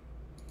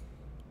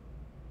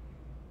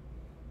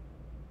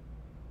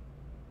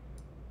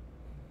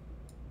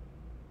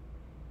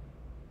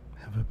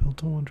 Have I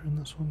built a wonder in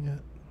this one yet?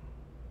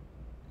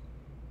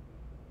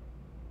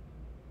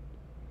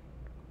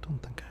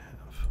 Don't think I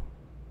have.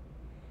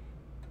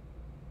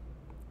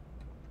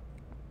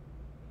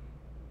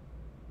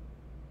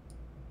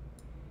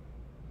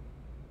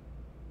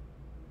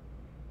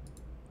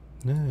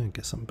 Nah, I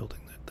guess I'm building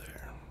that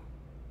there.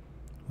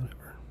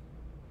 Whatever.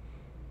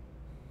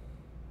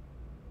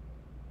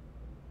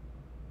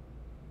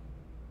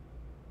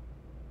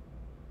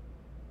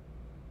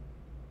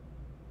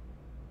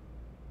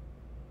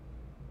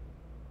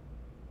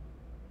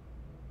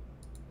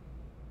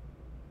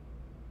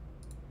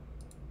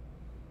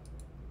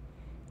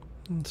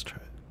 Let's try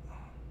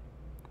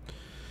it.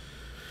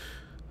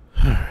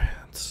 Alright,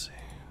 let's see.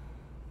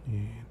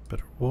 Need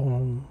better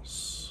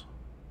walls.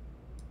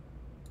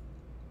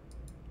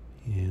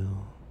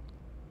 Heal.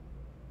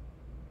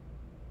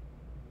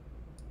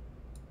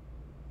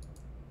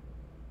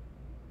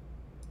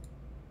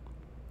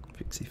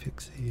 Fixie,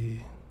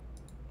 fixie.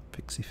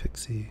 Fixie,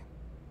 fixie.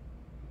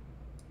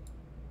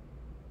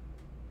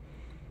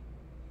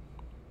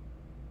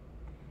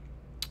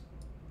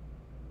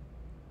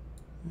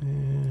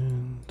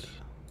 And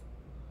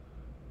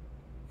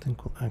I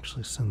think we'll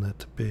actually send that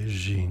to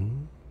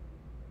Beijing.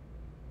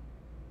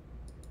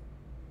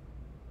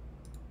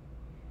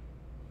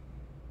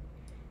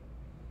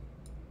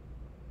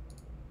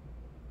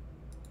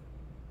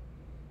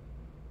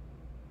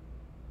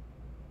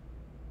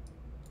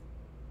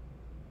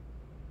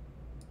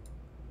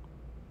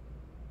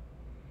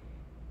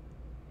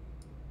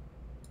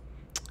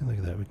 And look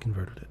at that, we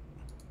converted it.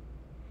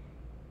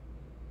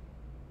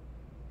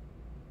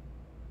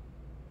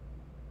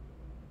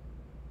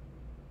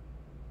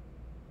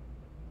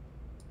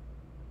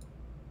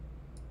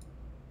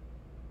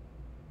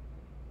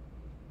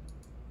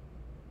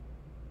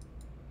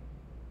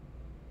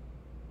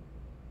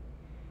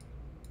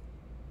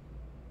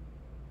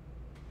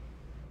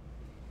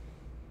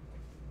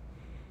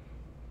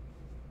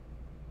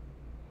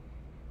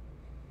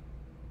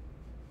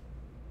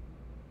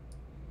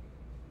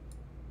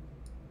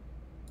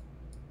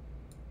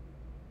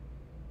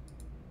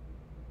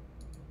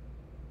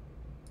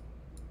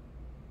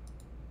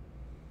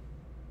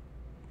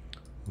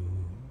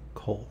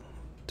 Coal.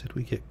 Did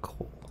we get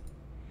coal?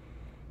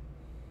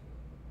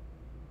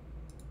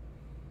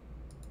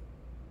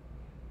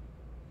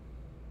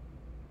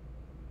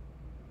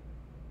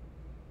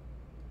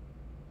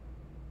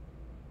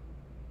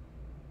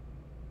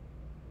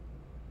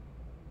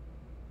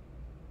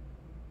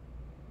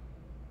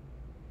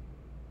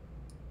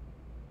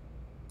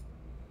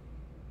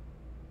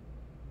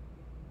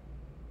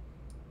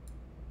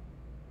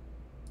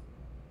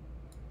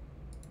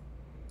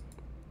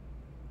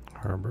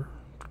 Harbor.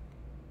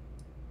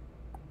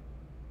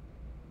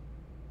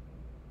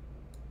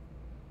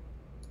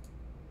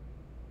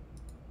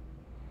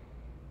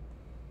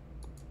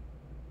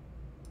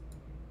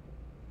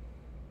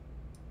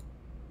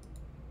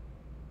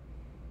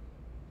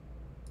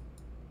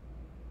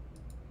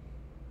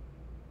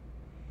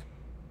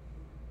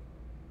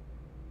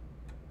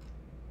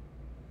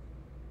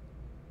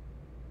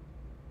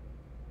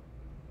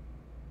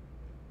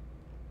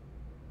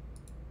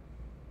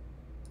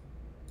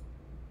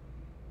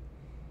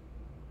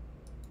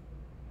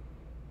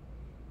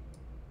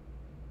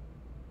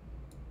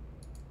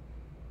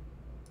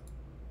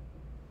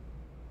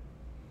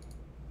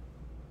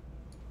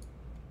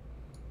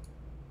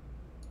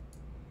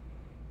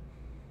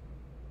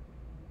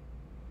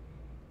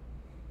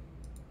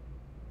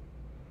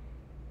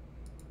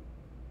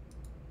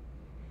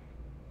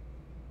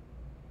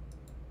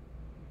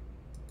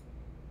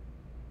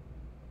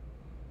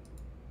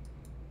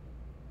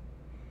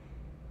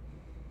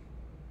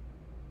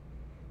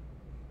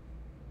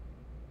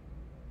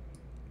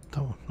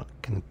 Oh, I'm not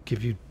gonna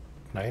give you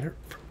niter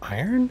for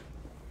iron?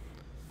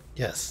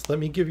 Yes, let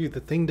me give you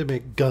the thing to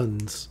make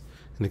guns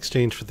in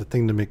exchange for the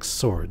thing to make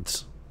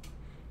swords.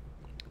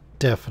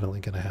 definitely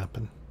going to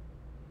happen.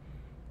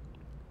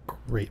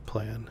 Great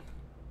plan.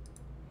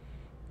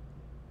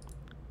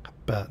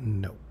 But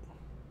no.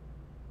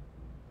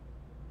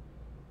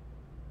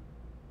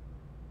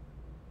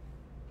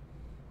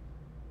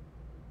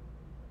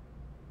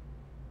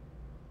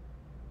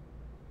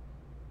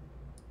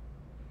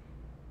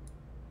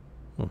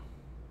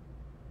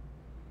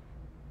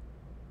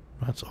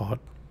 That's odd.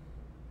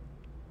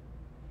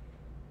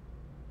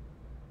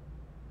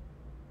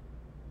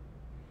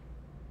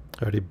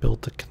 I already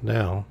built a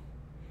canal,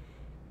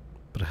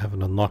 but I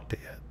haven't unlocked it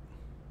yet.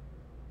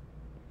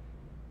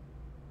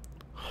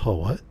 Oh,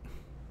 what?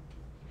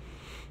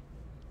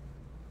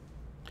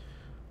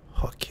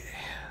 Okay.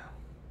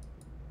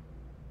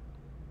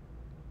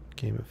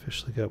 Game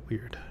officially got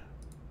weird.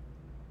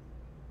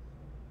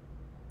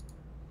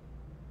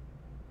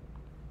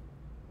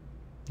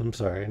 I'm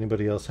sorry.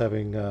 Anybody else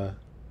having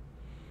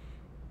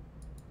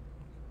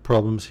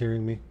problems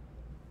hearing me?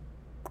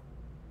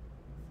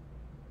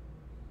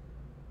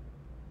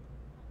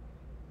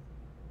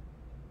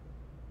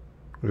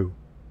 Ooh.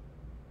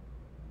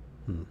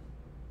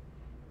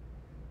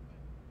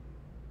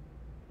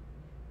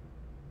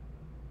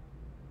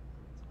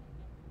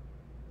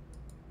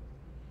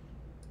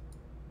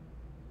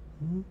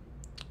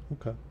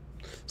 Okay.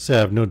 So I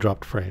have no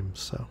dropped frames,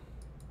 so.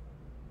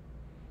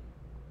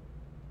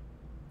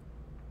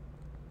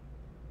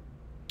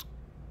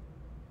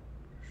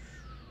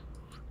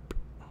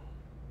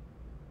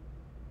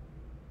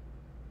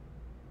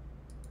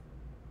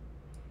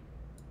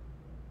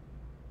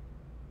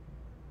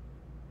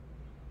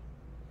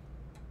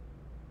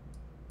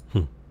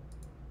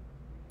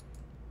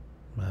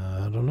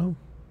 I don't know.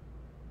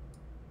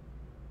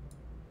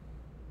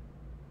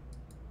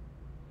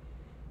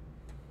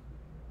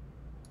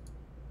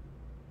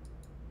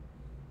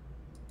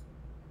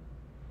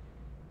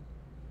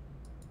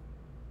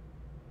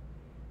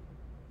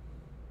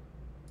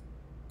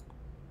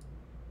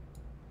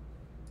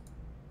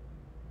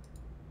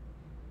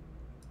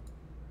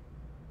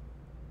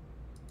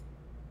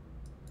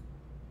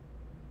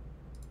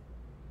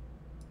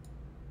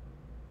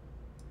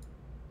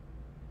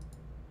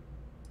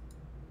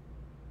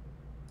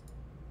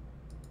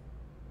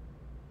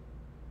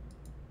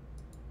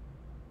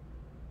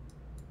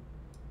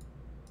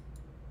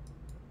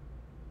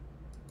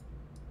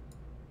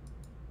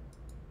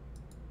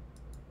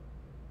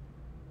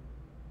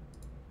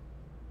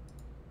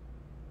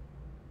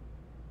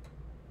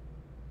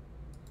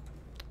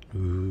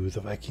 Ooh, the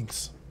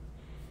Vikings.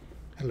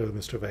 Hello,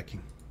 Mr.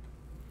 Viking.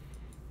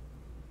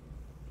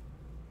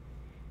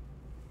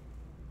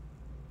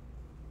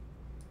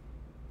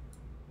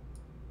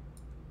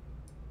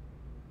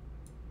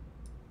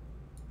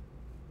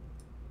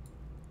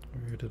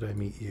 Where did I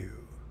meet you?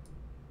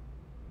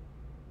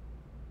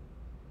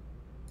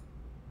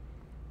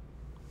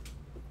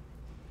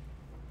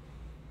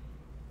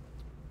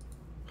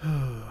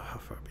 How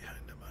far behind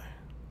am I?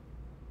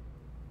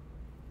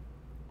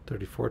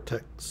 34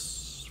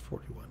 techs,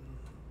 41.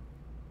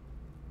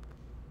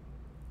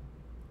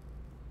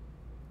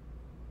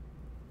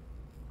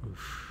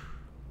 Oof.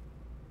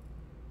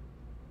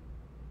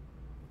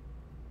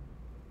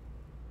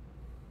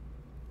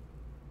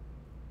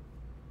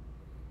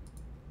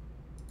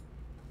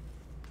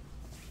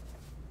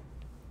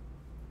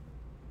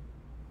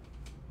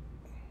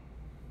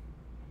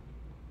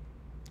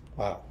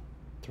 Wow.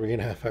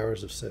 3.5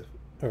 hours of Civ.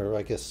 Or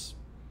I guess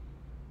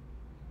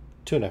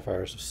 2.5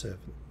 hours of Civ.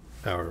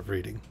 Hour of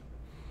reading.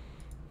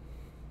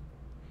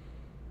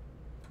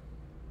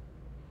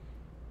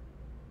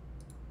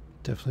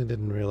 Definitely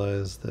didn't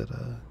realize that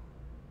I've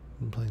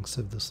been playing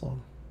Civ this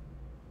long.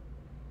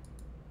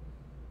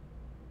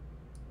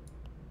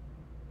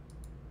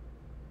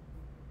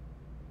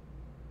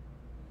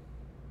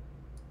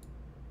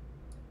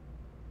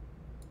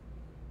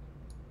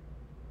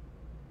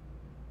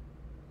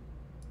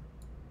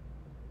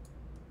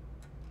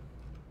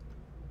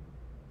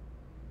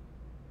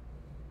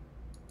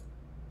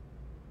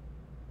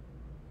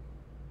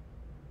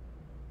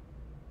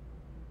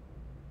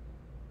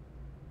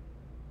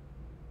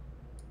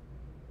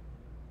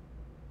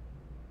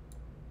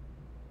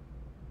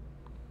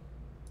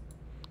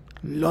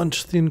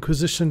 Launch the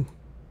Inquisition.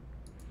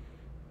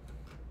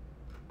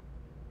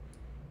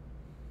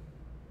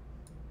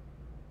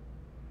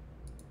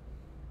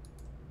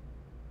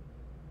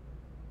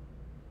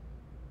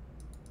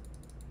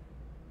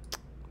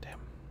 Damn.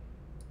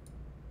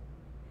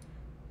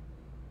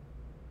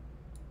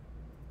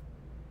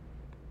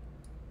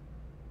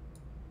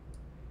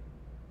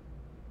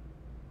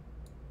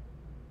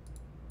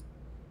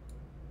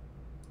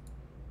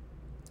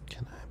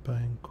 Can I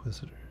buy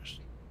Inquisitors?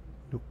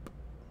 Nope.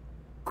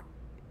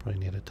 Probably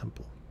need a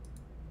temple.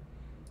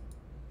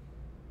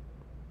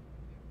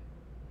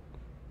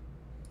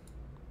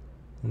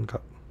 Okay.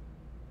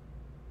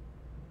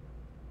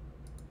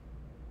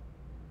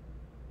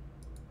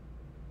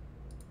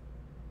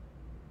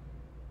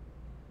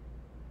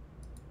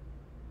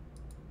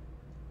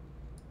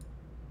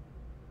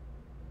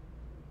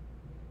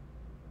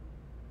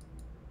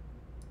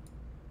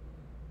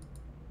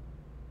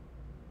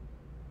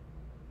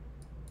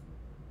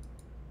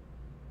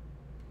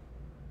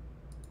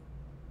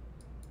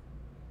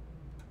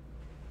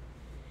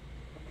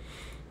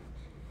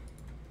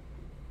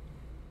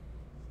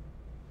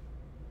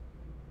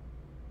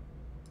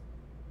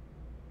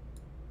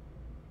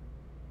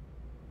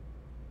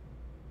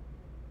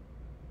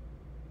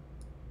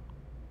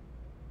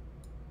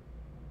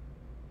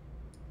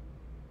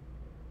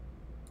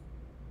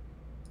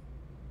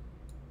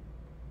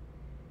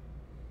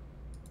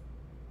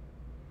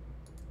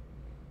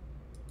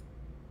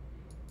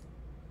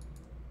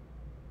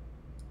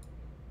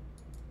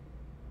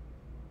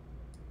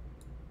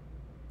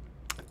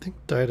 think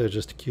Dido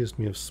just accused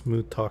me of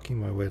smooth talking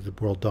my way to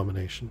world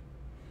domination,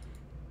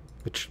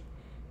 which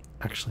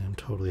actually I'm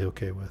totally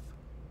okay with.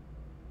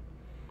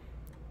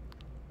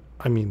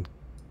 I mean,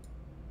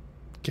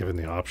 given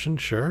the option,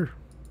 sure.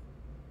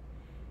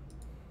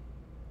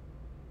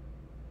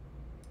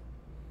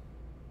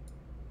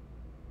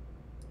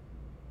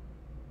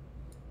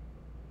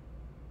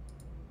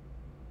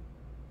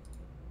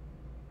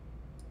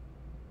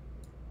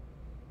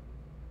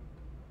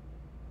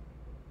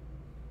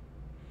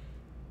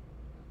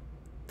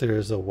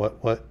 There's a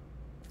what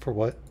for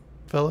what,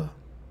 fella?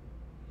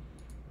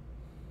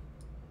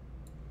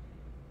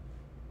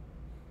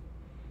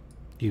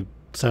 You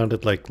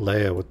sounded like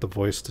Leia with the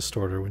voice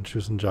distorter when she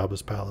was in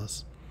Jabba's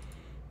palace.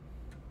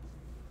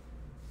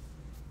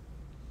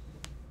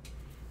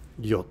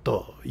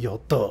 Yoto,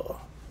 Yoto.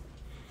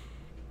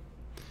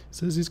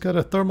 Says he's got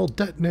a thermal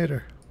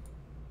detonator.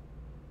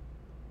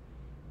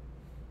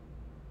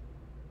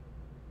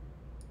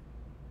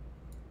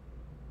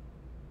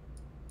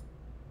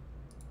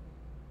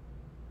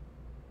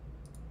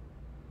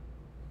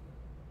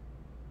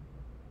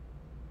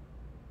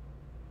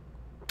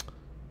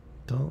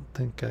 Don't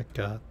think I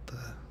got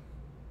the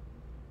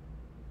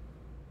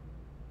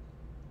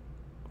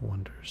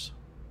wonders.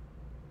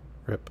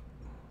 Rip.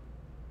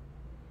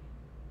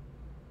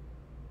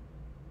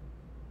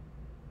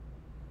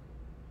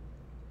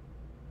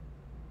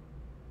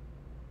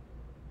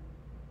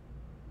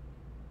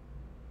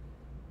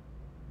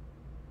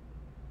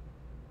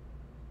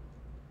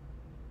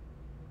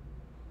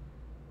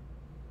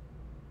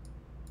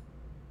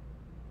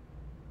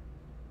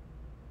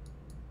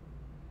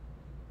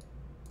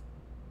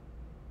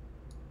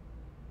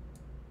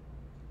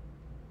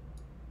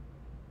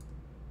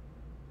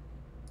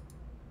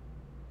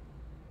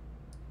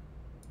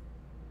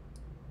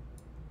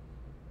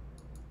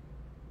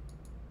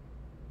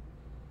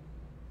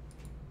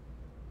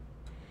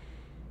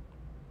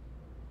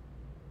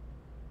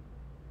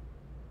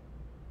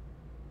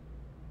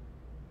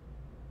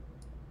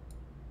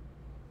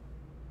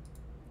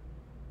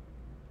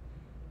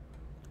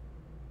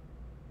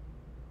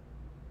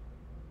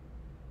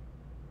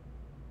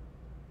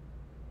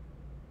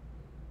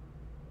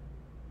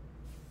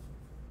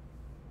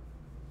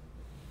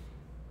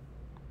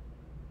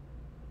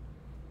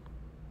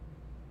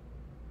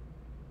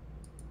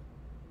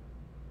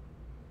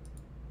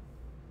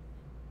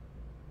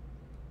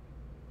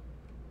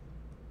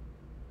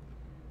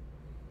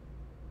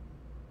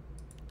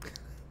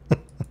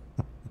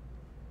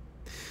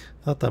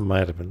 Thought that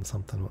might have been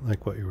something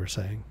like what you were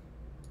saying.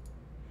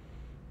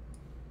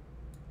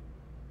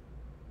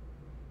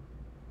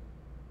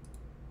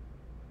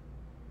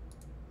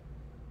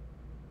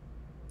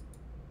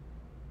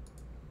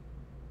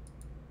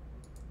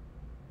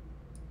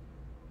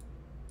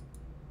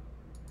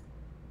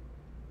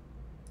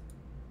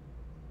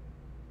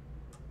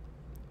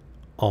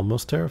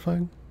 Almost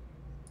terrifying?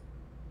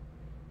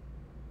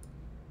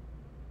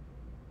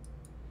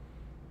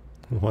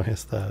 Why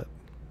is that?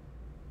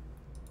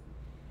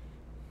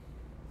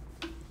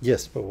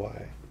 Yes, but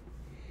why?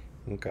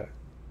 Okay.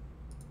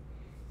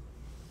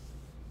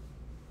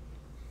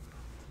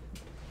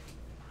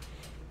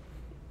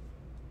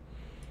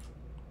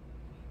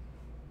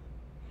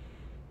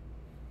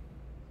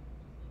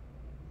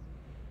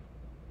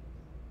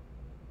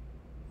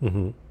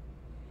 Mm-hmm.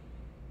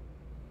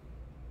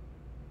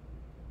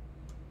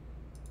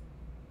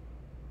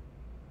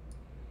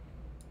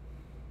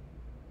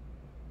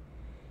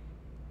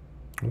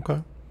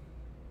 Okay.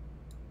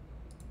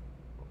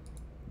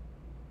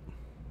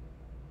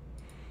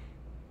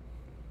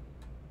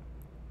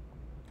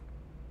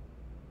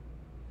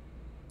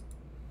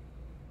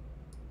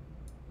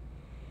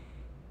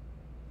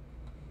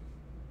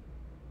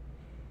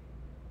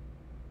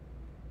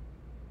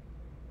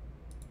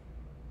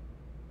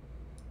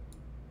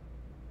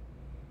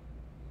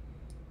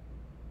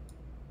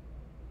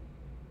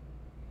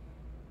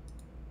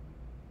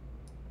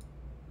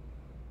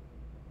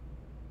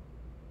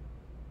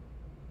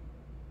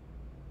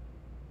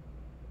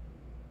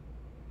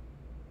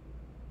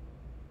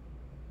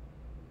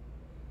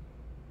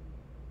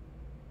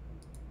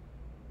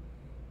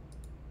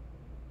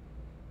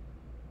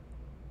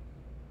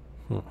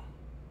 Hmm.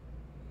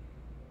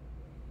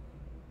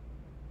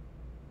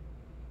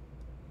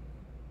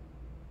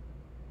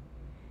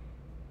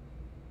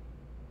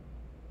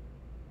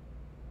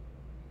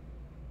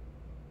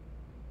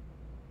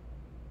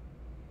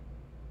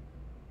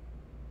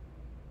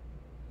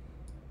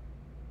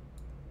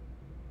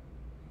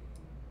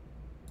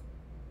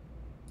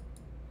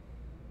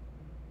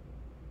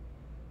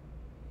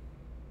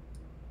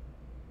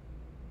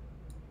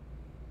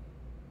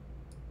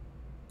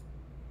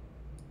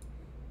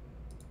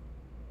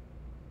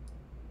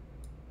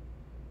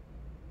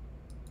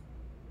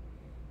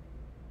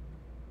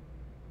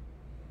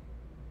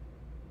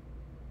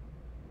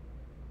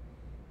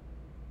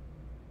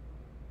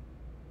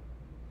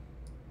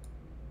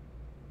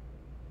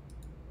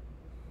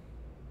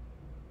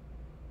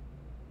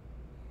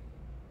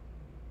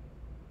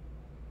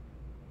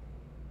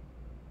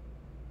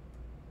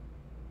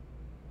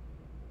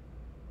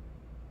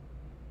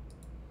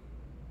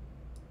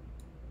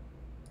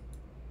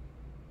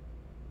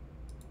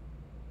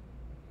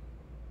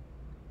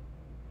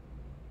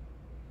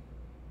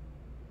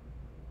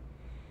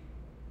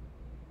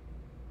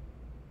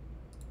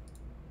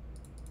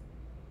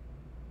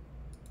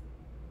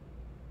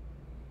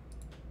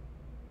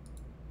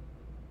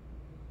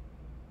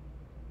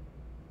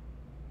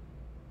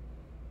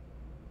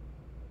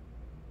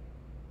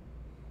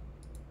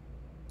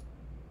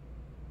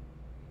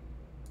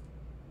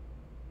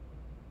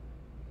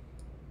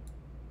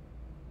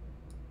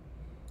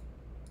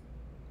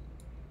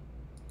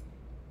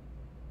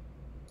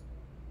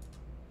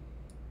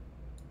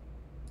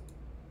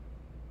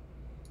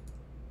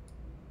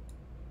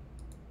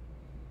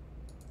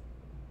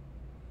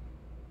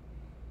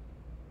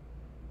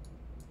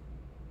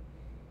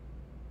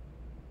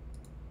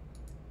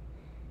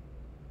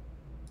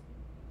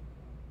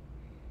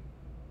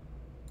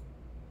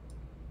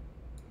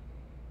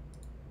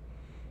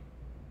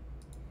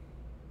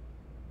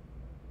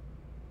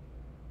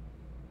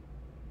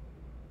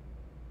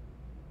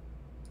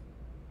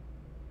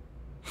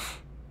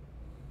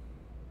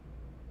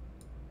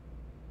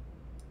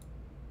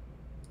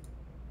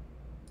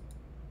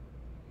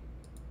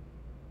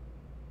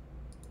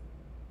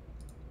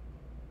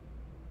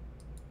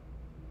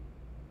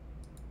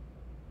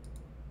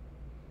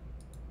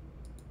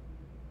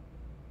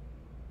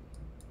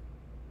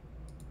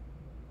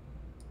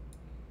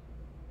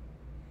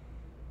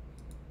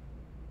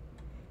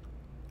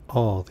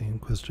 all the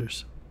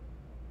Inquisitors.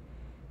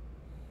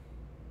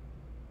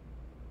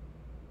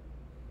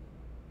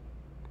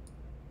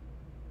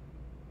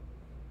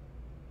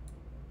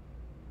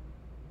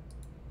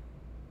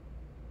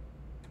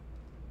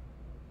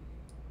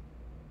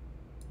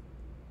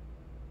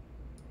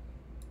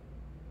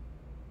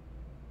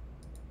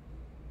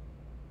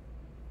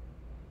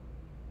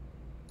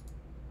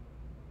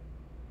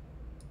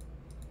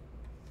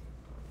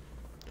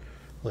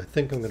 Well, I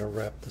think I'm going to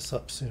wrap this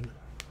up soon.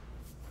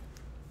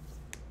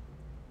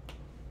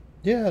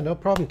 Yeah, no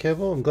problem,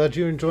 Kevo. I'm glad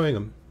you're enjoying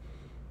them.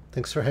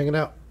 Thanks for hanging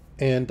out.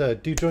 And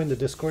do join the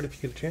Discord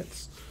if you get a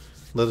chance.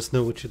 Let us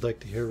know what you'd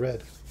like to hear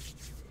read.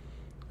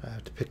 I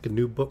have to pick a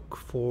new book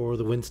for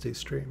the Wednesday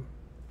stream.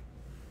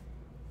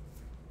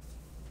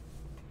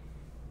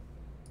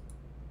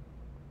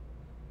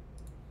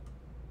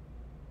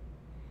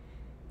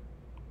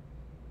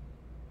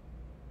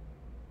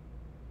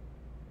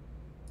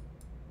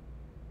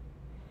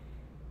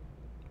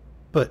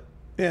 But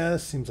yeah,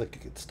 this seems like a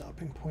good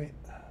stopping point.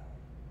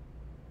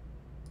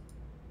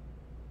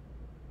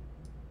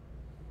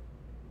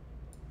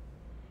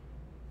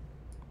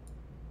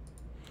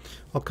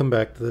 I'll come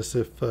back to this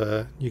if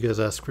you guys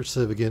ask for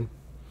Civ again.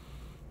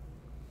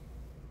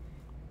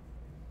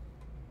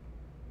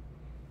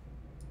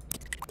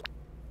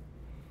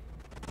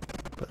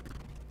 But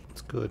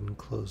let's go ahead and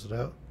close it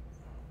out.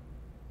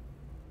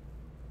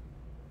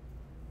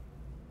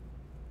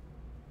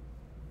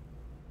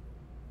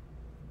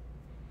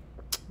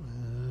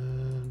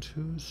 And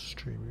who's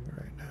streaming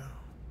right now?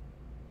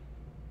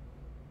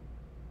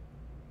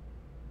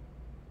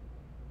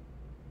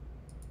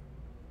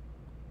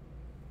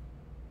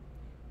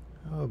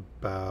 How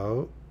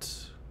about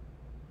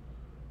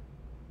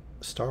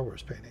Star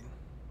Wars painting?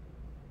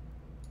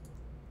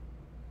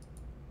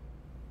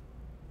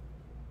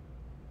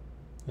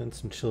 And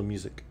some chill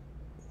music.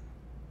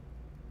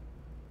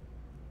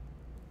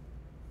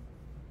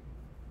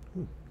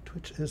 Ooh,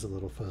 Twitch is a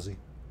little fuzzy.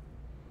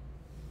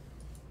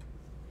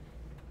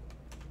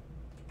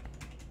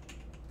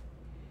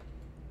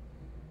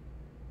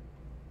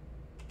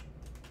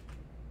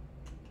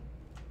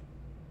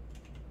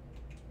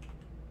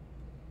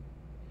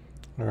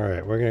 All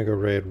right, we're going to go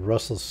raid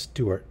Russell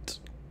Stewart.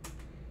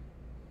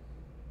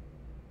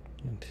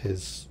 And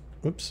his,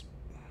 oops.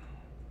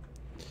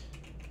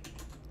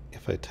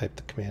 If I type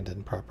the command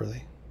in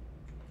properly.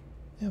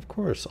 Yeah, of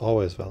course,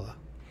 always, Vela.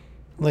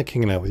 I like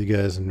hanging out with you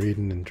guys and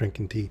reading and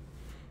drinking tea.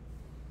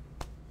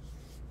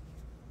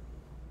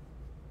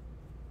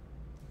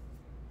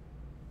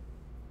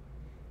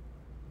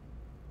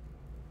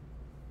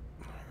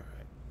 All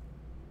right.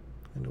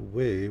 And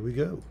away we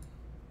go.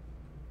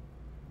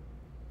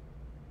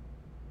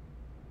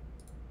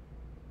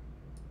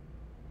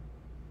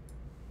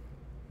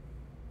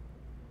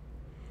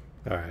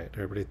 All right,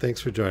 everybody, thanks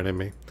for joining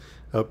me.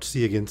 I hope to see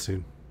you again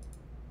soon.